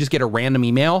 Like if you just get a random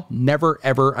email, never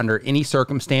ever under any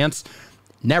circumstance,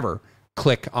 never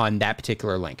click on that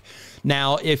particular link.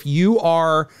 Now, if you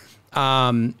are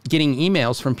getting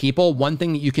emails from people, one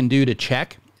thing that you can do to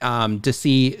check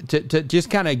to just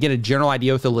kind of get a general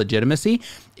idea with the legitimacy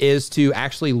is to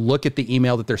actually look at the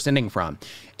email that they're sending from.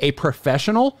 A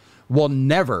professional will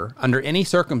never, under any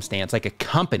circumstance, like a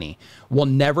company will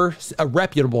never, a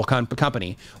reputable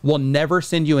company will never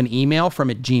send you an email from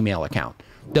a Gmail account.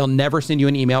 They'll never send you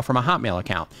an email from a Hotmail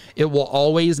account. It will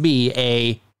always be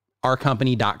a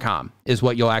ourcompany.com is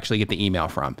what you'll actually get the email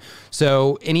from.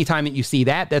 So anytime that you see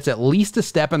that, that's at least a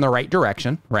step in the right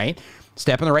direction, right?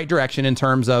 Step in the right direction in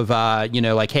terms of,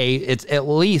 like, hey, it's at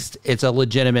least it's a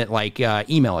legitimate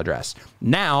email address.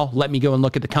 Now let me go and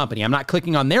look at the company. I'm not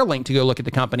clicking on their link to go look at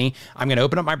the company. I'm going to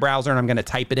open up my browser and I'm going to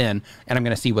type it in and I'm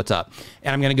going to see what's up.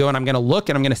 And I'm going to go and I'm going to look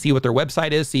and I'm going to see what their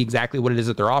website is, see exactly what it is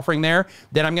that they're offering there.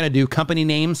 Then I'm going to do company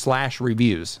name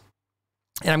 /reviews.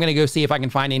 And I'm going to go see if I can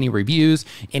find any reviews,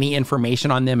 any information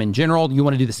on them in general. You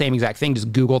want to do the same exact thing.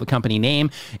 Just Google the company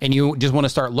name and you just want to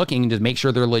start looking and just make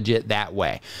sure they're legit that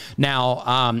way.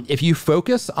 Now, if you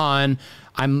focus on,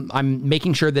 I'm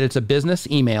making sure that it's a business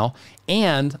email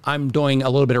and I'm doing a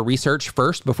little bit of research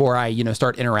first before I,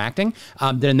 start interacting.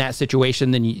 Then in that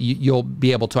situation, then you'll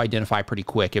be able to identify pretty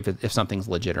quick if something's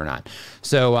legit or not.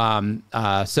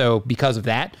 So because of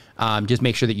that, just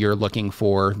make sure that you're looking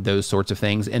for those sorts of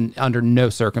things, and under no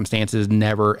circumstances,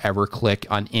 never ever click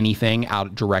on anything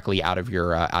directly out of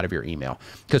your email,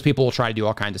 because people will try to do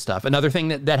all kinds of stuff. Another thing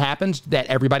that happens that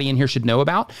everybody in here should know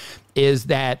about is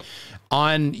that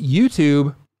on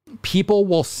YouTube, people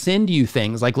will send you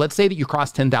things like, let's say that you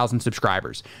cross 10,000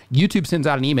 subscribers. YouTube sends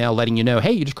out an email letting you know,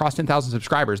 hey, you just crossed 10,000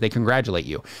 subscribers. They congratulate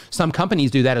you. Some companies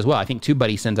do that as well. I think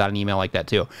TubeBuddy sends out an email like that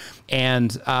too.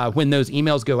 And when those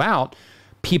emails go out,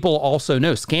 people also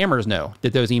know, scammers know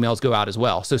that those emails go out as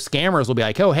well. So scammers will be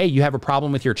like, oh, hey, you have a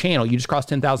problem with your channel. You just crossed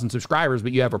 10,000 subscribers,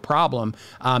 but you have a problem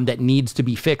that needs to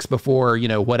be fixed before,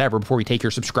 before we take your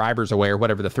subscribers away or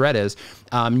whatever the threat is.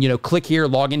 Click here,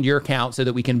 log into your account so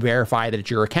that we can verify that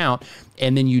it's your account.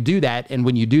 And then you do that. And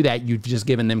when you do that, you've just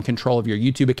given them control of your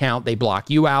YouTube account. They block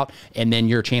you out and then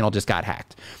your channel just got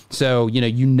hacked. So,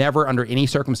 you never under any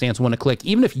circumstance want to click,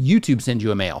 even if YouTube sends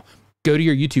you a mail, go to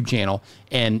your YouTube channel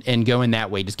and go in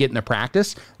that way. Just get in the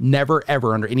practice. Never,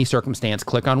 ever, under any circumstance,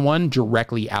 click on one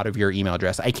directly out of your email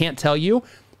address. I can't tell you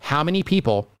how many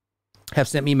people have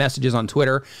sent me messages on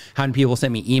Twitter, how many people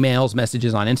sent me emails,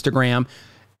 messages on Instagram.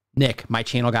 Nick, my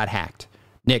channel got hacked.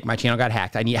 Nick, my channel got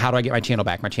hacked. How do I get my channel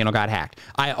back? My channel got hacked.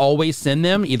 I always send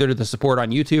them either to the support on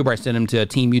YouTube, or I send them to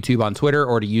Team YouTube on Twitter,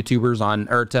 or to YouTubers our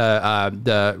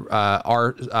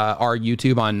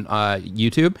YouTube on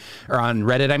YouTube, or on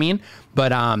Reddit, I mean.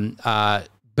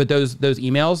 But those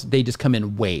emails, they just come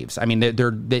in waves. I mean,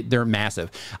 they're massive.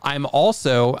 I'm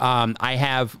also, I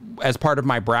have, as part of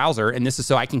my browser, and this is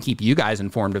so I can keep you guys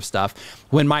informed of stuff.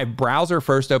 When my browser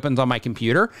first opens on my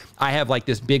computer, I have like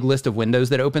this big list of windows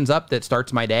that opens up that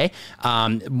starts my day.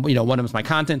 One of them is my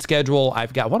content schedule.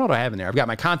 I've got, what do I have in there? I've got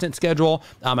my content schedule.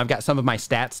 I've got some of my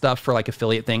stat stuff for like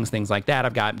affiliate things like that.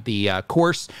 I've got the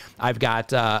course. I've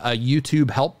got a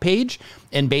YouTube help page.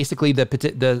 And basically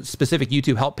the specific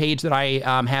YouTube help page that I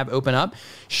have open up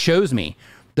shows me,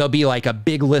 there'll be like a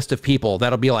big list of people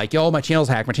that'll be like, yo, my channel's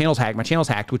hacked, my channel's hacked, my channel's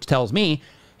hacked, which tells me,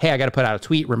 hey, I got to put out a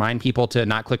tweet, remind people to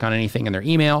not click on anything in their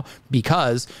email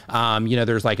because,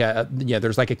 there's like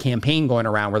a campaign going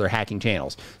around where they're hacking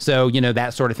channels. So,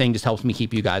 that sort of thing just helps me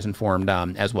keep you guys informed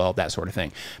as well, that sort of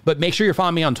thing. But make sure you're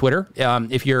following me on Twitter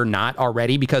if you're not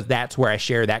already, because that's where I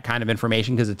share that kind of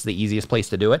information, because it's the easiest place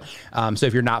to do it. So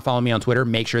if you're not following me on Twitter,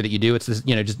 make sure that you do. It's this,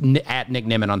 just at Nick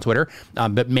Nimmin on Twitter.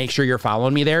 But make sure you're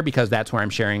following me there, because that's where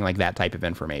I'm sharing like that type of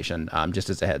information,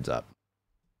 just as a heads up.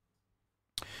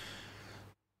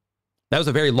 That was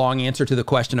a very long answer to the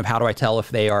question of how do I tell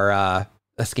if they are a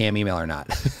scam email or not.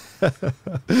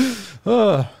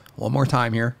 One more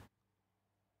time here.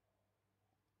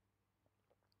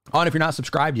 Oh, and if you're not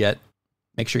subscribed yet,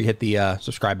 make sure you hit the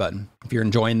subscribe button. If you're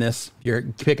enjoying this, you're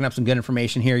picking up some good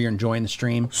information here, you're enjoying the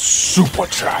stream. Super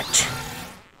chat.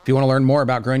 If you want to learn more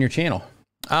about growing your channel.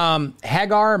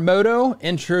 Hagar Moto,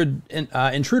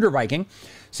 Intruder Viking,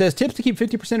 says, tips to keep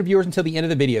 50% of viewers until the end of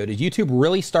the video. Does YouTube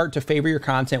really start to favor your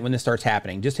content when this starts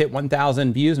happening? Just hit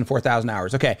 1,000 views and 4,000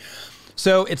 hours. Okay,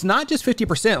 so it's not just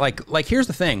 50%. Like here's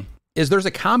the thing, is there's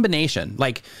a combination.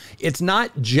 Like, it's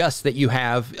not just that you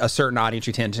have a certain audience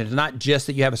retention. It's not just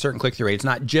that you have a certain click-through rate. It's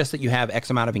not just that you have X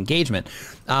amount of engagement.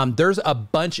 There's a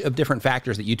bunch of different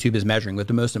factors that YouTube is measuring, but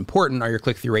the most important are your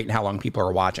click-through rate and how long people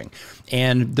are watching.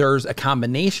 And there's a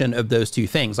combination of those two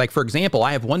things. Like, for example,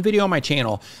 I have one video on my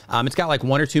channel. It's got like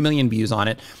 1 or 2 million views on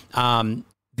it.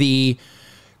 The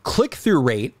click-through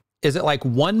rate is at like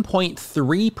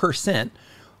 1.3%,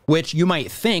 which you might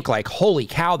think like, holy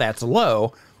cow, that's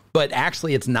low. But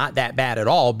actually, it's not that bad at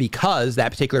all, because that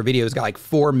particular video has got like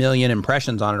 4 million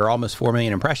impressions on it, or almost 4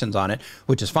 million impressions on it,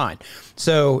 which is fine.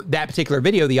 So that particular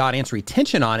video, the audience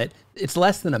retention on it, it's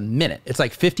less than a minute. It's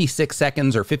like 56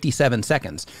 seconds or 57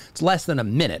 seconds. It's less than a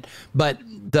minute. But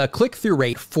the click-through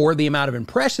rate for the amount of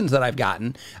impressions that I've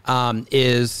gotten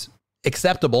is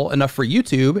acceptable enough for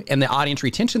YouTube and the audience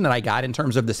retention that I got in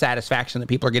terms of the satisfaction that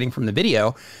people are getting from the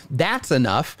video, that's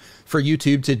enough for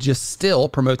YouTube to just still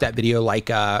promote that video like,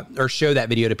 or show that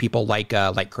video to people like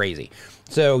crazy.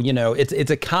 So, you know, it's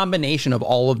a combination of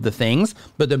all of the things,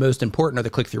 but the most important are the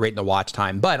click-through rate and the watch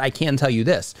time. But I can tell you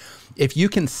this, if you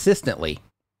consistently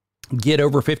get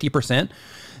over 50%,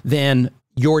 then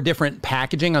your different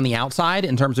packaging on the outside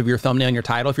in terms of your thumbnail and your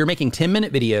title, if you're making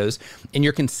 10-minute videos and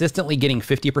you're consistently getting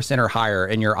 50% or higher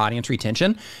in your audience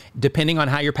retention, depending on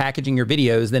how you're packaging your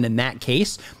videos, then in that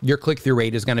case, your click-through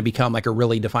rate is going to become like a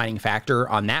really defining factor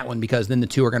on that one, because then the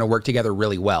two are going to work together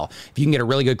really well. If you can get a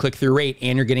really good click-through rate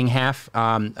and you're getting half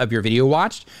of your video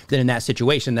watched, then in that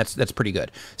situation, that's pretty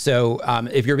good. So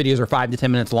if your videos are 5 to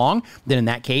 10 minutes long, then in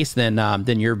that case, then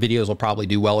your videos will probably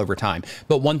do well over time.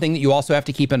 But one thing that you also have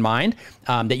to keep in mind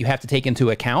that you have to take into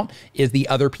account is the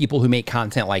other people who make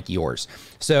content like yours.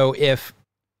 So if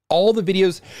all the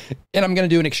videos, and I'm going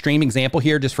to do an extreme example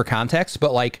here just for context,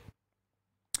 but like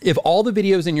if all the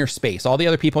videos in your space, all the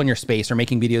other people in your space are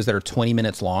making videos that are 20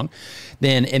 minutes long,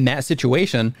 then in that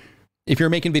situation, if you're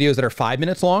making videos that are 5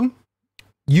 minutes long,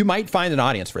 you might find an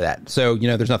audience for that. So, you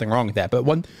know, there's nothing wrong with that. But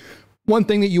one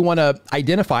thing that you want to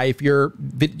identify if your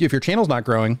channel's not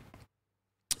growing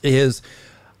is,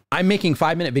 I'm making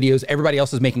 5-minute videos, everybody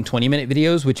else is making 20-minute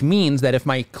videos, which means that if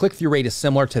my click-through rate is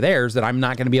similar to theirs, that I'm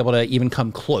not going to be able to even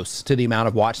come close to the amount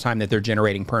of watch time that they're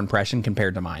generating per impression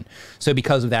compared to mine. So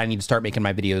because of that, I need to start making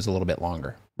my videos a little bit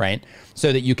longer, right?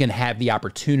 So that you can have the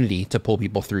opportunity to pull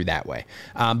people through that way.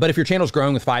 But if your channel's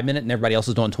growing with 5-minute and everybody else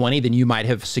is doing 20, then you might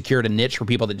have secured a niche for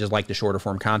people that just like the shorter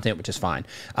form content, which is fine.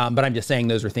 But I'm just saying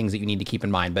those are things that you need to keep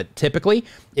in mind. But typically,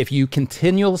 if you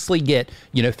continuously get,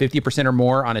 you know, 50% or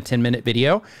more on a 10-minute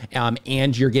video,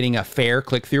 and you're getting a fair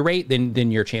click-through rate,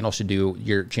 then your channel should do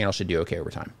okay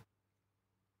over time.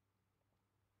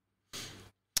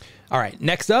 All right,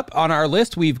 next up on our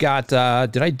list, we've got,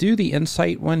 did I do the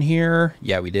Insight one here?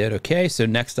 Yeah, we did. Okay, so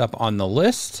next up on the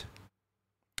list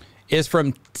is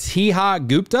from Tiha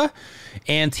Gupta.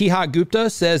 And Tiha Gupta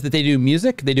says that they do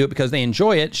music. They do it because they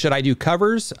enjoy it. Should I do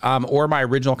covers or my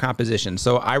original composition?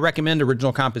 So I recommend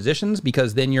original compositions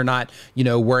because then you're not, you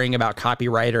know, worrying about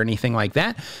copyright or anything like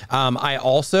that. I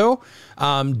also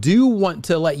do want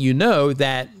to let you know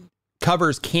that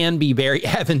covers can be very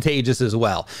advantageous as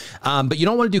well. But you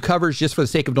don't want to do covers just for the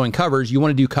sake of doing covers. You want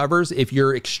to do covers if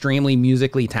you're extremely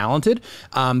musically talented,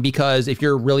 because if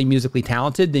you're really musically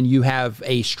talented, then you have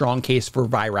a strong case for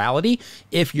virality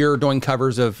if you're doing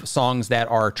covers of songs that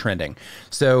are trending.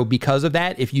 So because of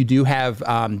that, if you do have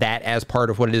that as part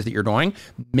of what it is that you're doing,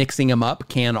 mixing them up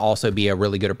can also be a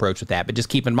really good approach with that. But just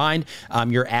keep in mind,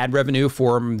 your ad revenue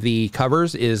from the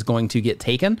covers is going to get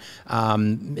taken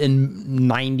in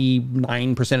 99%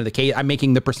 of the case. I'm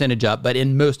making the percentage up, but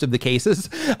in most of the cases,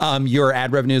 your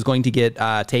ad revenue is going to get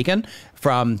taken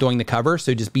from doing the cover.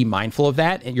 So just be mindful of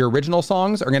that. And your original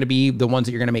songs are going to be the ones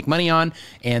that you're going to make money on,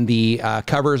 and the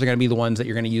covers are going to be the ones that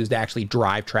you're going to use to actually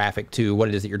drive traffic to what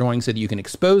it is that you're doing, so that you can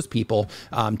expose people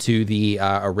to the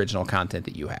original content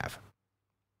that you have.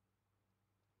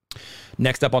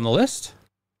 Next up on the list,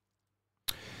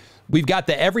 we've got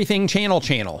the Everything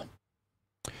Channel.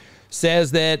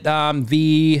 Says that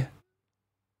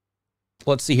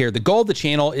let's see here. The goal of the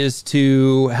channel is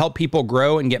to help people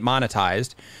grow and get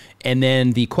monetized. And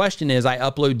then the question is, I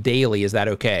upload daily. Is that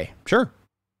okay? Sure.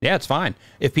 Yeah, it's fine.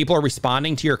 If people are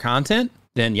responding to your content,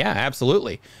 then yeah,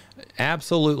 absolutely.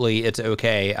 Absolutely, it's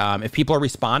okay. If people are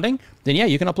responding, then yeah,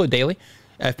 you can upload daily.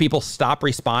 If people stop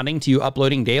responding to you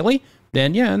uploading daily,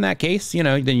 then yeah, in that case, you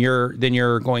know, then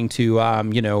you're going to,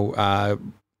 you're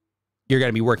going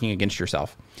to be working against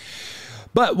yourself.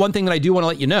 But one thing that I do want to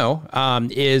let you know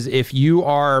is if you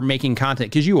are making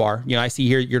content, because you are, you know, I see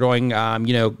here you're doing,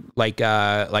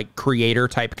 like creator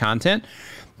type content.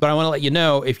 But I want to let you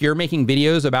know, if you're making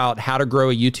videos about how to grow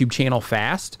a YouTube channel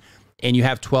fast and you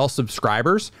have 12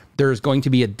 subscribers, there's going to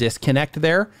be a disconnect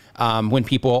there when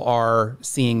people are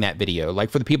seeing that video. Like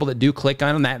for the people that do click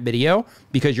on that video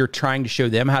because you're trying to show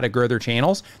them how to grow their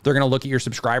channels, they're going to look at your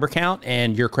subscriber count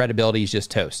and your credibility is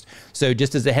just toast. So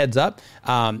just as a heads up,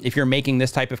 if you're making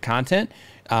this type of content,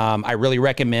 I really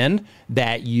recommend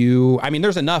that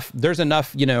there's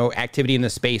enough, you know, activity in the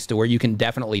space to where you can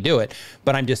definitely do it.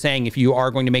 But I'm just saying, if you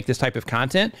are going to make this type of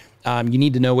content, you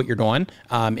need to know what you're doing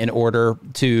in order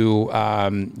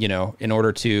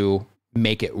to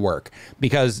make it work,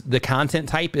 because the content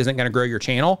type isn't going to grow your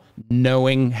channel.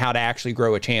 Knowing how to actually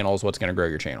grow a channel is what's going to grow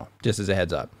your channel, just as a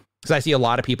heads up. Because I see a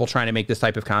lot of people trying to make this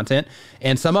type of content,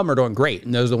 and some of them are doing great,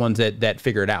 and those are the ones that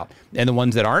figure it out. And the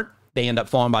ones that aren't, they end up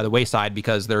falling by the wayside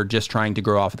because they're just trying to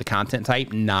grow off of the content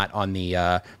type, not on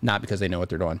the not because they know what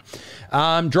they're doing.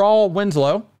 Draw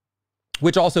Winslow,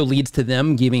 which also leads to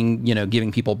them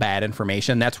giving people bad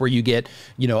information. That's where you get,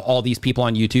 all these people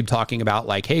on YouTube talking about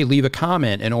like, hey, leave a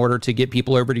comment in order to get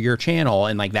people over to your channel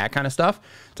and like that kind of stuff.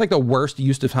 It's like the worst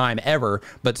use of time ever.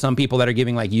 But some people that are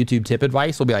giving like YouTube tip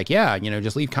advice will be like, yeah,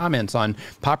 just leave comments on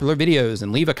popular videos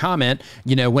and leave a comment,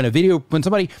 when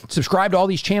somebody subscribed to all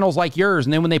these channels like yours,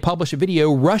 and then when they publish a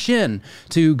video, rush in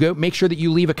to go make sure that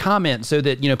you leave a comment so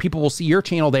that, people will see your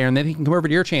channel there and then they can come over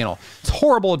to your channel. It's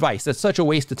horrible advice. That's such a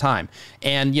waste of time.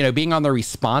 And, being on the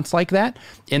response like that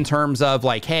in terms of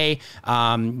like, hey,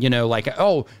 like,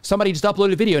 oh, somebody just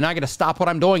uploaded a video. Now I got to stop what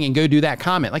I'm doing and go do that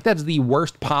comment. Like that's the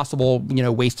worst possible,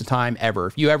 waste of time ever.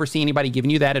 If you ever see anybody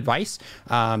giving you that advice,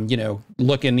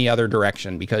 look in the other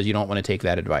direction because you don't want to take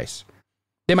that advice.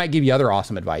 They might give you other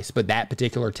awesome advice, but that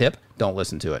particular tip, don't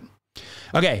listen to it.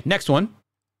 Okay, next one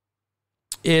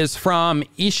is from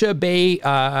Isha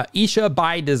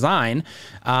by Design.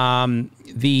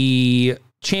 The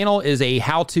channel is a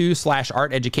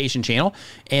how-to/art education channel,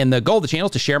 and the goal of the channel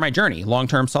is to share my journey,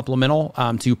 long-term supplemental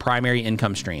to primary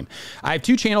income stream. I have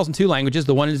 2 channels in 2 languages.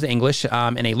 The one is English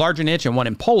in a larger niche, and one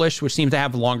in Polish, which seems to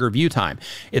have longer view time.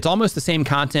 It's almost the same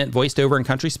content voiced over and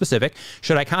country specific.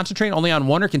 Should I concentrate only on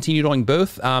one or continue doing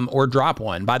both or drop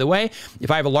one? By the way,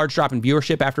 if I have a large drop in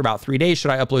viewership after about 3 days,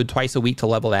 should I upload twice a week to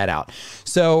level that out?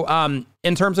 So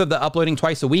in terms of the uploading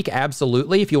twice a week,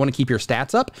 absolutely. If you want to keep your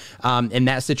stats up in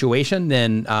that situation,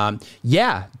 then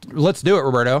yeah, let's do it,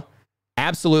 Roberto.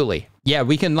 Absolutely. Yeah,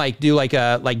 we can like do like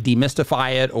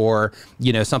demystify it or,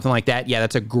 something like that. Yeah,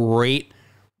 that's a great,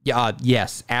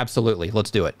 yes, absolutely. Let's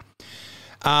do it.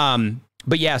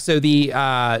 But yeah, so the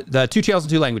 2 channels in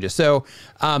 2 languages. So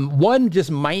one just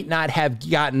might not have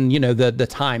gotten, the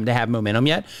time to have momentum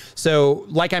yet. So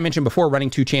like I mentioned before,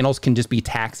 running 2 channels can just be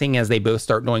taxing as they both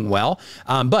start doing well.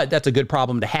 But that's a good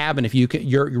problem to have. And if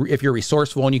you're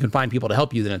resourceful and you can find people to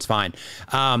help you, then it's fine.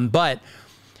 But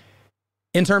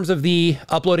in terms of the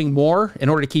uploading more in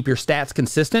order to keep your stats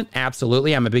consistent,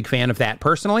 absolutely. I'm a big fan of that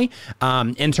personally.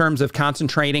 In terms of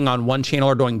concentrating on one channel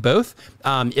or doing both,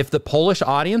 if the Polish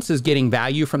audience is getting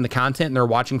value from the content and they're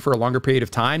watching for a longer period of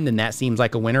time, then that seems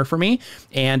like a winner for me.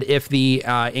 And if the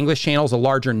English channel is a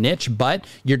larger niche, but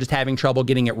you're just having trouble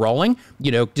getting it rolling,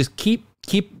 just keep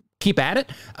at it.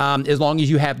 As long as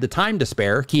you have the time to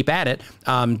spare, keep at it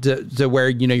to where,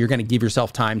 you're going to give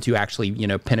yourself time to actually,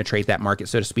 penetrate that market,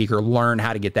 so to speak, or learn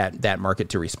how to get that market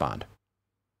to respond.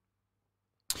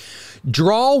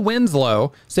 Draw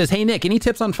Winslow says, hey, Nick, any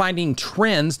tips on finding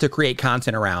trends to create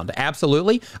content around?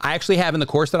 Absolutely. I actually have in the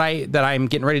course that I'm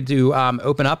getting ready to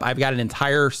open up, I've got an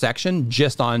entire section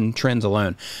just on trends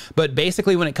alone. But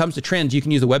basically, when it comes to trends, you can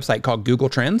use a website called Google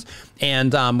Trends.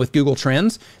 And with Google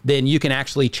Trends, then you can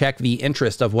actually check the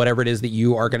interest of whatever it is that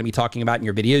you are going to be talking about in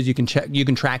your videos. You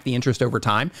can track the interest over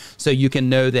time. So you can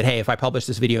know that, hey, if I publish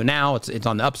this video now, it's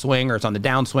on the upswing or it's on the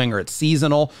downswing or it's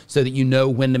seasonal, so that you know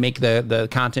when to make the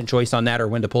content choice on that or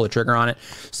when to pull the trigger on it.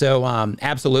 So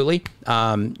absolutely,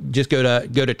 just go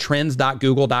to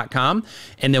trends.google.com,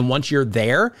 and then once you're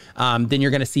there, then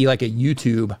you're going to see like a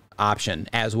YouTube option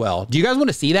as well. Do you guys want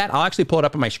to see that? I'll actually pull it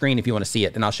up on my screen if you want to see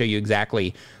it, and I'll show you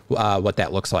exactly what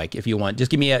that looks like. If you want,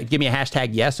 just give me a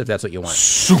hashtag yes if that's what you want.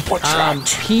 Super chat.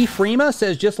 P Freema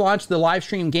says, just launched the live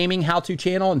stream gaming how-to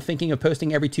channel and thinking of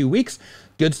posting every 2 weeks.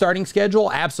 Good starting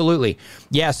schedule. Absolutely.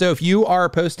 Yeah. So if you are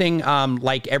posting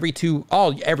like every 2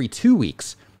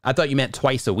 weeks, I thought you meant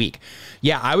twice a week.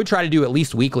 Yeah, I would try to do at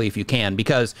least weekly if you can,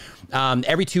 because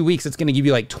every 2 weeks it's going to give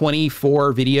you like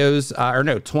 24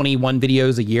 videos, 21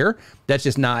 videos a year. That's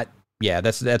just not. Yeah,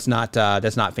 that's not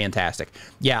fantastic.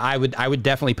 Yeah, I would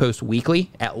definitely post weekly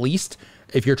at least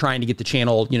if you're trying to get the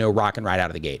channel, rocking right out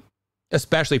of the gate,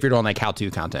 especially if you're doing like how-to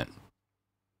content.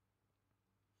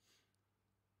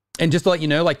 And just to let you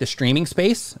know, like the streaming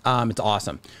space, it's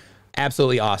awesome.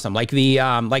 Absolutely awesome. Like the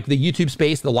YouTube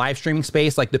space, the live streaming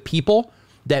space, like the people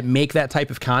that make that type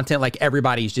of content, like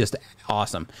everybody's just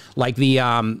awesome. Like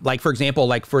like for example,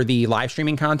 like for the live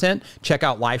streaming content, check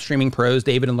out Live Streaming Pros.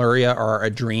 David and Luria are a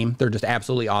dream. They're just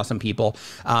absolutely awesome people.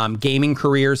 Gaming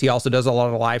Careers, he also does a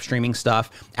lot of live streaming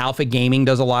stuff. Alpha Gaming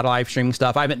does a lot of live streaming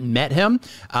stuff. I haven't met him,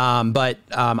 but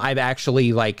I've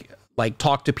actually like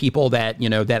talk to people that,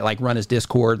 that like run his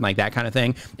Discord and like that kind of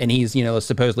thing. And he's,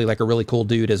 supposedly like a really cool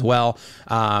dude as well.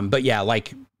 But yeah,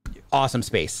 like awesome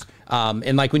space.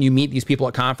 And like when you meet these people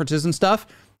at conferences and stuff,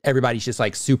 everybody's just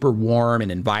like super warm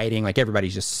and inviting. Like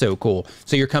everybody's just so cool.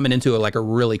 So you're coming into like a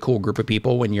really cool group of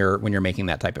people when you're making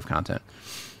that type of content.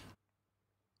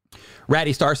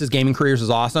 Ratty Star says gaming careers is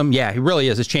awesome. Yeah, he really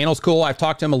is. His channel's cool. I've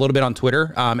talked to him a little bit on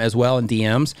Twitter as well in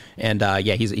DMs, and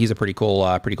yeah, he's a pretty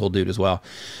cool dude as well.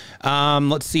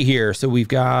 Let's see here. So we've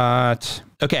got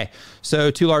so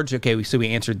too large. Okay, so we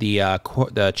answered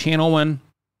the channel one.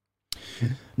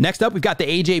 Next up, we've got the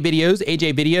AJ Videos.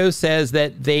 AJ Videos says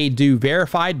that they do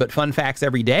verified but fun facts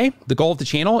every day. The goal of the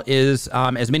channel is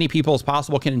as many people as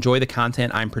possible can enjoy the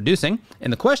content I'm producing.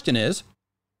 And the question is,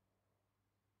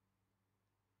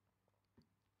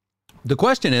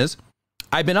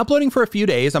 I've been uploading for a few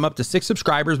days. I'm up to 6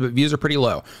 subscribers, but views are pretty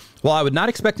low. While I would not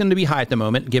expect them to be high at the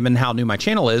moment, given how new my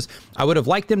channel is, I would have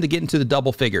liked them to get into the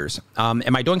double figures.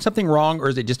 Am I doing something wrong, or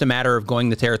is it just a matter of going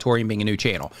the territory and being a new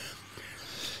channel?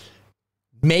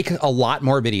 Make a lot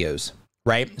more videos,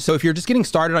 right? So if you're just getting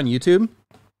started on YouTube,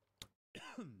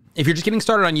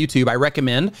 I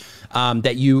recommend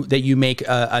that you make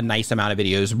a nice amount of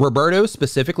videos. Roberto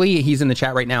specifically, he's in the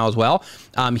chat right now as well.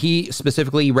 He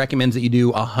specifically recommends that you do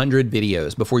 100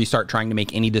 videos before you start trying to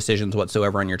make any decisions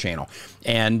whatsoever on your channel.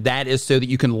 And that is so that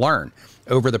you can learn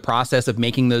over the process of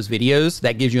making those videos.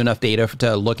 That gives you enough data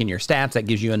to look in your stats. That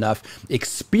gives you enough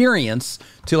experience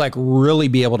to like really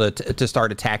be able to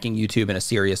start attacking YouTube in a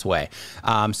serious way.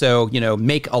 So, you know,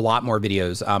 make a lot more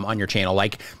videos on your channel.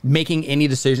 Like making any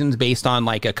decisions based on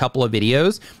like a couple of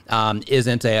videos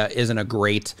isn't a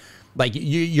great, like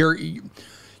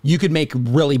you could make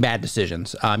really bad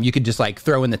decisions. You could just like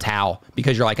throw in the towel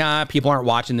because you're like, people aren't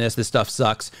watching this. This stuff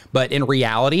sucks. But in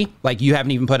reality, like you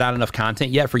haven't even put out enough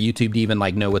content yet for YouTube to even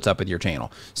like know what's up with your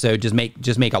channel. So just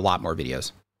make a lot more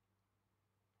videos.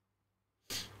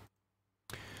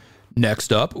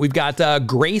 Next up, we've got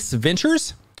Grace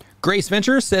Ventures. Grace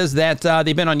Ventures says that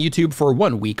they've been on YouTube for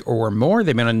 1 week or more.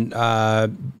 They've been on,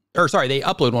 they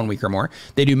upload 1 week or more.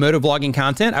 They do motovlogging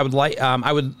content. I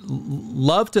would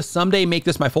love to someday make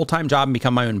this my full-time job and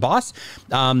become my own boss.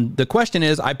 The question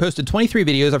is, I posted 23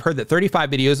 videos. I've heard that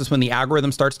 35 videos is when the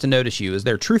algorithm starts to notice you. Is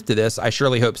there truth to this? I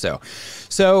surely hope so.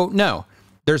 So no,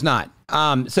 there's not.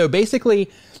 So basically,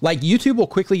 like YouTube will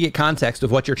quickly get context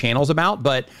of what your channel's about,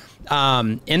 but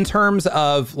in terms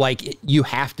of like you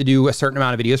have to do a certain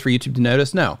amount of videos for YouTube to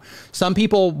notice, no. Some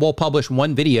people will publish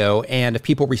one video, and if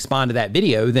people respond to that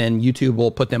video, then YouTube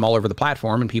will put them all over the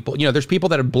platform. And people, you know, there's people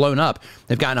that have blown up.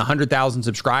 They've gotten 100,000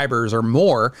 subscribers or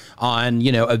more on,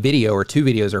 you know, a video or 2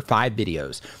 videos or 5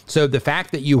 videos. So the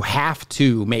fact that you have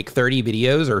to make 30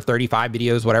 videos or 35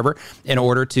 videos, whatever, in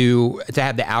order to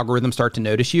have the algorithm start to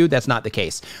notice you, that's not the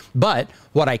case. But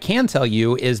what I can tell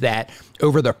you is that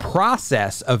over the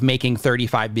process of making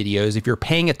 35 videos, if you're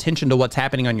paying attention to what's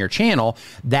happening on your channel,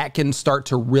 that can start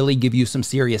to really give you some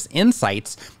serious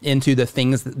insights into the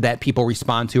things that people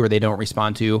respond to or they don't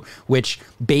respond to, which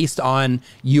based on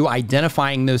you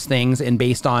identifying those things and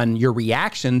based on your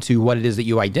reaction to what it is that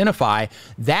you identify,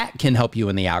 that can help you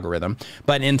in the algorithm.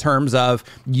 But in terms of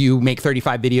you make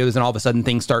 35 videos and all of a sudden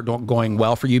things start going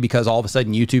well for you because all of a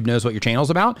sudden YouTube knows what your channel's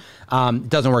about, it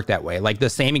doesn't work that way. Like the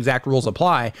same exact rules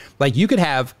apply. Like you could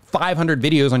have 500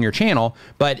 videos on your channel,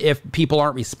 but if people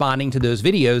aren't responding to those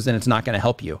videos, then it's not going to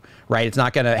help you, right? It's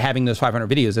not going to, having those 500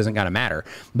 videos isn't going to matter.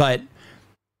 But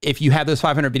if you have those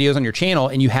 500 videos on your channel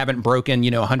and you haven't broken,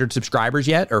 you know, 100 subscribers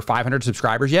yet or 500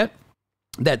 subscribers yet,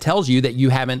 that tells you that you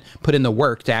haven't put in the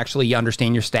work to actually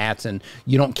understand your stats, and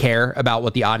you don't care about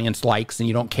what the audience likes and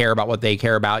you don't care about what they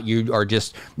care about. You are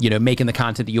just, you know, making the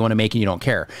content that you want to make and you don't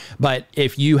care. But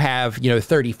if you have, you know,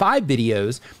 35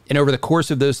 videos and over the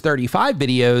course of those 35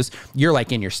 videos, you're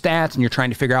like in your stats and you're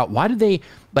trying to figure out why did they,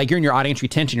 like you're in your audience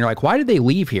retention. You're like, why did they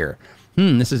leave here?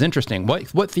 This is interesting.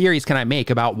 What theories can I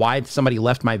make about why somebody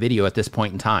left my video at this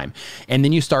point in time? And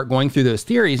then you start going through those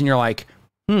theories and you're like,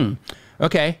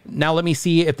 okay, now let me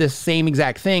see if this same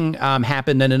exact thing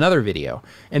happened in another video.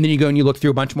 And then you go and you look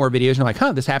through a bunch more videos and you're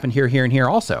like, this happened here, here, and here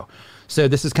also. So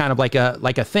this is kind of like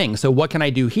a thing. So what can I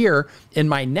do here in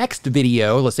my next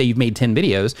video? Let's say you've made 10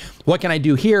 videos. What can I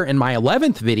do here in my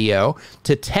 11th video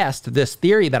to test this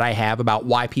theory that I have about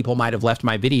why people might have left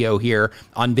my video here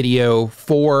on video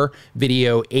 4,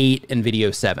 video 8, and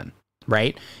video 7?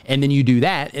 Right? And then you do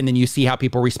that, and then you see how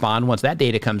people respond once that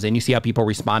data comes in. You see how people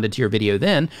responded to your video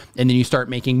then, and then you start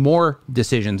making more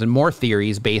decisions and more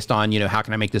theories based on, you know, how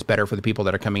can I make this better for the people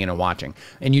that are coming in and watching?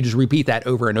 And you just repeat that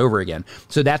over and over again.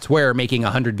 So that's where making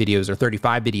 100 videos or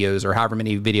 35 videos or however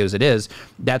many videos it is,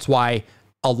 that's why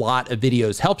a lot of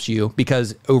videos helps you,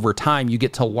 because over time you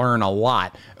get to learn a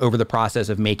lot over the process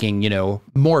of making, you know,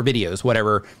 more videos,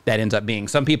 whatever that ends up being.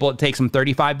 Some people, it takes them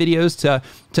 35 videos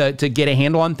to get a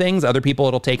handle on things. Other people,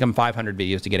 it'll take them 500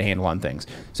 videos to get a handle on things.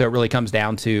 So it really comes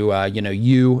down to, you know,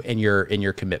 you and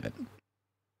your commitment.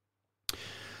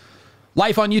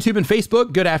 Life on YouTube and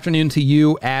Facebook. Good afternoon to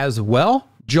you as well.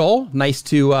 Joel, nice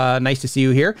to see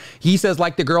you here. He says,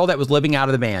 like the girl that was living out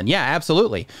of the van. Yeah,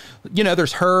 absolutely. You know,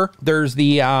 there's her. There's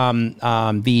the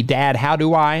dad. How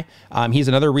do I? He's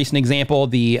another recent example.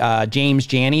 The James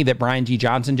Janney that Brian G.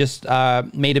 Johnson just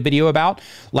made a video about.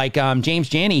 Like James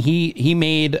Janney, he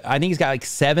made, I think he's got like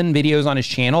 7 videos on his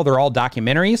channel. They're all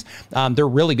documentaries. They're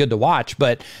really good to watch.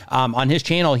 But on his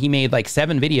channel, he made like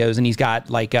 7 videos, and he's got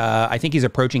like I think he's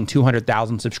approaching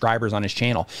 200,000 subscribers on his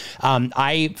channel.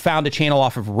 I found a channel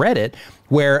off of Reddit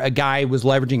where a guy was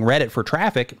leveraging Reddit for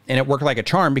traffic, and it worked like a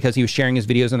charm because he was sharing his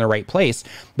videos in the right place.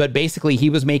 But basically he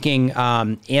was making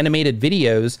animated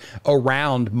videos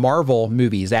around Marvel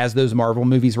movies as those Marvel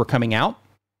movies were coming out,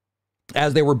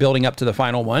 as they were building up to the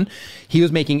final one. He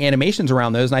was making animations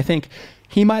around those, and I think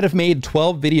he might have made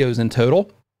 12 videos in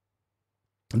total.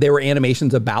 They were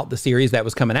animations about the series that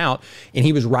was coming out, and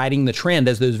he was riding the trend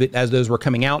as those were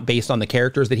coming out based on the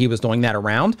characters that he was doing that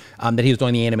around, that he was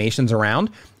doing the animations around.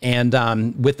 And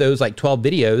with those like 12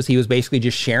 videos, he was basically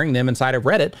just sharing them inside of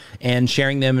Reddit and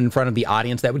sharing them in front of the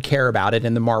audience that would care about it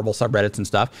in the Marvel subreddits and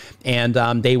stuff. And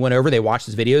they went over, they watched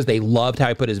his videos. They loved how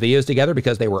he put his videos together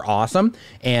because they were awesome,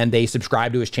 and they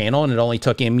subscribed to his channel. And it only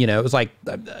took him, you know, it was like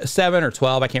 7 or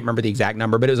 12. I can't remember the exact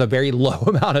number, but it was a very low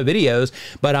amount of videos.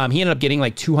 But he ended up getting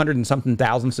like 200 and something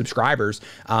thousand subscribers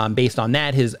based on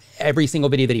that. Every single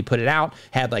video that he put it out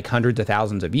had like hundreds of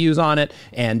thousands of views on it,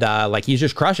 and like he's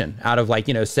just crushing out of like,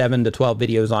 you know, 7 to 12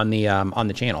 videos on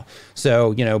the channel.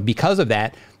 So, you know, because of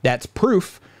that, that's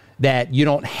proof that you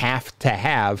don't have to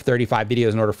have 35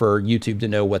 videos in order for YouTube to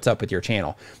know what's up with your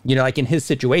channel. You know, like in his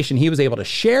situation, he was able to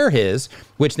share his,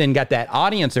 which then got that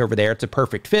audience over there. It's a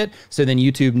perfect fit. So then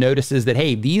YouTube notices that,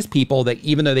 hey, these people that,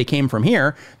 even though they came from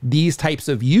here, these types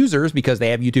of users, because they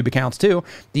have YouTube accounts too,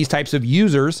 these types of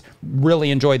users really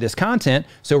enjoy this content.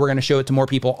 So we're going to show it to more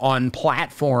people on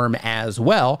platform as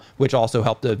well, which also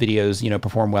helped the videos, you know,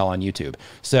 perform well on YouTube.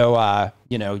 So,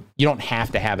 you know, you don't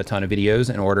have to have a ton of videos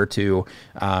in order to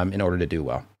do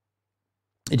well.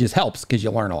 It just helps because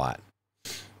you learn a lot.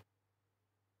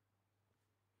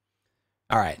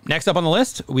 All right, next up on the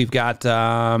list, we've got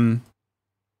Shivani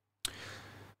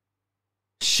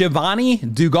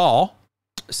Dugal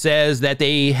says that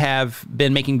they have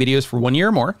been making videos for 1 year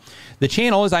or more. The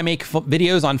channel is I make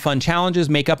videos on fun challenges,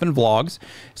 makeup, and vlogs.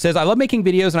 Says I love making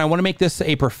videos and I want to make this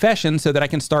a profession so that I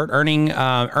can start earning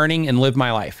and live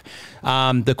my life.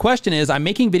 The question is, I'm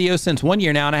making videos since 1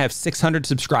 year now and I have 600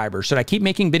 subscribers. Should I keep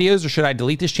making videos, or should I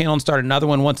delete this channel and start another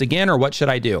one once again, or what should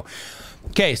I do?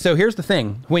 Okay, so here's the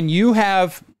thing. When you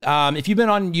have, if you've been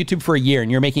on YouTube for a year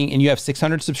and you have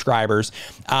 600 subscribers,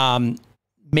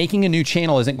 making a new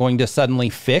channel isn't going to suddenly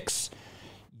fix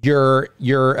your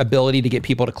ability to get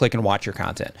people to click and watch your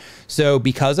content. So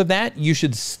because of that, you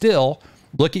should still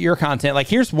look at your content. Like,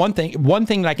 here's one thing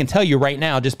that I can tell you right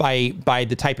now, just by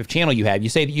the type of channel you have. You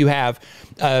say that you have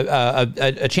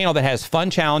a channel that has fun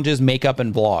challenges, makeup,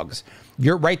 and vlogs.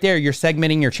 You're right there, you're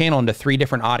segmenting your channel into 3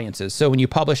 different audiences. So when you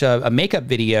publish a makeup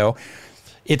video,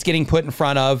 it's getting put in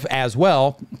front of, as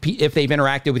well, if they've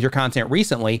interacted with your content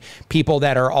recently, people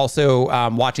that are also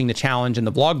watching the challenge and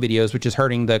the vlog videos, which is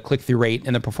hurting the click-through rate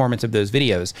and the performance of those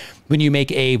videos. When you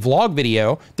make a vlog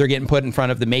video, they're getting put in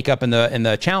front of the makeup and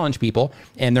the challenge people,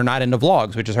 and they're not into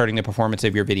vlogs, which is hurting the performance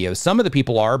of your videos. Some of the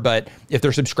people are, but if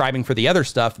they're subscribing for the other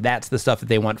stuff, that's the stuff that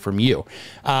they want from you.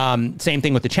 Same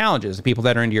thing with the challenges. The people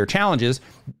that are into your challenges,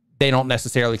 they don't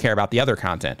necessarily care about the other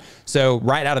content. So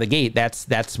right out of the gate,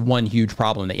 that's one huge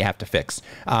problem that you have to fix.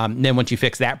 Then once you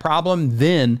fix that problem,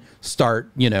 then start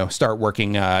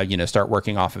working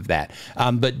off of that.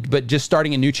 But just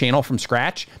starting a new channel from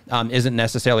scratch isn't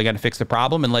necessarily going to fix the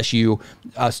problem unless you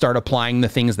start applying the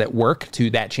things that work to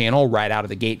that channel right out of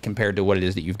the gate compared to what it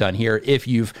is that you've done here. If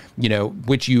you've,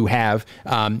 which you have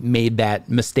made that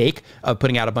mistake of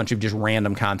putting out a bunch of just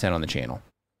random content on the channel.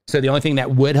 So the only thing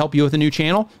that would help you with a new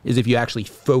channel is if you actually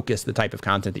focus the type of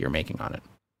content that you're making on it.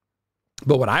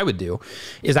 But what I would do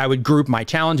is I would group my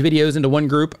challenge videos into one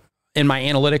group. In my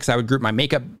analytics, I would group my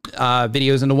makeup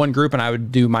videos into one group, and I would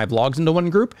do my vlogs into one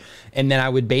group. And then I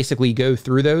would basically go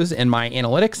through those in my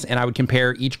analytics, and I would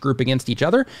compare each group against each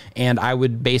other. And I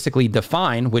would basically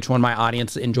define which one my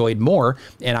audience enjoyed more.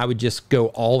 And I would just go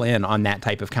all in on that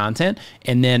type of content.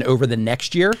 And then over the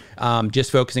next year,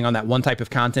 just focusing on that one type of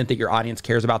content that your audience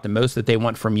cares about the most, that they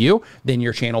want from you, then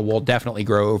your channel will definitely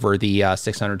grow over the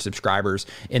 600 subscribers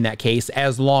in that case,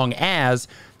 as long as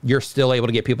you're still able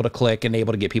to get people to click and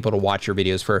able to get people to watch your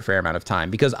videos for a fair amount of time,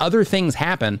 because other things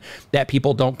happen that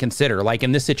people don't consider. Like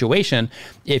in this situation,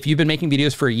 if you've been making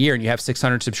videos for a year and you have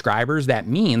 600 subscribers, that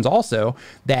means also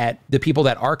that the people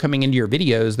that are coming into your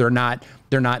videos, they're not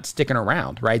they're not sticking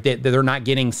around, right? They're not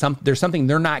getting there's something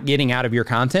they're not getting out of your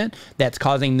content that's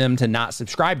causing them to not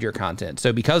subscribe to your content.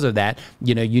 So because of that,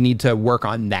 you know, you need to work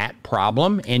on that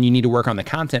problem, and you need to work on the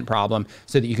content problem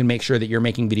so that you can make sure that you're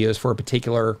making videos for a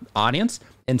particular audience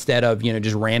instead of, you know,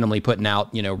 just randomly putting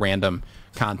out, you know, random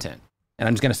content. And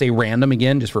I'm just going to say random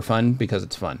again, just for fun, because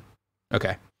it's fun.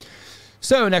 Okay.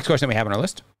 So next question we have on our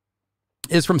list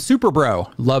is from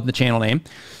Superbro. Love the channel name.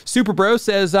 Superbro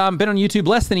says, been on YouTube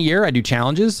less than a year. I do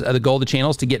challenges. The goal of the channel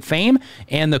is to get fame.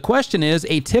 And the question is,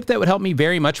 a tip that would help me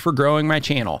very much for growing my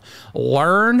channel.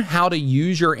 Learn how to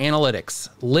use your analytics.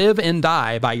 Live and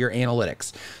die by your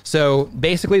analytics. So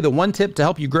basically the one tip to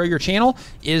help you grow your channel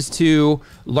is to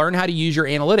learn how to use your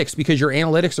analytics, because your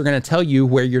analytics are going to tell you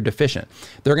where you're deficient.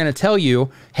 They're going to tell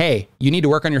you, hey, you need to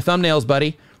work on your thumbnails,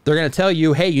 buddy. They're going to tell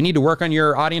you, hey, you need to work on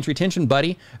your audience retention,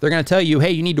 buddy. They're going to tell you, hey,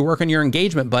 you need to work on your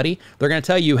engagement, buddy. They're going to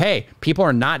tell you, hey, people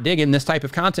are not digging this type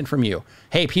of content from you.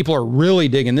 Hey, people are really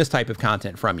digging this type of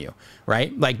content from you,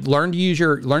 right? Like learn to use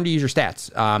your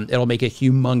stats. It'll make a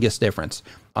humongous difference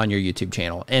on your YouTube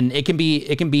channel. And it can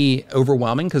be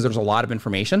overwhelming because there's a lot of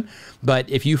information, but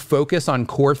if you focus on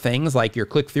core things like your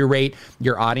click-through rate,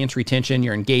 your audience retention,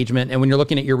 your engagement, and when you're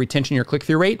looking at your retention, your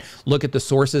click-through rate, look at the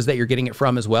sources that you're getting it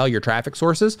from as well, your traffic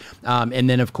sources, and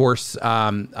then of course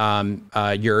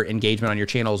your engagement on your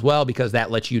channel as well, because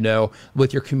that lets you know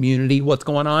with your community what's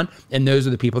going on, and those are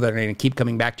the people that are going to keep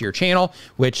coming back to your channel,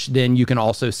 which then you can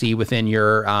also see within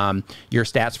your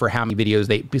stats for how many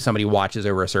videos somebody watches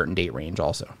over a certain date range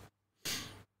also.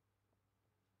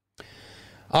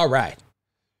 All right.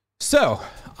 So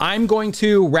I'm going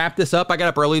to wrap this up. I got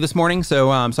up early this morning,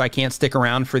 so I can't stick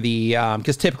around for the,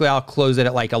 because typically I'll close it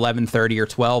at like 11:30 or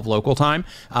 12 local time,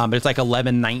 but it's like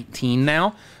 11:19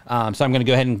 now. So I'm going to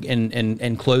go ahead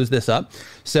and close this up.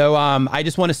 So I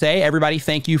just want to say, everybody,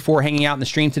 thank you for hanging out in the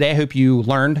stream today. I hope you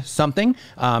learned something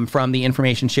from the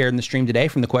information shared in the stream today,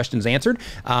 from the questions answered.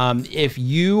 If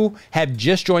you have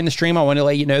just joined the stream, I want to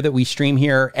let you know that we stream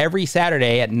here every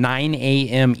Saturday at 9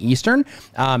 a.m. Eastern.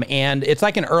 And it's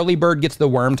like an early bird gets the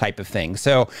worm type of thing.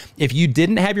 So if you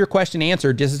didn't have your question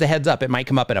answered, just as a heads up, it might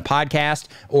come up in a podcast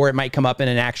or it might come up in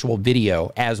an actual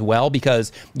video as well,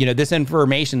 because, you know, this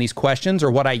information, these questions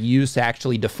are what I use to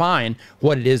actually define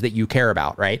what it is that you care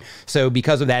about, right? So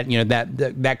because of that, you know,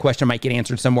 that question might get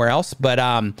answered somewhere else. But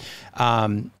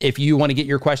if you want to get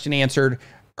your question answered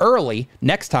early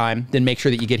next time, then make sure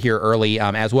that you get here early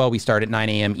as well. We start at 9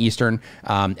 a.m. Eastern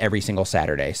every single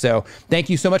Saturday. So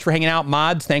thank you so much for hanging out.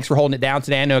 Mods, thanks for holding it down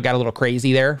today. I know it got a little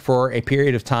crazy there for a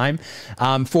period of time.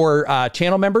 For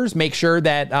channel members, make sure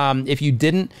that if you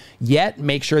didn't yet,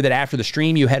 make sure that after the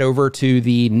stream, you head over to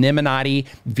the Nimminati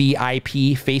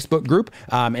VIP Facebook group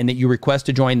and that you request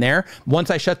to join there.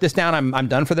 Once I shut this down, I'm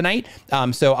done for the night.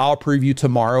 So I'll approve you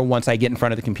tomorrow once I get in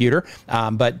front of the computer.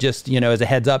 But just, you know, as a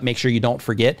heads up, make sure you don't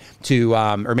forget to,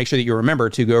 or make sure that you remember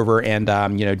to go over and,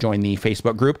 you know, join the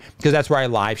Facebook group, because that's where I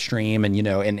live stream and, you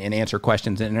know, and answer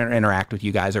questions and interact with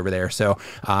you guys over there. So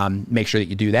make sure that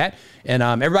you do that. And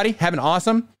everybody have an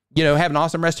awesome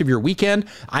rest of your weekend.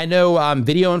 I know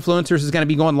Video Influencers is going to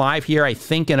be going live here, I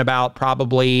think, in about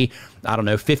probably, I don't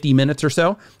know, 50 minutes or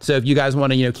so. So if you guys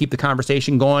want to, you know, keep the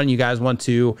conversation going, you guys want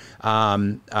to, you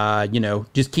know,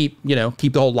 just keep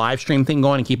the whole live stream thing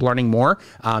going and keep learning more,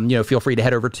 you know, feel free to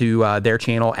head over to their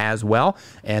channel as well.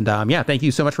 And yeah, thank you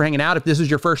so much for hanging out. If this is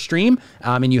your first stream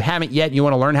and you haven't yet, you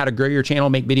want to learn how to grow your channel,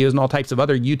 make videos and all types of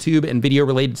other YouTube and video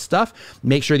related stuff,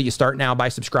 make sure that you start now by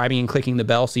subscribing and clicking the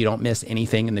bell so you don't miss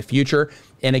anything in the future.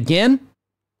 And again,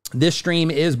 this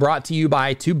stream is brought to you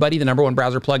by TubeBuddy, the #1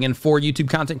 browser plugin for YouTube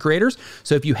content creators.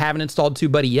 So if you haven't installed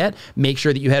TubeBuddy yet, make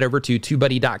sure that you head over to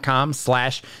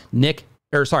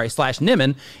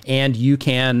tubebuddy.com/Nimmin, and you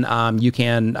can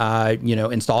you know,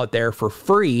 install it there for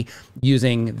free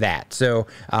using that. So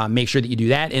make sure that you do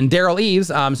that. And Daryl Eves,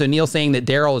 so Neil's saying that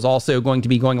Daryl is also going to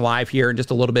be going live here in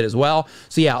just a little bit as well.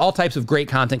 So yeah, all types of great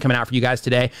content coming out for you guys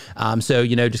today. So,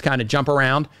 you know, just kind of jump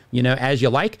around, you know, as you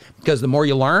like, because the more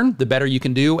you learn, the better you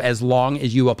can do, as long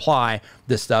as you apply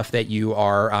the stuff that you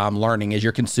are learning as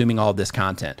you're consuming all of this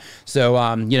content.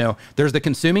 So, you know, there's the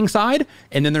consuming side,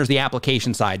 and then there's the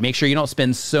application side. Make sure you don't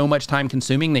spend so much time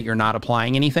consuming that you're not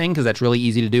applying anything, because that's really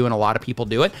easy to do, and a lot of people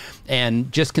do it.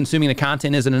 And just consuming the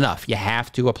content isn't enough. You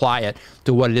have to apply it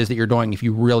to what it is that you're doing if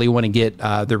you really want to get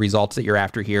the results that you're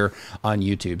after here on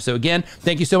YouTube. So again,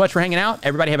 thank you so much for hanging out.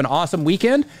 Everybody have an awesome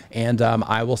weekend, and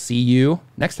I will see you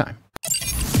next time.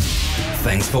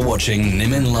 Thanks for watching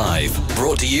Nimmin Live,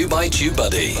 brought to you by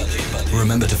TubeBuddy.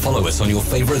 Remember to follow us on your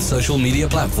favorite social media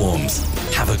platforms.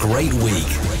 Have a great week.